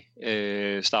alvorlig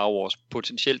Star Wars.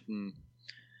 Potentielt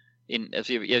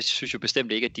altså jeg synes jo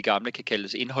bestemt ikke, at de gamle kan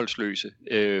kaldes indholdsløse,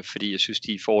 fordi jeg synes,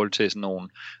 de i forhold til sådan nogle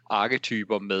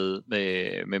arketyper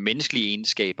med menneskelige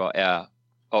egenskaber er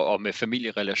og med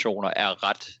familierelationer er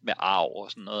ret, med arv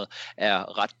og sådan noget,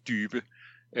 er ret dybe.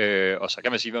 Og så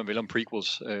kan man sige, hvad man vil om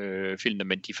prequels-filmene,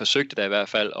 men de forsøgte da i hvert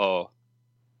fald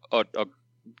at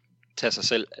tage sig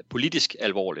selv politisk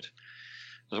alvorligt.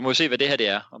 Og så må vi se, hvad det her det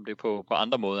er, om det er på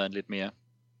andre måder en lidt mere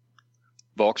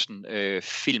voksen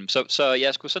film. Så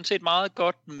jeg skulle sådan set meget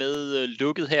godt med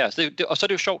lukket her. Og så er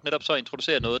det jo sjovt netop så at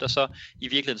introducere noget, der så i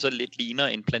virkeligheden så lidt ligner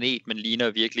en planet, men ligner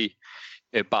virkelig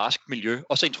barsk miljø,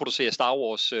 og så introducerer Star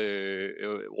Wars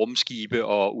rumskibe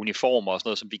og uniformer og sådan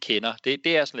noget, som vi kender. Det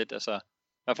er sådan lidt, altså,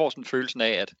 man får sådan en følelse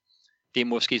af, at det er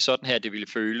måske sådan her, det ville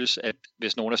føles, at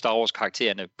hvis nogle af Star Wars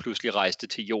karaktererne pludselig rejste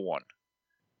til jorden,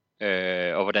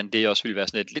 og hvordan det også ville være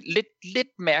sådan lidt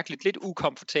mærkeligt, lidt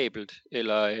ukomfortabelt,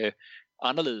 eller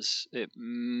anderledes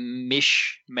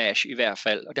mishmash i hvert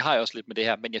fald, og det har jeg også lidt med det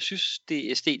her, men jeg synes, det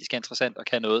er æstetisk interessant og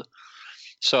kan noget.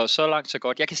 Så langt så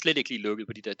godt. Jeg kan slet ikke lide lukket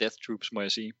på de der Death Troops, må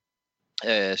jeg sige.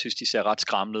 Jeg synes, de ser ret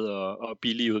skramlede og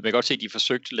billige ud. Men jeg kan godt se, at de har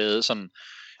forsøgt at lave sådan,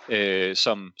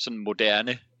 som sådan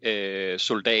moderne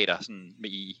soldater sådan,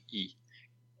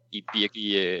 i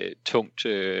virkelig tungt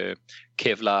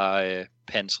Kevlar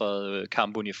pansrede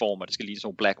kampuniformer. Det skal ligne sådan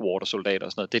nogle Blackwater soldater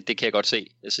og sådan noget. Det kan jeg godt se.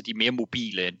 Altså, de er mere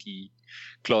mobile end de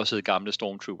klodsede gamle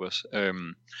Stormtroopers.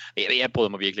 Jeg bryder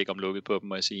mig virkelig ikke om lukket på dem,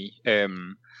 må jeg sige.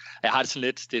 Jeg har det sådan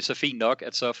lidt, det er så fint nok,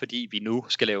 at så fordi vi nu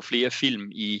skal lave flere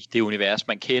film i det univers,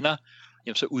 man kender,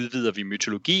 jamen så udvider vi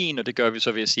mytologien, og det gør vi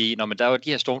så ved at sige, nå, men der er jo de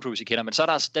her Stormtroopers, I kender, men så er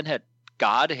der altså den her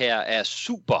garde her af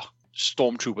super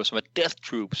Stormtroopers, som er Death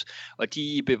Troops, og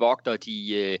de bevogter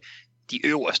de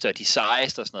øverste og de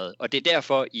sejeste og sådan noget. Og det er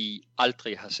derfor, I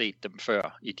aldrig har set dem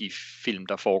før i de film,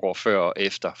 der foregår før og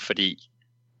efter, fordi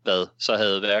så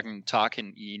havde hverken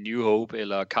Tarkin i New Hope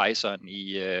eller kejseren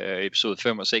i episode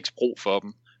 5 og 6 brug for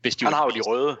dem. Han har jo de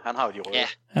røde. Ja,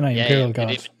 han er Imperial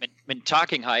Guards. Men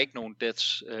Tarkin har ikke nogen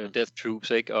Death Troops,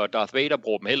 ikke? Og Darth Vader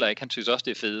bruger dem heller ikke. Han synes også,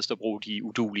 det er fedest at bruge de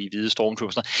uduelige hvide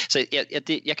Stormtroopers. Så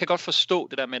jeg kan godt forstå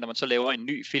det der med, når man så laver en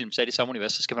ny film, så er det i samme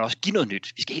univers, så skal man også give noget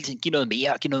nyt. Vi skal hele tiden give noget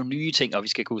mere, give noget nye ting, og vi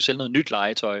skal kunne sælge noget nyt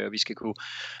legetøj, og vi skal kunne...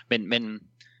 Men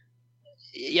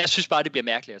jeg synes bare, det bliver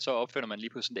mærkeligt, at så opfinder man lige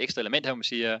på sådan et ekstra element her, hvor man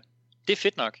siger, det er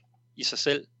fedt nok i sig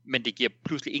selv, men det giver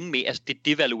pludselig ingen mere, altså det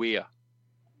devaluerer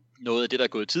noget af det, der er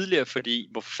gået tidligere, fordi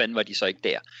hvorfor fanden var de så ikke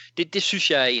der? Det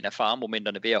synes jeg er en af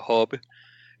faremomenterne ved at hoppe.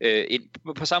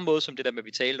 På samme måde som det der med,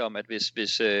 vi talte om, at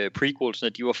hvis prequelsene,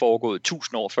 de var foregået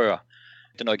 1000 år før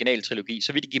den originale trilogi,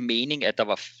 så ville det give mening, at der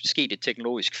var sket et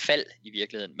teknologisk fald i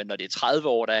virkeligheden, men når det er 30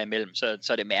 år, der er imellem, så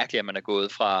er det mærkeligt, at man er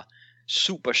gået fra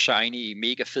super shiny,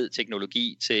 mega fed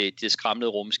teknologi til det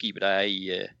skramlede rumskib, der er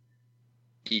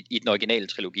i den originale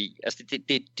trilogi. Altså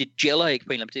det gælder ikke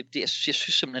på en eller anden måde. Jeg synes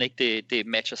simpelthen ikke, det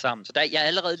matcher sammen. Så jeg er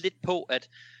allerede lidt på,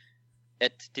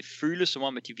 at det føles som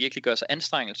om, at de virkelig gør sig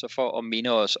anstrengelser for at minde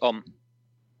os om,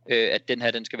 at den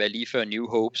her, den skal være lige før New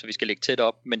Hope, så vi skal lægge tæt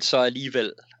op, men så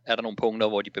alligevel er der nogle punkter,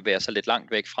 hvor de bevæger sig lidt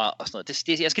langt væk fra, og sådan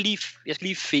noget. Jeg skal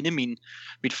lige finde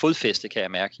mit fodfæste, kan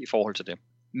jeg mærke, i forhold til det.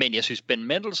 Men jeg synes, Ben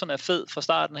Mendelsohn er fed fra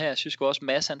starten her. Jeg synes også,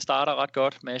 Mads, han starter ret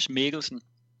godt. Mads Mikkelsen.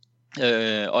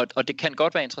 Og det kan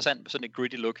godt være interessant på sådan et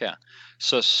gritty look her.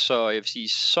 Så jeg vil sige,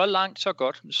 så langt, så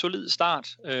godt. En solid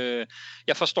start.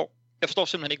 Jeg forstår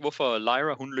simpelthen ikke, hvorfor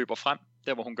Lyra, hun løber frem,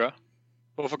 der hvor hun gør.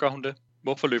 Hvorfor gør hun det?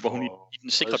 Hvorfor løber hun i den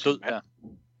sikre død her?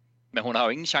 Men hun har jo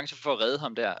ingen chance for at redde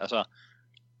ham der. Altså.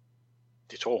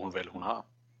 Det tror hun vel, hun har.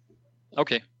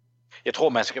 Okay. Jeg tror,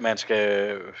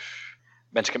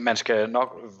 man skal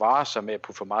nok vare sig med at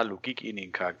putte for meget logik ind i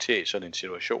en karakter i sådan en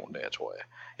situation der, tror jeg.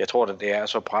 Jeg tror, at det er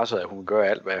så presset, at hun gør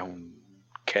alt, hvad hun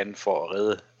kan for at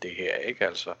redde det her, ikke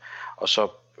altså. Og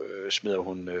så smider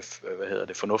hun,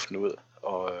 fornuften ud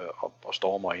og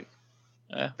stormer ind.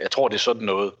 Ja. Jeg tror, det er sådan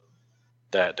noget,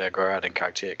 der gør, at den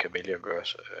karakter kan vælge at gøre,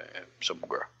 som hun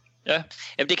gør. Ja,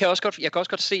 jamen det kan jeg kan også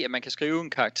godt se, at man kan skrive en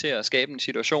karakter og skabe en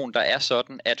situation, der er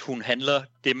sådan, at hun handler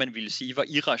det, man ville sige var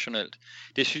irrationelt.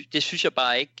 Det synes jeg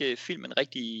bare ikke, filmen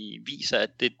rigtig viser, at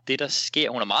det der sker.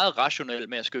 Hun er meget rationel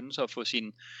med at skynde sig at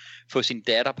få sin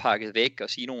datter pakket væk og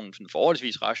sige nogle sådan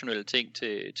forholdsvis rationelle ting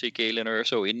til Galen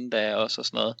Erso inden da også og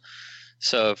sådan noget.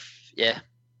 Så ja,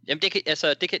 jamen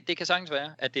det kan sagtens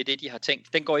være, at det er det, de har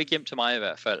tænkt. Den går ikke hjem til mig i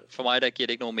hvert fald. For mig der giver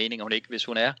det ikke nogen mening, at hun ikke, hvis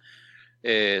hun er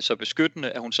så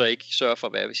beskyttende, at hun så ikke sørger for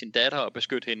at være ved sin datter og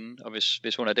beskytte hende, og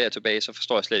hvis hun er der tilbage, så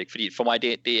forstår jeg slet ikke, fordi for mig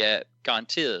det er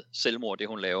garanteret selvmord, det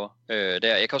hun laver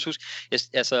der. Jeg kan også huske,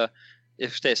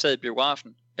 da jeg sad i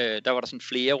biografen, der var der sådan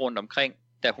flere rundt omkring,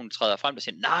 da hun træder frem og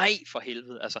siger, nej for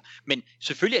helvede, altså. Men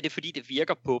selvfølgelig er det fordi, det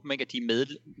virker på dem, ikke? At de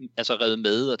er revet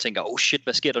med og tænker, oh shit,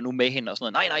 hvad sker der nu med hende og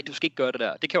sådan noget. Nej, du skal ikke gøre det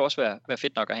der. Det kan jo også være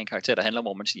fedt nok at have en karakter, der handler om,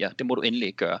 hvor man siger, det må du endelig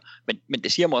ikke gøre. Men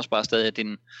det siger mig også bare stadig, at det er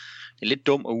en lidt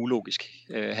dum og ulogisk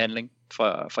handling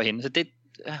fra hende. Så det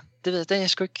er jeg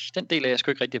sgu ikke, den del er jeg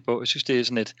sgu ikke rigtig på. Jeg synes, det er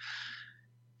sådan et,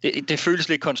 det føles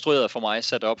lidt konstrueret for mig,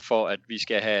 sat op for, at vi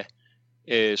skal have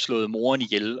slået moren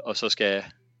ihjel, og så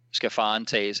skal faren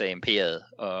tages af imperiet,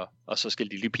 og så skal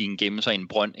lille pigen gemme sig i en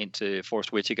brønd, indtil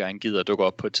Forrest Whitaker han gider at dukke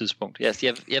op på et tidspunkt.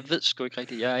 Jeg ved sgu ikke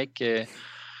rigtigt. Jeg er ikke...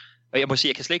 og jeg må sige,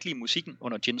 jeg kan slet ikke lide musikken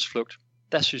under Jins flugt.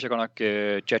 Der synes jeg godt nok,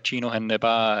 Giacchino han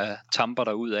bare tamper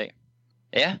der ud af.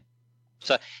 Ja.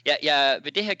 Så jeg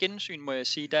ved det her gensyn, må jeg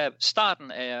sige, der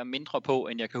starten er jeg mindre på,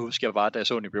 end jeg kan huske, jeg var, da jeg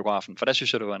så den i biografen. For der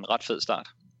synes jeg, det var en ret fed start.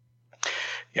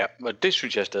 Ja, og det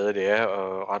synes jeg stadig, det er,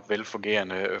 og ret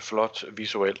velfungerende, flot,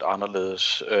 visuelt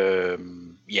anderledes.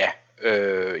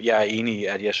 Jeg er enig i,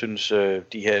 at jeg synes,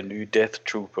 de her nye Death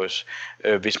Troopers,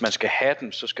 hvis man skal have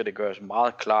dem, så skal det gøres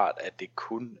meget klart, at det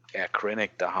kun er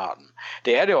Krennic, der har dem.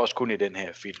 Det er det også kun i den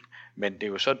her film, men det er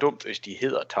jo så dumt, hvis de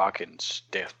hedder Tarkins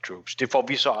Death Troops. Det får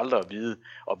vi så aldrig at vide,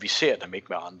 og vi ser dem ikke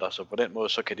med andre, så på den måde,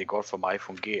 så kan det godt for mig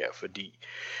fungere, fordi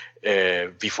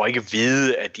vi får ikke at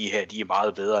vide, at de her, de er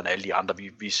meget bedre end alle de andre.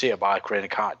 Vi ser bare, at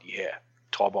Krennic har de her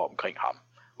tropper omkring ham.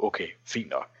 Okay, fint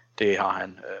nok. Det har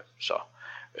han, så...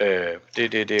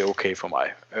 Det er okay for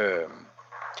mig.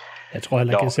 Jeg tror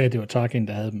heller ikke, jeg sagde, at det var Tarkin,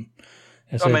 der havde dem.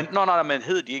 Men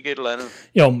hed de ikke et eller andet?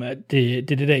 Jo, men det er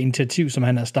det der initiativ, som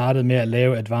han har startet med at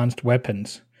lave Advanced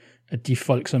Weapons. At de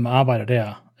folk, som arbejder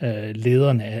der,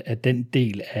 lederne af den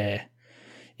del af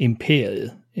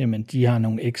imperiet, jamen de har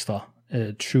nogle ekstra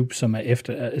troops,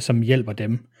 som hjælper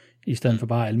dem, i stedet for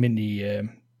bare almindelige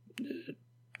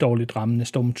dårligt rammende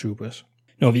stormtroopers.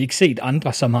 Nu har vi ikke set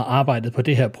andre, som har arbejdet på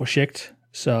det her projekt,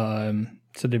 så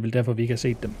det er vel derfor, vi ikke har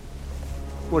set dem.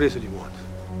 What is it you want?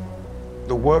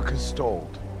 The work is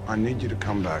stalled. I need you to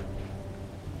come back.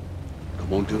 I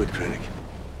won't do it, Krennic.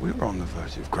 We were on the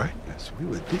verge of greatness. We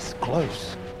were this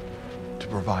close to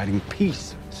providing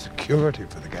peace and security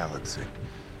for the galaxy.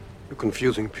 You're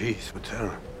confusing peace with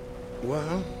terror.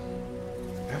 Well,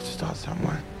 you have to start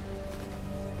somewhere.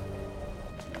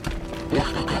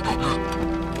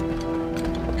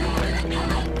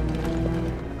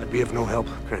 I'd be of no help,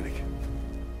 Krennic.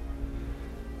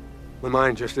 My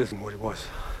mind just isn't what it was.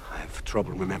 I have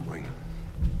trouble remembering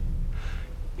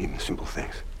even simple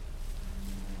things.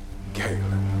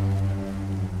 Galen,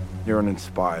 you're an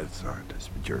inspired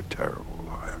scientist, but you're a terrible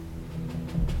liar.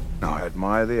 Now, I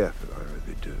admire the effort, I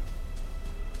really do.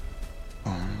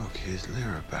 Oh, look, here's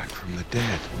Lyra back from the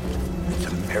dead. It's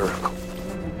a miracle.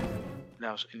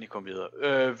 Lad os endelig komme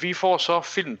videre. Vi får så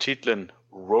filmtitlen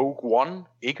Rogue One,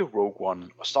 ikke Rogue One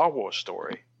og Star Wars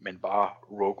Story, men bare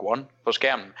Rogue One på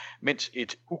skærmen, mens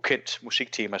et ukendt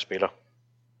musiktema spiller,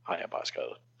 har jeg bare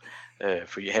skrevet.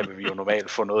 For her vil vi jo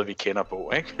normalt få noget, vi kender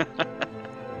på, ikke?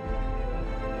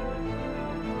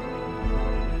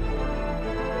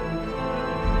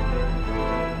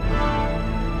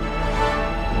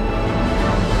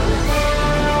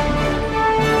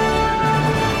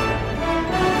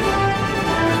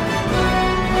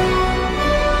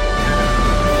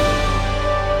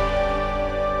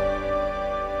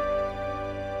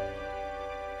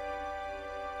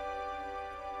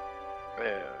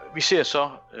 Vi ser så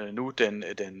nu den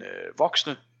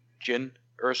voksne Jyn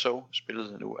Erso,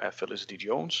 spillet nu af Felicity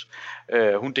Jones.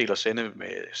 Hun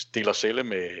deler celle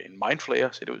med en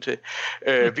mindflayer, ser det ud til.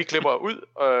 Vi klipper ud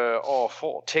og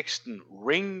får teksten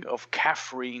Ring of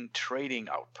Catherine Trading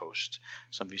Outpost,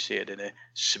 som vi ser denne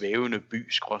svævende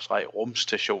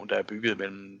by-rumstation, der er bygget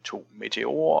mellem to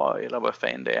meteorer, eller hvad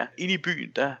fanden det er. Inde i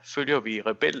byen, der følger vi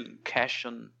rebellen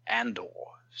Cassian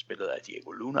Andor, spillet af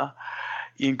Diego Luna.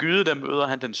 I en gyde, der møder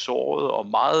han den sårede og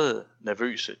meget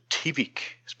nervøse Tivik,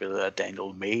 spillet af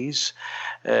Daniel Mays.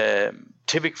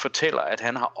 Tivik fortæller, at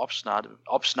han har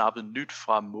opsnappet nyt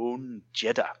fra månen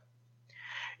Jeddah.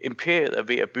 Imperiet er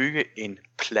ved at bygge en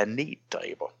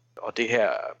planetdræber, og det her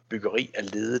byggeri er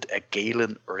ledet af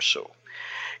Galen Erso.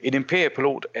 En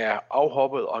imperiepilot er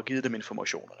afhoppet og har givet dem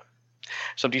informationerne.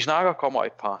 Som de snakker, kommer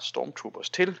et par stormtroopers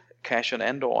til. Cassian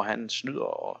Andor, han snyder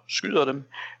og skyder dem,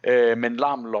 men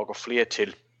larmen lokker flere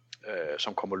til,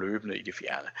 som kommer løbende i det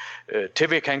fjerne.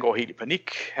 Tevek, han går helt i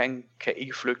panik. Han kan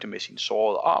ikke flygte med sin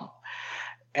sårede arm.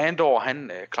 Andor,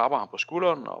 han klapper ham på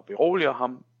skulderen og beroliger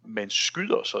ham, men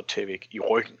skyder så Tevek i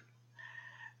ryggen.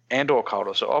 Andor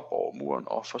kravler sig op over muren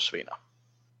og forsvinder.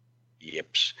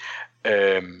 Jeps.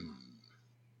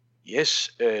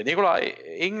 Nikolaj,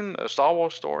 ingen Star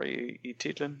Wars story i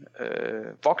titlen.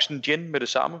 Voksen Jyn med det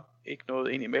samme. Ikke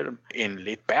noget ind imellem. En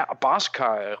lidt barsk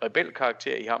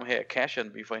rebelkarakter i ham her,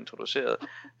 Cassian, vi får introduceret.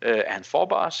 Er han for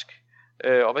barsk?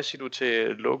 Og hvad siger du til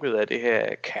lukket af det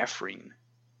her Catherine?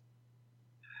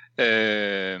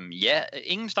 Ja,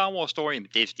 ingen Star Wars story, men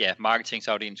det, ja,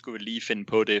 marketingsafdelingen skulle lige finde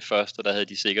på det først, og der havde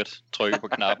de sikkert trykket på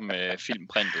knappen med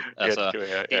filmprintet. Altså,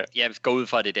 jeg går ud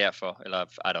fra, at det er derfor, eller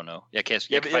I don't know. Jeg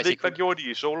ved ikke, hvad gjorde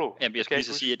de i Solo? Jamen, jeg skal lige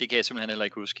så sige, at det kan jeg simpelthen heller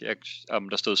ikke huske, om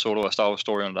der stod Solo og Star Wars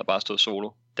story, eller der bare stod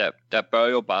Solo. Der bør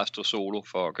jo bare stå Solo,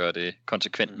 for at gøre det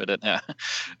konsekvent med den her,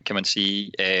 kan man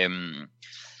sige.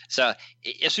 Så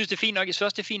jeg synes, det er fint nok. Jeg synes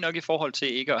også, det er fint nok i forhold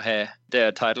til ikke at have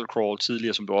der title crawl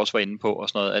tidligere, som du også var inde på, og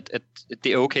sådan noget, at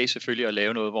det er okay selvfølgelig at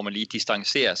lave noget, hvor man lige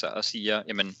distancerer sig og siger,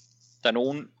 jamen, der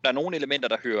er nogle elementer,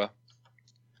 der hører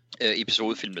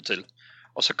episodefilmene til,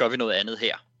 og så gør vi noget andet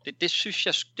her. Det synes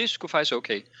jeg, det er sgu faktisk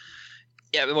okay.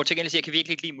 Jeg må til gengæld sige, jeg kan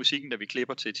virkelig ikke lide musikken, da vi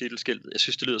klipper til titelskiltet. Jeg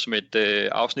synes, det lyder som et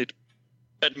afsnit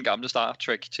af den gamle Star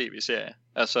Trek tv-serie.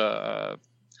 Altså...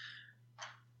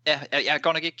 Ja, jeg er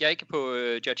godt nok ikke, jeg er ikke på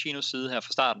Giacchinos side her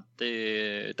fra starten.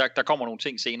 Der kommer nogle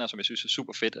ting senere, som jeg synes er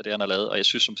super fedt, af det han har lavet, og jeg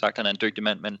synes som sagt, han er en dygtig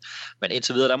mand, men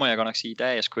indtil videre, der må jeg godt nok sige, der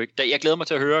er jeg sgu ikke. Jeg glæder mig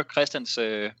til at høre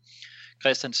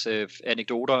Christians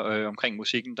anekdoter omkring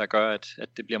musikken, der gør, at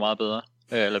det bliver meget bedre,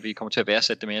 eller vi kommer til at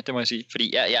værdsætte det mere, det må jeg sige,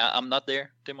 fordi I'm not there,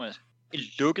 det må jeg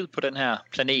sige. Lukket på den her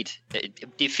planet,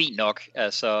 det er fint nok,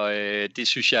 altså det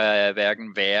synes jeg er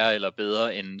hverken værre eller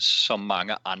bedre end så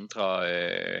mange andre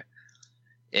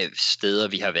steder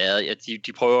vi har været.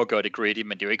 De prøver at gøre det gritty,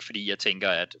 men det er jo ikke fordi jeg tænker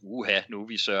at nu er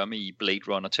vi sørme i Blade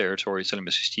Runner territory, selvom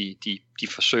jeg synes de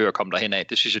forsøger at komme derhen af.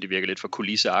 Det synes jeg, det virker lidt for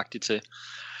kulisseagtigt til.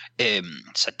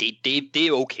 Så det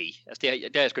er okay. Altså det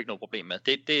er jeg sgu ikke noget problem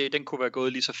med. Den kunne være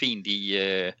gået lige så fint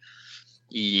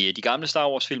i de gamle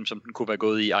Star Wars film, som den kunne være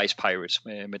gået i Ice Pirates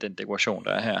med den dekoration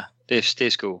der er her. Det er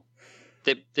sgu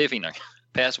det er fint nok.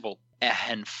 Passable. Er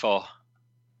han for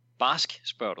barsk,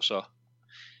 spørger du så?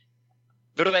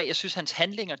 Ved du hvad, jeg synes hans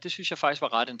handlinger, det synes jeg faktisk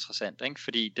var ret interessant, ikke?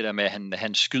 Fordi det der med, at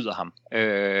han skyder ham,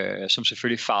 som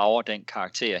selvfølgelig farver den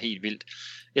karakter helt vildt.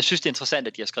 Jeg synes, det er interessant,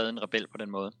 at de har skrevet en rebel på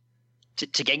den måde.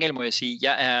 Til gengæld må jeg sige,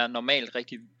 jeg er normalt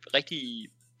rigtig, rigtig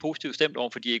positivt stemt over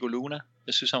for Diego Luna.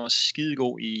 Jeg synes, han var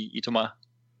skidegod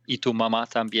i Tu Mamá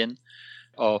También.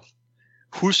 Og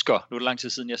husker, nu er det lang tid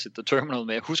siden, jeg set The Terminal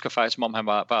med, jeg husker faktisk, som om han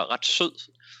var ret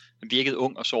sød. Han virkede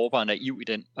ung og sårbar og naiv i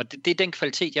den. Og det er den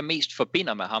kvalitet, jeg mest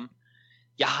forbinder med ham.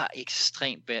 Jeg har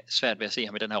ekstremt svært ved at se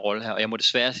ham i den her rolle her, og jeg må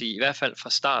desværre sige, i hvert fald fra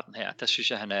starten her, der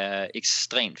synes jeg, han er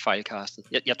ekstremt fejlkastet.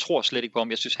 Jeg tror slet ikke på ham.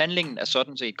 Jeg synes, handlingen er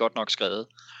sådan set godt nok skrevet.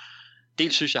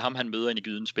 Dels synes jeg, ham han møder ind i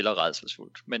gyden spiller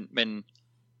rædselsfuldt, men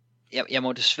jeg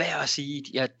må desværre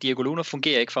sige, at Diego Luna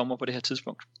fungerer ikke for mig på det her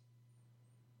tidspunkt.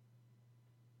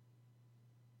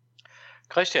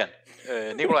 Christian,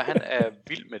 Nikolaj, han er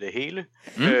vild med det hele.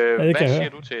 Hvad siger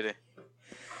du til det?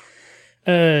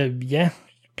 Ja,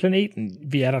 planeten,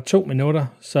 vi er der 2 minutter,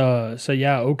 så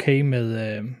jeg er okay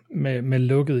med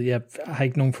lukket. Jeg har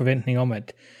ikke nogen forventning om,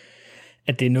 at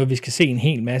det er noget, vi skal se en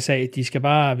hel masse af. Vi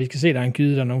skal se, der er en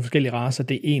gyde, der er nogle forskellige racer,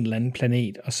 det er en eller anden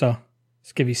planet, og så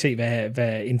skal vi se,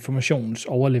 hvad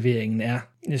informationsoverleveringen er.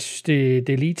 Jeg synes, det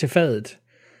er lige til fadet.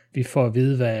 Vi får at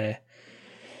vide,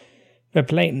 hvad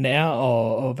planen er,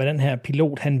 og hvad den her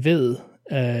pilot, han ved,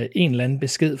 en eller anden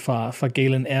besked fra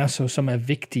Galen Erso, som er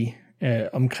vigtig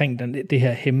omkring det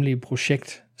her hemmelige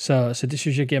projekt. Så det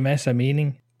synes jeg giver masser af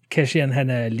mening. Cassian, han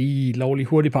er lige lovlig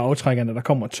hurtig på aftrækkerne. Der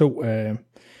kommer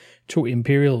to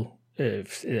Imperial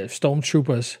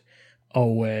Stormtroopers,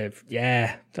 og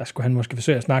der skulle han måske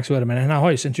forsøge at snakke ud af det, men han har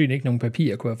højst sandsynligt ikke nogen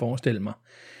papirer, kunne jeg forestille mig.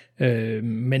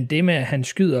 Men det med, at han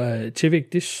skyder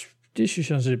Tevek, det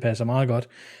synes jeg, det passer meget godt.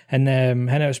 Han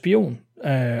er jo spion,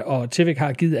 og Tevek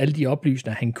har givet alle de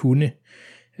oplysninger, han kunne.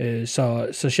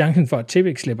 Så chancen for, at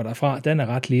Tevek slipper derfra, den er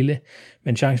ret lille,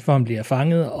 men chancen for, at han bliver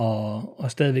fanget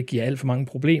og stadigvæk giver alt for mange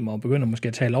problemer og begynder måske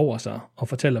at tale over sig og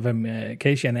fortæller, hvem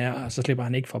Cassian er, og så slipper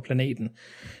han ikke fra planeten,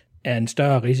 er en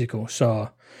større risiko. Så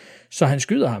Så han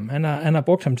skyder ham. Han har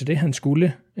brugt ham til det, han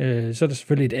skulle. Så er det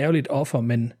selvfølgelig et ærgerligt offer,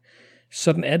 men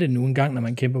sådan er det nu engang, når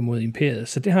man kæmper mod imperiet.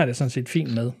 Så det har jeg det sådan set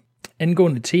fint med.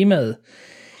 Angående temaet,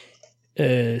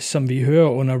 som vi hører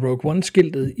under Rogue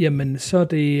One-skiltet, jamen så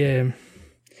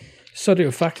er det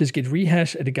jo faktisk et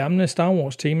rehash af det gamle Star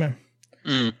Wars-tema.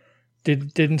 Mm.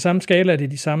 Det er den samme skala, det er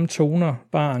de samme toner,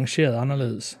 bare arrangeret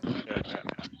anderledes.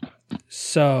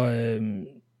 Så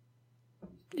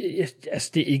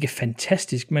altså det er ikke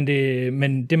fantastisk, men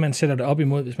det man sætter det op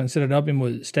imod, hvis man sætter det op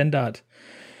imod standard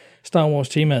Star Wars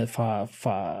temaet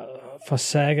fra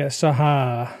Saga,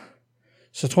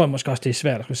 så tror jeg måske også, det er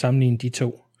svært at skulle sammenligne de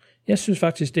to. Jeg synes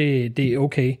faktisk, det er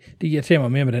okay. Det irriterer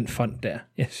mig mere med den font der.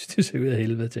 Jeg synes, det ser ud af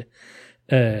helvede til,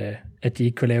 at de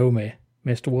ikke kunne lave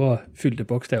med store fyldte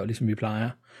bogstaver, ligesom vi plejer.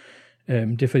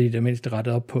 Det er fordi, det er mindst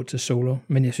rettet op på til Solo.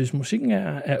 Men jeg synes, musikken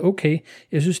er okay.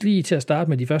 Jeg synes lige til at starte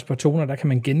med de første par toner, der kan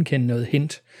man genkende noget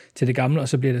hint til det gamle, og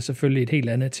så bliver det selvfølgelig et helt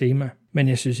andet tema. Men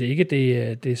jeg synes ikke,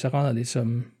 det er så rædderligt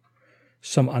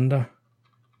som andre.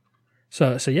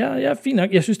 Så jeg er fint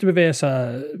nok. Jeg synes, det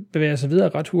bevæger sig videre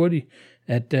ret hurtigt,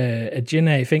 at Jen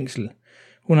er i fængsel.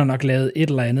 Hun har nok lavet et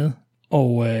eller andet,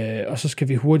 og så skal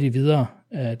vi hurtigt videre.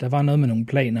 Der var noget med nogle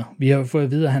planer. Vi har jo fået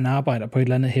at vide, at han arbejder på et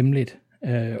eller andet hemmeligt,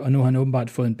 og nu har han åbenbart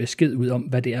fået en besked ud om,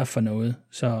 hvad det er for noget.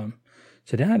 Så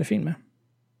det har jeg det fint med.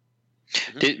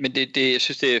 Men jeg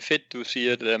synes, det er fedt, du siger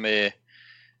det der med,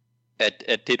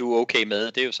 at det du er okay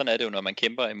med. Det er jo sådan, er det jo, når man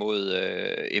kæmper imod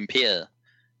imperiet.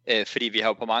 Fordi vi har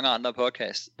jo på mange andre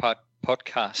podcasts,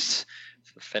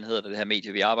 hvad fanden hedder det her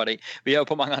medie, vi arbejder i, vi har jo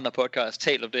på mange andre podcasts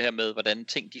talt om det her med, hvordan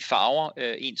ting de farver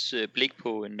ens blik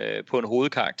på en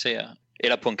hovedkarakter,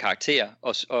 eller på en karakter,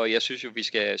 og jeg synes jo, vi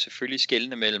skal selvfølgelig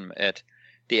skelne mellem, at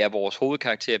det er vores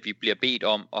hovedkarakter, vi bliver bedt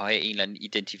om at have en eller anden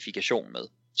identifikation med.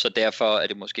 Så derfor er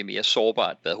det måske mere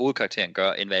sårbart, hvad hovedkarakteren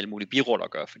gør, end hvad alle mulige biroller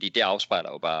gør, fordi det afspejler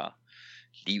jo bare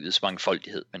livets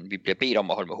mangfoldighed, men vi bliver bedt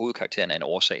om at holde med hovedkarakteren af en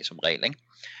årsag som regel, ikke?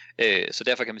 Så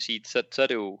derfor kan man sige, så er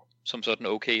det jo som sådan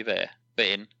okay, hvad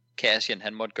end Cassian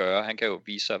han måtte gøre. Han kan jo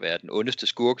vise sig at være den ondeste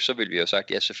skurk, så vil vi jo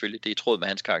sagt, ja selvfølgelig, det er i tråd med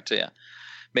hans karakter.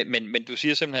 Men du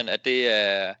siger simpelthen, at det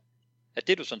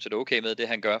er du sådan set okay med, det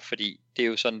han gør, fordi det er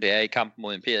jo sådan, det er i kampen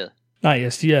mod imperiet. Nej,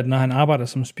 jeg siger, at når han arbejder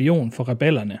som spion for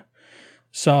rebellerne,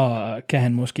 så kan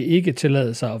han måske ikke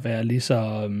tillade sig at være lige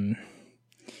så,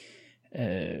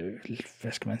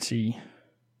 hvad skal man sige?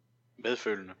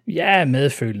 Medfølende. Ja,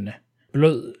 medfølende.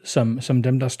 Blød, som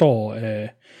dem, der står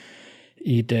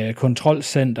i et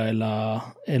kontrolcenter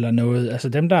eller noget. Altså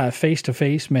dem, der er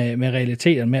face-to-face med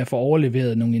realiteten, med at få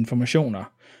overleveret nogle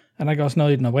informationer. Er der ikke også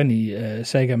noget i den oprindelige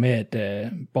saga med, at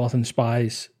Bothan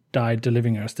spies died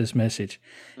delivering us this message?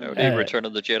 Jo, det er Return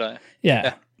of the Jedi.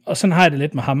 Ja, og sådan har jeg det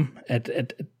lidt med ham,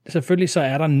 at selvfølgelig så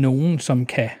er der nogen, som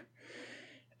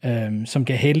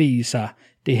kan hellige sig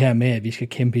det her med, at vi skal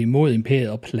kæmpe imod imperiet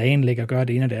og planlægge og gøre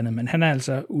det ene og det andet, men han er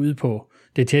altså ude på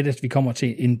det tætteste, vi kommer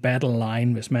til en battle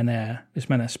line, hvis man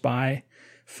er spy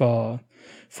for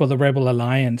The Rebel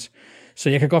Alliance. Så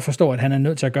jeg kan godt forstå, at han er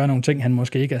nødt til at gøre nogle ting, han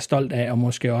måske ikke er stolt af, og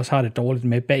måske også har det dårligt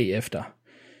med bagefter.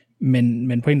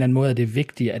 Men på en eller anden måde er det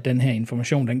vigtigt, at den her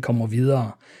information, den kommer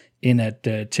videre, end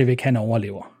at Tivik han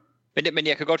overlever. Men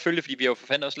jeg kan godt følge det, fordi vi har jo for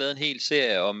fanden også lavet en hel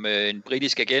serie om en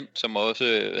britisk agent, som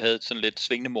også havde sådan lidt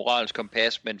svingende moralsk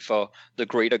kompas, men for the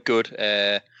greater good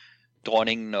af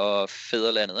dronningen og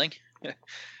fædrelandet, ikke?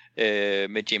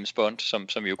 Med James Bond,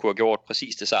 som jo kunne have gjort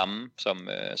præcis det samme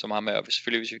som ham er. Og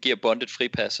selvfølgelig, hvis vi giver Bond et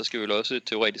fripas, så skal vi jo også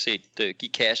teoretisk set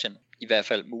give Cassian i hvert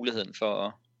fald muligheden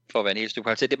for at være en helt stykke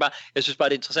karakter. Det er bare, jeg synes bare,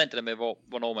 det er interessant det der med,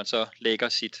 hvornår man så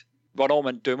lægger hvornår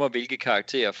man dømmer hvilke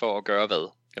karakterer for at gøre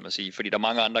hvad, kan man sige. Fordi der er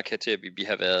mange andre karakterer,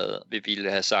 vi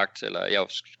ville have sagt, eller jeg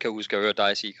kan huske at høre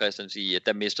dig sige, Christian, sige, at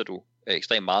der mister du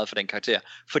ekstremt meget for den karakter,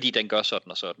 fordi den gør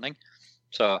sådan og sådan, ikke?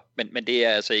 Så, men det er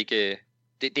altså ikke...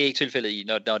 Det er ikke tilfældet i,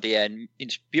 når det er en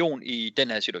spion i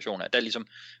den her situation, at der er ligesom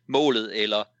målet,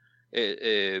 eller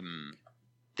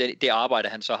det arbejde,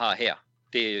 han så har her,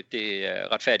 det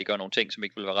retfærdiggør nogle ting, som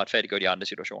ikke vil være retfærdiggjort i andre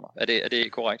situationer. Er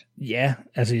det korrekt? Ja,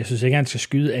 altså jeg synes ikke, han skal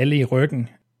skyde alle i ryggen,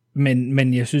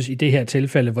 men jeg synes i det her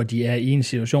tilfælde, hvor de er i en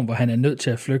situation, hvor han er nødt til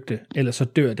at flygte, ellers så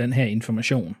dør den her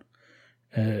information,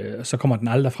 og så kommer den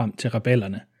aldrig frem til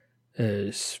rebellerne,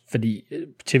 fordi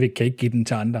Tivik kan ikke give den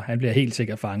til andre, han bliver helt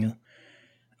sikkert fanget.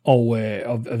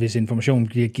 Og hvis informationen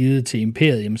bliver givet til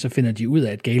imperiet, jamen, så finder de ud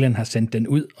af, at Galen har sendt den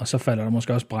ud, og så falder der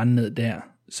måske også brand ned der.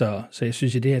 Så jeg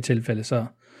synes i det her tilfælde,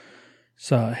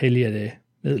 så helliger det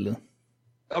midlet.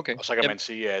 Okay. Og så kan man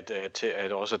sige,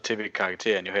 at også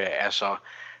TV-karakteren jo her er så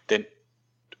den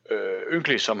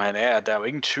ynkelig, som han er. Der er jo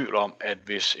ingen tvivl om, at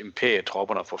hvis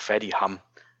imperietropperne får fat i ham,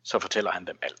 så fortæller han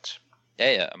dem alt.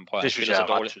 Ja, men prøv, det synes jeg er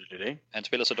ret tydeligt, ikke? Han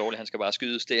spiller så dårligt, han skal bare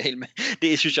skydes. Det er helt med.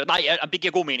 Det synes jeg, det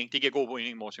giver god mening. Det giver god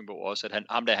mening, Morten Bo også,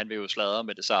 at han vil jo sladre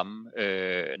med det samme,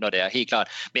 når det er helt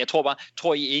klart. Men jeg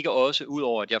tror I ikke også,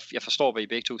 udover at jeg forstår, hvad I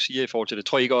begge to siger i forhold til det,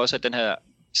 tror I ikke også, at den her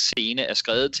scene er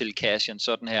skrevet til Cassian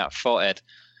sådan her, for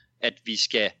at vi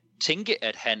skal tænke,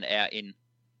 at han er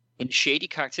en shady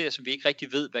karakter, som vi ikke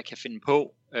rigtig ved, hvad kan finde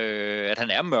på, at han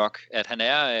er mørk, at han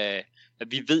er,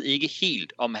 at vi ved ikke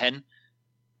helt, om han,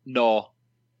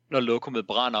 når lokummet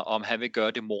brænder, om han vil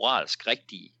gøre det moralsk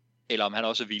rigtige, eller om han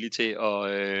også er villig til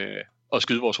at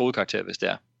skyde vores hovedkarakter, hvis det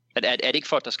er. Er det ikke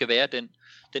for, at der skal være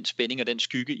den spænding og den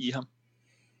skygge i ham?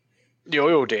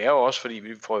 Jo, det er jo også, fordi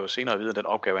vi får jo senere at vide, den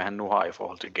opgave, han nu har i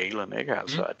forhold til Galen, ikke?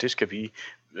 Altså, at det skal vi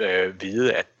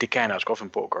vide, at det kan han også godt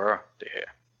finde på at gøre, det her.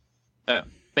 Ja.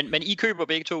 Men I køber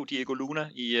begge to Diego Luna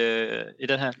i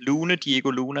den her Diego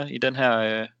Luna i den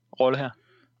her rolle her?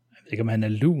 Jeg ved ikke, om han er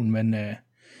lun,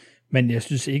 men jeg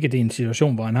synes ikke, at det er en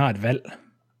situation, hvor han har et valg.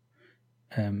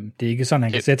 Det er ikke sådan,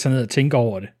 han kan sætte sig ned og tænke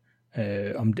over det.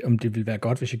 Om det ville være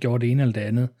godt, hvis jeg gjorde det ene eller det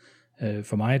andet.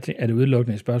 For mig er det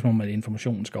udelukkende et spørgsmål om, at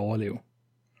informationen skal overleve.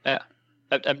 Ja,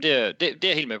 det er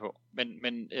jeg helt med på.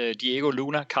 Men Diego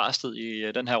Luna castet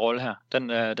i den her rolle her,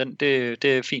 det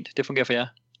er fint. Det fungerer for jer.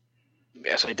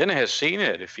 Altså i denne her scene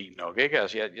er det fint nok, ikke?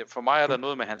 Altså for mig er der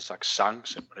noget med hans accent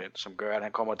simpelthen, som gør, at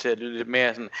han kommer til at lyde lidt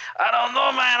mere sådan, I don't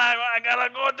know man, I gotta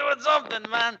go do something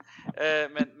man.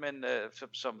 Men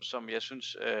som jeg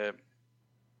synes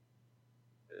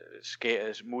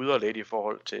skal mudre lidt i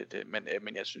forhold til det,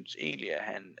 men jeg synes egentlig, at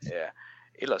han er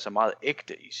ellers er meget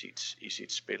ægte i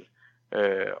sit spil,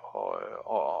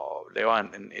 og laver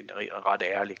en ret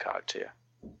ærlig karakter.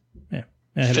 Ja,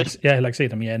 jeg har heller ikke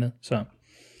set ham i andet, så...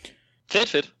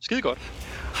 Fedt. Skide godt.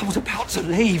 I was about to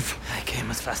leave. I came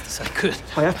as fast as I could.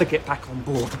 I have to get back on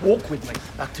board. Walk with me.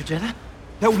 Back to Jeddah?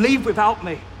 They'll leave without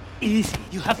me. Easy.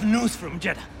 You have news from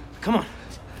Jeddah. Come on.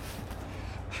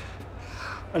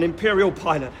 An Imperial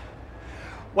pilot.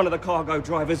 One of the cargo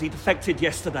drivers, he defected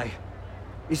yesterday.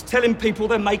 He's telling people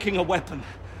they're making a weapon.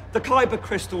 The Kyber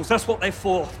crystals, that's what they're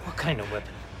for. What kind of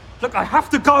weapon? Look, I have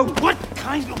to go. What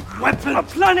kind of weapon? A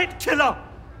planet killer.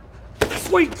 That's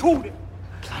what he called it.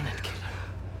 Planet killer.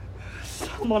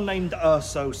 Someone named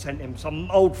Urso sent him, some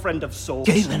old friend of Saul's.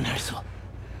 Galen Erso.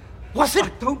 Was it? I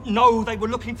don't know. They were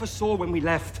looking for Saul when we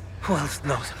left. Who else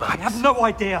knows about I have no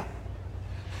idea.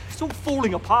 It's all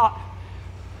falling apart.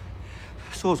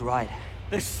 Saul's right.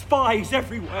 There's spies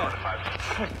everywhere.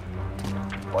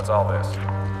 What's all this?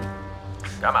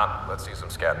 Come on, let's see some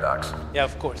scan docs. Yeah,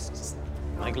 of course. Just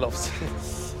my gloves.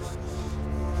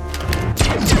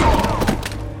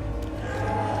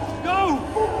 No!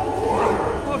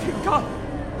 What have you got?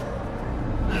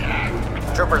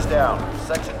 Troopers down.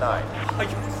 Section 9. Are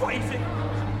you crazy?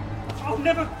 I'll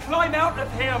never climb out of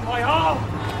here, my arm!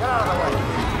 Get out of the way.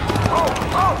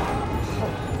 Oh!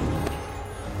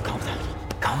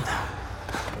 Calm down.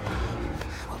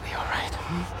 We'll be all right.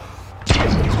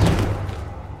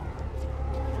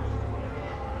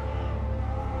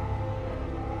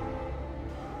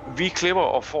 Vi klipper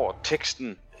og får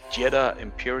teksten Jeddah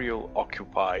Imperial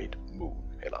Occupied Moon,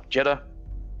 eller Jeddah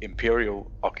Imperial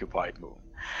Occupied Moon,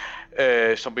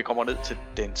 som vi kommer ned til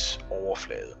dens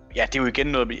overflade. Ja, det er jo igen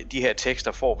noget med, de her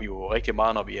tekster får vi jo rigtig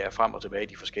meget, når vi er frem og tilbage i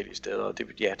de forskellige steder, og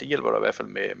det hjælper der i hvert fald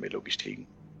med logistikken.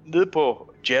 Nede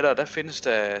på Jeddah,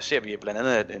 ser vi blandt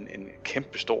andet en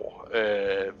kæmpe stor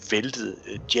væltet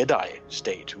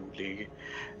Jedi-statue ligge.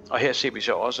 Og her ser vi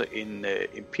så også en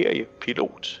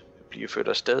imperiepilot blive ført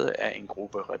afsted af en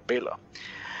gruppe rebeller.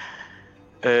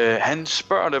 Han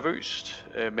spørger nervøst,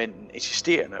 men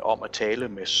insisterende om at tale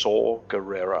med Saw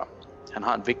Gerrera. Han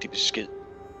har en vigtig besked.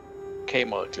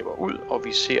 Kameraet klipper ud, og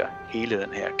vi ser hele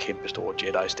den her kæmpe store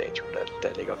Jedi-statue,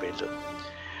 der ligger væltet.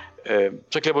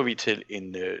 Så klipper vi til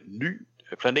en ny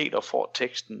planet og får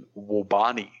teksten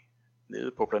Wobani.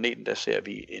 Nede på planeten, der ser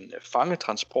vi en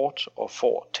fangetransport og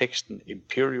får teksten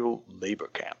Imperial Labor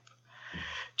Camp.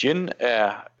 Jyn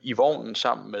er i vognen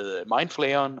sammen med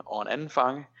Mindflayeren og en anden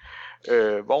fange.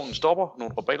 Vognen stopper,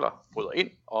 nogle rebeller bryder ind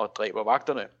og dræber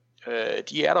vagterne.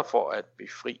 De er der for at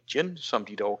befri Jyn, som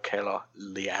de dog kalder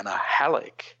Lyanna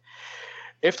Halleck.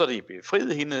 Efter de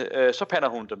befriede hende, så pander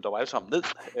hun dem dog alle sammen ned,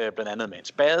 blandt andet med en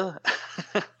spade.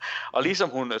 Og ligesom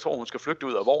hun tror, hun skal flygte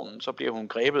ud af vognen, så bliver hun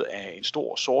grebet af en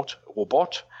stor sort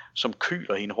robot, som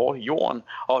kyler hende hårdt i jorden,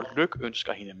 og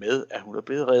lykønsker hende med, at hun er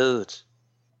blevet reddet.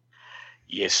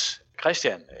 Yes,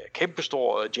 Christian,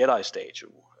 kæmpestor Jedi-statue.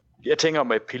 Jeg tænker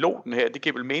med piloten her, det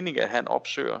giver vel mening, at han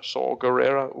opsøger Saw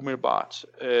Gerrera umiddelbart.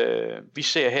 Vi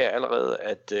ser her allerede,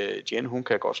 at Jyn, hun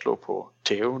kan godt slå på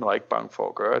tæven og er ikke bange for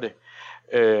at gøre det.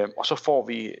 Og så får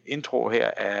vi intro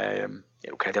her af,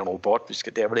 du kalder det en robot,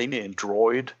 det er vel egentlig en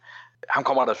droid. Han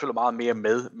kommer der selvfølgelig meget mere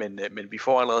med, men vi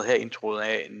får allerede her introet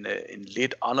af en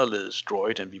lidt anderledes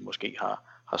droid, end vi måske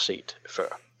har set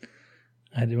før.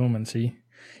 Ja, det må man sige.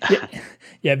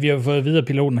 Ja, vi har fået at vide, at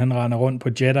piloten han render rundt på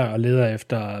jetter og leder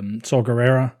efter Saw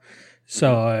Gerrera.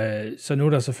 Så nu er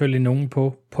der selvfølgelig nogen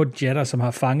på jetter, som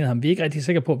har fanget ham. Vi er ikke rigtig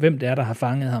sikre på, hvem det er, der har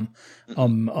fanget ham.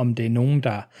 Om det er nogen,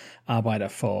 der arbejder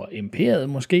for Imperiet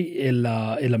måske,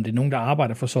 eller om det er nogen, der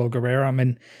arbejder for Saw Gerrera,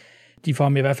 men de får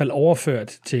ham i hvert fald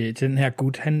overført til den her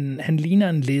gut. Han ligner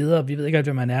en leder, vi ved ikke,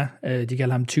 hvem han er. De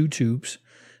kalder ham Two Tubes.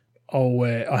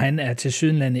 Og han er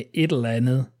tilsyneladende et eller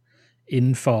andet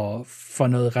inden for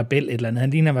noget rebel et eller andet. Han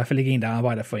ligner i hvert fald ikke en, der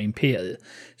arbejder for Imperiet.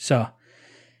 Så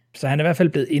han er i hvert fald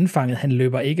blevet indfanget. Han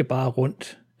løber ikke bare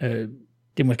rundt.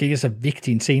 Det er måske ikke så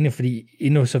vigtig en scene, fordi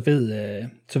endnu så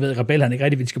ved rebellerne ikke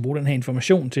rigtigt, hvad de skal bruge den her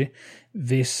information til,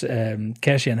 hvis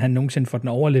Cassian han nogensinde får den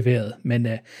overleveret.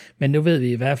 Men nu ved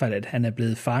vi i hvert fald, at han er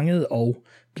blevet fanget og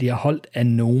bliver holdt af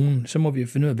nogen. Så må vi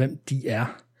finde ud af, hvem de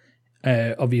er.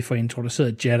 Og vi får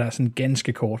introduceret Jedha sådan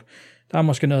ganske kort. Der er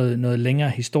måske noget længere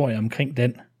historie omkring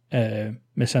den,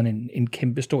 med sådan en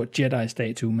kæmpe stor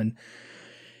Jedi-statue, men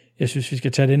jeg synes, vi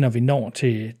skal tage det, når vi når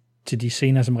til de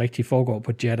scener, som rigtig foregår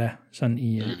på Jedha, sådan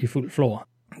i fuld flor.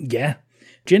 Ja,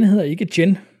 Jen hedder ikke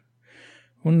Jen.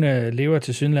 Hun lever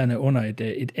tilsyneladende under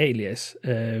et alias,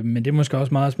 men det er måske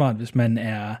også meget smart, hvis man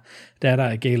er datter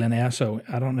af Galen Erso,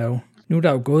 I don't know. Nu er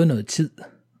der jo gået noget tid,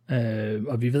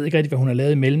 og vi ved ikke rigtig, hvad hun har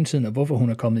lavet i mellemtiden, og hvorfor hun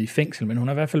er kommet i fængsel, men hun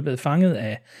er i hvert fald blevet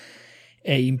fanget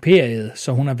af Imperiet,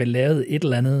 så hun har vel lavet et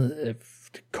eller andet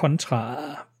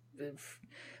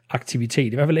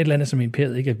kontra-aktivitet, i hvert fald et eller andet, som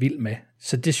Imperiet ikke er vild med.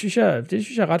 Så det synes jeg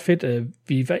er ret fedt.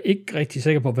 Vi var ikke rigtig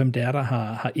sikre på, hvem det er, der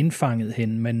har indfanget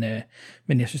hende,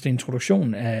 men jeg synes, det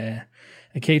introduktion af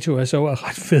K2SO er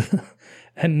ret fed.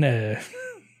 Han,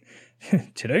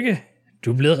 tillykke,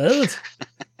 du er blevet reddet.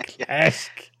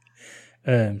 Klask.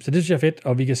 Så det synes jeg er fedt,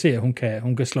 og vi kan se, at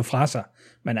hun kan slå fra sig.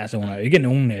 Men altså, hun har jo ikke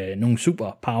nogen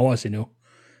super powers endnu.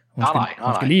 Hun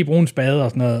skal lige bruge en spade og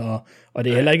sådan noget, og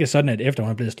det er heller ikke sådan, at efter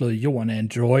hun er blevet slået i jorden af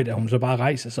en droid, at hun så bare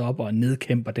rejser sig op og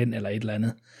nedkæmper den eller et eller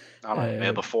andet. Nej,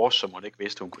 med The Force, som hun ikke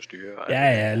vidste, hun kunne styre.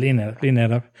 Ja, lige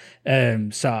netop.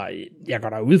 Så jeg går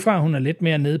da ud fra, at hun er lidt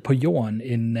mere nede på jorden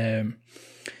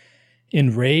end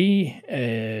Rey.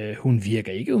 Hun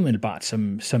virker ikke umiddelbart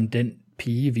som den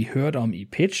pige, vi hørte om i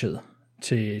pitchet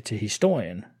til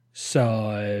historien. Så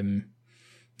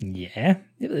ja,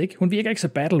 jeg ved ikke. Hun virker ikke så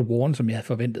battle-worn, som jeg havde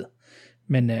forventet.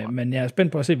 Men jeg er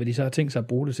spændt på at se, hvad de så har tænkt sig at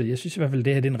bruge det til. Jeg synes i hvert fald,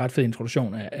 det her det er en ret fed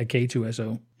introduktion af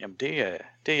K2SO. Jamen, det er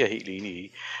jeg helt enig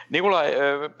i. Nikolaj,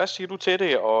 hvad siger du til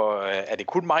det? Og er det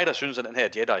kun mig, der synes, at den her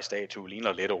Jedi-statue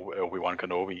ligner lidt Obi-Wan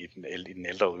Kenobi i den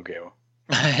ældre udgave?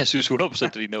 Jeg synes 100%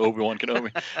 det ligner Obi-Wan Kenobi.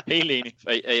 Helt enig.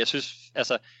 Jeg synes,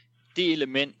 altså, det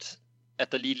element,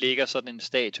 at der lige ligger sådan en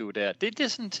statue der,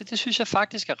 det synes jeg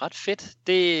faktisk er ret fedt.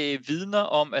 Det vidner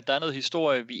om, at der er noget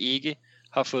historie, vi ikke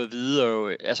har fået at vide,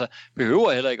 og altså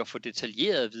behøver heller ikke at få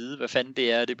detaljeret at vide, hvad fanden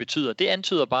det er, det betyder. Det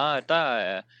antyder bare, at der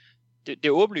er det er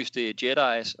åbenlyst, det er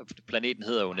Jedi's, og planeten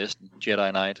hedder jo næsten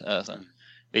Jedi Knight, altså.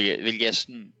 Hvilket er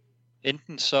sådan,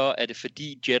 enten så er det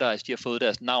fordi Jedi's, de har fået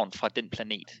deres navn fra den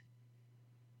planet.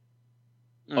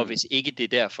 Og hvis ikke det er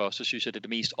derfor, så synes jeg, det er det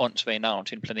mest åndssvage navn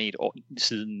til en planet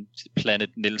siden Planet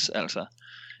Nils, altså.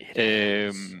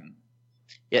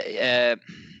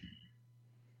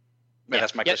 Men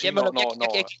altså, man kan sige,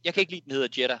 jeg kan ikke lide, den hedder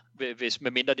Jedha, hvis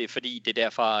medmindre det er, fordi det er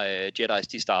derfra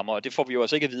Jedi's de stammer, og det får vi jo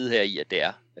også ikke at vide her i, at det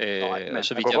er. Nej, men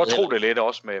så man kan godt tro det lidt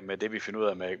også med det, vi finder ud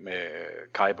af med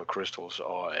Kyber Crystals,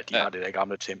 og at de har det der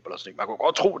gamle tempel og sådan noget. Man kan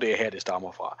godt tro, det er her, det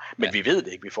stammer fra, men vi ved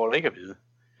det ikke, vi får det ikke at vide.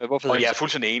 Og jeg er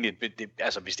fuldstændig enig,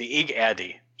 altså hvis det ikke er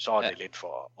det, så er det lidt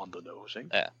for on the nose, ikke?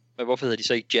 Ja. Men hvorfor hedder de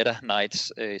så ikke Jedha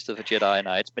Knights i stedet for Jedi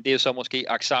Knights? Men det er jo så måske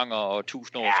aksanger og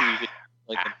 1000 år tyve.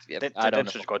 Den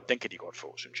synes godt, den kan de godt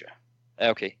få, synes jeg. Ja,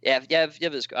 okay. Ja,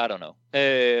 jeg ved sgu, I don't know.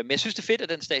 Men jeg synes, det er fedt, at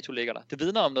den statue ligger der. Det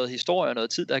vidner om noget historie og noget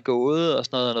tid, der er gået, og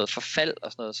sådan noget forfald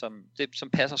og sådan noget, som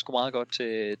passer sgu meget godt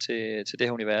til det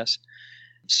her univers.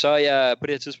 Så er jeg på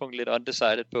det her tidspunkt lidt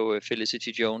undecided på Felicity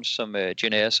Jones som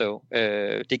Jyn Erso. Det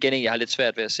er igen en, jeg har lidt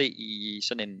svært ved at se i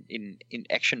sådan en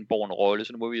action-born rolle,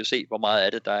 så nu må vi jo se, hvor meget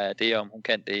af det der er det, om hun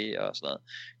kan det og sådan noget.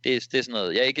 Det er sådan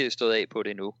noget, jeg er ikke stået af på det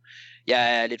endnu.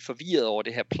 Jeg er lidt forvirret over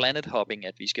det her planet hopping,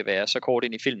 at vi skal være så kort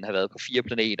ind i filmen, har været på 4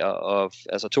 planeter, og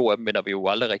altså 2 af dem vender vi jo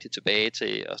aldrig rigtig tilbage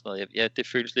til, og sådan noget. Det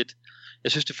føles lidt,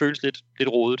 jeg synes, det føles lidt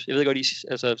rodet. Jeg ved godt, I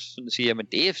altså, sådan at sige, men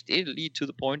det er lige to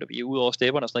the point, og vi er ude over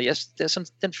stepperne og sådan noget.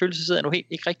 Den følelse sidder jeg nu helt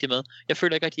ikke rigtig med. Jeg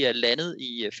føler ikke rigtig, at jeg er landet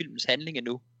i filmens handling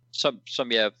endnu,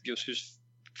 som jeg jo synes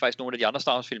faktisk nogle af de andre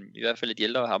Star Wars film, i hvert fald de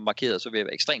ældre har markeret, så vil jeg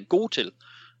være ekstremt god til,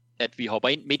 at vi hopper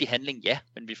ind midt i handling, ja,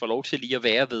 men vi får lov til lige at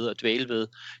være ved og dvæle ved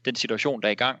den situation, der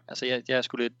er i gang. Altså jeg er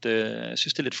sgu lidt,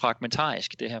 synes det er lidt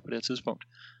fragmentarisk, det her på det her tidspunkt.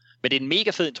 Men det er en mega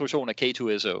fed introduktion af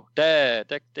K2SO.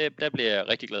 Der bliver jeg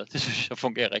rigtig glad. Det synes jeg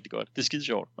fungerer rigtig godt. Det er skide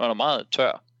sjovt. Og han er meget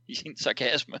tør i sin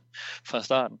sarkasme fra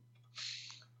starten.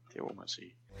 Det må man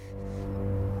sige.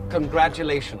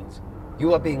 Congratulations.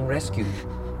 You are being rescued.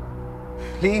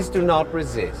 Please do not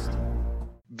resist.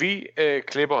 Vi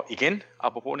klipper igen,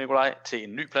 apropos Nikolaj, til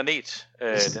en ny planet.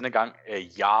 Denne gang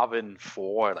Yavin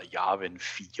 4 eller Yavin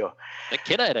 4. Den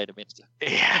kender jeg da i det mindste.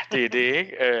 Ja, det er det,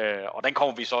 ikke? Og den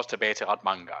kommer vi så også tilbage til ret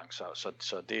mange gange,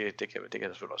 så det kan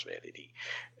der selvfølgelig også være lidt i.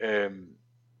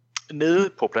 Nede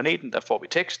på planeten, der får vi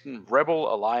teksten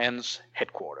Rebel Alliance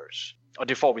Headquarters. Og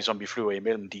det får vi, som vi flyver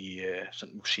imellem de,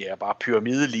 sådan, nu siger jeg bare,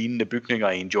 pyramidelignende bygninger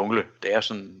i en jungle. Det er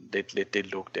sådan lidt det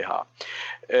look, det har.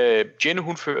 Jyn,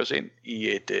 hun føres ind i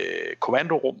et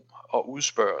kommandorum og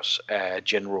udspørges af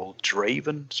General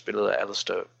Draven, spillet af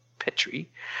Alistair Petrie.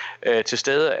 Til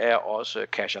stede er også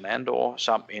Cassian Andor,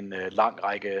 samt en lang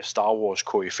række Star Wars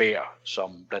koryfæer,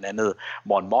 som blandt andet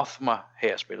Mon Mothma,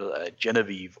 her spillet af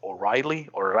Genevieve O'Reilly,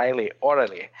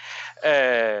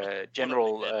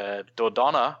 General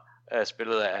Dodonna,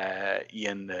 spillet af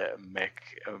Ian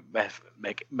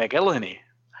McElhenney.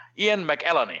 Ian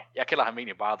McElhenney. Jeg kalder ham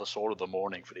egentlig bare The Sword of the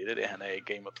Morning, fordi det er det, han er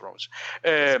i Game of Thrones.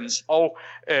 Og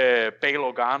Bail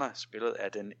Organa, spillet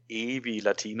af den evige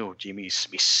latino Jimmy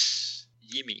Smith.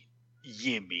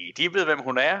 Jimmy. De ved, hvem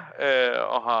hun er,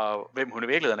 og hvem hun i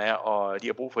virkeligheden er, og de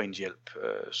har brug for hendes hjælp.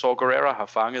 Saw Gerrera har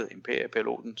fanget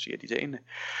Imperia-piloten, siger de til hende.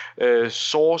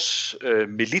 Saws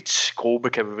militsgruppe,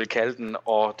 kan vi vel kalde den,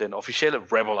 og den officielle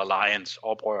Rebel Alliance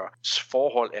oprørers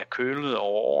forhold er kølet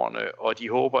over årene, og de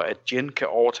håber, at Jyn kan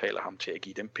overtale ham til at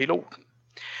give dem piloten.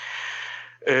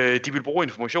 De vil bruge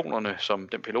informationerne, som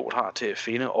den pilot har, til at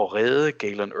finde og redde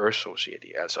Galen Erso, siger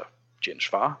de, altså Jyns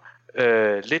far.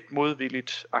 Lidt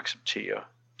modvilligt accepterer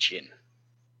Jyn.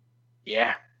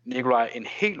 Ja, Nikolaj, en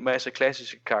hel masse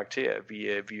klassiske karakterer,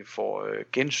 vi får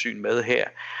gensyn med her.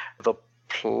 The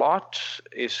plot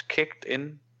is kicked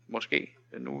in, måske.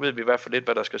 Nu ved vi i hvert fald lidt,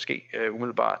 hvad der skal ske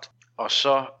umiddelbart. Og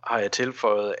så har jeg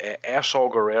tilføjet, at er Saw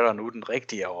Gerrera nu den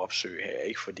rigtige at opsøge her,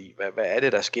 ikke? Fordi hvad er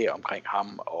det, der sker omkring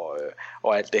ham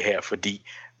og alt det her? Fordi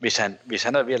hvis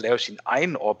han er ved at lave sin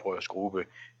egen oprørsgruppe,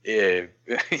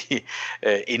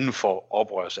 inden for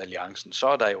oprørsalliancen, så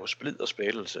er der jo splid og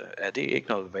splittelse. Er det ikke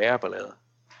noget værre ballade?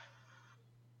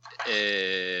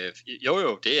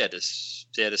 Jo, det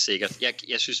er det sikkert.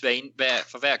 Jeg synes,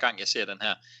 for hver gang jeg ser den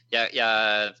her,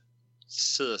 jeg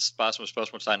sidder bare som et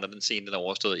spørgsmålstegn, når den scene den er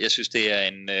overstået. Jeg synes, det er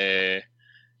en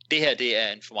det her, det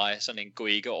er for mig sådan en gå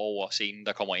ikke over scenen,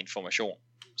 der kommer information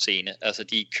scene. Altså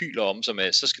de kyler om som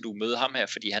så skal du møde ham her,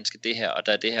 fordi han skal det her, og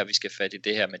der er det her, vi skal fat i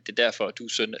det her, men det er derfor, at du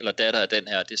søn eller datter er den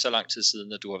her, det er så lang tid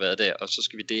siden, at du har været der, og så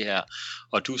skal vi det her,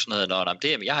 og du sådan noget,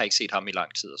 det, men jeg har ikke set ham i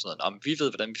lang tid, og sådan noget, vi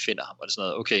ved, hvordan vi finder ham, og det sådan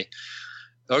noget,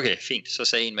 okay, fint, så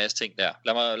sagde I en masse ting der.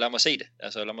 Lad mig se det,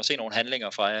 altså lad mig se nogle handlinger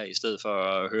fra jer, i stedet for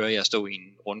at høre jer stå i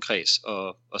en rundkreds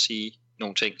og sige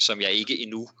nogle ting, som jeg ikke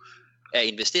endnu er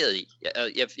investeret i.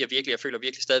 Jeg føler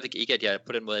virkelig stadigvæk ikke, at jeg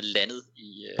på den måde er landet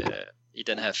i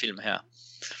den her film her.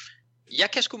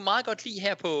 Jeg kan sgu meget godt lide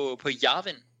her på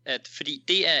Yavin, fordi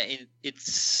det er et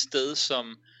sted,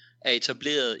 som er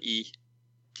etableret i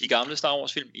de gamle Star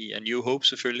Wars film, i A New Hope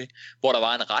selvfølgelig, hvor der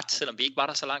var en ret, selvom vi ikke var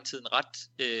der så lang tid, en ret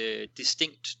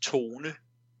distinkt tone.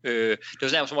 Det var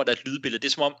sådan som om, der er et lydbillede. Det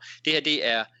er som om, det her det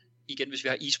er, igen hvis vi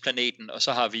har isplaneten, og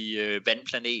så har vi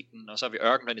vandplaneten, og så har vi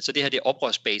ørkenplaneten, så det her det er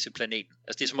oprørsbaseplaneten.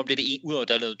 Altså det er som om, det er det udover,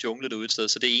 der er noget jungle derude et sted,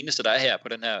 så det eneste, der er her på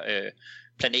den her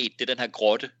planet, det er den her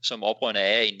grotte, som oprørerne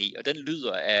er inde i, og den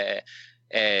lyder af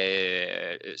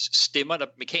stemmer,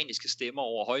 mekaniske stemmer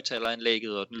over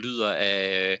højtaleranlægget, og den lyder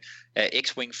af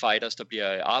X-Wing fighters, der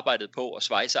bliver arbejdet på, og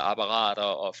svejseapparater,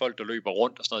 og folk, der løber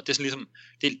rundt, og sådan noget. Det er sådan ligesom,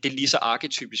 det er lige så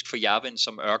arketypisk for Yavin,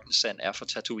 som ørkensand er for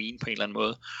Tatooine på en eller anden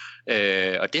måde.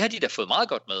 Og det har de da fået meget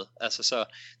godt med. Altså,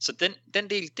 så den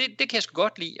del, det kan jeg sgu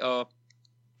godt lide,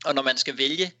 og når man skal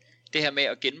vælge det her med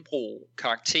at genbruge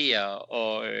karakterer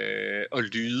og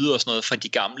lyde og sådan noget fra de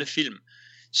gamle film,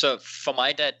 så for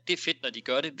mig der, det er fedt, når de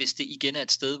gør det, hvis det igen er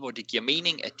et sted, hvor det giver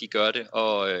mening, at de gør det.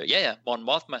 Og Mon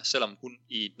Mothma, selvom hun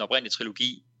i den oprindelige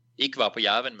trilogi ikke var på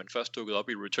Yavin, men først dukkede op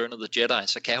i Return of the Jedi,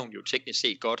 så kan hun jo teknisk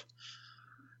set godt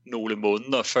nogle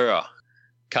måneder før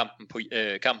kampen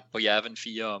på Yavin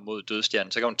 4 mod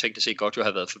Dødstjernen, så kan hun teknisk set godt jo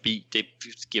have været forbi. Det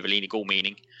giver vel egentlig god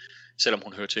mening, selvom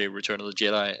hun hører til Return of the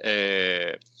Jedi.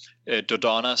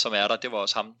 Dodonna, som er der, det var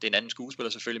også ham, det er en anden skuespiller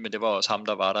selvfølgelig, men det var også ham,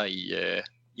 der var der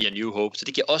i A New Hope, så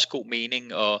det giver også god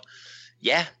mening, og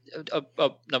Ja,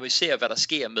 og når vi ser, hvad der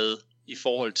sker med i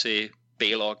forhold til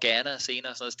Bail Organa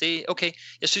senere, så det er okay.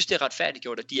 Jeg synes, det er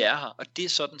retfærdiggjort, at de er her, og det er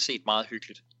sådan set meget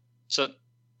hyggeligt. Så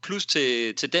plus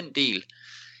til den del,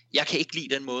 jeg kan ikke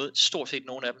lide den måde, stort set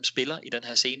nogen af dem spiller i den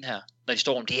her scene her, når de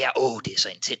står om det her, det er så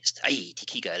intenst, de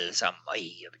kigger alle sammen, og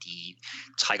de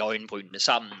trækker øjenbrynene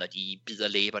sammen, og de bider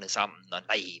læberne sammen, og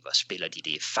hvor spiller de,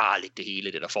 det er farligt det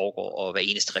hele, det der foregår, og hver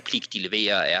eneste replik, de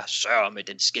leverer, er sørg med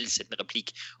den skelsættende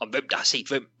replik, om hvem der har set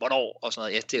hvem, hvornår, og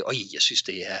sådan noget, jeg synes,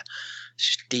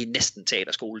 det er næsten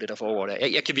teaterskole, det der foregår der.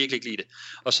 Jeg kan virkelig ikke lide det.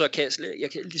 Og så kan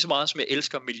jeg kan lige så meget, som jeg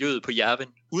elsker miljøet på Yavin,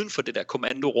 uden for det der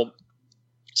kommandorum,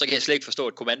 så kan jeg slet ikke forstå,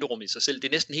 at kommandorummet i sig selv, det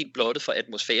er næsten helt blottet for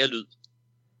atmosfærelyd.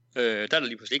 Der er der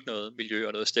lige pludselig ikke noget miljø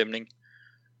og noget stemning.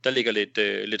 Der ligger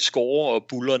lidt score og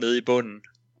buller nede i bunden,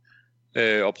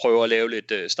 og prøver at lave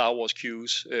lidt Star Wars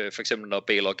cues. For eksempel når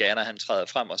Bail Organa han træder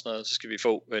frem og sådan noget, så skal vi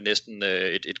få næsten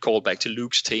et callback til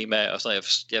Lukes tema og sådan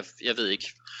noget. Jeg ved ikke.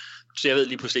 Så jeg ved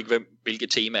lige pludselig ikke, hvilke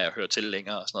temaer jeg hører til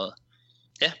længere og sådan noget.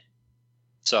 Ja.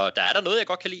 Så der er der noget, jeg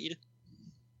godt kan lide i det.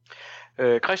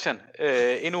 Christian,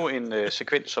 endnu en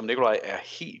sekvens, som Nikolaj er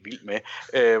helt vild med.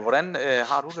 Hvordan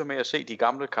har du det med at se de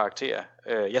gamle karakterer?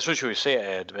 Jeg synes jo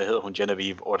især, at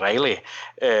Genevieve O'Reilly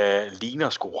ligner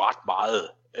sgu ret meget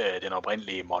den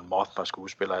oprindelige Mon Mothma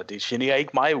skuespiller. Det generer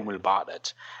ikke mig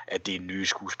umiddelbart, at det er en nye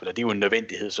skuespiller. Det er jo en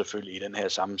nødvendighed selvfølgelig i den her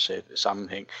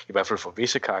sammenhæng, i hvert fald for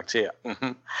visse karakterer.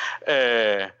 Mm-hmm.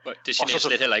 Det generer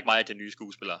slet heller ikke mig, at det er nye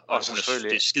skuespiller. Og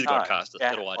det er skide godt castet.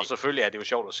 Ja, og selvfølgelig er det jo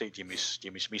sjovt at se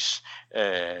Jimmy Smith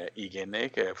igen,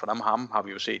 ikke? For ham har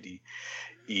vi jo set i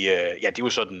det er jo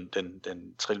så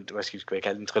den hvad skal jeg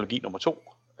kalde den, trilogi nummer 2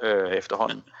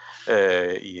 efterhånden.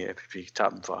 Vi tager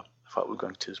dem fra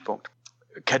udgangstidspunkt.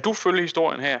 Kan du følge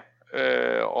historien her,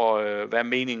 og hvad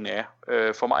meningen er?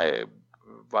 For mig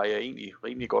var jeg egentlig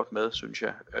rimelig godt med, synes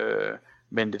jeg.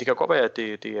 Men det kan godt være, at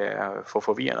det er for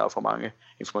forvirrende og for mange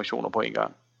informationer på en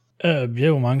gang. Vi har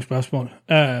jo mange spørgsmål.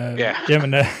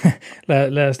 Jamen,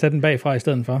 lad os tage den bagfra i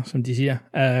stedet for, som de siger.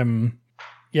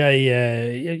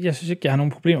 Jeg synes ikke, jeg har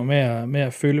nogen problemer med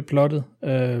at følge plottet.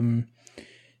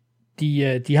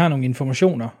 De har nogle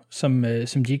informationer, som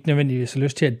de ikke nødvendigvis har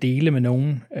lyst til at dele med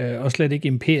nogen, og slet ikke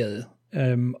imperiet.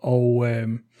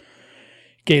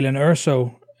 Galen Erso,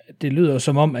 det lyder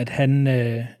som om, at han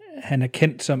er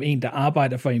kendt som en, der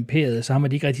arbejder for imperiet, så han er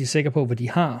de ikke rigtig sikker på, hvad de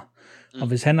har. Og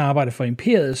hvis han arbejder for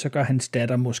imperiet, så gør hans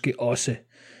datter måske også.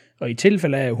 Og i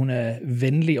tilfælde af, at hun er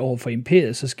venlig over for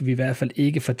imperiet, så skal vi i hvert fald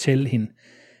ikke fortælle hende,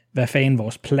 hvad fanden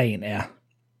vores plan er.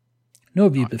 Nu har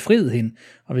vi befriet hende,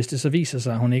 og hvis det så viser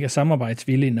sig, at hun ikke er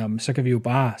samarbejdsvillig, så kan vi jo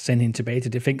bare sende hende tilbage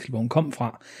til det fængsel, hvor hun kom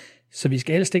fra. Så vi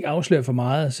skal helst ikke afsløre for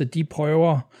meget, så de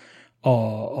prøver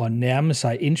at nærme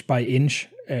sig inch by inch,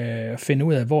 finde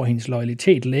ud af, hvor hendes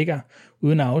loyalitet ligger,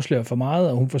 uden at afsløre for meget,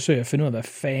 og hun forsøger at finde ud af, hvad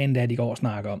fanden det er, de går og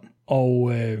snakker om.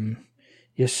 Og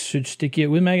jeg synes, det giver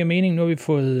udmærket mening. Nu har vi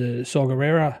fået Saw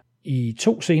Gerrera i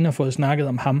 2 scener fået snakket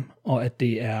om ham, og at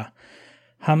det er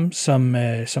ham,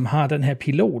 som har den her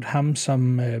pilot, ham,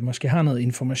 som måske har noget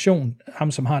information,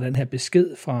 ham, som har den her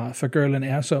besked fra Galen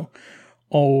Erso,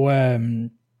 og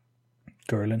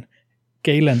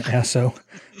Galen Erso.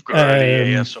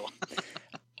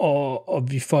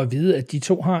 Og vi får at vide, at de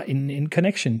to har en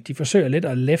connection. De forsøger lidt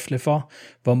at læfle for,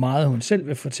 hvor meget hun selv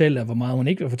vil fortælle, og hvor meget hun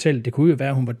ikke vil fortælle. Det kunne jo være,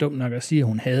 at hun var dum nok at sige, at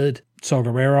hun havde et Saw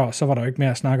Gerrera, og så var der jo ikke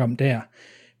mere at snakke om der.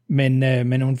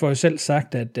 Men hun får jo selv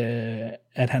sagt,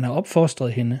 at han har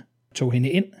opfostret hende, tog hende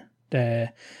ind, da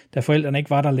forældrene ikke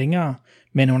var der længere,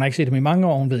 men hun har ikke set dem i mange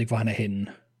år, hun ved ikke, hvor han er henne.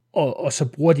 Og så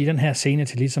bruger de den her scene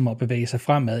til ligesom at bevæge sig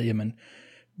fremad, jamen,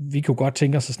 vi kunne godt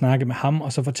tænke os at snakke med ham,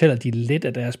 og så fortæller de lidt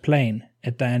af deres plan,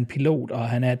 at der er en pilot, og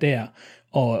han er der,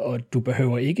 og du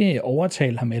behøver ikke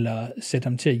overtale ham, eller sætte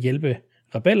ham til at hjælpe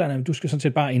rebellerne, du skal sådan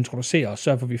set bare introducere og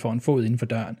sørge for, at vi får en fod inden for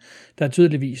døren. Der er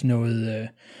tydeligvis noget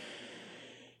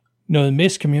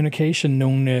miscommunication,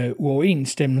 nogle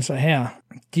uoverensstemmelser her.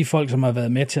 De folk, som har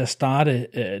været med til at starte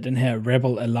den her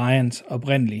Rebel Alliance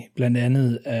oprindeligt, blandt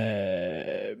andet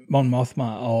Mon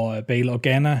Mothma og Bail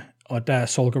Organa, og der er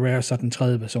Saw Gerrera så den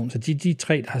tredje person. Så de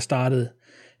 3, der har startet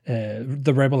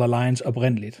The Rebel Alliance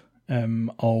oprindeligt.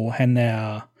 Og han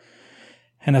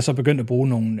er så begyndt at bruge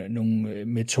nogle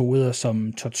metoder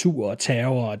som tortur og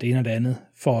terror og det ene og det andet,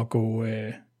 for at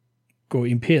gå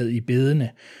imperiet i bedene,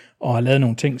 og har lavet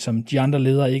nogle ting, som de andre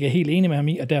ledere ikke er helt enige med ham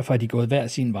i, og derfor er de gået hver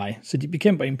sin vej. Så de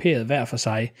bekæmper imperiet hver for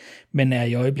sig, men er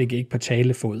i øjeblikket ikke på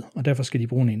talefod, og derfor skal de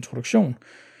bruge en introduktion.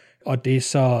 Og det er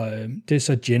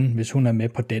så Jen, hvis hun er med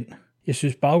på den. Jeg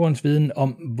synes, baggrundsviden om,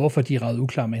 hvorfor de er ret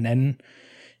uklar med hinanden,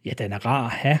 ja, den er rar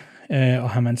at have, og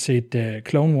har man set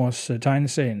Clone Wars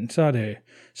tegneserien,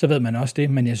 så ved man også det,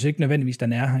 men jeg synes ikke nødvendigvis,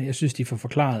 den er her. Jeg synes, de får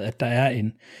forklaret, at der er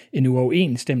en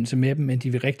uoverensstemmelse med dem, men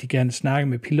de vil rigtig gerne snakke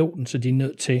med piloten, så de er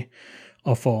nødt til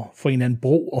at få en eller anden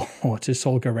bro over til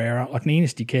Saul Guerrero, og den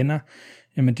eneste, de kender,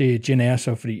 jamen det er Jyn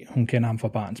Erso, fordi hun kender ham fra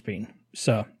barnsben.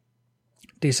 Så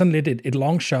det er sådan lidt et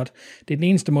long shot. Det er den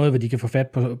eneste måde, hvor de kan få fat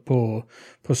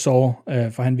på Saul,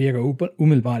 for han virker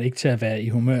umiddelbart ikke til at være i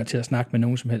humør til at snakke med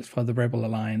nogen som helst fra The Rebel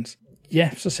Alliance. Ja,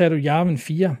 så sagde du Yavin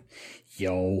 4.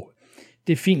 Jo,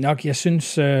 det er fint nok. Jeg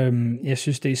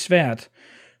synes, det er svært,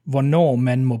 hvornår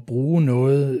man må bruge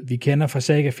noget, vi kender fra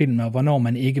saga-filmen, og hvornår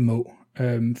man ikke må.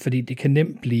 Fordi det kan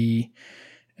nemt blive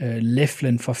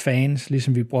leflen for fans,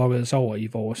 ligesom vi brokkede os over i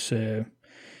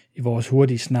vores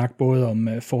hurtige snak, både om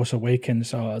Force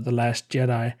Awakens og The Last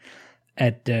Jedi,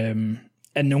 at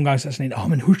nogle gange så er sådan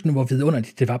men husk nu, hvor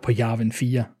vidunderligt det var på Yavin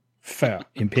 4,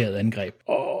 før Imperiet angreb.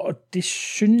 Og det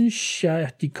synes jeg,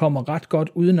 de kommer ret godt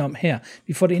udenom her.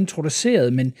 Vi får det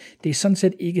introduceret, men det er sådan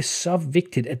set ikke så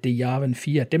vigtigt, at det er Yavin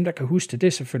 4. Dem, der kan huske det, det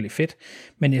er selvfølgelig fedt,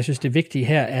 men jeg synes, det vigtige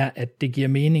her er, at det giver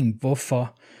mening,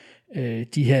 hvorfor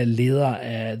de her ledere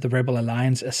af The Rebel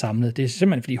Alliance er samlet. Det er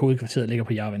simpelthen, fordi hovedkvarteret ligger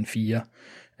på Yavin 4.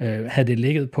 Havde det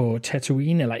ligget på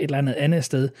Tatooine eller et eller andet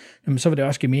sted, så vil det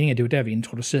også give mening, at det er der, vi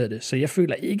introducerede det. Så jeg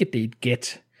føler ikke, at det er et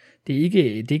gæt. Det er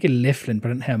ikke leflen på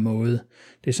den her måde.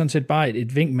 Det er sådan set bare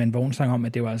et vink med en vognstang om,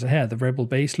 at det var altså her, The Rebel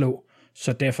Base lå,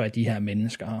 så derfor er de her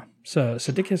mennesker her.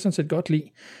 Så det kan jeg sådan set godt lide.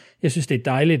 Jeg synes, det er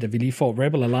dejligt, at vi lige får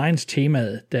Rebel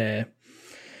Alliance-temaet,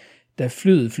 da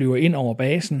flyet flyver ind over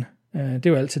basen. Det er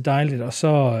jo altid dejligt. Og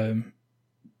så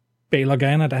Bail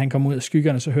Organa, da han kommer ud af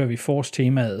skyggerne, så hører vi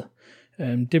Force-temaet.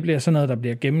 Det bliver sådan noget, der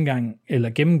bliver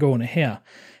gennemgående her,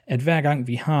 at hver gang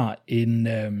vi har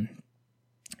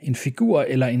en figur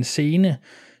eller en scene,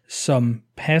 som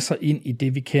passer ind i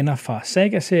det, vi kender fra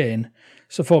Saga-serien,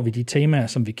 så får vi de temaer,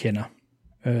 som vi kender.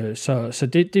 Så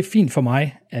det er fint for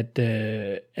mig,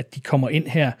 at de kommer ind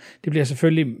her. Det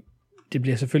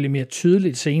bliver selvfølgelig mere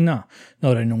tydeligt senere,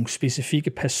 når der er nogle specifikke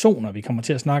personer, vi kommer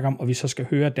til at snakke om, og vi så skal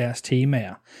høre deres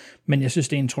temaer. Men jeg synes,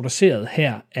 det er introduceret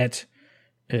her, at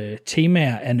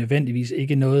temaer er nødvendigvis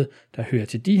ikke noget, der hører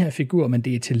til de her figurer, men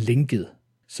det er til linket.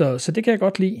 Så det kan jeg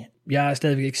godt lide. Jeg er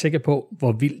stadigvæk ikke sikker på,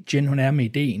 hvor vild Jyn hun er med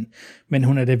ideen, men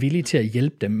hun er da villig til at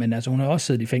hjælpe dem, men altså hun har også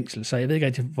siddet i fængsel, så jeg ved ikke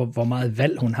rigtig, hvor meget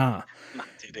valg hun har. Nej,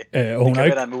 det er det. Og hun det kan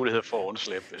være, der er en mulighed for at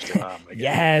undslippe, hvis det var ham.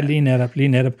 Ja, lige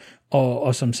netop.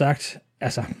 Og som sagt,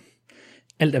 altså,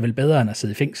 alt er vel bedre end at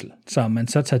sidde i fængsel. Så man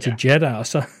så tager til Jeddah, og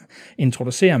så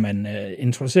introducerer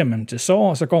man til Saw,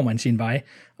 og så går man sin vej,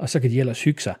 og så kan de ellers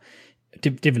hygge sig.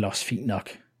 Det er vel også fint nok.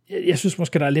 Jeg synes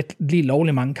måske, der er lige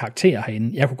lovligt mange karakterer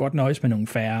herinde. Jeg kunne godt nøjes med nogle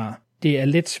færre. Det er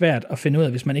lidt svært at finde ud af,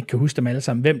 hvis man ikke kan huske dem alle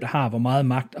sammen, hvem der har hvor meget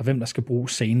magt, og hvem der skal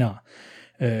bruges senere.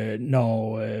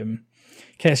 Når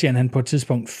Cassian han på et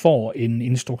tidspunkt får en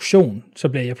instruktion, så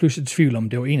bliver jeg pludselig i tvivl om,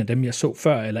 det var en af dem, jeg så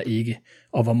før eller ikke,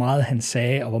 og hvor meget han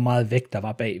sagde, og hvor meget vægt der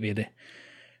var bag ved det.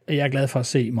 Jeg er glad for at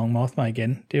se Mon Mothma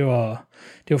igen. Det var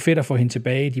fedt at få hende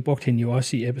tilbage. De brugte hende jo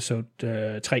også i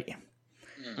episode 3.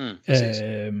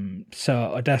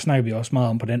 Og der snakker vi også meget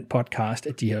om på den podcast,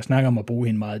 at de har snakket om at bruge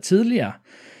hende meget tidligere,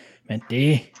 men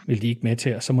det ville de ikke med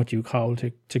til, og så må de jo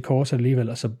kravle til korset alligevel,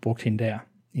 og så brugte hende der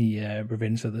i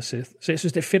Revenge of the Sith. Så jeg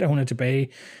synes, det er fedt, at hun er tilbage.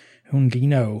 Hun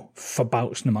ligner jo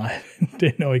forbavsende meget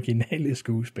den originale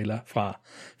skuespiller fra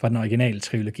den originale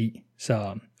trilogi. Så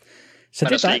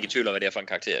man er slet ikke i tvivl om, hvad det er for en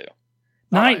karakter, jo.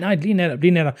 Nej,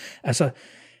 lige netop. Altså,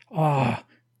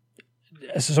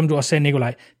 som du også sagde,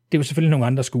 Nikolaj, det er jo selvfølgelig nogle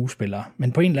andre skuespillere,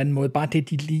 men på en eller anden måde, bare det,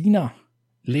 de ligner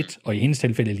lidt, og i hendes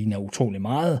tilfælde ligner utrolig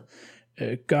meget,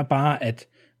 gør bare, at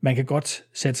man kan godt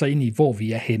sætte sig ind i, hvor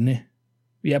vi er henne.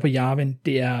 Vi er på Yavin,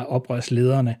 det er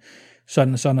oprørslederne,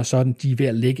 sådan og sådan, de er ved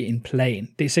at lægge en plan.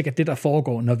 Det er sikkert det, der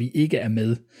foregår, når vi ikke er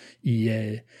med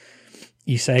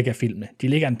i saga-filmene. De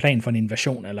lægger en plan for en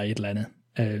invasion eller et eller andet.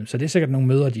 Så det er sikkert nogle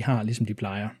møder, de har, ligesom de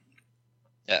plejer.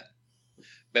 Ja.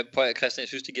 Men Christian, jeg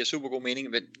synes, det giver super god mening.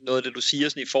 Noget af det, du siger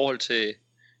sådan i forhold til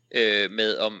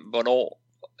med om, hvornår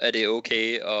er det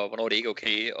okay, og hvornår er det ikke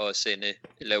okay at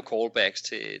lave callbacks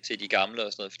til de gamle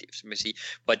og sådan noget. Fordi, som jeg siger,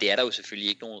 for det er der jo selvfølgelig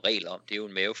ikke nogen regler om. Det er jo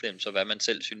en mavefornemmelse, så hvad man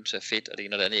selv synes er fedt, og det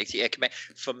ene og det andet.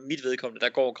 For mit vedkommende, der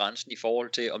går grænsen i forhold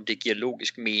til, om det giver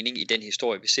logisk mening i den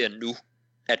historie, vi ser nu,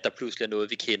 at der pludselig er noget,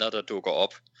 vi kender, der dukker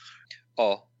op.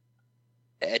 Og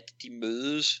at de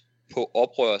mødes på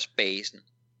oprørsbasen,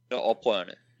 når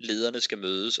oprørerne, lederne skal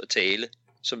mødes og tale,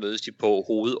 så mødes de på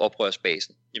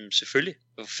hovedoprørsbasen. Jamen selvfølgelig.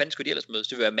 Hvor fanden skulle de ellers mødes?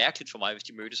 Det ville være mærkeligt for mig, hvis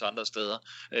de mødtes andre steder,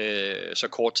 så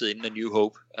kort tid inden A New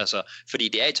Hope. Altså, fordi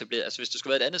det er etableret. Altså, hvis det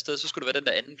skulle være et andet sted, så skulle det være den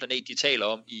der anden planet, de taler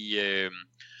om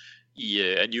i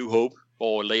A New Hope,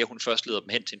 hvor Leia hun først leder dem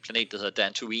hen til en planet, der hedder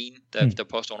Dantooine, der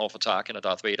påstår over for Tarkin og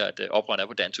Darth Vader, at oprørerne er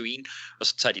på Dantooine, og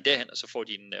så tager de derhen, og så får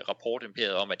de en rapport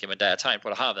imperiet om, at jamen, der er tegn på,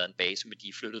 at der har været en base, men de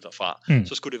er flyttet derfra.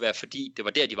 Så skulle det være, fordi det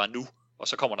var der, de var nu, og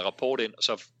så kommer en rapport ind, og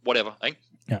så whatever, ikke?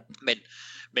 Ja.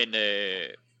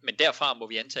 Men derfra må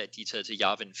vi antage, at de er taget til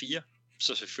Yavin 4,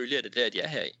 så selvfølgelig er det der, de er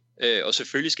her i. Og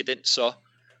selvfølgelig skal den så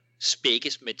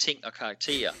spækkes med ting og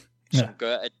karakterer, som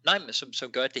gør,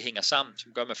 som gør, at det hænger sammen,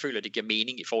 som gør, at man føler, at det giver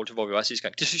mening i forhold til, hvor vi var sidste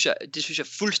gang. Det synes jeg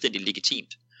er fuldstændig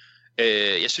legitimt.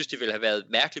 Jeg synes, det ville have været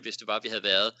mærkeligt, hvis det var, at vi havde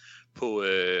været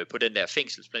på den der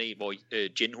fængselsplanet, hvor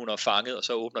Jyn hun er fanget, og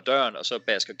så åbner døren, og så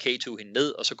basker K2 hende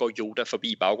ned, og så går Yoda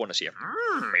forbi i baggrunden og siger,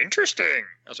 interesting,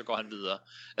 og så går han videre.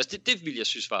 Altså, det ville jeg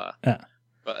synes var... Ja.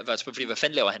 Fordi, hvad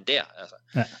fanden laver han der? Altså.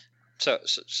 Ja.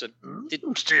 Så det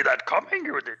see that coming,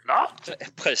 you did not.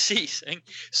 Præcis, ikke?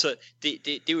 Så det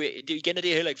er jo igen er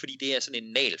det heller ikke, fordi det er sådan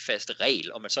en nalfast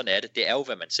regel, om man sådan er det. Det er jo,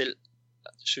 hvad man selv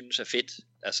synes er fedt.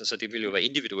 Altså, så det vil jo være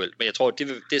individuelt. Men jeg tror,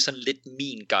 det er sådan lidt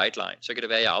min guideline. Så kan det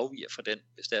være, at jeg afviger fra den,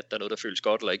 hvis der er noget, der føles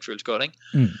godt eller ikke føles godt, ikke?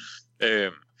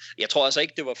 Jeg tror altså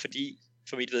ikke, det var fordi,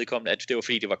 for mit vedkommende, at det var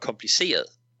fordi, det var kompliceret,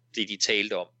 det de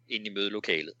talte om inde i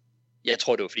mødelokalet. Jeg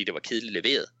tror, det var fordi, det var kedeligt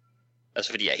leveret.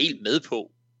 Altså, fordi jeg er helt med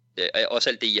på, også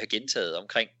alt det, I har gentaget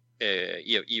omkring,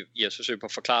 I har forsøgt på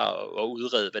at forklare og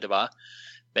udrede,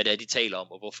 hvad det er, de taler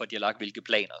om, og hvorfor de har lagt hvilke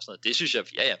planer og sådan noget. Det synes jeg,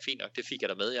 ja, fint nok, det fik jeg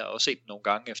da med. Jeg har også set det nogle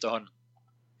gange efterhånden.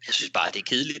 Jeg synes bare, det er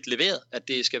kedeligt leveret, at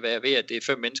det skal være ved, at det er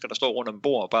 5 mennesker, der står rundt om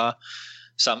bord og bare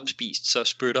sammenspist, så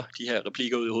spytter de her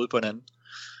replikker ud i hovedet på hinanden.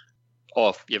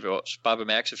 Og jeg vil også bare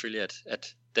bemærke selvfølgelig,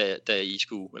 at da I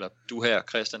skulle, eller du her,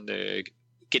 Christian,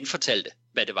 genfortalte,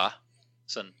 hvad det var,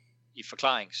 sådan i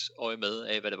forklaringsøje med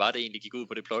af, hvad det var, det egentlig gik ud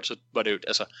på det plot, så var det jo,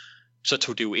 altså, så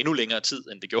tog det jo endnu længere tid,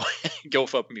 end det gjorde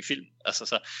for dem i film. Altså,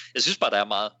 så jeg synes bare, der er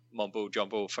meget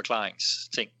mumbo-jumbo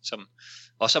forklaringsting, som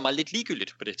også er meget lidt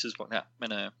ligegyldigt på det tidspunkt her.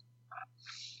 Men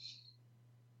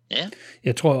ja.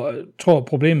 Jeg tror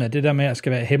problemet er det der med, at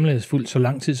skal være hemmelighedsfuldt så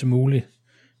lang tid som muligt.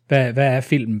 Hvad er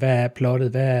filmen? Hvad er plottet?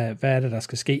 Hvad er det, der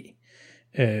skal ske?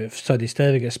 Så det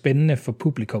stadigvæk er spændende for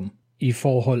publikum i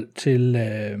forhold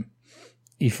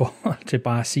til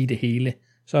bare at sige det hele.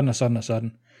 Sådan og sådan og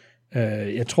sådan.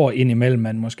 Jeg tror indimellem,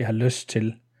 man måske har lyst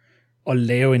til at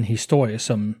lave en historie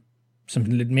som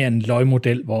lidt mere en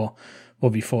løgmodel, hvor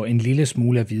vi får en lille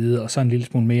smule at vide, og så en lille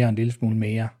smule mere og en lille smule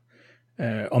mere.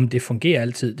 Om det fungerer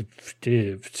altid, det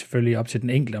er selvfølgelig op til den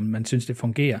enkelte, om man synes, det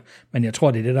fungerer. Men jeg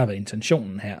tror, det er det, der har været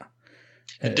intentionen her.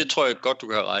 Det tror jeg godt, du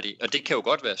kan have ret i. Og det kan jo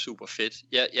godt være super fedt.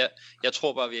 Jeg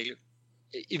tror bare virkelig,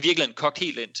 i virkeligheden kogt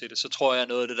helt ind til det, så tror jeg,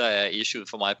 noget af det, der er issue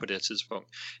for mig på det her tidspunkt,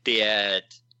 det er, at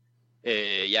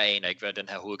jeg aner ikke, hvad den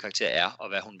her hovedkarakter er, og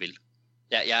hvad hun vil.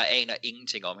 Jeg aner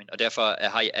ingenting om hende, og derfor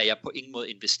er jeg på ingen måde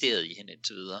investeret i hende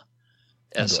indtil videre.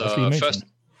 Altså først...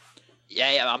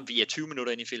 Ja, vi er 20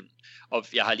 minutter inde i filmen, og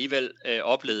jeg har alligevel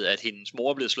oplevet, at hendes mor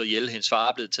er blevet slået ihjel, hendes far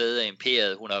er blevet taget af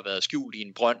imperiet, hun har været skjult i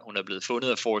en brønd, hun er blevet fundet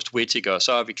af Forrest Whitaker, og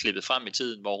så har vi klippet frem i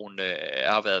tiden, hvor hun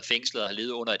har været fængslet og har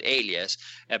levet under et alias,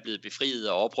 er blevet befriet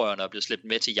af oprørerne og er blevet slæbt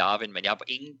med til Yavin, men jeg har på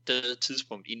ingen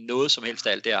tidspunkt i noget som helst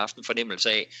af alt det aften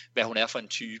fornemmelse af, hvad hun er for en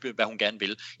type, hvad hun gerne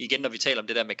vil. Igen, når vi taler om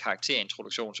det der med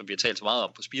karakterintroduktion, som vi har talt så meget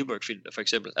om på Spielberg-filmen for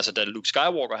eksempel, altså da Luke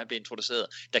Skywalker han blev introduceret,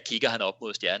 der kigger han op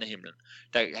mod stjernehimlen,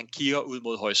 han kigger ud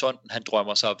mod horisonten, han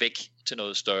drømmer sig væk til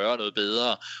noget større, noget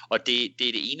bedre, og det er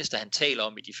det eneste, han taler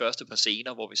om i de første par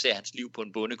scener, hvor vi ser hans liv på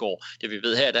en bondegård. Det vi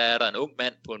ved her, der er der en ung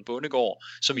mand på en bondegård,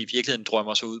 som i virkeligheden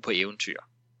drømmer sig ud på eventyr.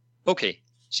 Okay,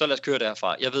 så lad os køre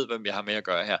derfra. Jeg ved, hvem jeg har med at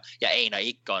gøre her. Jeg aner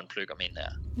ikke gunplugger min her.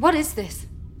 What is this?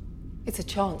 It's a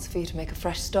chance for you to make a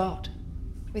fresh start.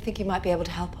 We think you might be able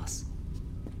to help us.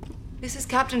 This is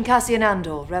Captain Cassian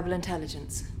Andor, Rebel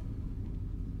Intelligence.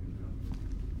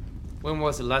 When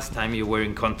was the last time you were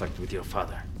in contact with your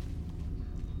father?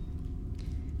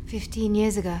 15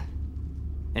 years ago.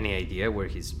 Any idea where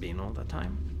he's been all that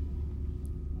time?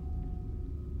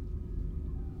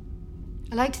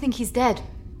 I like to think he's dead.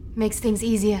 Makes things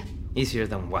easier. Easier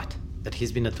than what? That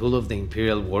he's been a tool of the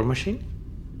Imperial war machine?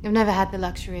 I've never had the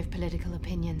luxury of political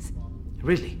opinions.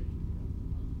 Really?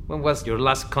 When was your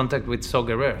last contact with Saw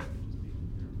Gerrera?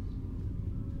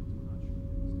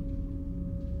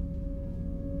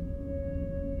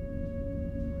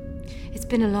 It's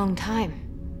been a long time.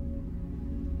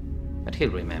 But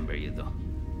he'll remember you, though.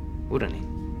 Wouldn't he?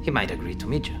 He might agree to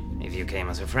meet you, if you came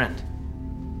as a friend.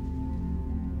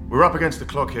 We're up against the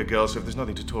clock here, girls, so if there's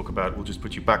nothing to talk about, we'll just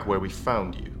put you back where we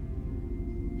found you.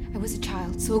 I was a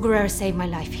child. Saw Gerrera saved my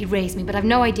life. He raised me, but I've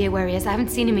no idea where he is. I haven't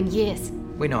seen him in years.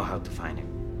 We know how to find him.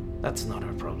 That's not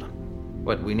our problem.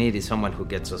 What we need is someone who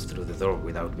gets us through the door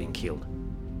without being killed.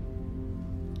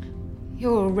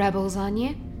 You're rebels, aren't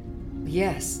you?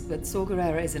 Yes, but Saw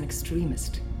Gerrera is an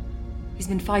extremist. He's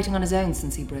been fighting on his own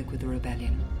since he broke with the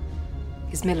rebellion.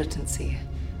 His militancy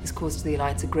has caused the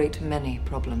Alliance a great many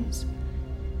problems.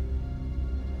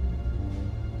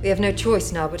 We have no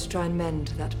choice now but to try and mend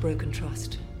that broken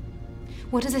trust.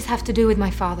 What does this have to do with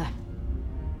my father?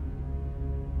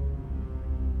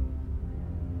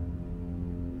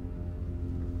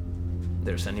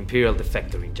 There's an Imperial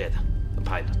defector in Jeddah, a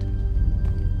pilot.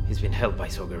 He's been held by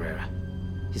Saw Gerrera.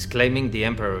 He's claiming the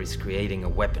Emperor is creating a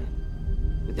weapon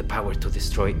with the power to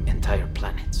destroy entire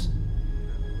planets.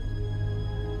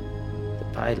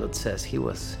 The pilot says he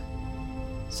was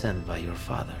sent by your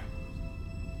father.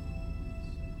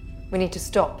 We need to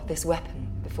stop this weapon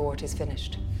before it is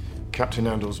finished. Captain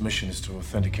Andor's mission is to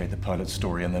authenticate the pilot's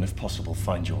story and then, if possible,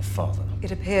 find your father.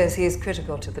 It appears he is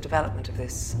critical to the development of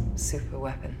this super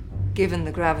weapon. Given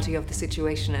the gravity of the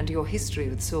situation and your history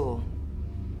with Saw,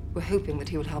 we're hoping that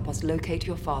he will help us locate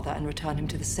your father and return him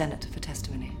to the Senate for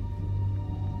testimony.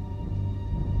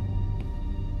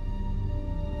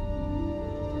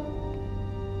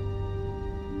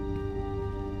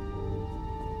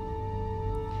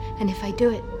 And if I do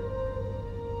it,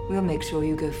 we'll make sure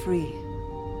you go free.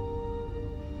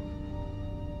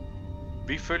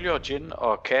 Vi følger Jyn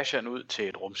og Cassian ud til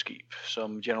et rumskib.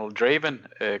 Som General Draven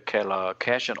kalder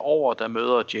Cassian over, der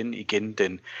møder Jyn igen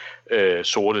den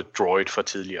sorte droid fra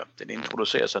tidligere. Den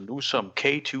introducerer sig nu som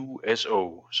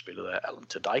K2SO, spillet af Alan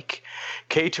Tudyk.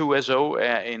 K2SO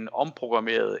er en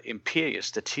omprogrammeret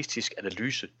Imperie-statistisk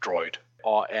analyse-droid,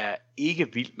 og er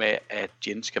ikke vild med, at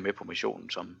Jyn skal med på missionen,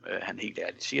 som han helt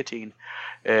ærligt siger til hende.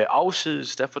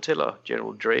 Afsides, der fortæller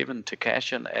General Draven til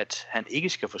Cassian, at han ikke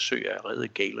skal forsøge at redde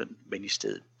Galen, men i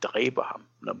stedet dræber ham,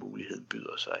 når muligheden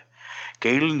byder sig.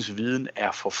 Galens viden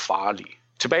er for farlig.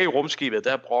 Tilbage i rumskibet,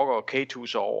 der brokker K2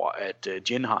 sig over, at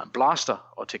Jyn har en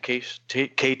blaster, og til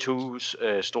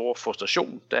K2's store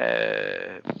frustration,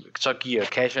 så giver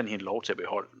Cassian hende lov til at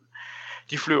beholde den.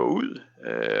 De flyver ud,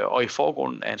 og i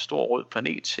forgrunden af en stor rød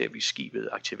planet ser vi skibet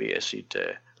aktivere sit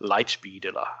lightspeed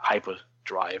eller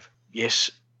hyperdrive.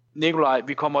 Yes, Nikolaj,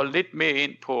 vi kommer lidt mere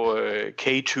ind på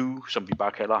K2, som vi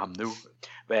bare kalder ham nu.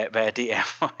 Hvad det er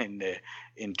for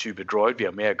en type droid, vi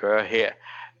har med at gøre her.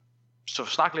 Så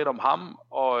snak lidt om ham,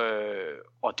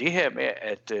 og det her med,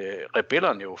 at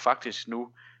rebellerne jo faktisk nu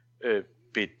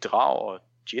bedrager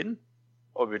Jyn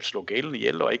og vil slå Galen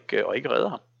ihjel og ikke redde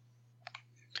ham.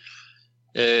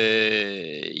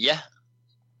 Ja,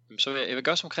 så jeg vil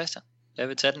gøre som Christian. Jeg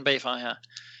vil tage den bagfra her.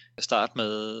 Jeg starter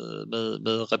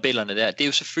med rebellerne der. Det er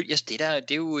jo selvfølgelig, altså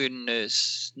det er jo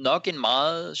nok en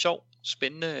meget sjov,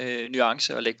 spændende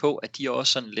nuance at lægge på, at de er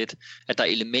også sådan lidt, at der er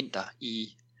elementer i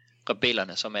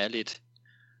rebellerne, som er lidt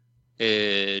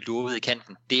lurvet i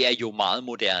kanten. Det er jo meget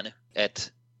moderne,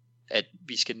 at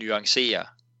vi skal nuancere.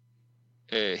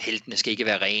 Heltene skal ikke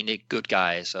være rene good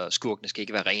guys, og skurkene skal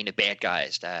ikke være rene bad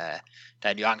guys. Der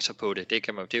er nuancer på det. Det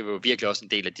er jo virkelig også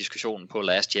en del af diskussionen på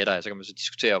Last Jedi. Så kan man så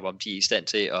diskutere, om de er i stand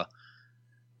til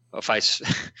at faktisk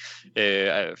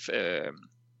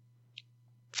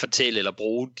fortælle eller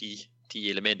bruge de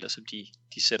elementer, som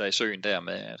de sætter i søen der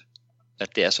med,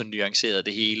 at det er så nuanceret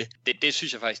det hele. Det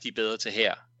synes jeg faktisk, de er bedre til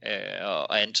her.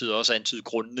 Og antyde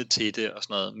grundene til det og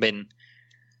sådan noget. Men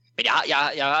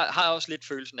jeg har også lidt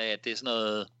følelsen af, at det er sådan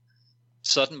noget.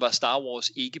 Sådan var Star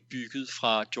Wars ikke bygget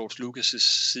fra George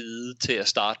Lucas' side til at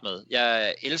starte med.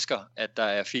 Jeg elsker, at der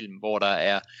er film, hvor der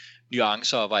er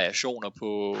nuancer og variationer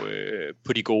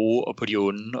på de gode og på de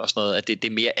onde og sådan noget. At det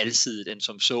er mere alsidigt end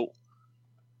som så.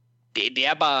 Det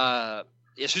er bare.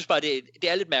 Jeg synes bare, det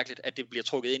er lidt mærkeligt, at det bliver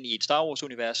trukket ind i et Star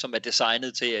Wars-univers, som er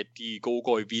designet til, at de gode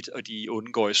går i hvidt, og de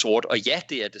onde går i sort. Og ja,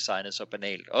 det er designet så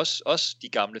banalt. Også de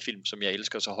gamle film, som jeg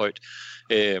elsker så højt.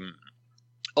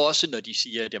 Også når de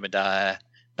siger, at jamen, der er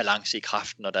balance i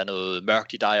kraften, og der er noget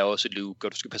mørkt i dig også, Luke,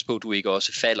 og du skal passe på, at du ikke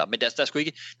også falder. Men der er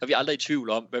ikke, når vi aldrig i tvivl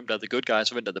om, hvem der er the good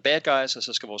guys, og hvem der er the bad guys, og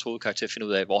så skal vores hovedkarakter finde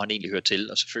ud af, hvor han egentlig hører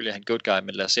til. Og selvfølgelig er han good guy,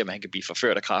 men lad os se, om han kan blive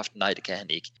forført af kraften. Nej, det kan han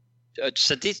ikke.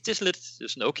 Så det er sådan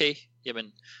lidt sådan, okay,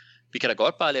 jamen, vi kan da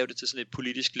godt bare lave det til sådan et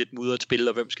politisk lidt mudret spil,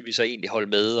 og hvem skal vi så egentlig holde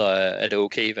med, og er det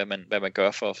okay, hvad man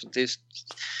gør for det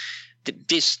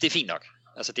er fint nok.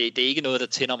 Altså det er ikke noget, der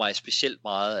tænder mig specielt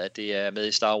meget, at det er med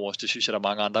i Star Wars. Det synes jeg, der er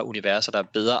mange andre universer, der er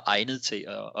bedre egnet til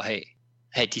at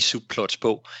have de subplots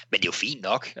på. Men det er jo fint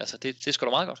nok. Altså det er sgu da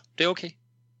meget godt. Det er okay.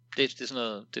 Det er sådan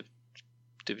noget,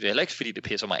 det er heller ikke, fordi det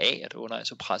pisser mig af, at nej,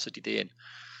 så presser de det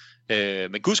ind.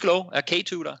 Men gudskelov er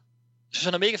K2 der. Jeg synes,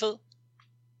 han er mega fed.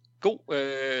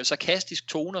 God, sarkastisk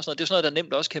tone og sådan noget. Det er sådan noget, der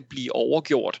nemt også kan blive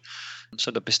overgjort.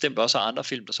 Så der bestemt også er andre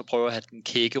film, der så prøver at have den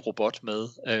kække robot med.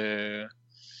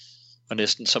 og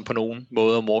næsten som på nogen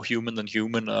måder more human than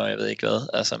human, og jeg ved ikke hvad.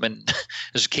 Altså, men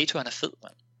jeg synes, K2 han er fed,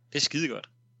 mand. Det er skide godt.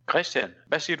 Christian,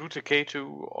 hvad siger du til K2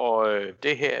 og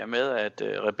det her med, at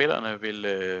rebellerne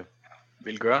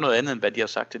vil gøre noget andet, end hvad de har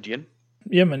sagt til Jyn?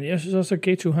 Jamen, jeg synes også, at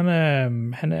K2,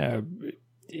 han er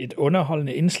et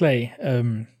underholdende indslag.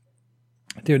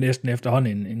 Det er jo næsten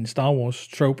efterhånden en Star Wars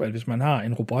trope, at hvis man har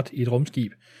en robot i et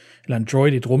rumskib, eller en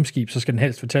droid i et rumskib, så skal den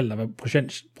helst fortælle dig, hvad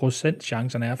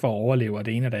procentchancerne er for at overleve, og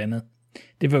det ene og det andet.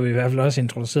 Det var vi i hvert fald også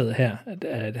introduceret her,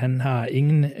 at han har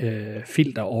ingen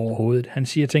filter overhovedet. Han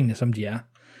siger tingene, som de er.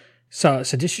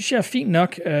 Så det synes jeg er fint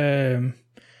nok.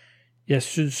 Jeg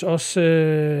synes også,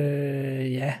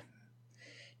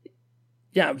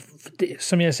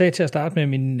 som jeg sagde til at starte med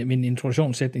min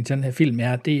introduktionssætning til den her film,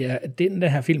 den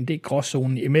her film, det er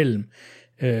gråzonen imellem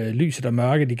lyset og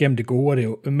mørket, igennem det gode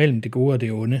og mellem det gode og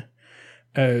det onde.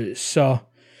 Så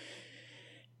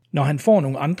når han får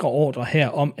nogle andre ordre her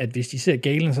om, at hvis de ser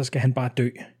Galen, så skal han bare dø,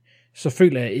 så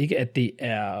føler jeg ikke, at det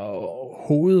er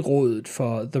hovedrådet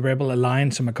for The Rebel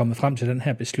Alliance, som er kommet frem til den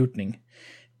her beslutning.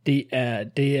 Det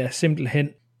er simpelthen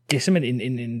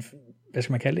en hvad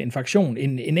skal man kalde det, en fraktion,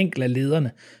 en enkelt af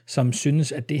lederne, som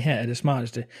synes, at det her er det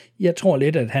smarteste. Jeg tror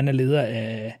lidt, at han er leder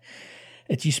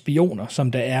af de spioner,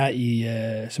 som der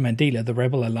er som er en del af The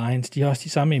Rebel Alliance. De har også de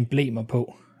samme emblemer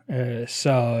på.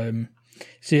 Så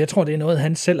jeg tror, det er noget,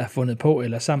 han selv har fundet på,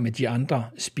 eller sammen med de andre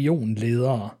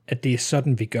spionledere, at det er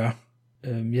sådan, vi gør.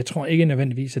 Jeg tror ikke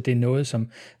nødvendigvis, at det er noget, som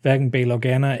hverken Bail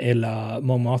Organa eller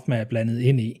Mon Mothma er blandet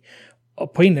ind i.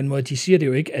 Og på en eller anden måde, de siger det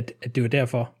jo ikke, at det er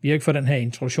derfor. Vi har ikke fået den her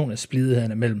introduktion af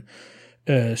splidighederne mellem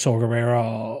Saw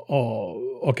Gerrera og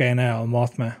Organa og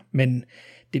Mothma. Men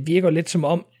det virker lidt som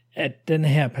om, at den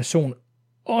her person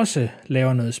også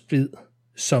laver noget splid,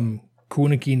 som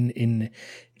kunne give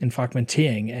en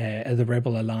fragmentering af The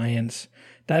Rebel Alliance.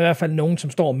 Der er i hvert fald nogen, som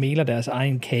står og meler deres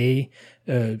egen kage.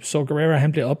 Saw Gerrera,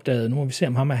 han bliver opdaget. Nu må vi se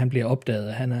om ham, at han bliver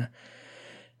opdaget.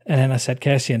 Han har sat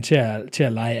Cassian til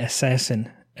at lege assassin.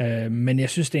 Men jeg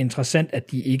synes, det er interessant,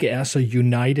 at de ikke er så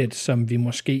united, som vi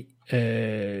måske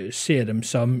ser dem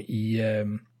som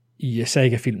i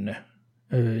saga-filmene.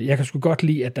 Jeg kan sgu godt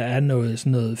lide, at der er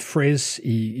sådan noget frizz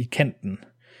i kanten.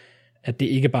 At det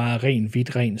ikke bare er ren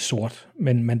hvidt, ren sort.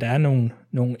 Men der er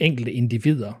nogle enkelte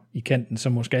individer i kanten,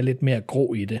 som måske er lidt mere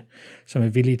grå i det. Som er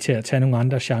villige til at tage nogle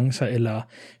andre chancer, eller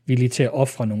villige til at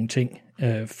ofre nogle ting,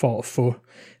 for at få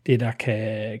det, der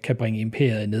kan bringe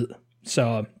imperiet ned.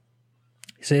 Så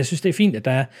jeg synes, det er fint, at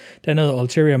der er noget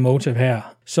ulterior motive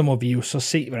her. Så må vi jo så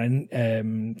se,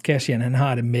 hvordan Cassian han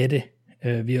har det med det.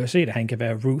 Vi har jo set, at han kan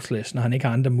være ruthless, når han ikke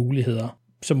har andre muligheder.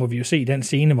 Så må vi jo se i den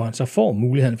scene, hvor han så får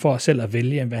muligheden for selv at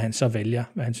vælge, hvad han så vælger,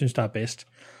 hvad han synes, der er bedst.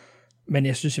 Men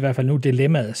jeg synes i hvert fald nu,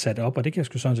 dilemmaet er sat op, og det kan jeg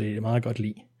sgu sådan set meget godt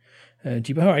lide.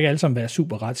 De behøver ikke alle sammen være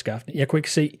super retskaffende. Jeg kunne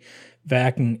ikke se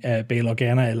hverken Bail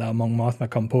Organa eller Mon Mothma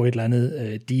komme på et eller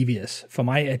andet devious. For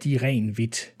mig er de ren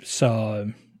hvidt, så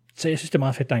jeg synes, det er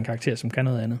meget fedt, der er en karakter, som kan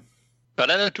noget andet.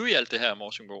 Hvordan er du i alt det her,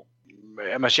 Morten Go?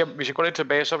 Hvis jeg går lidt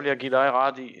tilbage, så vil jeg give dig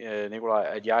ret i, Nikolaj,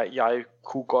 at jeg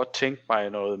kunne godt tænke mig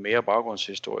noget mere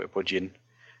baggrundshistorie på Jyn.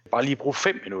 Bare lige bruge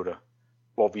 5 minutter,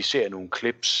 hvor vi ser nogle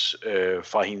clips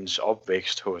fra hendes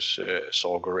opvækst hos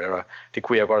Saw Gerrera. Det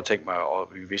kunne jeg godt have tænkt mig, og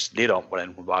vi vidste lidt om,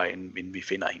 hvordan hun var, inden vi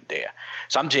finder hende der.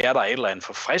 Samtidig er der et eller andet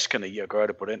forfriskende i at gøre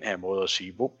det på den her måde, og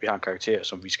sige, vi har en karakter,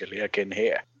 som vi skal lære at kende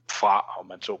her fra, om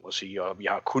man så må sige, og vi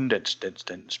har kun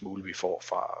den smule, vi får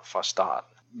fra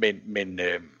starten. Men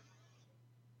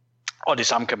og det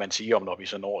samme kan man sige om, når vi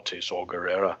så når til Saw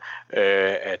Gerrera,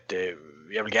 at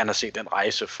jeg vil gerne have set den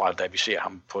rejse fra, da vi ser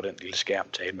ham på den lille skærm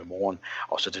tale med moren,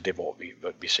 og så til det, hvor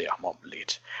vi ser ham om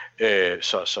lidt.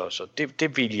 Så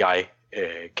det vil jeg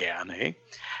gerne.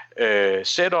 Ikke?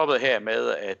 Setupet her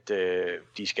med, at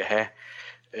de skal have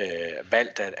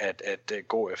valgt at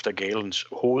gå efter Galens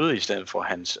hoved, i stedet for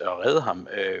hans at redde ham,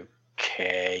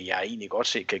 kan jeg egentlig godt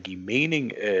se, kan give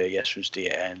mening. Jeg synes, det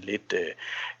er en lidt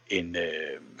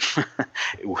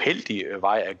uheldig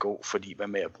vej at gå, fordi hvad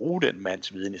med at bruge den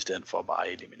mands viden, i stedet for at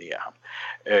bare eliminere ham.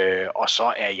 Og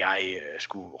så er jeg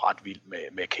sgu ret vild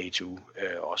med K2,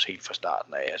 også helt fra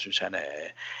starten af. Jeg synes, han er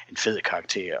en fed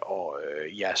karakter, og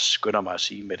jeg skynder mig at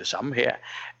sige med det samme her,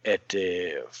 at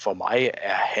for mig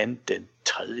er han den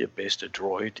 3. bedste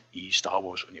droid i Star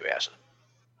Wars-universet.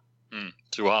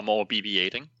 Så du har ham over BB-8,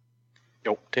 ikke?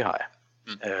 Jo, det har jeg.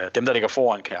 Dem, der ligger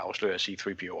foran, kan jeg afsløre at sige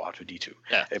 3PO og R2-D2,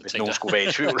 hvis nogen skulle være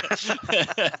i tvivl.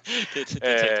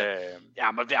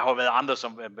 Ja, men der har jo været andre,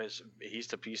 som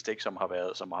Hist og Pist, som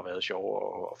har været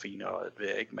sjove og fine, og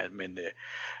ikke, men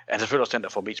er selvfølgelig også den, der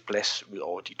får mest plads ud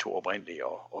over de 2 oprindelige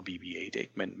og BB-8,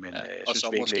 ikke? Men jeg og synes så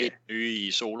virkelig, måske nye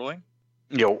i Solo, ikke?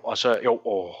 Jo, og så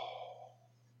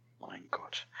udfordring.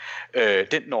 Godt.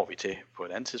 Den når vi til på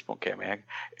et andet tidspunkt, kan jeg mærke.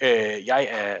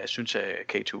 Jeg synes, at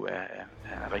K2 er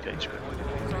rigtig, rigtig skøn.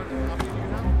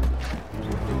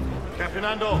 Captain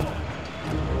Andor!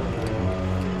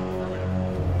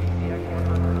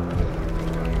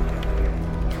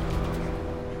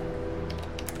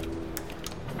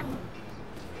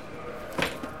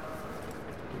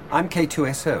 I'm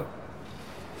K2SO.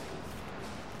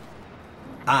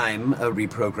 I'm a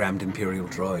reprogrammed Imperial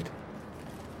droid.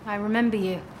 I remember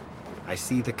you. I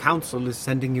see the Council is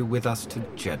sending you with us to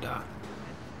Jeddah.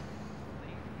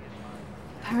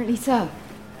 Apparently so.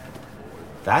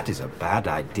 That is a bad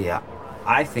idea.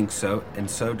 I think so, and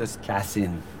so does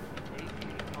Cassin.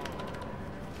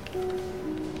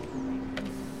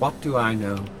 What do I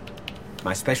know?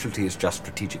 My specialty is just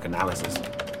strategic analysis.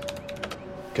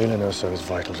 Galen Erso is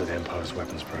vital to the Empire's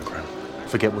weapons program.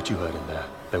 Forget what you heard in there.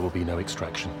 There will be no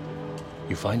extraction.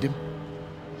 You find him,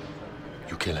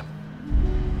 you kill him.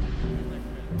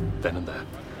 Then and there.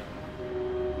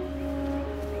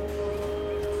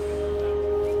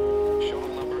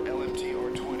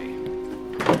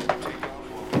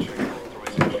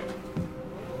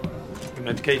 You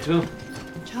met K2?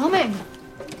 Charming.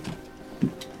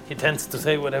 He tends to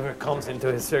say whatever comes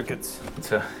into his circuits.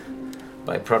 It's a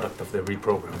byproduct of the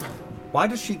reprogram. Why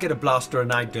does she get a blaster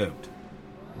and I don't?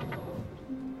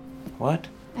 What?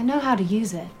 I know how to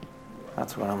use it.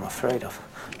 That's what I'm afraid of.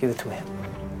 Give it to him.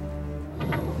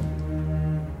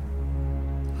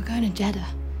 We're going to Jeddah.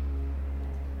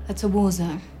 That's a war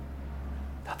zone.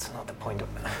 That's not the point of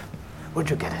it. Where'd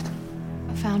you get it?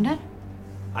 I found it.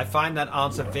 I find that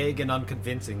answer vague and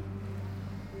unconvincing.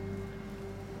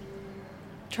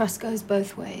 Trust goes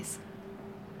both ways.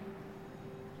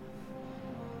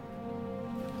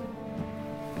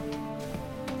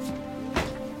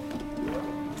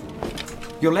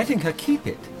 You're letting her keep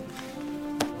it.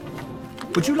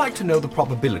 Would you like to know the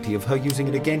probability of her using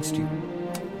it against you?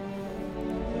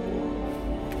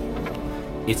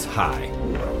 It's high.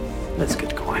 Let's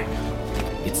get going.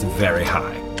 It's very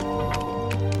high.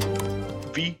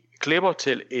 Vi klipper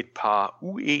til et par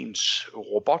uens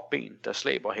robotben, der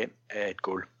slæber hen af et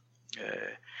gulv.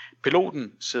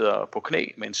 Piloten sidder på knæ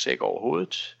med en sæk over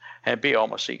hovedet. Han beder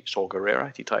om at se Saw Gerrera.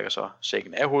 De trækker så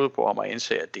sækken af hovedet på ham og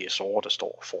indser, at det er Saw, der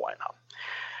står foran ham.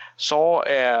 Saw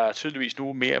er tydeligvis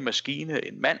nu mere maskine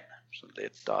end mand, sådan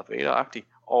lidt Darth Vader-agtig,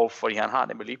 og fordi han har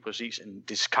nemlig lige præcis en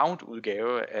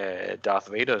discount-udgave af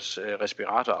Darth Vaders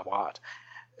respiratorapparat.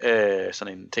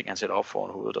 Sådan en ting, han sætter op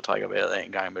foran hovedet og trækker vejret af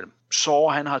en gang imellem. Saw,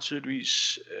 han har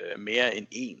tydeligvis mere end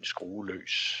en skrue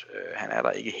løs. Han er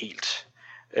der ikke helt.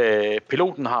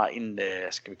 Piloten har en,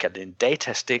 skal vi kalde det en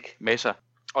datastik med sig,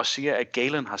 og siger, at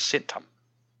Galen har sendt ham.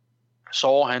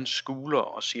 Saw, han skuler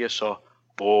og siger så,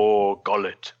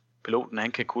 Borgullet. Piloten,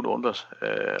 han kan kun undres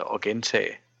og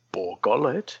gentage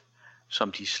Borgullet,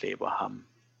 som de slæber ham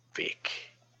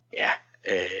væk. Ja,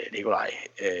 Nikolaj,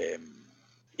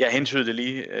 jeg hentydede det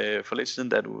lige for lidt siden,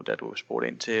 da du spurgte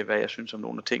ind til, hvad jeg synes om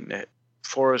nogle af tingene.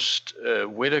 Forrest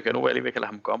Whitaker, nu er jeg lige ved at kalde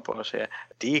ham Gompers her,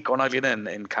 det er godt nok lidt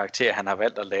en karakter, han har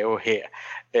valgt at lave her.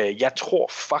 Jeg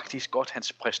tror faktisk godt,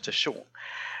 hans præstation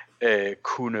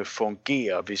kunne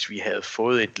fungere, hvis vi havde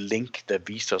fået et link, der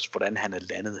viste os, hvordan han er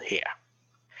landet her.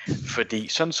 Fordi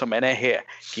sådan som han er her,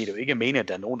 giver det jo ikke mening, at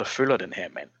der er nogen, der følger den her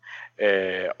mand.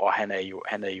 Og han er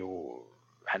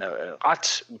en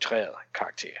ret utræret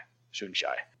karakter, synes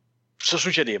jeg. Så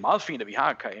synes jeg, det er meget fint, at vi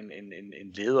har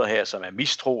en leder her, som er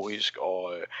mistroisk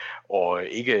og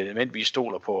ikke nødvendigvis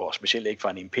stoler på, og specielt ikke for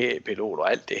en imperiepilot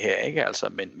og alt det her, ikke? Altså,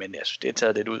 men jeg synes, det er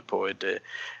taget lidt ud på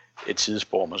et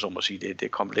sidespor, man så må sige,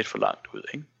 det kom lidt for langt ud,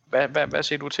 ikke? Hvad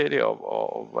siger du til det,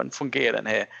 og hvordan fungerer den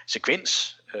her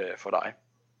sekvens for dig?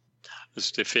 Jeg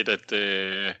synes, det er fedt,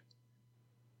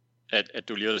 at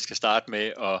du lige skal starte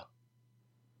med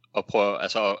at prøve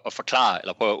at forklare,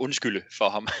 eller prøve at undskylde for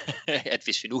ham, at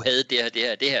hvis vi nu havde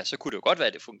det her, så kunne det jo godt være,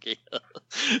 at det fungerede.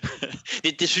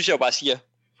 det synes jeg jo bare siger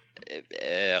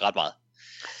ret meget.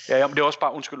 Ja, men det er også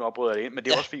bare, undskyld, nu afbryder det ind, men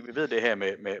det er også fordi, vi ved det her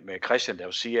med Christian, der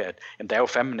jo siger, at jamen, der er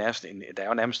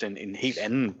jo nærmest en helt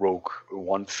anden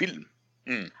Rogue One-film,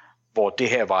 hvor det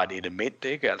her var et element,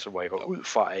 ikke? Altså, hvor jeg går ud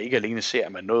fra, at ikke alene ser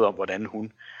man noget om, hvordan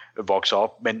hun vokser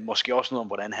op, men måske også noget om,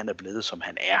 hvordan han er blevet, som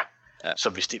han er. Ja. Så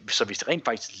hvis det rent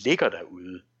faktisk ligger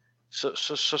derude,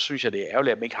 så synes jeg, det er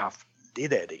ærgerligt, at man ikke har haft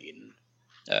det der det inden.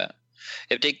 Ja,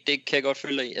 det kan jeg godt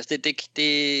følge dig i. Altså,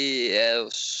 det er jo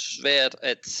svært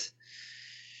at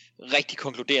rigtig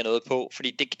konkludere noget på,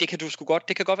 fordi det kan du sgu godt,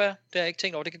 det kan godt være, det har jeg ikke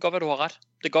tænkt over, det kan godt være, du har ret.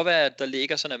 Det kan godt være, at der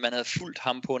ligger sådan, at man havde fulgt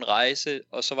ham på en rejse,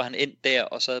 og så var han endt der,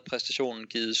 og så havde præstationen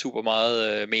givet super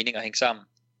meget mening at hænge sammen.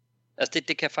 Altså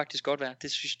det kan faktisk godt være.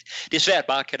 Det er svært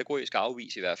bare kategorisk at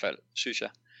afvise i hvert fald, synes jeg.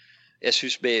 Jeg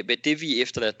synes med det vi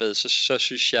efterladt med, så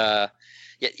synes jeg,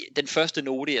 den første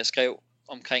note jeg skrev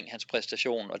omkring hans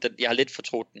præstation, og jeg har lidt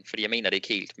fortrudt den, fordi jeg mener det ikke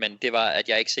helt, men det var, at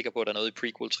jeg er ikke sikker på, at der er noget i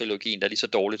prequel-trilogien, der er lige så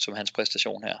dårligt som hans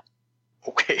præstation her.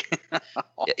 Okay.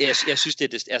 jeg synes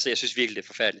jeg synes virkelig det er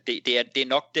forfærdeligt. Det er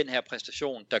nok den her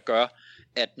præstation, der gør,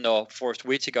 at når Forrest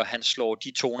Whitaker han slår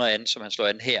de toner an, som han slår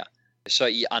an her, så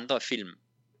i andre film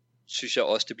synes jeg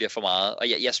også det bliver for meget. Og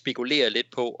jeg spekulerer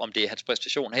lidt på, om det er hans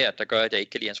præstation her, der gør, at jeg ikke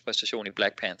kan lide hans præstation i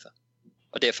Black Panther.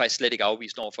 Og det er jeg faktisk slet ikke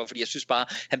afvist overfor, fordi jeg synes bare,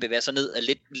 han bevæger sig ned af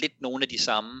lidt nogle af de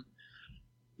samme,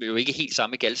 jo ikke helt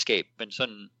samme galskab, men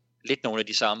sådan lidt nogle af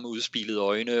de samme udspilede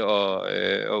øjne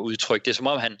og udtryk. Det er som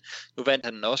om nu vandt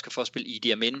han en Oscar for at spille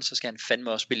Idi Amin, så skal han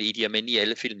fandme også spille Idi Amin i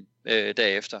alle film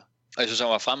derefter. Og jeg synes, han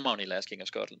var fremragende i Last King of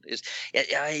Scotland.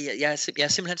 Jeg er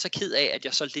simpelthen så ked af, at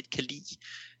jeg så lidt kan lide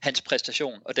hans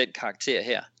præstation og den karakter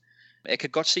her. Jeg kan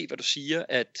godt se, hvad du siger,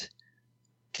 at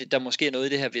der måske er noget i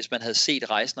det her, hvis man havde set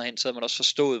rejsen herhen, så havde man også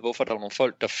forstået, hvorfor der er nogle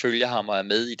folk, der følger ham og er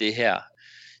med i det her.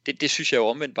 Det synes jeg jo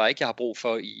omvendt bare ikke, jeg har brug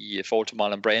for i forhold til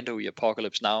Marlon Brando i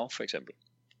Apocalypse Now, for eksempel.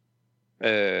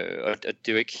 Og det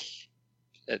er jo ikke,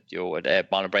 at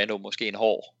Marlon Brando måske en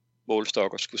hård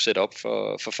målstok og skulle sætte op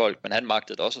for folk, men han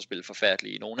magtede også at spille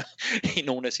forfærdeligt i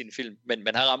nogle af sine film. Men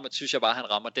han synes jeg bare,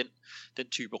 han rammer den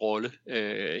type rolle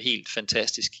helt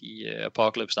fantastisk i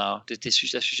Apocalypse Now. Det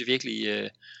synes jeg virkelig...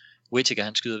 Whittaker,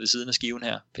 han skyder ved siden af skiven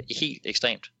her. Helt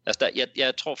ekstremt. Altså,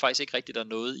 jeg tror faktisk ikke rigtigt, der er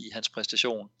noget i hans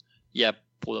præstation, jeg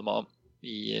bryder mig om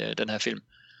i den her film.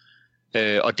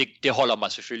 Og det holder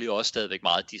mig selvfølgelig også stadigvæk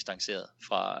meget distanceret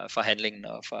fra handlingen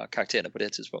og fra karaktererne på det her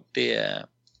tidspunkt. Det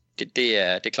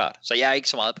er klart. Så jeg er ikke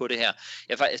så meget på det her.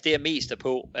 Det jeg mest er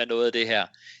på af noget af det her,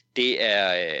 det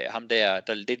er ham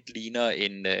der lidt ligner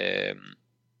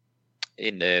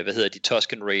en hvad hedder de,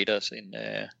 Tusken Raiders,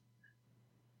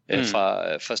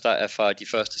 fra de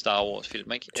første Star Wars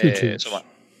film, ikke?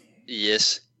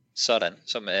 Yes, sådan,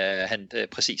 som er han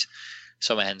præcis,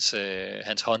 som er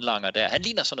hans håndlanger der. Han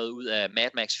ligner sådan noget ud af Mad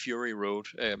Max Fury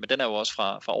Road, men den er jo også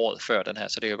fra året før den her,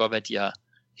 så det kan godt være, at de har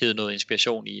hævet noget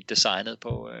inspiration i designet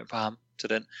på ham til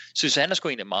den. Synes han er sgu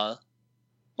egentlig meget,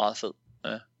 meget fed.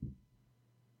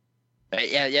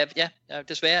 Ja,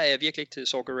 desværre er jeg virkelig ikke til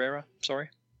Saw Gerrera. Sorry.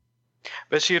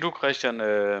 Hvad siger du, Christian?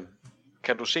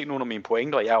 Kan du se nogle af mine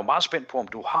pointer? Jeg er jo meget spændt på, om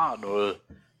du har noget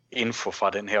info fra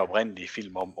den her oprindelige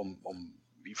film om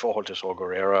i forhold til Saw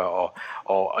Gerrera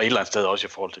og et eller andet sted også i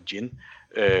forhold til Jin.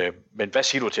 Men hvad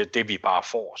siger du til det, vi bare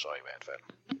får så i hvert fald?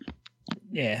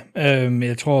 Ja,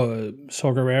 jeg tror,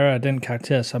 Saw Gerrera er den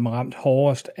karakter, som er ramt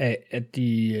hårdest af, at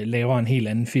de laver en helt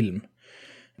anden film.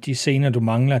 De scener, du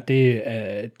mangler, det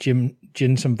er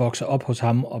Jin, som vokser op hos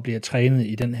ham og bliver trænet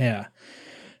i den her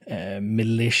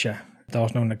militia. Der er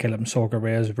også nogen, der kalder dem Saw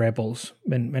Gerrera's Rebels,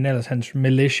 men ellers hans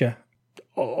militia,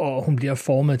 og hun bliver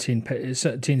formet til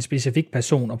en specifik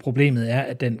person, og problemet er,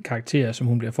 at den karakter, som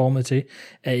hun bliver formet til,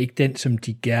 er ikke den, som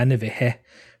de gerne vil have,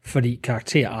 fordi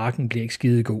karakterarken bliver ikke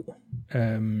skide god.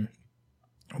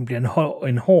 Hun bliver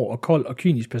en hård og kold og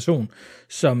kynisk person,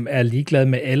 som er ligeglad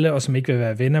med alle, og som ikke vil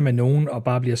være venner med nogen, og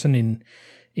bare bliver sådan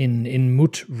en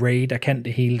mut-ray, der kan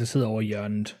det hele, der sidder over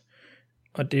hjørnet.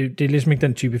 Og det er ligesom ikke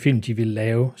den type film, de vil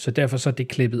lave, så derfor så er det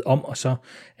klippet om, og så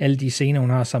alle de scener, hun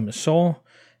har sammen med Saw,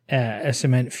 er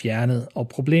simpelthen fjernet. Og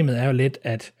problemet er jo lidt,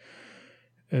 at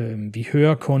vi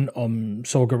hører kun om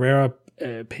Saw Gerrera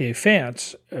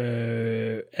perifært,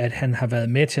 at han har været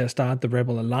med til at starte The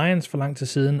Rebel Alliance for lang tid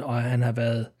siden, og han har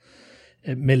været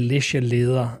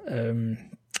militia-leder.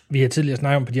 Vi har tidligere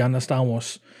snakket om på de andre Star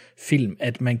Wars film,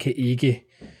 at man kan ikke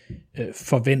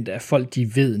forvente, at folk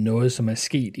de ved noget, som er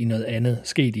sket i noget andet,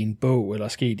 sket i en bog, eller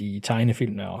sket i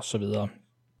tegnefilmer og så videre.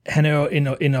 Han er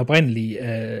jo en oprindelig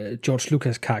George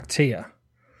Lucas karakter,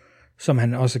 som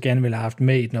han også gerne ville have haft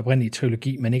med i den oprindelige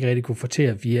trilogi, men ikke rigtig kunne få til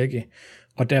at virke,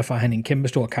 og derfor er han en kæmpe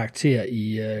stor karakter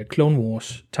i Clone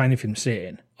Wars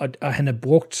tegnefilmserien. Og han er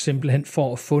brugt simpelthen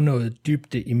for at få noget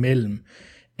dybde imellem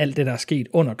alt det, der er sket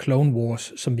under Clone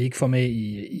Wars, som vi ikke får med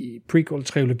i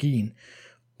prequel-trilogien,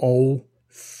 og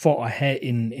for at have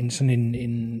en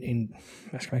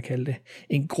hvad skal man kalde det,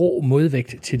 en grå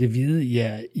modvægt til det hvide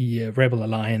i Rebel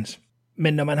Alliance.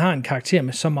 Men når man har en karakter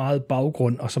med så meget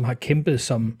baggrund, og som har kæmpet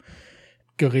som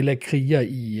guerilla-kriger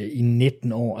i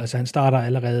 19 år, altså han starter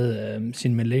allerede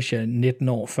sin militia 19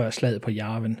 år før slaget på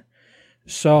Yavin,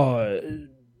 så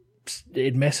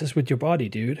it messes with your body,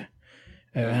 dude.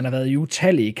 Han har været i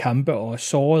utallige kampe og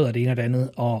såret og det ene og det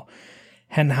andet, og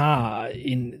han har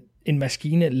en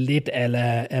maskine lidt a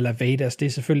la Vaders. Det er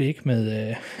selvfølgelig ikke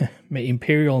med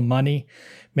Imperial Money,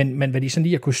 men hvad de sådan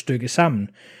lige har kunne stykke sammen.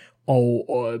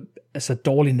 og altså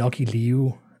dårlig nok i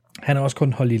live. Han er også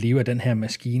kun holdt i live af den her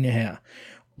maskine her.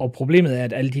 Og problemet er,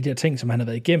 at alle de der ting, som han har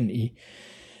været igennem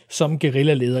som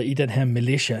guerillaleder i den her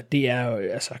militia, det er jo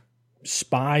altså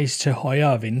spies til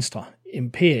højre og venstre.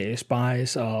 Imperial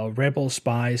spies og rebel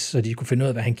spies, så de kunne finde ud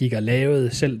af, hvad han gik og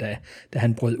lavede, selv da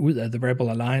han brød ud af The Rebel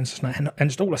Alliance. Han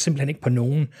stoler simpelthen ikke på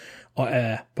nogen, og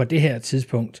er på det her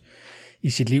tidspunkt i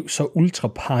sit liv så ultra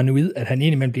paranoid, at han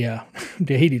egentlig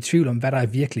bliver helt i tvivl om, hvad der er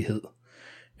virkelighed.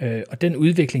 Og den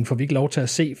udvikling får vi ikke lov til at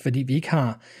se, fordi vi ikke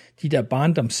har de der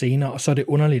barndomsscener, og så er det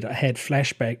underligt at have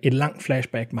et langt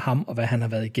flashback med ham, og hvad han har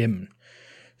været igennem.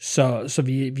 Så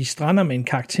vi strander med en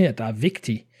karakter, der er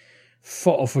vigtig,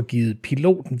 for at få givet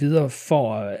piloten videre,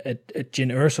 for at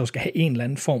Jyn Erso skal have en eller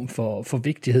anden form for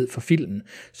vigtighed for filmen.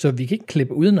 Så vi kan ikke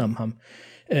klippe udenom ham.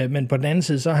 Men på den anden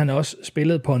side, så har han også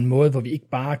spillet på en måde, hvor vi ikke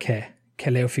bare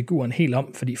kan lave figuren helt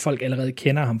om, fordi folk allerede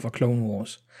kender ham fra Clone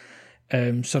Wars.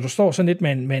 Så du står sådan lidt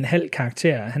med en halv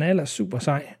karakter. Han er ellers super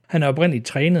sej. Han er oprindeligt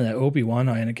trænet af Obi-Wan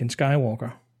og Anakin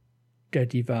Skywalker, da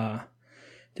de var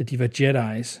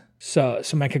Jedi's.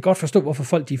 Så man kan godt forstå, hvorfor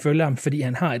folk de følger ham, fordi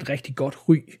han har et rigtig godt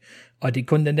ry, og det er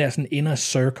kun den der sådan inner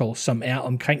circle, som er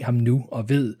omkring ham nu, og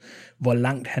ved, hvor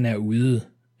langt han er ude,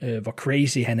 hvor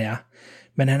crazy han er.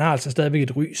 Men han har altså stadigvæk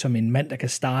et ry som en mand, der kan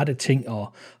starte ting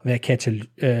og være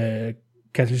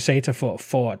katalysator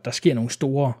for, at der sker nogle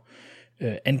store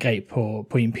angreb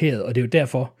på imperiet, og det er jo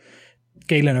derfor,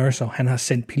 Galen Erso, han har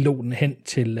sendt piloten hen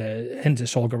til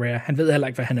Saw Gerrera. Han ved heller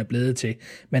ikke, hvad han er blevet til,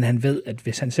 men han ved, at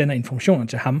hvis han sender informationer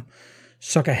til ham,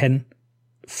 så kan han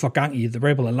få gang i The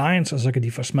Rebel Alliance, og så kan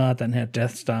de få smadret den her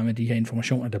Death Star med de her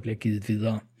informationer, der bliver givet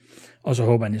videre. Og så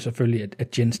håber han jo selvfølgelig,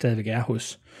 at Jyn stadigvæk er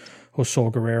hos Saw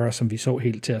Gerrera, som vi så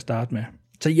helt til at starte med.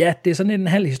 Så ja, det er sådan en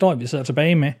halv historie, vi sidder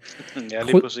tilbage med. Ja,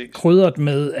 lige præcis. Krydret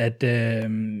med, at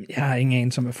jeg har ingen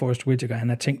anelse om, at Forrest Whitaker,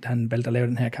 han valgte at lave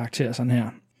den her karakter sådan her.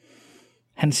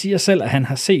 Han siger selv, at han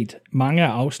har set mange af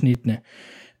afsnittene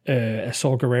af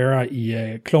Saw Gerrera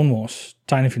i Clone Wars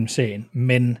tegnefilmserien,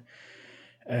 men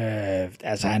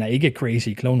altså han er ikke crazy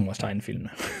i Clone Wars tegnefilmene.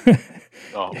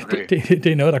 Okay. det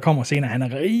er noget, der kommer senere. Han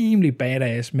er rimelig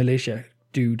badass militia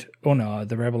dude under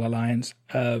The Rebel Alliance.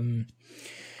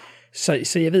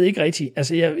 Så jeg ved ikke rigtigt,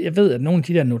 altså jeg ved, at nogle af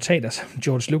de der notater, som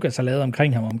George Lucas har lavet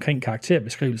omkring ham, omkring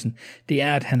karakterbeskrivelsen, det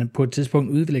er, at han på et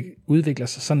tidspunkt udvikler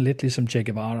sig sådan lidt ligesom Che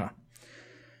Guevara.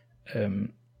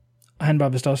 Og han var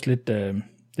vist også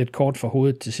lidt kort for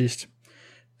hovedet til sidst.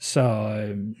 Så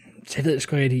jeg ved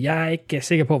sgu rigtigt, jeg er ikke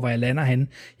sikker på, hvor jeg lander henne.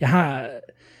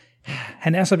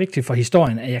 Han er så vigtig for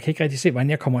historien, at jeg kan ikke rigtig se, hvordan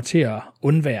jeg kommer til at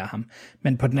undvære ham.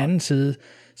 Men på den anden side,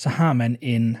 så har man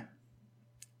en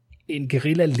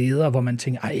guerilla-leder, hvor man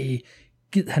tænker,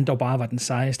 gid han dog bare var den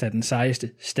sejeste af den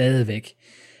sejeste stadigvæk.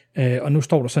 Og nu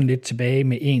står der sådan lidt tilbage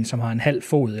med en, som har en halv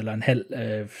fod, eller en halv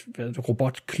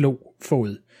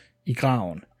robotklo-fod i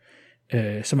graven,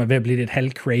 som er ved at blive lidt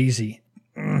halv crazy,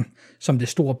 som det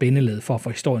store bindeled for at få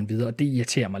historien videre, og det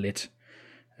irriterer mig lidt.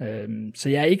 Så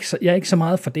jeg er ikke så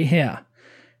meget for det her,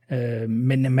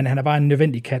 men han er bare en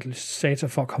nødvendig katalysator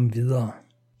for at komme videre.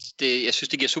 Jeg synes,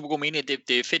 det giver super god mening.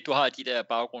 Det er fedt, du har de der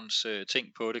baggrundsting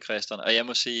på det, Christian. Og jeg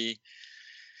må sige,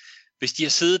 hvis de har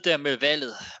siddet der med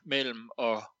valget mellem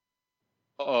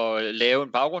at lave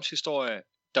en baggrundshistorie,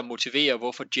 der motiverer,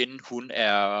 hvorfor Jyn hun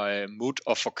er mut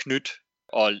og forknyt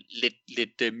og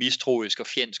lidt mistroisk og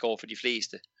fjendsk over for de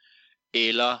fleste,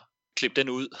 eller klippe den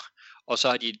ud, og så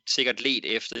har de sikkert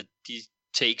let efter de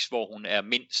takes, hvor hun er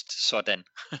mindst sådan.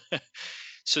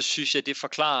 Så synes jeg, det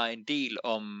forklarer en del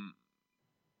om,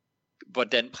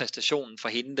 hvordan præstationen for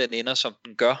hende den ender, som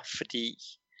den gør, fordi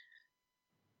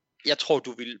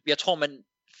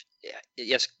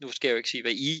nu skal jeg jo ikke sige,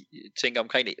 hvad I tænker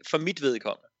omkring det. For mit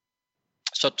vedkommende,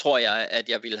 så tror jeg, at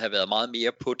jeg ville have været meget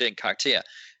mere på den karakter,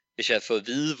 hvis jeg havde fået at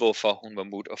vide, hvorfor hun var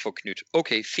mut og forknyt.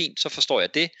 Okay, fint, så forstår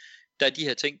jeg det. Der er de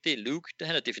her ting, det er Luke,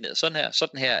 han er defineret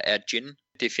sådan her er Jyn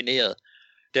defineret.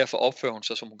 Derfor opfører hun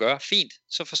sig, som hun gør. Fint,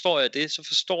 så forstår jeg det, så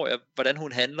forstår jeg, hvordan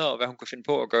hun handler, og hvad hun kan finde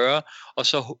på at gøre, og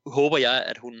så håber jeg,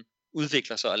 at hun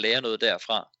udvikler sig og lærer noget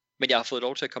derfra. Men jeg har fået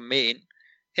lov til at komme med ind.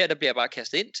 Her der bliver jeg bare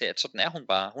kastet ind til, at sådan er hun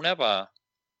bare. Hun er bare...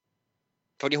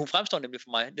 Fordi hun fremstår nemlig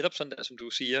for mig, netop sådan der, som du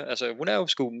siger. Altså, hun er jo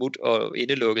sgu mut og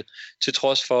indelukket, til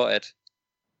trods for,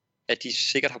 at de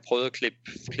sikkert har prøvet at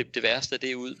klippe det værste af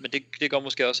det ud. Men det går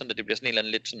måske også sådan, at det bliver sådan en eller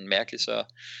anden lidt sådan mærkeligt, så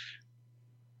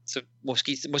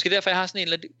måske derfor jeg har sådan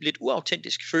en lidt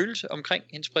uautentisk følelse omkring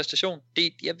hendes præstation.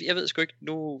 Jeg ved sgu ikke,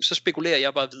 nu så spekulerer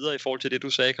jeg bare videre i forhold til det du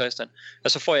sagde, Christian.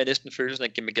 Og så får jeg næsten følelsen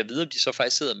af, at man kan vide, om de så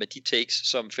faktisk sidder med de takes,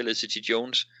 som Felicity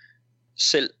Jones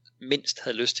selv mindst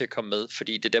havde lyst til at komme med,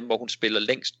 fordi det er dem, hvor hun spiller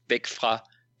længst væk fra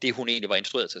det, hun egentlig var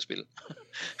instrueret til at spille.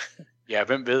 Ja,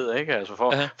 hvem ved, ikke? Altså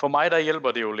for mig, der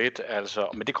hjælper det jo lidt, altså,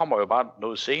 men det kommer jo bare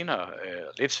noget senere,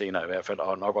 lidt senere i hvert fald,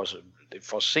 og nok også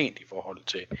for sent i forhold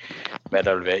til, hvad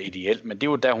der vil være ideelt, men det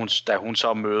er jo da hun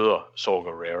så møder Saw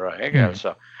Gerrera, ikke?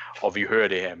 Altså, og vi hører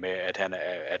det her med, at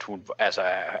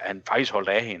han faktisk holdt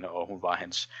af hende, og hun var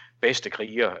hans bedste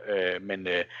kriger,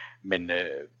 men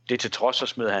det til trods, så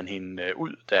smed han hende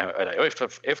ud,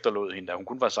 efterlod hende, da hun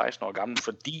kun var 16 år gammel,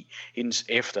 fordi hendes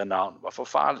efternavn var for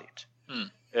farligt.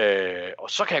 Og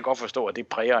så kan jeg godt forstå, at det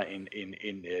præger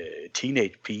en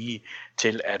teenage pige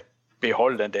til at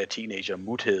beholde den der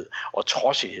teenager-muthed og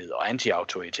trodsighed og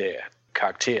anti-autoritær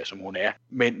karakter, som hun er.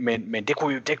 Men det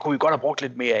kunne vi godt have brugt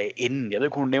lidt mere af inden. Jeg ved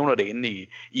ikke, hun nævner det inde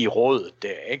i rådet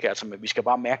der, ikke? Altså, men vi skal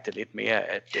bare mærke det lidt mere,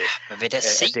 at det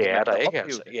er der, ikke?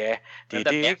 Altså, ja, det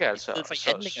er det, ikke? Altså, i stedet for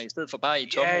handlinger, i stedet for bare i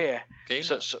tomme. Ja. Okay.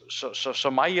 Så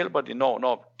mig hjælper det,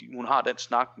 når hun har den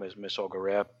snak med Saw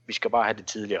Gerrera. Vi skal bare have det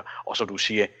tidligere, og så du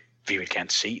siger, vi vil gerne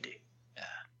se det. Ja.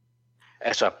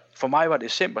 Altså, for mig var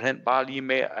det simpelthen bare lige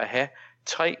med at have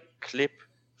 3 klip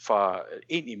fra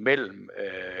ind imellem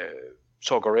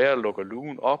Saw Gerrera lukker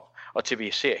lugen op, og til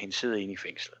vi ser hende sidde inde i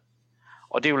fængslet.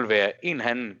 Og det vil være en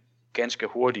anden ganske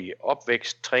hurtig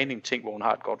opvækst, træning, ting, hvor hun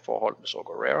har et godt forhold med Saw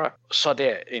Gerrera. Så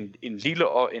der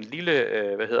en lille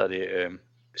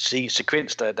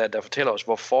sekvens, der fortæller os,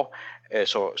 hvorfor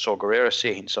Saw Gerrera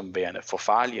ser hende som værende for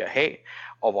farlig at have,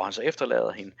 og hvor han så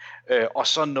efterlader hende. Og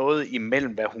så noget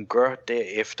imellem, hvad hun gør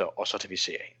derefter, og så til vi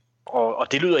ser hende.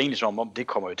 Og det lyder egentlig som om, det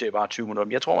kommer jo til at bare 20 minutter,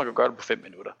 men jeg tror, man kan gøre det på 5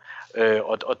 minutter.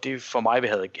 Og det for mig, vi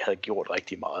havde gjort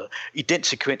rigtig meget. I den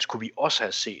sekvens kunne vi også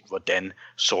have set, hvordan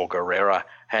Saw Gerrera,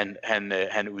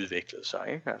 han udviklede sig,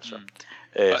 ikke? Altså,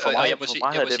 for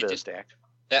mig har det været stærkt.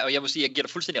 Ja, og jeg må sige, jeg giver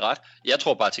dig fuldstændig ret. Jeg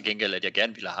tror bare til gengæld, at jeg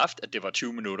gerne ville have haft, at det var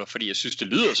 20 minutter, fordi jeg synes, det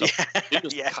lyder som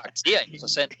karakter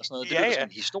interessant og sådan noget. Det lyder som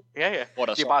en historie, hvor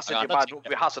der det er bare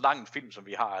vi har så lang en film, som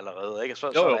vi har allerede, ikke? Så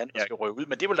er der andet, der skal ryge ud.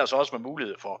 Men det vil der så også være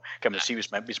mulighed for, kan man sige,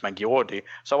 hvis man gjorde det.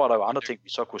 Så var der jo andre ting, vi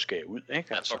så kunne skære ud, ikke?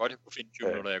 Altså, jeg tror godt, jeg kunne finde 20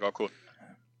 minutter, jeg godt kunne.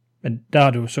 Men der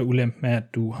er du så ulempe med, at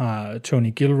du har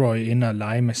Tony Gilroy inde og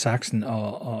lege med saksen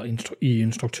og i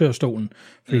instruktørstolen,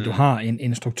 fordi du har en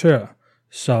instruktør,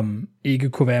 som ikke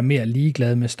kunne være mere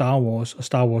ligeglad med Star Wars og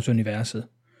Star Wars-universet.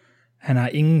 Han har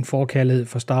ingen forkærlighed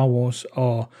for Star Wars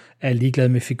og er ligeglad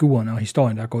med figurerne og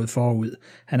historien, der er gået forud.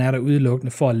 Han er der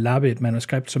udelukkende for at lappe et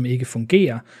manuskript, som ikke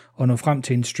fungerer, og nå frem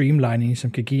til en streamlining,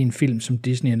 som kan give en film, som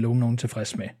Disney er nogen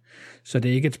tilfreds med. Så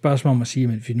det er ikke et spørgsmål om at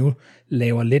sige, at vi nu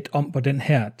laver lidt om på den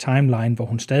her timeline, hvor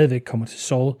hun stadigvæk kommer til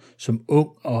Saw som ung,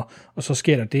 og så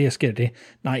sker der det, og sker der det.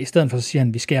 Nej, i stedet for så siger han,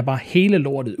 at vi skærer bare hele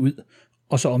lortet ud,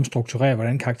 og så omstrukturerer,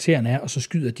 hvordan karakteren er, og så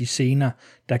skyder de scener,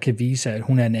 der kan vise, at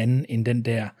hun er en anden end den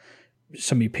der,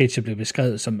 som i Page blev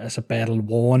beskrevet som altså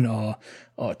battle-worn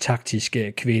og taktisk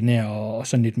kvinde, og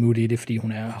sådan lidt moody i det, fordi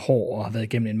hun er hård og har været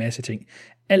igennem en masse ting.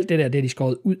 Alt det der, det er de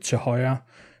skåret ud til højre,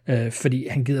 fordi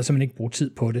han gider simpelthen ikke bruge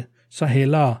tid på det. Så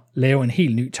hellere lave en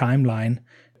helt ny timeline,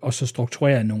 og så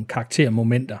strukturere nogle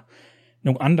karaktermomenter,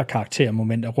 nogle andre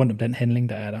karaktermomenter rundt om den handling,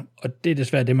 der er der. Og det er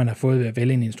desværre det, man har fået ved at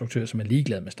vælge en instruktør, som er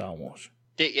ligeglad med Star Wars.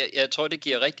 Jeg tror, det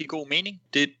giver rigtig god mening,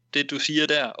 det du siger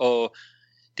der, og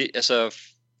det, altså,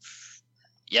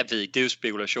 jeg ved ikke, det er jo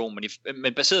spekulation,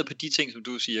 men baseret på de ting, som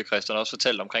du siger, Christian, også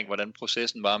fortalt omkring, hvordan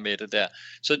processen var med det der,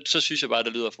 så synes jeg bare,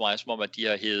 det lyder for mig, som om, at de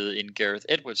har hævet en Gareth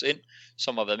Edwards ind,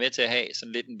 som har været med til at have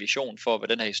sådan lidt en vision for, hvad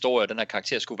den her historie og den her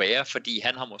karakter skulle være, fordi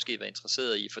han har måske været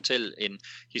interesseret i at fortælle en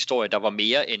historie, der var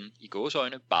mere end i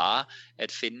gåseøjne, bare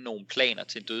at finde nogle planer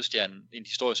til en dødstjerne, en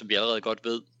historie, som vi allerede godt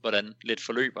ved, hvordan lidt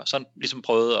forløber. Sådan ligesom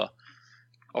prøvet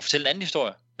at fortælle en anden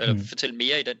historie, eller fortælle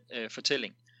mere i den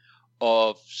fortælling.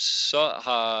 Og så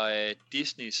har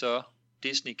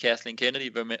Disney, Kathleen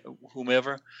Kennedy,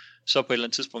 whomever, så på et eller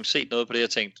andet tidspunkt set noget på det og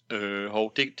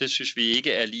tænkt, det synes vi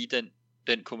ikke er lige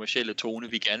den kommercielle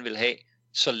tone, vi gerne vil have,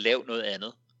 så lav noget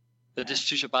andet. Så det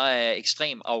synes jeg bare er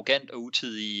ekstremt arrogant og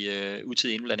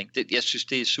utidig indblanding. Jeg synes,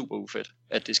 det er super ufedt,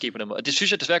 at det sker på den måde. Og det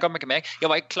synes jeg desværre godt, man kan mærke. Jeg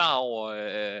var ikke klar over,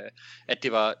 at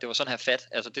det var sådan her fat.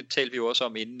 Altså det talte vi jo også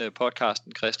om inden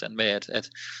podcasten, Christian, med at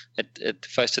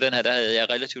først til den her, der havde jeg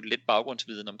relativt lidt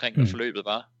baggrundsviden omkring, hvad forløbet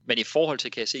var. Men i forhold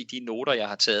til, kan jeg se de noter, jeg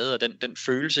har taget, og den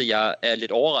følelse, jeg er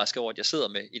lidt overrasket over, at jeg sidder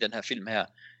med i den her film her,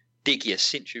 det giver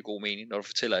sindssygt god mening, når du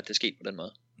fortæller, at det skete på den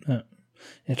måde. Ja.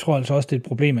 Jeg tror altså også, det er et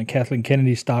problem, at Kathleen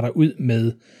Kennedy starter ud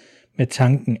med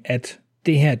tanken, at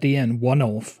det her, det er en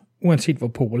one-off. Uanset hvor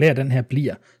populær den her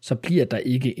bliver, så bliver der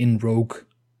ikke en Rogue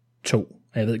 2.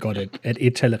 Jeg ved godt, at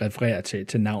et-tallet refererer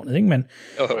til navnet, ikke?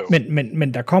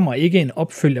 Men der kommer ikke en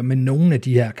opfølger med nogen af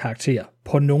de her karakterer,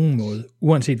 på nogen måde,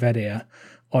 uanset hvad det er.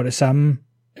 Og det samme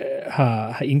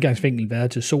har indgangsvinklen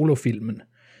været til solofilmen.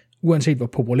 uanset hvor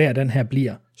populær den her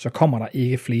bliver, så kommer der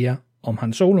ikke flere om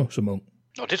Han Solo som ung.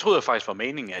 Og det troede jeg faktisk var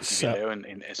meningen, at de ville lave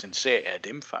en serie af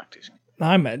dem, faktisk.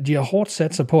 Nej, men de har hårdt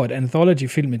sat sig på, at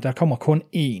Anthology-filmen, der kommer kun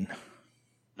én.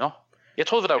 Nå, jeg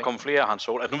troede, der ville komme flere af Han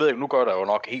Solo. Altså, nu ved jeg, nu gør der jo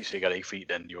nok helt sikkert ikke, fordi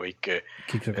den jo ikke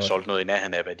solgte noget i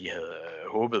nærheden af, hvad de havde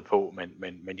håbet på,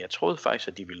 men jeg troede faktisk,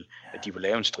 at de ville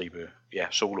lave en stribe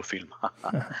solofilm.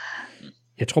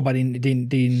 Jeg tror bare, det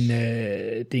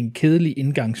er en kedelig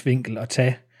indgangsvinkel at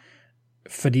tage,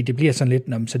 fordi det bliver sådan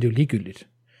lidt, så det er jo ligegyldigt.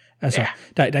 Altså,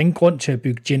 der er ingen grund til at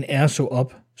bygge Jyn Erso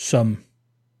op som,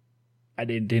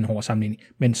 det er en hård sammenligning,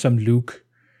 men som Luke,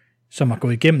 som har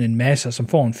gået igennem en masse, og som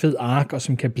får en fed ark, og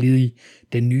som kan blive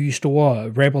den nye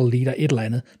store rebel leader et eller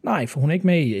andet. Nej, for hun er ikke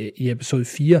med i episode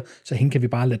 4, så hende kan vi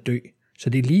bare lade dø. Så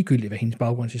det er ligegyldigt, hvad hendes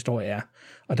baggrundshistorie er.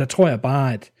 Og der tror jeg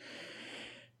bare, at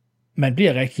man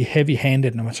bliver rigtig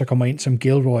heavy-handed, når man så kommer ind som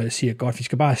Gilroy og siger, godt, vi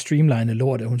skal bare streamline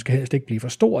lortet, hun skal helst ikke blive for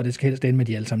stor, og det skal helst ende med, at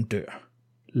de alle sammen dør.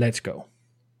 Let's go.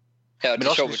 Ja, det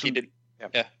er sjovt, fordi det...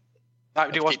 Ja. Nej,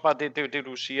 det er også bare det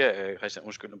du siger, Christian.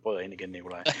 Undskyld, nu brød jeg ind igen,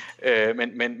 Nikolaj.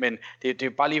 Men det er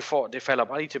bare lige det falder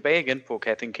bare lige tilbage igen på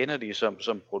Kathleen Kennedy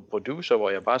som producer, hvor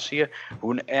jeg bare siger,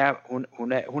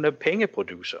 hun er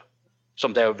pengeproducer,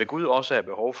 som der jo ved Gud også er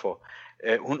behov for.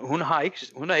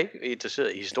 Hun er ikke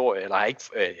interesseret i historie, eller ikke,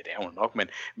 det er hun nok,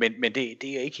 men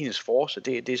det er ikke hendes force.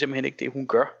 Det er simpelthen ikke det, hun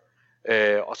gør.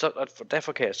 Og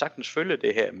derfor kan jeg sagtens følge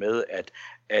det her med,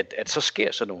 at så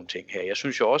sker så nogle ting her. Jeg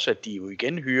synes jo også, at de jo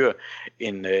igen hyrer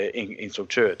en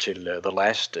instruktør til The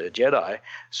Last Jedi,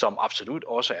 som absolut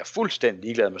også er fuldstændig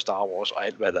ligeglad med Star Wars og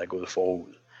alt, hvad der er gået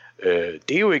forud.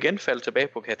 Det er jo igen faldet tilbage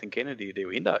på Kathleen Kennedy. Det er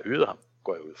jo hende, der har øget ham,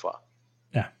 går jeg ud fra.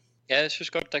 Ja. Ja, jeg synes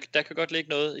godt, der kan godt ligge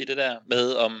noget i det der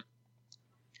med om...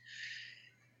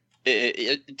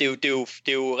 Det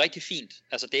er jo rigtig fint.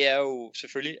 Altså det er jo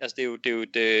selvfølgelig, altså det er jo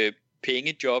et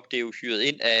pengejob. Det er jo hyret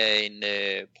ind af en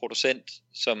producent,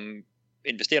 som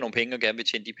investerer nogle penge og gerne vil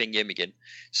tjene de penge hjem igen.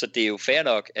 Så det er jo fair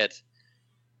nok, at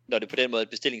når det på den måde er et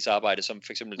bestillingsarbejde, som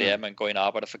for eksempel det er, at man går ind og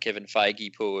arbejder for Kevin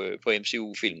Feige på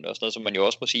MCU-filmen og sådan noget, som man jo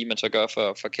også må sige, man så gør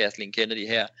for Kathleen Kennedy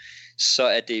her, så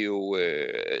er det jo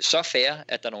så fair,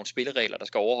 at der er nogle spilleregler, der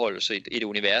skal overholdes i et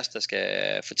univers, der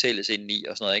skal fortælles ind i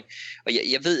og sådan noget, ikke?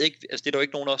 Og jeg ved ikke, altså det er der jo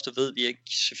ikke nogen af os, der ved, vi har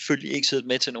selvfølgelig ikke siddet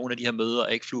med til nogle af de her møder,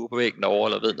 og ikke flyver på væggen over,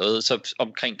 eller ved noget så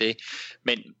omkring det,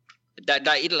 men der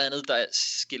er et eller andet, der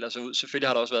skiller sig ud. Selvfølgelig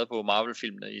har der også været på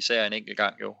Marvel-filmene, især en enkelt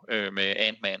gang jo, med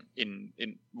Ant-Man,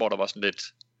 hvor der var sådan lidt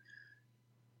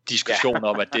diskussion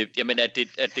om, at det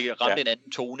ramte en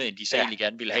anden tone, end de så egentlig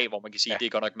gerne ville have, hvor man kan sige, at det er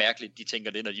godt nok mærkeligt, de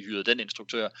tænker det, når de hyrede den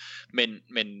instruktør.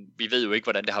 Men vi ved jo ikke,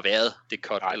 hvordan det har været, det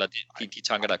cut, eller de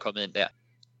tanker, der er kommet ind der.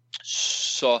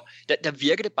 Så der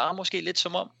virker det bare måske lidt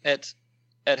som om,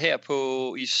 at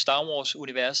her i Star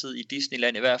Wars-universet, i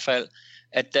Disneyland i hvert fald,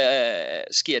 at der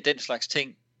sker den slags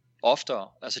ting oftere.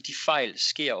 Altså de fejl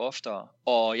sker oftere.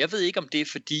 Og jeg ved ikke, om det er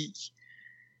fordi,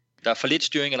 der er for lidt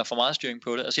styring eller for meget styring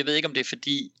på det. Altså jeg ved ikke, om det er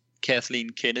fordi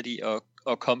Kathleen Kennedy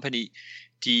og company,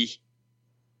 de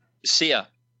hyrer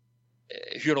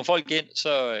nogle folk ind,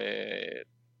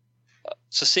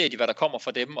 så ser de, hvad der kommer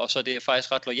fra dem, og så er det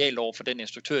faktisk ret loyalt over for den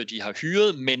instruktør, de har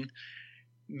hyret, men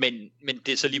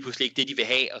det er så lige pludselig ikke det, de vil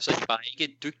have, og så er de bare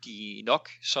ikke dygtige nok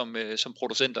som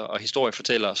producenter og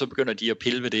historiefortællere, og så begynder de at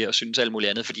pille ved det og synes alt muligt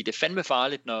andet, fordi det er fandme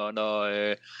farligt,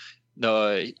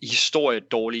 når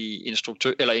historiedårlige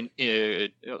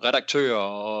redaktører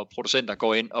og producenter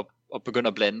går ind og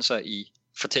begynder at blande sig i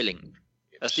fortællingen.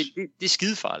 Altså det er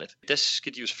skidefarligt. Der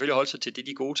skal de jo selvfølgelig holde sig til det,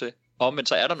 de er gode til. Men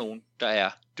så er der nogen, der er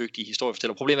dygtige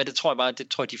historiefortællere. Problemet er, det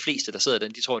tror jeg de fleste, der sidder i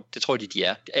den, det tror de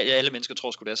er. Alle mennesker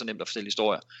tror sgu, det er så nemt at fortælle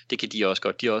historier. Det kan de også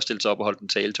godt. De har også stillet sig op og holdt en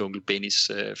tale til onkel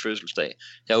Bennys fødselsdag.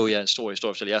 Jeg er en stor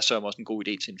historiefortæller. Jeg sørger mig også en god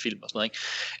idé til en film og sådan noget,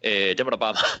 ikke? Det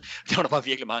var der bare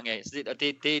virkelig mange af. Så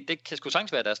det kan sgu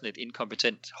sagtens være, at der er sådan et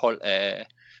inkompetent hold af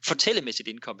fortællemæssigt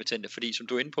inkompetente, fordi som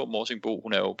du er inde på, Morsingbo,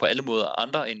 hun er jo på alle måder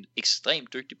andre en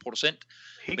ekstremt dygtig producent.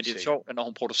 Men det er sjovt, at når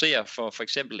hun producerer for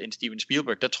eksempel en Steven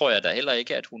Spielberg, der tror jeg da heller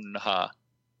ikke, at hun har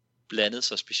blandet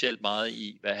sig specielt meget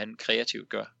i, hvad han kreativt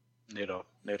gør. Netop.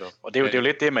 Og det er jo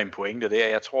lidt det med en pointe, det er,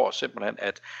 jeg tror simpelthen,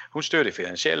 at hun styrer det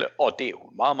finansielle, og det er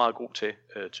hun meget, meget god til,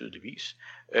 tydeligvis.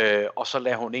 Og så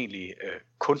lader hun egentlig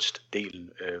kunstdelen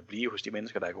blive hos de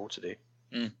mennesker, der er gode til det.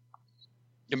 Mm.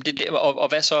 Jamen og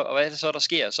hvad er det så, der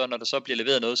sker? Så når der så bliver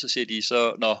leveret noget, så siger de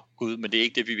så, nå gud, men det er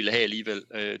ikke det, vi ville have alligevel.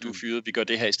 Du er fyret, vi gør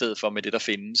det her i stedet for med det, der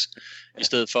findes. I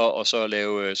stedet for at så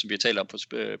lave, som vi har talt om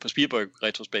på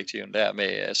Spielberg-retrospektiven, der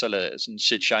med så lade sådan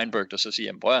shit Scheinberg, der så siger,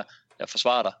 jamen bror, jeg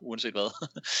forsvarer dig, uanset hvad,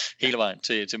 hele vejen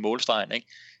til målstregen, ikke?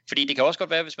 Fordi det kan også godt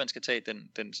være, hvis man skal tage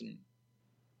den sådan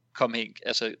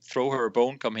throw her a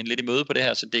bone, komme hende lidt i møde på det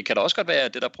her, så det kan da også godt være,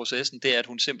 at det der processen, det er, at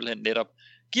hun simpelthen netop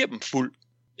giver dem fuld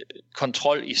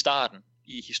kontrol i starten,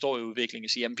 i historieudviklingen, og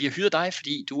siger, jamen vi har hyret dig,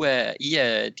 fordi I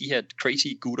er de her crazy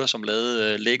gutter, som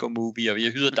lavede Lego Movie, og vi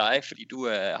har hyret dig, fordi du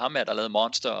er ham der lavede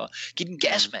Monster, og giv den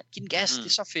gas, mand, giv den gas, det er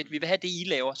så fedt, vi vil have det, I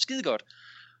laver, skide godt.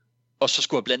 Og så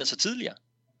skulle have blandet sig tidligere.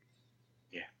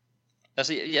 Ja.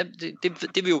 Altså, ja,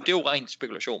 det er jo ren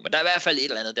spekulation, men der er i hvert fald et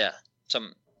eller andet der,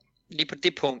 som lige på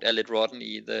det punkt er lidt rotten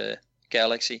i The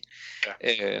Galaxy.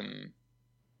 Ja.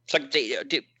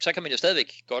 Så kan man jo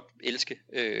stadigvæk godt elske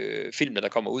filmene, der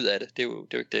kommer ud af det. Det er jo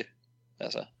ikke det.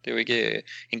 Altså, det er jo ikke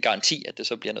en garanti, at det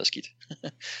så bliver noget skidt.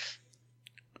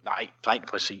 Nej,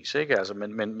 præcis, ikke? Altså,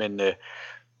 men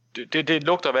det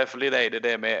lugter i hvert fald lidt af det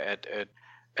der med,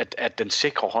 at den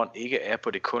sikre hånd ikke er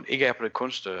på det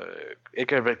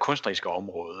kunstneriske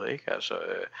område, ikke? Altså,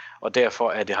 og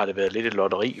derfor har det været lidt et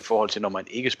lotteri i forhold til, når man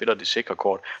ikke spiller det sikre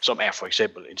kort, som er for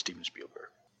eksempel en Steven Spielberg.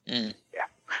 Ja.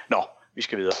 Nå, vi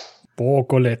skal videre.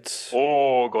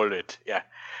 Gå lidt, ja.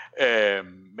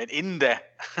 Men inden da,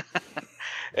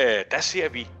 der ser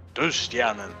vi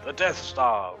Dødsstjernen, The Death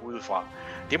Star udefra.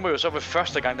 Det må jo så være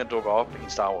første gang, den dukker op i en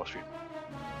Star Wars film.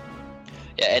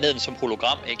 Ja, andet end som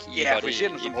hologram, ikke? Ja, vi ser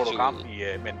den som hologram,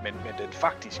 men den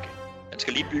faktiske. Den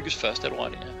skal lige bygges først, er du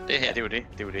ret i. Det her. Ja, det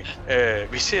er jo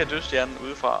det. Vi ser Dødsstjernen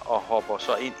udefra og hopper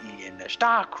så ind i en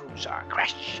Star Cruiser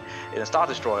Crash, eller Star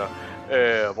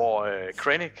Destroyer, hvor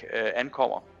Krennic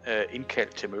ankommer,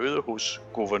 indkaldt til møde hos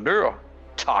guvernør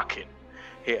Tarkin,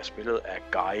 her spillet af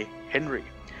Guy Henry.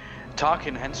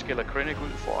 Tarkin, han skælder Krennic ud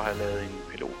for at have lavet en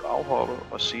pilot afhoppe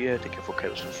og siger, at det kan få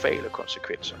katastrofale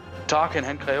konsekvenser. Tarkin,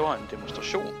 han kræver en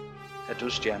demonstration af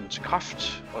Dødsstjernens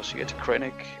kraft og siger til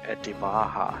Krennic, at det bare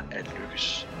har at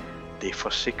lykkes. Det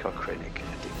forsikrer Krennic,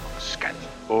 at det skal.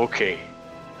 Okay.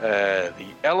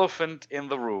 The elephant in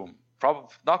the room.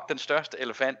 Nok den største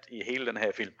elefant i hele den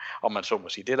her film, om man så må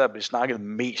sige. Det, der bliver snakket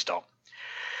mest om.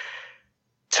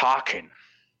 Tarkin,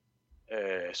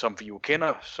 som vi jo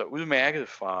kender så udmærket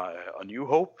fra A New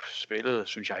Hope, spillet,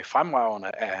 synes jeg,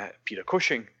 fremragende af Peter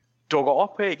Cushing, dukker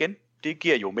op her igen. Det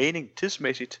giver jo mening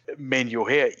tidsmæssigt, men jo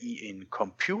her i en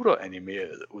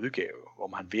computeranimeret udgave, hvor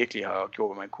man virkelig har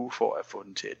gjort, hvad man kunne for at få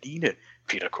den til at ligne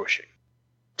Peter Cushing.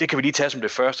 Det kan vi lige tage som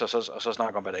det første, og så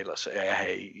snakke om, hvad der ellers er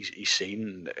her i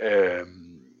scenen.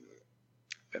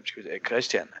 Hvem skal vi sige?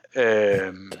 Christian.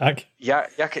 Tak.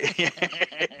 Jeg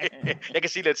kan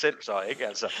sige lidt selv så, ikke?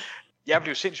 Altså, jeg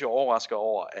blev sindssygt overrasket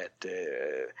over, at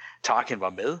Tarkin var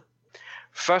med.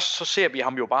 Først så ser vi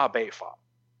ham jo bare bagfra.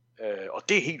 Og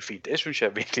det er helt fint. Det synes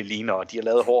jeg virkelig ligner, og de har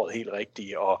lavet håret helt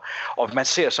rigtigt. Og man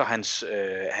ser så hans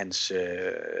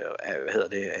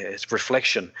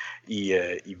reflection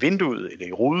i vinduet, eller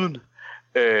i ruden,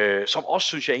 som også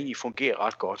synes jeg egentlig fungerer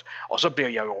ret godt. Og så bliver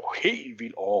jeg jo helt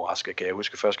vildt overrasket, kan jeg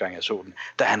huske første gang jeg så den,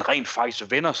 da han rent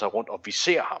faktisk vender sig rundt, og vi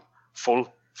ser ham full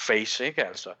face, ikke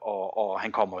altså? Og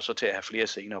han kommer så til at have flere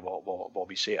scener, hvor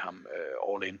vi ser ham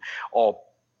all in. Og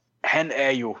han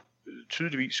er jo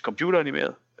tydeligvis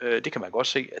computeranimeret. Det kan man godt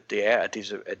se, at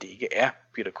det ikke er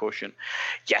Peter Cushing.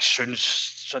 Jeg synes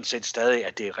sådan set stadig,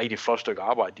 at det er et rigtig flot stykke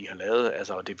arbejde, de har lavet,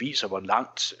 altså, og det viser, hvor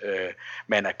langt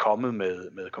man er kommet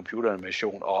med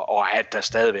computeranimation, og at der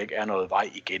stadigvæk er noget vej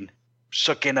igen.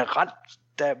 Så generelt,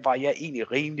 der var jeg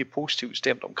egentlig rimelig positivt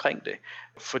stemt omkring det,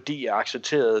 fordi jeg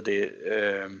accepterede det,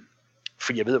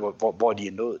 fordi jeg ved, hvor de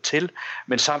er nået til,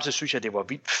 men samtidig synes jeg, det var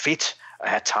vildt fedt at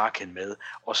have Tarkin med,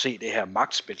 og se det her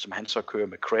magtspil, som han så kører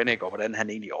med Krennic, og hvordan han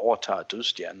egentlig overtager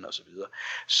Dødsstjernen og så videre.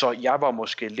 Så jeg var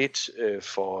måske lidt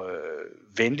for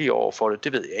venlig over for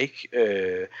det ved jeg ikke,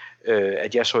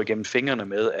 at jeg så igennem fingrene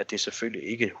med, at det selvfølgelig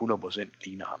ikke 100%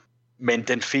 ligner ham. Men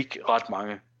den fik ret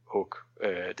mange hug,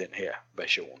 den her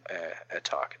version af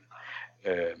Tarkin.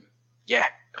 Ja,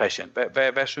 Christian,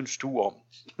 hvad synes du om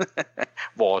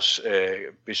vores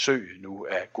besøg nu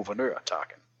af guvernør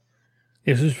Tarkin?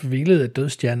 Jeg synes virkelig, at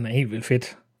Dødsstjernen er helt vildt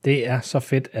fedt. Det er så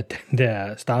fedt, at den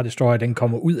der Star Destroyer, den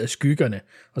kommer ud af skyggerne,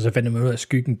 og så finder man ud af, at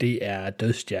skyggen, det er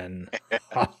Dødsstjernen.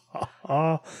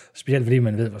 Specielt fordi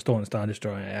man ved, hvor stor en Star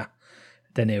Destroyer er.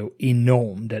 Den er jo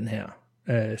enorm, den her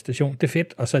station. Det er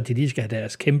fedt, og så at de lige skal have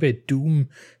deres kæmpe Doom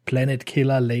Planet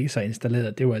Killer laser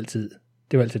installeret, det er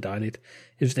jo altid dejligt.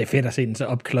 Jeg synes, det er fedt at se den så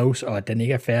up close, og at den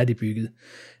ikke er færdigbygget.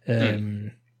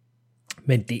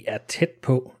 Men det er tæt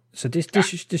på. Så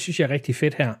det synes jeg er rigtig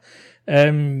fedt her.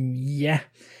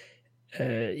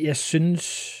 Jeg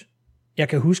synes, jeg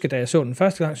kan huske, da jeg så den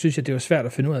første gang, synes jeg, det var svært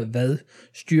at finde ud af, hvad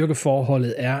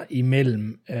styrkeforholdet er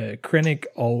imellem Krennic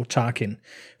og Tarkin.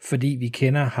 Fordi vi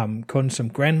kender ham kun som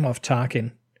Grand Moff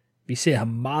Tarkin. Vi ser ham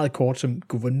meget kort som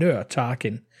guvernør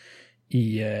Tarkin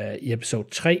i episode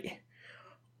 3.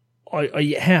 Og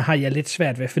her har jeg lidt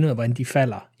svært ved at finde ud af, hvordan de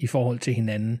falder i forhold til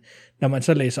hinanden. Når man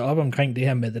så læser op omkring det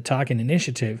her med The Tarkin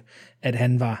Initiative, at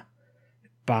han var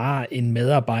bare en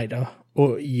medarbejder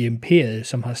i imperiet,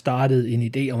 som har startet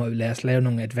en idé om at lade os lave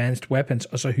nogle advanced weapons,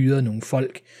 og så hyret nogle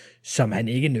folk, som han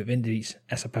ikke nødvendigvis,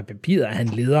 altså på papiret er han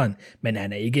lederen, men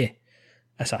han er ikke,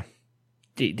 altså,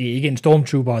 det er ikke en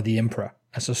stormtrooper og The Emperor.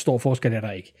 Altså stor forskel er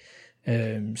der ikke.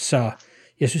 Så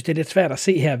jeg synes, det er lidt svært at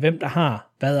se her, hvem der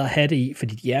har hvad at have det i,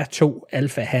 fordi de er 2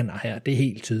 alfa-hanner her, det er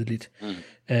helt tydeligt.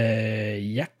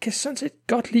 Jeg kan sådan set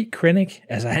godt lide Krennic,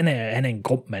 altså han er en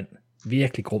grum mand,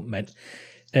 virkelig grum mand.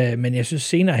 Men jeg synes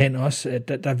senere hen også, at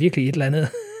der er virkelig et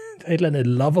eller andet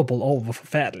lovable over, hvor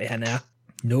forfærdelig han er.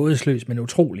 Nådesløs, men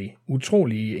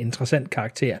utrolig interessant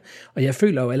karakter. Og jeg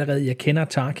føler jo allerede, at jeg kender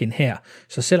Tarkin her,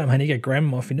 så selvom han ikke er Grand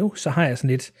Moff endnu, så har jeg sådan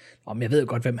lidt, jeg ved jo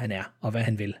godt, hvem han er, og hvad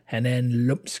han vil. Han er en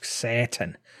lumsk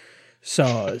satan.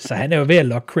 Så han er jo ved at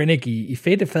lokke Krennic i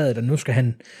fedtefadet, og nu skal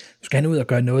han ud og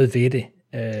gøre noget ved det.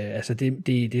 Altså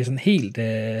det er sådan helt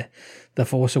The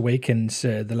Force Awakens,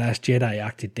 The Last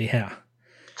Jedi-agtigt det her.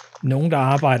 Nogen, der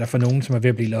arbejder for nogen, som er ved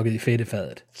at blive lukket i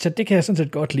fedtefadet. Så det kan jeg sådan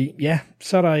set godt lide. Ja,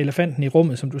 så er der elefanten i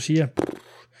rummet, som du siger.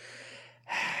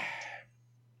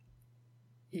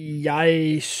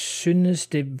 Jeg synes,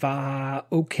 det var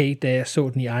okay, da jeg så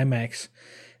den i IMAX.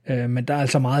 Men der er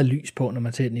altså meget lys på, når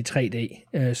man ser den i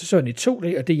 3D. Så den i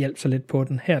 2D, og det hjælper så lidt på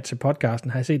den. Her til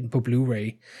podcasten har jeg set den på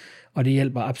Blu-ray, og det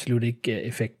hjælper absolut ikke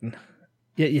effekten.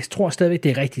 Jeg tror stadigvæk,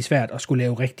 det er rigtig svært at skulle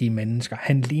lave rigtige mennesker.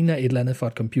 Han ligner et eller andet for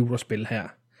et computerspil her.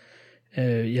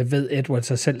 Jeg ved, Edwards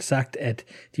har selv sagt, at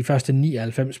de første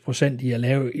 99% i at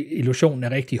lave illusionen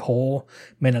er rigtig hårde,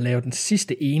 men at lave den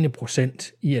sidste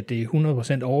 1% i, at det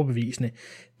er 100% overbevisende,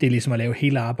 det er ligesom at lave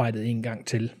hele arbejdet en gang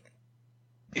til.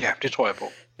 Ja, det tror jeg på.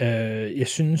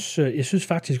 Jeg synes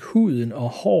faktisk, huden og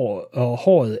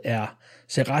håret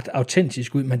ser ret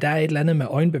autentisk ud, men der er et eller andet med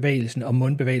øjenbevægelsen og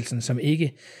mundbevægelsen, som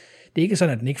ikke... Det er ikke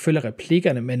sådan, at den ikke følger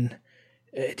replikkerne, men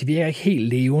det virker ikke helt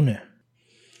levende.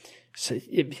 Så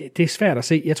det er svært at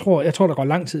se. Jeg tror, der går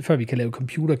lang tid, før vi kan lave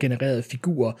computergenererede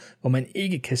figurer, hvor man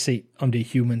ikke kan se, om det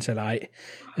er humans eller ej.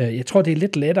 Jeg tror, det er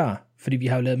lidt lettere, fordi vi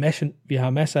har jo lavet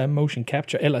masser af motion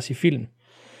capture ellers i film.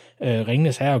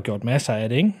 Ringenes Herre har jo gjort masser af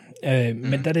det, ikke?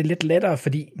 Men der er det lidt lettere,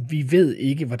 fordi vi ved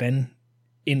ikke, hvordan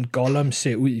en Gollum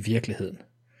ser ud i virkeligheden.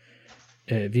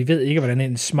 Vi ved ikke, hvordan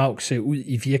en Smaug ser ud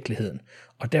i virkeligheden.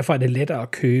 Og derfor er det lettere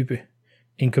at købe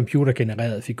en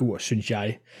computergenereret figur, synes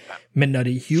jeg. Men når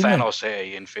det er human... Thanos er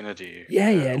i Infinity.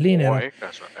 Ja, lige War, ikke?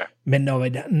 Altså, ja.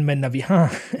 Men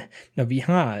når vi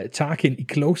har Tarkin i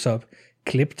close-up,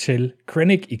 klip til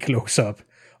Krennic i close-up,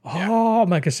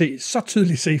 man kan så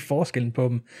tydeligt se forskellen på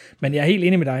dem. Men jeg er helt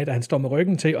enig med dig, da han står med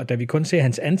ryggen til, og da vi kun ser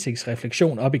hans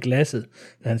ansigtsrefleksion op i glasset,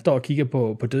 da han står og kigger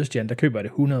på dødsstjernen, der køber jeg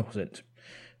det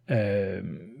 100%.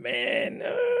 Men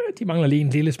de mangler lige en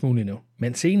lille smule endnu.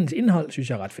 Men scenens indhold, synes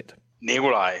jeg er ret fedt.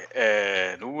 Nikolaj,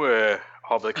 nu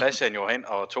hoppede Christian jo hen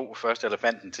og tog først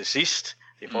elefanten til sidst.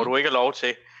 Det får du ikke lov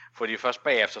til, fordi først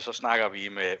bagefter så snakker vi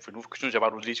med, for nu synes jeg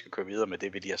bare, du lige skal køre videre med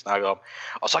det, vi lige har snakket om.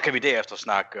 Og så kan vi derefter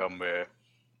snakke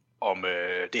om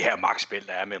det her magtspil,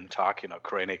 der er mellem Tarkin og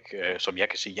Krennic, som jeg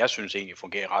kan sige, jeg synes egentlig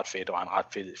fungerer ret fedt, og er en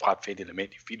ret fedt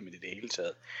element i filmen i det hele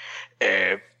taget.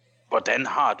 Hvordan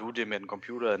har du det med den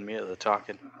computeranimerede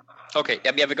Tarkin? Okay,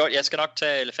 jamen jeg skal nok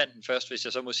tage elefanten først, hvis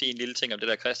jeg så må sige en lille ting om det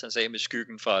der Christian sagde med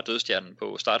skyggen fra dødstjernen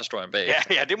på Star Destroyeren bag.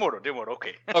 Ja, det må du,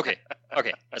 okay.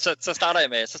 Okay. Så starter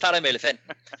jeg med elefanten.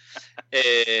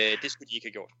 Det skulle de ikke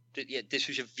have gjort. Det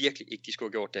synes jeg virkelig ikke, de skulle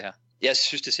have gjort det her. Jeg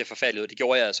synes, det ser forfærdeligt ud. Det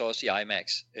gjorde jeg altså også i IMAX.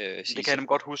 Det kan jeg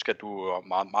godt huske, at du er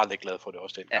meget, meget lidt glad for det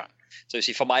også dengang. Ja. Så jeg vil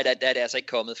sige, for mig der er det altså ikke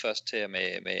kommet først til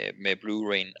med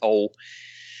Blu-ray. Og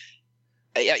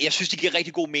jeg synes, det giver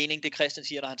rigtig god mening, det Christian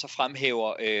siger, når han så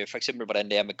fremhæver for eksempel, hvordan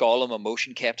det er med Gollum og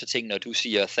motion capture ting, når du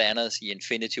siger Thanos i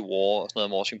Infinity War og sådan noget,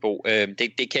 Morsingbo.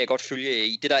 Det kan jeg godt følge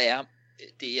i. Det der er,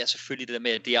 det er selvfølgelig det der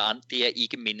med, at det er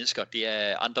ikke mennesker, det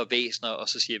er andre væsener, og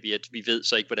så siger vi, at vi ved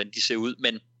så ikke, hvordan de ser ud,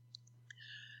 men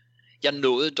jeg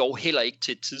nåede dog heller ikke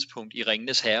til et tidspunkt i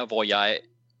Ringenes Herre, hvor jeg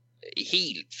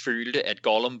helt følte, at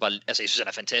Gollum var, altså jeg synes, han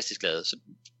er fantastisk lavet, så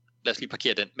lad os lige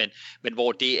parkere den, men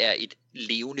hvor det er et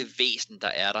levende væsen, der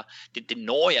er der. Det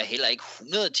når jeg heller ikke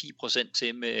 110%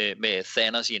 til med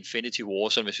Thanos i Infinity War,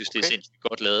 som jeg synes, det er sindssygt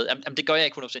godt lavet. Jamen, det gør jeg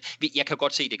ikke 100%. Jeg kan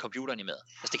godt se, det er computeranimeret.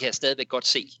 Altså, det kan jeg stadigvæk godt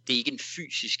se. Det er ikke en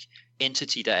fysisk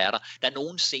entity, der er der. Der er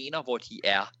nogle scener, hvor de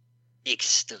er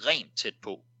ekstremt tæt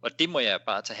på. Og det må jeg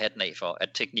bare tage hatten af for, at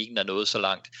teknikken er nået så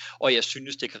langt. Og jeg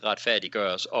synes, det kan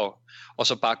retfærdiggøres, og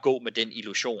så bare gå med den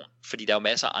illusion. Fordi der er jo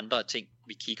masser af andre ting,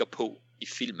 vi kigger på i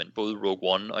filmen, både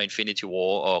Rogue One og Infinity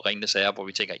War og Ringenes Herre, hvor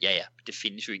vi tænker, ja, det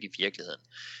findes jo ikke i virkeligheden.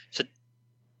 Så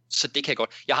Så det kan jeg godt.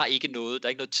 Jeg har ikke noget, der er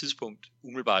ikke noget tidspunkt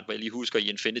umiddelbart, hvor jeg lige husker i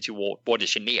Infinity War, hvor det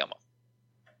generer mig.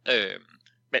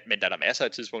 Men der er masser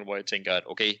af tidspunkter, hvor jeg tænker, at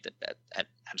okay,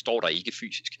 han står der ikke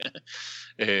fysisk.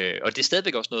 Og det er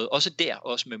stadigvæk også noget,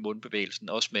 også med mundbevægelsen,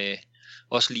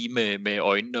 også lige med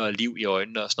øjnene og liv i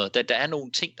øjnene og sådan noget. Der er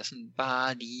nogle ting, der sådan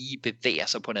bare lige bevæger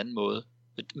sig på en anden måde.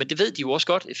 Men det ved de jo også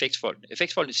godt, effektsfolkene.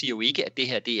 Effektsfolkene siger jo ikke, at det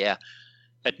her, det er,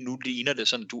 at nu ligner det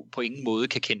sådan, at du på ingen måde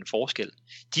kan kende forskel.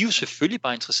 De er jo selvfølgelig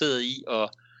bare interesserede i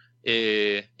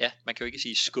at man kan jo ikke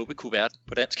sige skubbe kuverten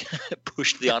på dansk.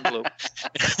 Push the envelope.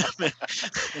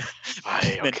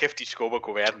 Ej, kæft, de skubber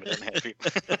kuverten med den her film.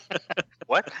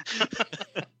 What?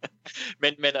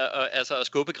 men altså at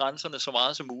skubbe grænserne så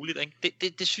meget som muligt,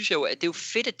 ikke? Det synes jeg jo, at det er jo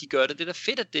fedt, at de gør det. Det er da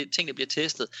fedt, at tingene bliver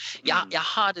testet. Jeg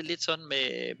har det lidt sådan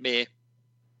med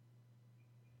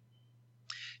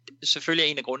selvfølgelig er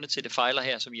en af grundene til, at det fejler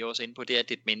her, som I også er inde på, det er, at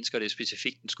det er et menneske, og det er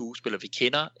specifikt en skuespiller, vi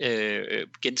kender,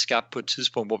 genskabt på et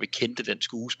tidspunkt, hvor vi kendte den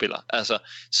skuespiller. Altså,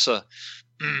 så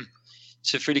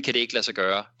selvfølgelig kan det ikke lade sig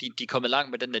gøre. De er kommet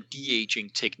langt med den der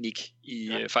de-aging-teknik,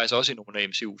 faktisk også i nogle af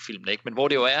MCU-filmene, ikke? Men hvor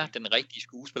det jo er den rigtige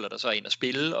skuespiller, der så er ind og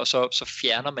spille, og så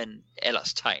fjerner man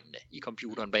alderstegnene i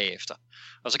computeren bagefter.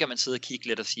 Og så kan man sidde og kigge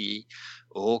lidt og sige,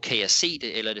 kan jeg se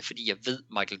det, eller er det fordi, jeg ved,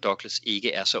 Michael Douglas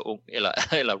ikke er så ung,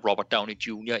 eller Robert Downey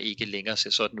Jr. ikke længere ser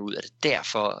sådan ud. Er det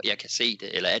derfor, jeg kan se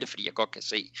det, eller er det fordi, jeg godt kan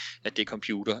se, at det er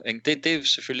computer? Det er jo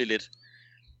selvfølgelig lidt...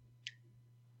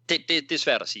 Det er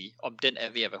svært at sige, om den er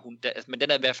ved at være men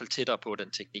den er i hvert fald tættere på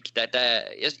den teknik.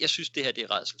 Jeg synes, det her det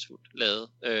er rædselsfuldt lavet.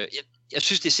 Jeg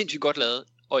synes, det er sindssygt godt lavet,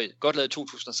 og godt lavet i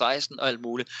 2016 og alt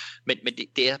muligt, men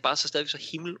det er bare så stadig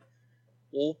så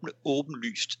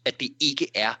åbenlyst, at det ikke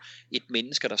er et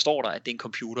menneske, der står der, at det er en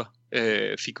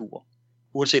computerfigur.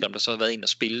 Uanset om der så har været en at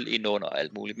spille ind under og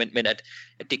alt muligt, men at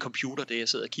det er computer, det jeg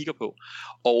sidder og kigger på.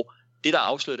 Og det, der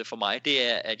afslører det for mig, det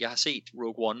er, at jeg har set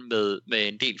Rogue One med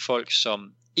en del folk,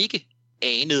 som ikke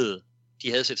anede, de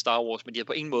havde set Star Wars, men de havde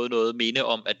på ingen måde noget minde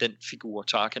om, at den figur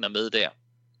Tarkin er med der.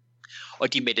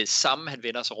 Og de med det samme, han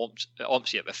vender sig om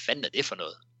siger, hvad fanden er det for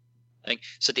noget? Ikke?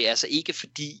 Så det er altså ikke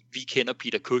fordi, vi kender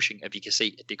Peter Cushing, at vi kan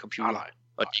se, at det er computer,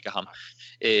 og det ikke er ham.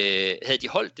 Havde de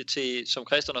holdt det til, som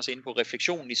Christian også er inde på,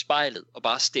 refleksionen i spejlet, og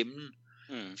bare stemmen,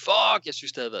 fuck, jeg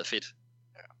synes, det havde været fedt.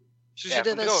 Så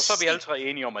er vi alle tre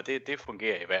enige om, at det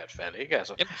fungerer i hvert fald, ikke?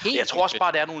 Altså, jeg tror også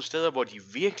bare, der er nogle steder, hvor de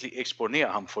virkelig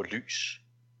eksponerer ham for lys,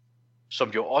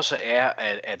 som jo også er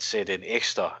at sætte en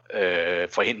ekstra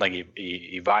forhindring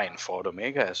i vejen for dem,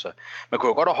 ikke? Altså, man kunne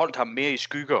jo godt have holdt ham mere i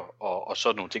skygger og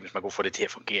sådan nogle ting, hvis man kunne få det til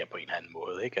at fungere på en eller anden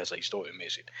måde, ikke? Altså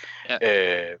historiemæssigt. Ja.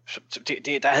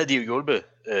 Der havde de jo hjulpet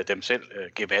dem selv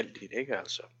gevaldigt, ikke?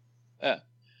 Altså. Ja.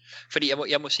 Fordi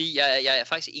jeg må sige, jeg er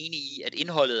faktisk enig i, at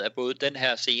indholdet af både den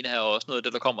her scene her og også noget af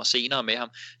det, der kommer senere med ham,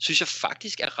 synes jeg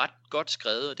faktisk er ret godt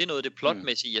skrevet. Og det er noget af det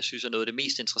plotmæssige, jeg synes er noget af det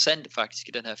mest interessante faktisk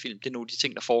i den her film. Det er nogle af de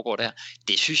ting, der foregår der.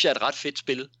 Det synes jeg er et ret fedt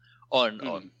spil. Og en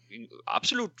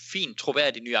absolut fin,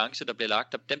 troværdig nuance, der bliver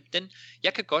lagt.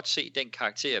 Jeg kan godt se den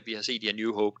karakter, vi har set i A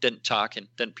New Hope, den Tarkin,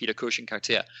 den Peter Cushing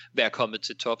karakter, være kommet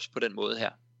til tops på den måde her.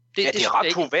 Det er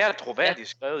ret troværdigt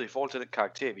skrevet i forhold til den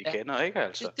karakter, vi kender, ikke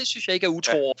altså? Det synes jeg ikke er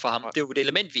utro over for ham. Det er jo et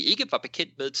element, vi ikke var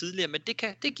bekendt med tidligere, men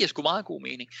det giver sgu meget god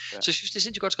mening. Ja. Så jeg synes, det er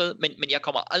sindssygt godt skrevet, men jeg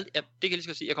kommer aldrig, det kan jeg lige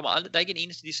så sige, der er ikke en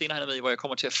eneste af de scener, han er med i, hvor jeg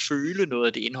kommer til at føle noget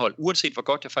af det indhold, uanset hvor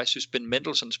godt jeg faktisk synes, Ben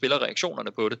Mendelsohn spiller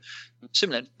reaktionerne på det.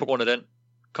 Simpelthen på grund af den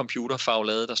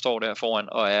computerfaglade, der står der foran,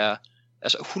 og er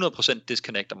altså 100%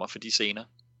 disconnecter mig for de scener.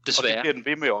 Desværre. Og det bliver den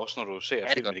ved med også, når du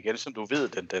ser filmen igen, som du ved,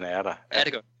 den er der. Ja,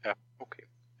 det gør. Ja, okay.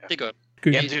 Ja. Det gør.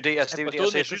 Jamen, det er jo det, altså,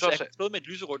 jeg synes også, at stået med et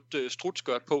lyserødt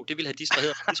strutskørt på, det ville have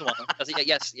distraheret mig lige så meget.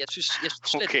 Altså, jeg synes slet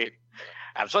okay.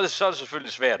 Jamen, så er det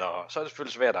selvfølgelig svært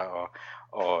at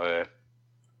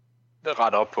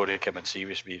rette op på det, kan man sige,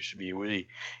 hvis vi er ude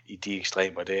i de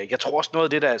ekstremer. Jeg tror også noget af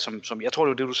det der, som jeg tror, det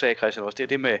var det, du sagde, Christian, også, det er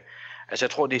det med, altså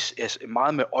jeg tror, det er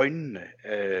meget med øjnene,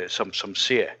 som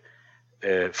ser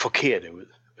forkerte ud.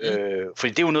 Fordi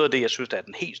det er jo noget af det, jeg synes, der er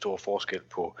den helt store forskel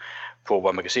på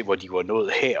hvor man kan se, hvor de var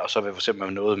nået her, og så vil for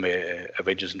eksempel noget med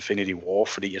Avengers Infinity War,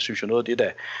 fordi jeg synes jo noget af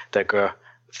det, der gør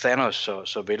Thanos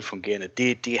så velfungerende,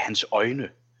 det er hans øjne.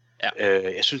 Ja.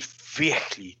 Jeg synes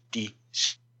virkelig, de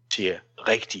ser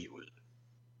rigtige ud.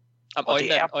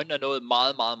 Øjnene er nået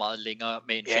meget, meget, meget længere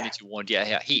med Infinity War, end de er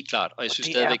her, helt klart. Og jeg synes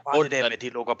stadigvæk,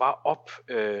 det lukker bare op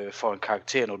for en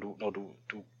karakter,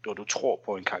 når du tror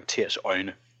på en karakters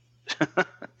øjne.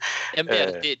 Jamen,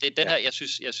 det er den her,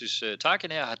 jeg synes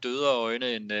Tarkin her har dødere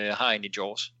øjne end hajen i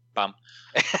Jaws. Bam.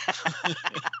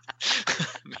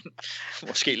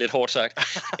 Måske lidt hårdt sagt.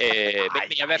 Men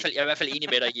jeg er i hvert fald enig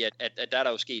med dig i, at der er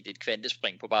jo sket et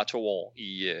kvantespring på bare 2 år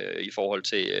i forhold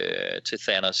til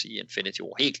Thanos i Infinity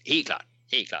War. Helt klart.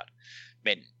 helt klart.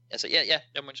 Men altså,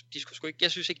 de skulle sgu ikke,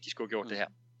 jeg synes ikke, de skulle have gjort det her.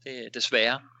 Det er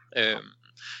desværre.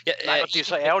 Nej, og det er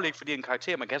så ærgerligt, fordi en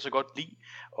karakter, man kan så godt lide,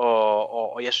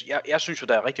 og jeg synes jo,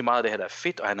 der er rigtig meget af det her, der er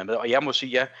fedt, og han er med, og jeg må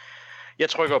sige, jeg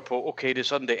trykker på, okay, det er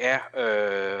sådan, det er,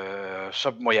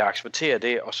 så må jeg acceptere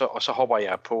det, og så hopper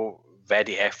jeg på, hvad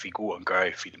det er, figuren gør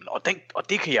i filmen, og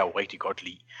det kan jeg jo rigtig godt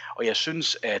lide, og jeg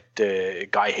synes, at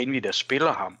Guy Henry, der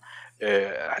spiller ham,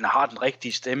 han har den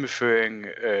rigtige stemmeføring,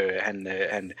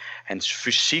 hans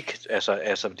fysik,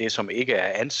 altså det som ikke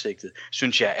er ansigtet,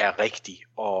 synes jeg er rigtig,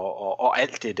 og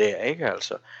alt det der, ikke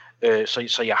altså.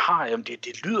 Så jeg har,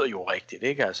 det lyder jo rigtigt,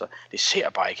 ikke altså. Det ser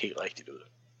bare ikke helt rigtigt ud.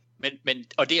 Men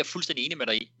og det er jeg fuldstændig enig med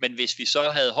dig i. Men hvis vi så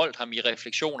havde holdt ham i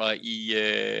refleksioner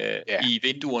i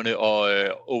vinduerne og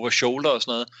over shoulder og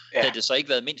sådan noget, havde det så ikke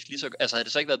været mindst lige så, altså havde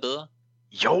det så ikke været bedre?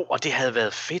 Jo, og det havde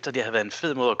været fedt, og det havde været en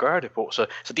fed måde at gøre det på. Så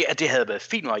det havde været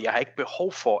fint, og jeg har ikke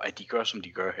behov for, at de gør, som de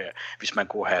gør her. Hvis man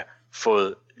kunne have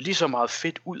fået lige så meget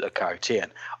fedt ud af karakteren,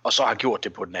 og så har gjort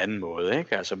det på den anden måde,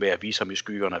 ikke? Altså ved at vise ham i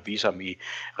skyggerne, og vise ham i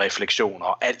refleksioner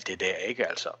og alt det der, ikke?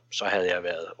 Altså, så havde jeg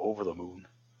været over the moon.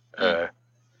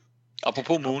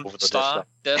 Apropos Moon, over the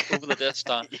Death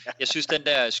Star. Jeg synes, den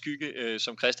der skygge,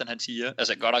 som Christian han siger,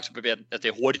 altså godt nok så bevæger den, altså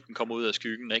det er hurtigt, den kommer ud af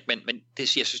skyggen, ikke? Men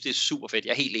det, jeg synes, det er super fedt.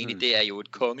 Jeg er helt enig, det er jo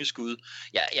et kongeskud.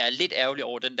 Jeg er lidt ærgerlig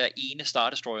over den der ene Star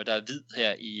Destroyer, der er hvid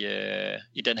her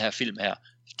i den her film her.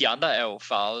 De andre er jo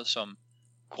farvet som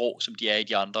grå, som de er i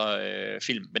de andre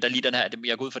film. Men der er lige den her,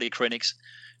 jeg går ud fra det er Krennic,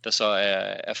 der så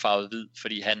er farvet hvid,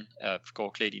 fordi han går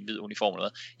klædt i en hvid uniform eller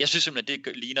noget. Jeg synes simpelthen, det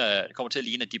kommer til at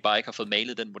ligne, at de bare ikke har fået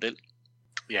malet den model.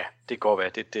 Ja, det kan godt være.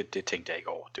 Det tænkte jeg ikke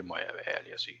over. Det må jeg være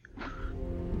ærlig at sige.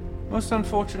 Most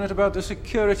unfortunate about the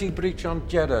security breach on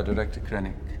Jeddah, Director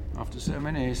Krennic. After so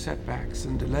many setbacks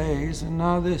and delays, and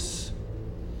now this.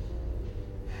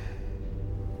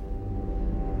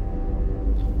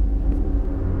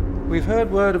 We've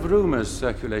heard word of rumors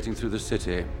circulating through the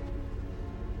city.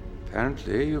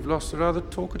 Apparently, you've lost a rather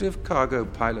talkative cargo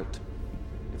pilot.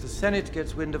 If the Senate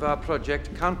gets wind of our project,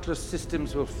 countless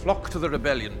systems will flock to the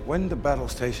rebellion. When the battle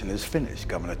station is finished,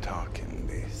 Governor Tarkin,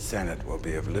 the Senate will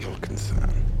be of little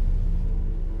concern.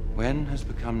 When has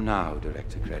become now,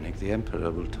 Director Krennic. The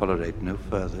Emperor will tolerate no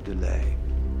further delay.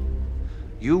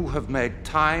 You have made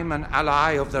time an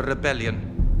ally of the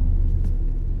rebellion.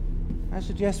 I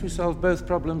suggest we solve both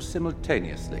problems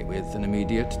simultaneously with an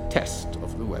immediate test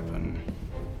of the weapon.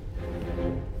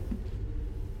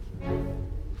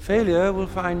 Failure will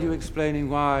find you explaining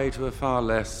why to a far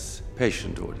less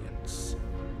patient audience.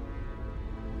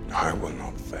 I will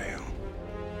not fail.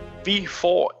 Vi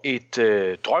får et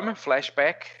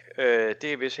drømme-flashback.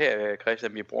 Det er vist her,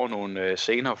 Christian, vi bruger nogle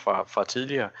scener fra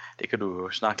tidligere. Det kan du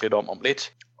snakke lidt om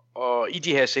lidt. Og i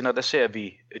de her scener, der ser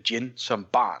vi Jyn som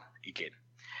barn igen.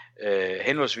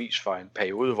 Henholdsvis fra en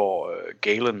periode, hvor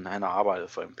Galen han har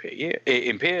arbejdet for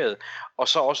imperiet, og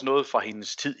så også noget fra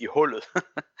hendes tid i hullet,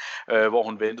 hvor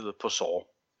hun ventede på Saw.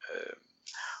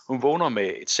 Hun vågner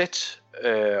med et sæt,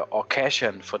 og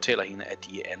Cassian fortæller hende, at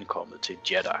de er ankommet til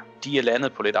Jeddah. De er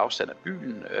landet på lidt afstand af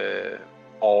byen,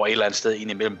 og et eller andet sted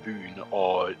ind imellem byen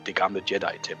og det gamle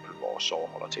Jedi-tempel, hvor Saw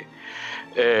holder til.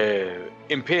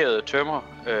 Imperiet tømmer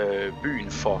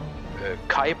byen for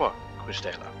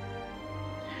Kyber-krystaller.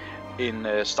 En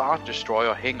Star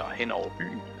Destroyer hænger hen over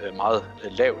byen, meget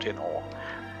lavt henover.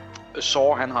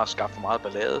 Saw han har skabt for meget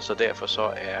ballade, så derfor så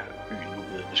er byen nu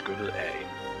blevet beskyttet af en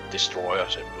Destroyer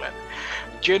simpelthen.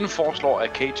 Jyn foreslår,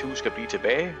 at K2 skal blive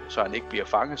tilbage, så han ikke bliver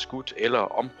fanget, skudt eller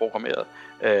omprogrammeret.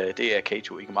 Det er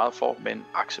K2 ikke meget for, men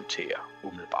accepterer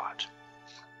umiddelbart.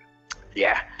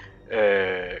 Ja,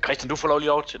 Christian, du får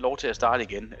lov til at starte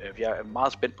igen. Jeg er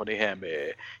meget spændt på det her med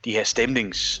de her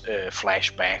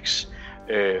stemningsflashbacks.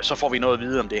 Så får vi noget at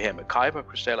vide om det her med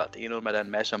Kyber-krystaller. Det er noget med, at der er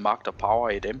en masse magt og power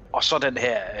i dem. Og så den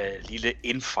her lille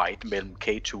infight mellem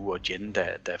K2 og Jyn,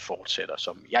 der fortsætter,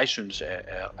 som jeg synes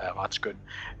er ret skøn.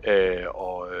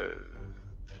 Og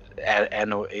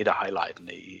er et af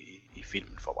highlightene i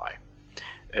filmen for mig.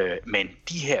 Men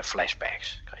de her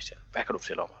flashbacks, Christian, hvad kan du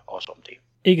fortælle os om det?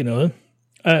 Ikke noget.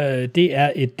 Det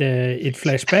er et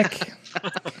flashback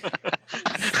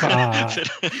fra...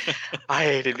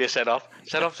 Ej, det bliver sat op.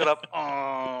 Sat op.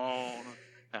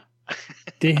 Ja.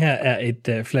 Det her er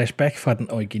et flashback fra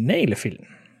den originale film.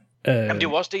 Jamen,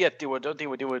 det var også det,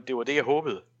 var det, jeg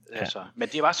håbede. Ja. Altså. Men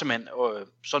det var simpelthen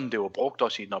sådan, det var brugt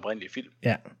også i den oprindelige film.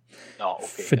 Ja. Nå,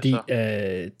 okay. Fordi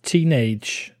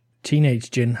Teenage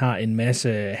Jyn har en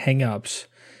masse hang-ups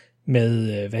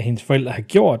med, hvad hendes forældre har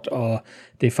gjort, og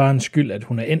det er farens skyld, at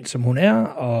hun er endt, som hun er,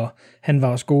 og han var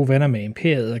også gode venner med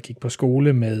imperiet og gik på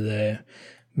skole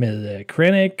med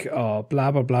Krennic og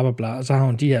bla bla bla bla bla, og så har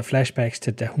hun de her flashbacks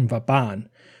til, da hun var barn,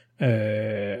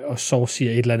 og så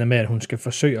siger et eller andet med, at hun skal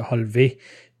forsøge at holde ved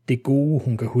det gode,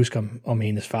 hun kan huske om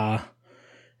hendes far,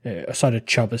 og så er det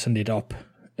choppet sådan lidt op.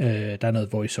 Der er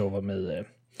noget voiceover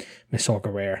med Saw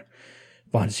Gerrera,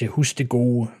 hvor han siger, husk det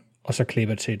gode, og så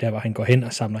klipper til der, hvor han går hen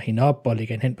og samler hende op, og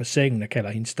lægger hende hen på sengen, og kalder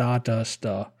hende Stardust,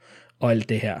 og alt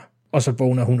det her. Og så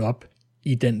vågner hun op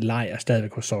i den lejr,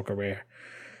 stadigvæk hos Saw Gerrera,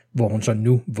 hvor hun så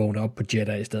nu vågner op på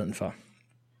Jedha i stedet for.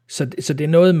 Så det er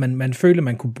noget, man føler,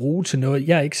 man kunne bruge til noget.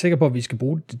 Jeg er ikke sikker på, at vi skal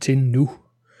bruge det til nu.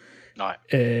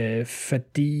 Nej.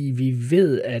 Fordi vi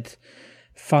ved, at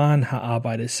faren har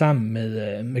arbejdet sammen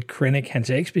med Krennic. Han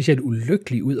ser ikke specielt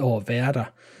ulykkelig ud over at være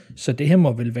der. Så det her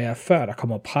må vel være, før der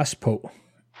kommer pres på,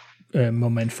 må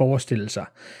man forestille sig.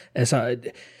 Altså,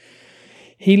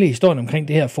 hele historien omkring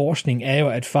det her forskning er jo,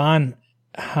 at faren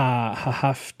har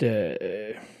haft...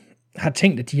 har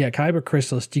tænkt, at de her Kyber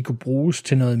Crystals, de kunne bruges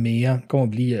til noget mere. Nu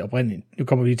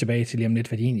kommer vi lige tilbage til lige om lidt,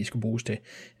 hvad de egentlig skulle bruges til.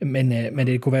 Men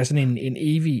det kunne være sådan en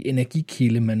evig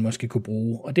energikilde, man måske kunne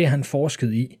bruge. Og det har han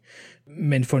forsket i.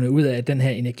 Men fundet ud af, at den her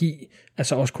energi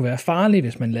altså også kunne være farlig,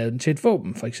 hvis man lavede den til et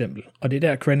våben, for eksempel. Og det er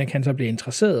der, Krennic han så bliver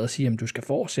interesseret og siger, at du skal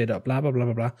fortsætte, og bla bla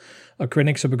bla bla. Og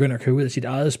Krennic så begynder at køre ud af sit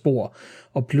eget spor,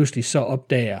 og pludselig så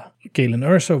opdager Galen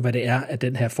Erso, hvad det er, at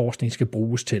den her forskning skal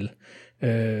bruges til.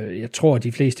 Jeg tror, at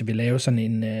de fleste vil lave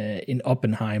sådan en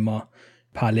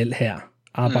Oppenheimer-parallel her.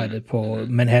 Arbejdet på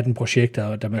Manhattan-projekter,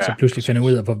 og da man så pludselig finder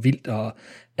ud af, hvor vildt, og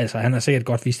altså han har sikkert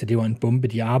godt vidst, at det var en bombe,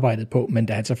 de arbejdede på, men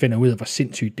da han så finder ud af, hvor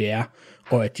sindssygt det er,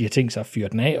 og at de har tænkt sig at fyre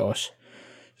den af også,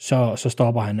 så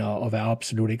stopper han og være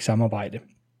absolut ikke samarbejde.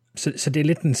 Så det er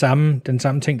lidt den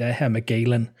samme ting, der er her med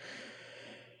Galen.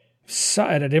 Så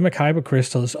er der det med Kyber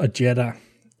Crystals og Jedha.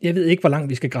 Jeg ved ikke, hvor langt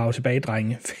vi skal grave tilbage,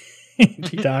 drenge.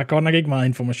 Der er godt nok ikke meget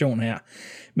information her.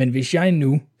 Men hvis jeg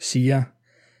nu siger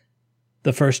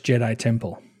The First Jedi Temple.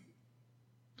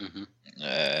 Mm-hmm.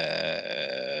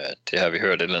 Det har vi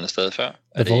hørt et eller andet sted før.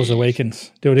 The Force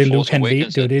Awakens. Det var det,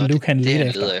 Luke han ledte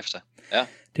efter. Ja.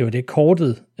 Det var det,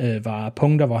 kortet var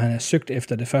punkter, hvor han har søgt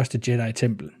efter det første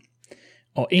Jedi-tempel.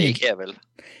 Og det er ikke her, vel?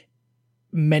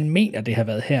 Man mener, det har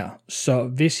været her. Så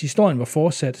hvis historien var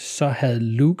fortsat, så havde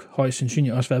Luke højst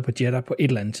sandsynligt også været på Jedha på et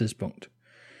eller andet tidspunkt.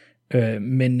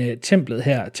 Men templet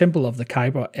her, Temple of the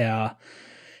Kyber, er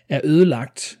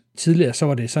ødelagt. Tidligere så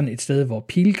var det sådan et sted, hvor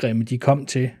pilgrimme de kom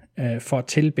til for at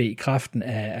tilbede kraften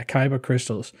af Kyber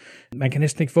Crystals. Man kan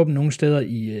næsten ikke få dem nogen steder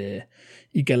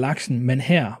i galaksen, men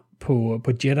her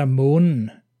på Jedha-månen,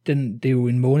 det er jo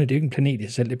en måne, det er jo ikke en planet i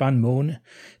sig selv, det er bare en måne,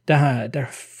 der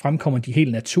fremkommer de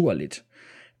helt naturligt.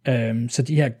 Så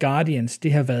de her Guardians,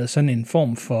 det har været sådan en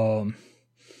form for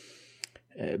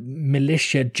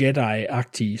militia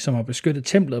Jedi-agtige, som har beskyttet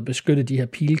templet og beskyttet de her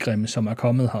pilgrimme, som er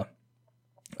kommet her.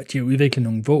 Og de har udviklet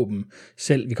nogle våben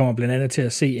selv. Vi kommer blandt andet til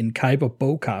at se en Kyber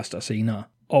Bowcaster senere.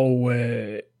 Og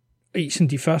i sådan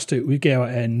de første udgaver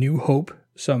af New Hope,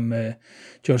 som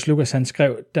George Lucas han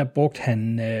skrev, der brugte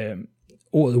han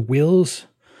ordet wills,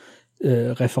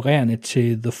 refererende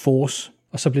til The Force,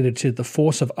 og så blev det til The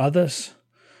Force of Others,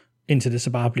 indtil det så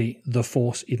bare blev The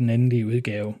Force i den endelige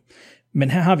udgave.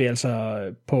 Men her har vi altså,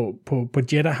 på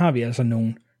Jedha har vi altså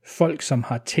nogle folk, som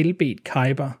har tilbedt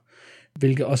Kyber,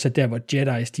 hvilket også er der, hvor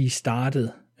Jedis de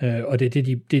startede, og det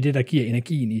er det, der giver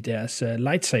energien i deres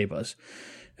lightsabers.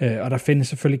 Og der findes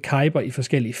selvfølgelig Kyber i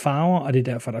forskellige farver, og det er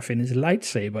derfor, der findes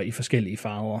lightsaber i forskellige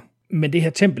farver. Men det her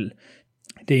tempel,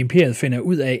 det imperiet finder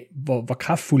ud af, hvor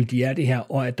kraftfulde de er det her,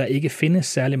 og at der ikke findes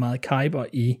særlig meget Kyber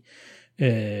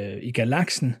i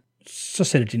galaksen, så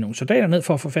sætter de nogle soldater ned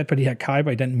for at få fat på de her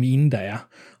Kyber i den mine, der er.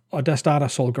 Og der starter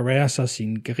Saw Gerrera så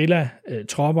sine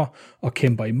guerilla-tropper og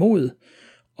kæmper imod,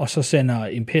 og så sender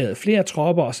imperiet flere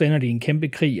tropper, og så ender de i en kæmpe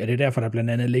krig, og det er derfor, der blandt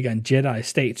andet ligger en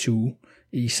Jedi-statue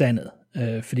i sandet,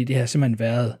 fordi det har simpelthen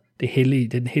været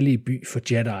den hellige by for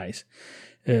Jedis.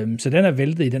 Så den er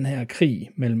væltet i den her krig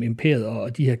mellem imperiet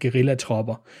og de her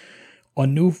guerilla-tropper. Og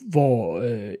nu, hvor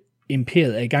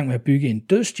imperiet er i gang med at bygge en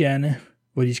dødsstjerne,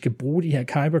 hvor de skal bruge de her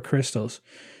Kyber Crystals,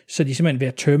 så er de simpelthen ved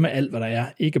at tømme alt, hvad der er.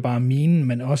 Ikke bare minen,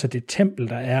 men også det tempel,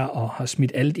 der er, og har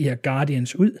smidt alle de her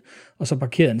Guardians ud, og så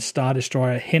parkeret en Star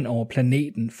Destroyer hen over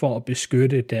planeten for at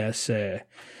beskytte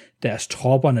deres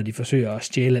tropper, når de forsøger at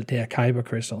stjæle alt det her Kyber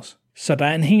Crystals. Så der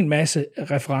er en hel masse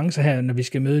referencer her, når vi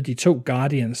skal møde de to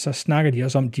Guardians, så snakker de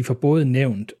også om, at de får både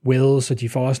nævnt Wills, og de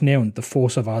får også nævnt The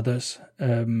Force of Others.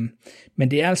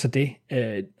 Men det er altså det.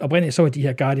 Oprindeligt så var de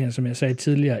her Guardians, som jeg sagde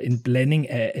tidligere, en blanding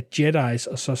af Jedis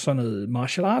og så sådan noget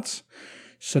martial arts.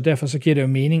 Så derfor så giver det jo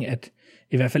mening, at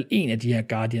i hvert fald en af de her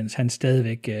Guardians, han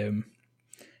stadigvæk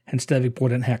bruger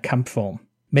den her kampform.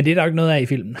 Men det er der jo ikke noget af i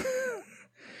filmen.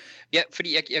 Ja,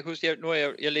 fordi jeg kan huske,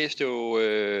 jeg læste jo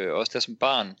også der som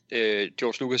barn,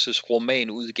 George Lucas'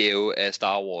 romanudgave af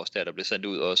Star Wars, der blev sendt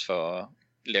ud også for at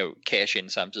lave cash-in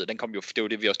samtidig. Den kom jo, det var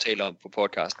det, vi også taler om på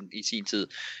podcasten i sin tid,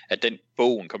 at den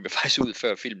bogen kom jo faktisk ud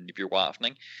før filmen i biografen,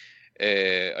 ikke?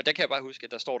 Og der kan jeg bare huske,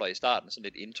 at der står der i starten sådan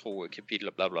et intro-kapitel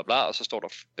og bla bla bla, og så står der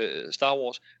Star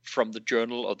Wars from the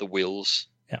Journal of the Whills.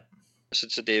 Ja.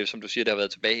 Så det er jo, som du siger, der har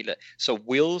været tilbage hele. Så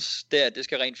Whills, det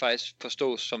skal rent faktisk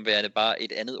forstås som værende bare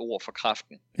et andet ord for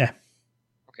kraften. Ja.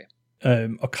 Okay.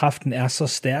 Og kraften er så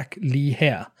stærk lige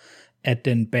her, at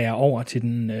den bærer over til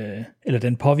den, eller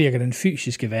den påvirker den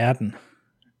fysiske verden.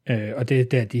 Og det er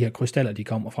der, de her krystaller, de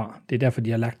kommer fra. Det er derfor,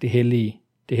 de har lagt det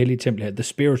hellige tempel her, the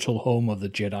spiritual home of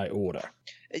the Jedi Order.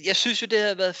 Jeg synes jo, det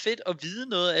havde været fedt at vide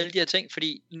noget af alle de her ting,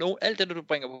 fordi alt det, du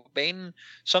bringer på banen,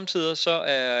 samtidig så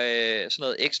er sådan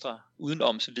noget ekstra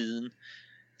udenomsviden.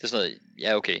 Det er sådan noget,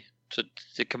 ja okay, så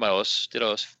det kan man også, det er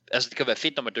der også, altså det kan være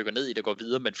fedt, når man dykker ned i det og går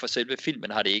videre, men for selve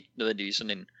filmen har det ikke nødvendigvis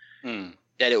sådan en,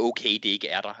 der er det okay, det ikke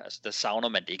er der, altså der savner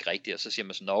man det ikke rigtigt, og så siger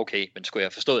man sådan, okay, men skulle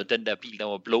jeg forstå, at den der bil, der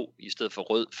var blå i stedet for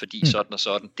rød, fordi sådan og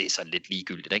sådan, det er sådan lidt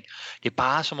ligegyldigt, ikke? Det er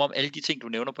bare som om alle de ting, du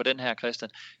nævner på den her,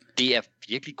 Christian, det er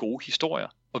virkelig gode historier,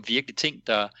 og virkelig ting,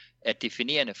 der er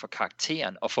definerende for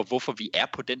karakteren, og for hvorfor vi er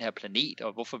på den her planet,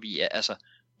 og hvorfor vi er, altså,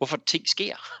 hvorfor ting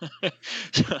sker.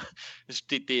 Så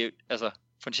det altså,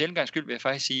 for en sjældent gang skyld vil jeg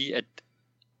faktisk sige, at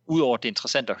udover det er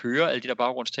interessant at høre alle de der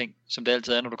baggrundsting, som det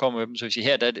altid er, når du kommer med dem, så vil jeg sige,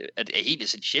 her er det helt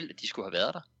essentielt, at de skulle have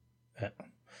været der. Ja.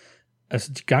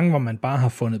 Altså de gange, hvor man bare har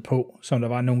fundet på, som der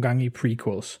var nogle gange i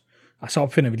prequels, og så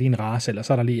opfinder vi lige en race, eller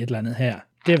så er der lige et eller andet her.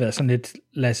 Det har været sådan lidt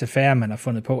laissez-faire, man har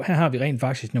fundet på. Her har vi rent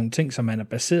faktisk nogle ting, som man har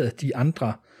baseret de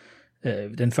andre,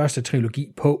 den første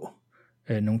trilogi på.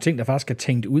 Nogle ting, der faktisk er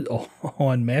tænkt ud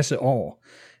over en masse år.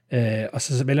 Og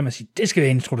så vælger man at sige, det skal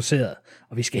være introduceret,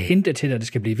 og vi skal hente til det, og det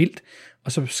skal blive vildt.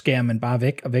 Og så skærer man bare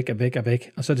væk, og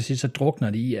væk. Og så til sidst, så drukner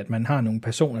det i, at man har nogle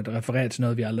personer, der refererer til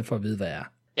noget, vi aldrig får at vide, hvad er.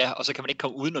 Ja, og så kan man ikke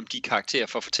komme udenom de karakterer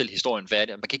for at fortælle historien, hvad er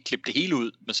det. Man kan ikke klippe det hele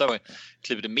ud, men så kan man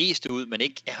klippe det meste ud, men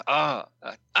ikke,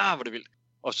 hvor det vildt.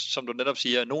 Og som du netop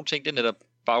siger, nogle ting, det er netop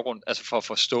baggrund, altså for at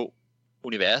forstå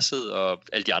universet og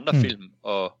alle de andre film,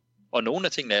 og nogle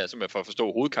af tingene er simpelthen for at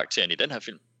forstå hovedkarakteren i den her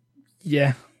film.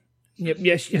 Ja,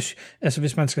 altså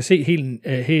hvis man skal se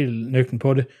helt nøgten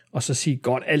på det, og så sige,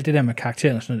 godt, alt det der med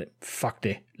karakteren og sådan noget, fuck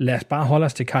det. Lad os bare holde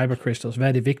os til Kyber Crystals. Hvad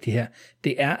er det vigtige her?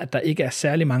 Det er, at der ikke er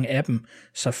særlig mange af dem.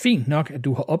 Så fint nok, at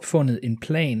du har opfundet en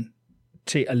plan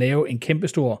til at lave en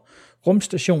kæmpestor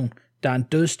rumstation, der er en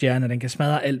dødstjerne, den kan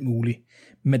smadre alt muligt.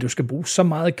 Men du skal bruge så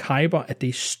meget Kyber, at det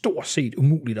er stort set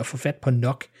umuligt at få fat på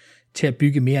nok til at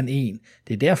bygge mere end en.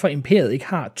 Det er derfor, Imperiet ikke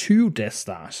har 20 Death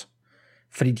Stars.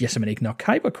 Fordi de har simpelthen ikke nok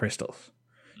Kyber Crystals.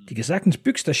 De kan sagtens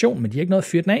bygge stationen, men de har ikke noget at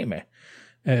fyre den af med.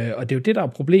 Og det er jo det, der er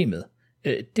problemet.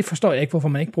 Det forstår jeg ikke, hvorfor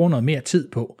man ikke bruger noget mere tid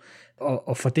på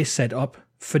at få det sat op.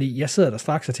 Fordi jeg sidder der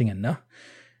straks og tænker, nå,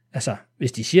 altså,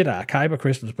 hvis de siger, der er Kyber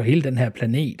Crystals på hele den her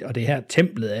planet, og det her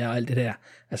templet er og alt det der,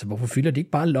 altså, hvorfor fylder de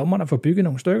ikke bare lommerne for at bygge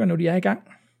nogle stykker, når de er i gang?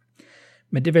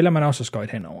 Men det vælger man også at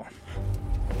skøjte henover.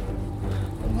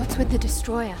 What's with the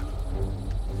destroyer?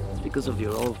 It's because of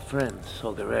your old friend,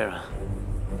 Saw Gerrera.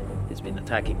 He's been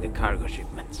attacking the cargo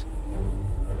shipments.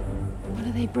 What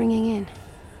are they bringing in?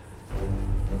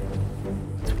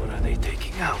 What are they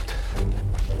taking out?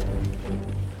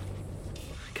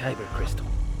 Kyber crystal.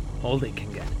 All they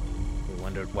can get. We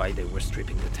wondered why they were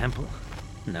stripping the temple.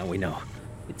 Now we know.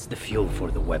 It's the fuel for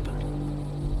the weapon.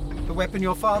 The weapon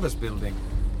your father's building.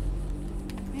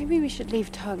 Maybe we should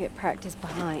leave target practice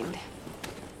behind.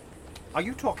 Are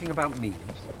you talking about me?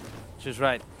 She's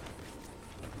right.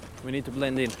 We need to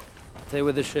blend in. Stay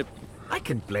with the ship. I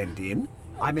can blend in.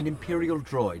 I'm an Imperial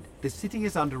droid. The city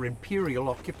is under Imperial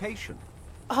occupation.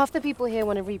 Half the people here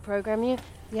want to reprogram you.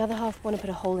 The other half want to put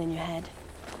a hole in your head.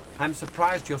 I'm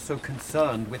surprised you're so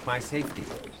concerned with my safety.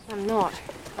 I'm not.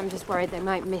 I'm just worried they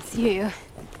might miss you.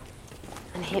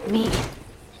 And hit me.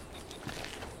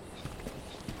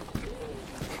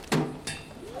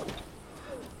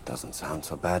 Doesn't sound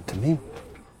so bad to me.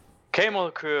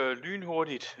 Kameraet kører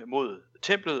lynhurtigt mod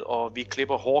templet, og vi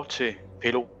klipper hårdt til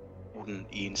piloten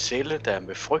i en celle, der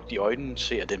med frygt i øjnene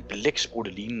ser den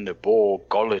blæksprutte lignende Bor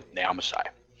Gullet nærme sig.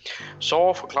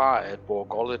 Saw forklarer, at Bor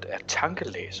Gullet er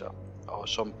tankelæser, og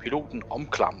som piloten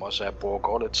omklamrer sig af Bor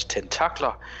Gullets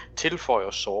tentakler,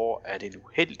 tilføjer Saw, at en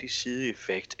uheldig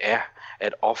sideeffekt er,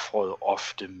 at offeret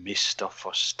ofte mister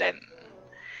forstanden.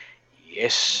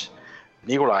 Yes.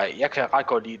 Nikolaj, jeg kan ret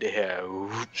godt lide det her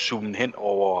zoomen hen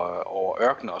over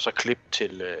ørkenen og så klip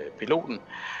til piloten.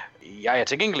 Jeg er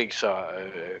til gengæld ikke så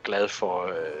glad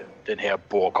for den her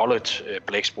Bor Gullet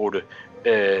blæksprutte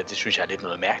Det synes jeg er lidt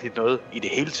noget mærkeligt noget i det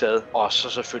hele taget. Og så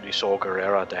selvfølgelig Saw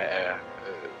Gerrera, der er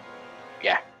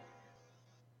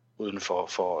uden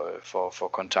for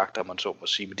kontakter, man så må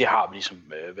sige. Men det har vi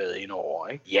ligesom været inde over,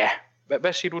 ikke? Ja.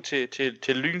 Hvad siger du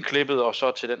til lynklippet og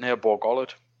så til den her Bor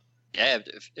Gullet? Ja,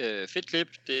 fedt klip.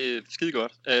 Det er skide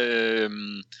godt.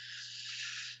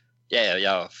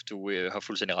 Du har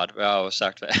fuldstændig ret. Jeg har også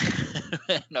sagt, hvad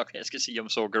nok jeg skal sige om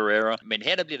Saw Gerrera. Men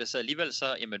her der bliver det så alligevel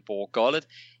så, jamen Bor Gullet.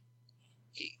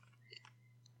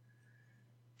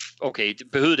 Okay,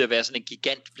 det behøvede det at være sådan en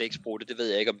gigant blæksprutte, det ved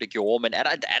jeg ikke, om det gjorde, men er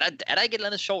der ikke et eller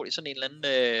andet sjovt i sådan en eller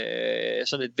anden,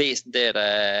 sådan et væsen der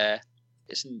er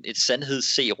sådan et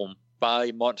sandhedsserum, bare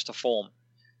i monsterform,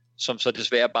 som så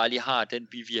desværre bare lige har den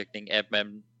bivirkning, at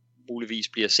man muligvis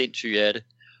bliver sindssyg af det.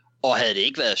 Og havde det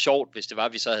ikke været sjovt, hvis det var,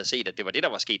 vi så havde set, at det var det, der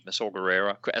var sket med Saw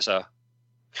Gerrera? Altså...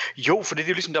 Jo, for det er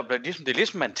jo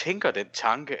ligesom, man tænker den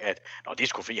tanke, at det er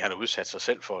sgu fordi, han har udsat sig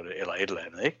selv for det, eller et eller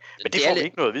andet, ikke? Men det får vi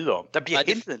ikke noget videre om. Der bliver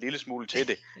hentet en lille smule til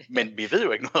det, men vi ved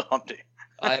jo ikke noget om det.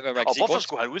 Ej, men og hvorfor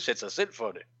skulle han udsætte sig selv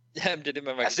for det? Jamen, det er det,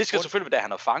 man det skal selvfølgelig være, at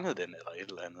han har fanget den, eller et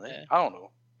eller andet, ikke? I don't know.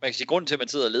 Man kan sige, grunden til, at man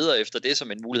sidder og leder efter det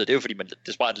som en mulighed, det er jo fordi, man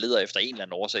desperat leder efter en eller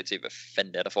anden årsag til, hvad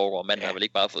fanden der foregår. Manden har vel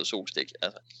ikke bare fået solstik,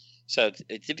 altså. Så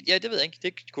det ved jeg ikke,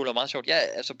 det kunne være meget sjovt. Ja,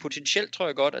 altså potentielt tror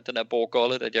jeg godt, at den er Bor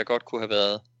Gullet, at jeg godt kunne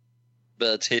have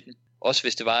været til den. Også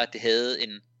hvis det var, at det havde en,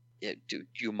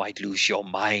 you might lose your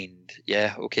mind.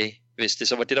 Ja, okay. Hvis det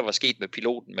så var det, der var sket med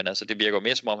piloten, men altså det virker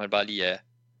mere som om, han bare lige er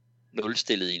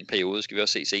nulstillet i en periode, skal vi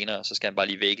også se senere, så skal han bare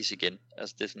lige vækkes igen.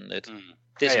 Altså det er sådan lidt...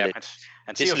 Det er sådan lidt...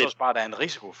 Han siger jo også bare, at der er en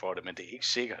risiko for det, men det er ikke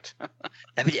sikkert.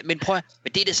 Ja, men prøv at,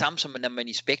 men det er det samme som, når man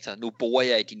i Spectre, nu borer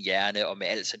jeg i din hjerne, og med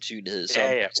al sandsynlighed, så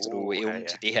mister du evnen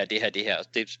til det her.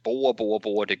 Det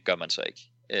borer, det gør man så ikke.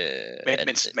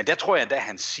 Men der tror jeg endda,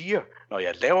 han siger, når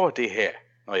jeg laver det her,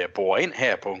 når jeg borer ind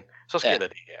her på, så sker der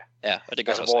det her. Ja, og det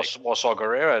gør altså, hvor Saw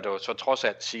Gerrera så trods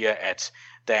alt siger, at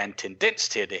der er en tendens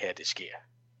til, at det her, det sker.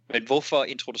 Men hvorfor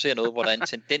introducere noget, hvor der er en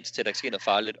tendens til, at der sker noget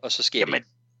farligt, og så sker det?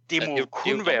 Det må jo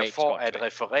kun være for at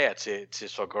referere til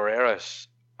Saw Gerreras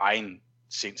egen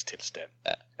sindstilstand.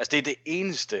 Ja. Altså det er det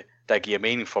eneste, der giver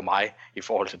mening for mig i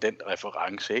forhold til den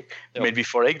reference, ikke? Jo. Men vi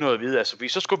får ikke noget at vide. Altså,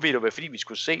 så skulle det jo være, fordi vi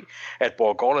skulle se, at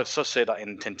Bor Gullet så sætter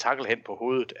en tentakel hen på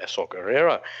hovedet af Saw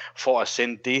Gerrera, for at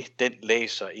sende den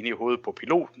laser ind i hovedet på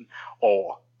piloten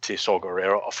over til Saw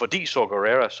Gerrera. Og fordi Saw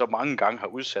Gerrera så mange gange har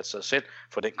udsat sig selv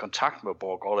for den kontakt med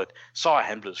Bor Gullet, så er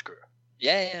han blevet skør.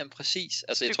 Ja, præcis.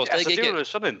 Altså, jeg tror stadig ikke, det er jo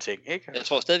sådan en ting, ikke? Jeg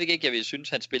tror stadigvæk ikke, jeg ville synes,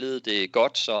 han spillede det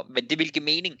godt, så, men det ville give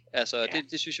mening. Altså,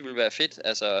 det synes jeg ville være fedt.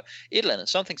 Altså, et eller andet,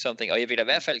 something. Og jeg vil da i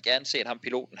hvert fald gerne se, at ham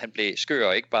piloten, han blev skør,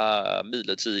 og ikke bare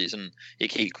midlertidigt, sådan,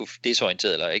 ikke helt kunne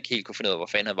desorienteret, eller ikke helt kunne finde ud af, hvor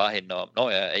fanden han var henne, og når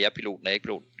jeg er jeg piloten, er jeg ikke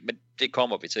piloten. Men det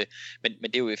kommer vi til. Men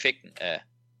det er jo effekten af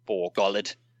Bor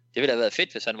Gullet. Det ville have været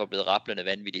fedt, hvis han var blevet rablende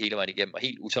vanvittig hele vejen igennem, og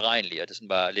helt utilregnelig, og det sådan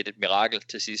var lidt et mirakel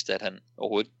til sidst, at han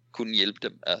overhovedet kunne hjælpe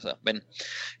dem. Altså. Men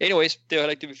anyways, det var heller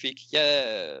ikke det, vi fik. Jeg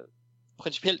er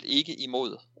principielt ikke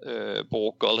imod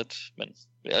Bor Gullet, men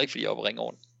det er ikke, fordi jeg opringer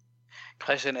over den.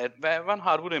 Christian, hvordan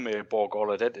har du det med Bor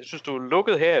Gullet? Synes du,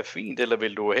 lukket her er fint, eller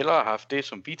vil du hellere have haft det,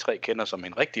 som vi tre kender som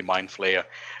en rigtig mindflayer,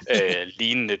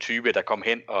 lignende type, der kom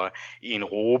hen og i en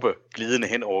råbe glidende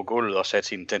hen over gulvet og satte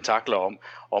sine tentakler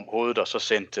om hovedet, og så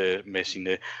sendte med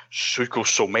sine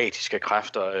psykosomatiske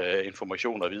kræfter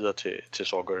informationer videre til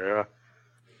Saw Gerrera?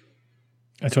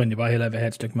 Jeg tror egentlig bare hellere, at jeg vil have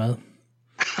et stykke mad.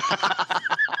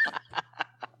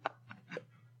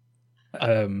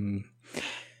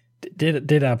 Det,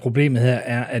 der er problemet her,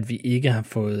 er, at vi ikke har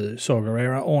fået Saw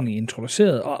Gerrera ordentligt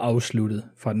introduceret og afsluttet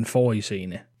fra den forrige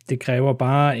scene. Det kræver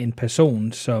bare en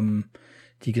person, som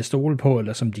de kan stole på,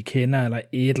 eller som de kender, eller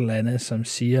et eller andet, som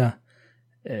siger,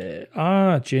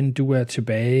 Jin, du er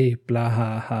tilbage, bla,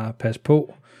 ha, pas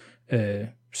på.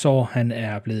 Så han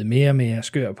er blevet mere og mere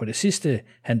skør på det sidste.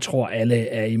 Han tror, alle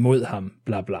er imod ham,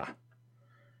 bla, bla.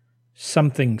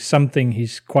 Something,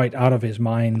 he's quite out of his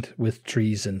mind with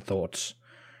trees and thoughts.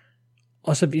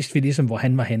 Og så vidste vi ligesom, hvor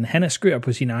han var henne. Han er skør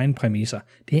på sine egne præmisser.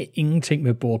 Det har ingenting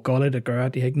med Bor Gullet at gøre.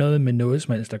 Det har ikke noget med noget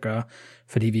som helst at gøre,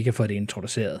 fordi vi kan få det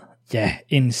introduceret. Ja,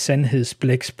 en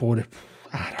sandhedsblæksprutte.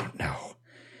 I don't know.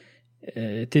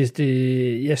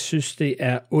 Jeg synes, det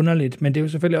er underligt, men det er jo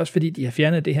selvfølgelig også, fordi de har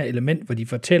fjernet det her element, hvor de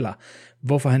fortæller,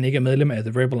 hvorfor han ikke er medlem af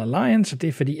The Rebel Alliance, og det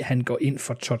er, fordi han går ind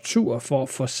for tortur for at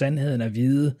få sandheden at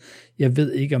vide. Jeg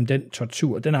ved ikke om den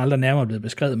tortur, den er aldrig nærmere blevet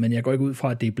beskrevet, men jeg går ikke ud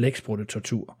fra, at det er blæksprutte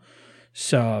tortur.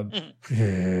 Så...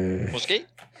 Måske?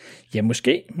 Ja,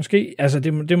 måske. Altså,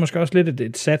 det er måske også lidt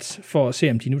et sats for at se,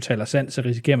 om de nu taler sandt, så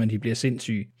risikerer man, at de bliver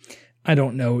sindssyge. I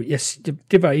don't know.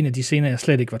 Det var en af de scener, jeg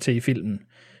slet ikke var til i filmen.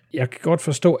 Jeg kan godt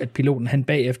forstå, at piloten han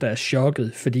bagefter er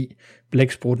chokket, fordi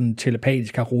blæksprutten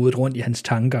telepatisk har rodet rundt i hans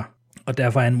tanker, og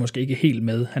derfor er han måske ikke helt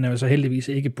med. Han er jo så heldigvis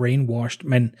ikke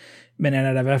brainwashed, men han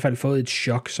har da i hvert fald fået et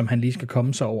chok, som han lige skal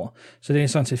komme sig over. Så det er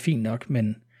sådan set fint nok,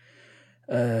 men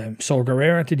Saw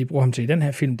Gerrera, det de bruger ham til i den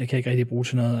her film, det kan jeg ikke rigtig bruge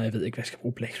til noget, og jeg ved ikke, hvad jeg skal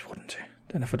bruge blæksprutten til.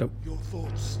 Den er for dum.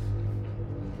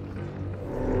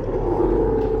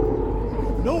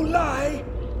 No lie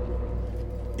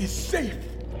is safe.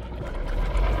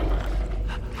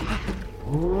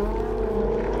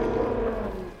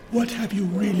 What have you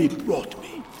really brought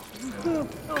me,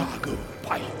 cargo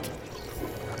pilot?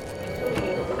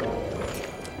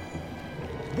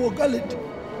 Bor Gullet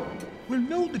will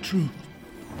know the truth.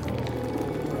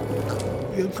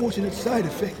 The unfortunate side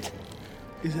effect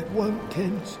is that one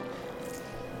tends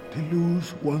to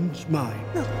lose one's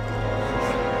mind.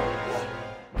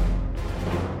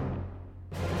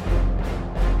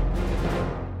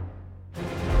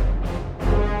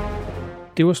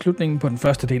 Det var slutningen på den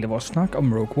første del af vores snak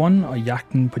om Rogue One og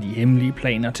jagten på de hemmelige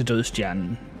planer til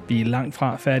Dødsstjernen. Vi er langt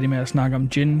fra færdige med at snakke om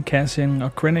Jyn, Cassian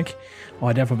og Krennic, og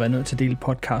har derfor været nødt til at dele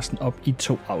podcasten op i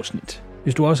 2 afsnit.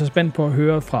 Hvis du også er spændt på at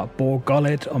høre fra Bor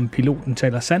Gullet, om piloten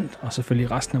taler sandt, og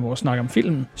selvfølgelig resten af vores snak om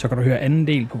filmen, så kan du høre anden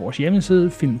del på vores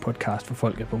hjemmeside,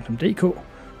 filmpodcastforfolket.dk,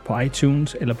 på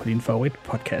iTunes eller på din favorit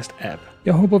podcast-app.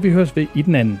 Jeg håber, vi høres ved i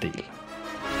den anden del.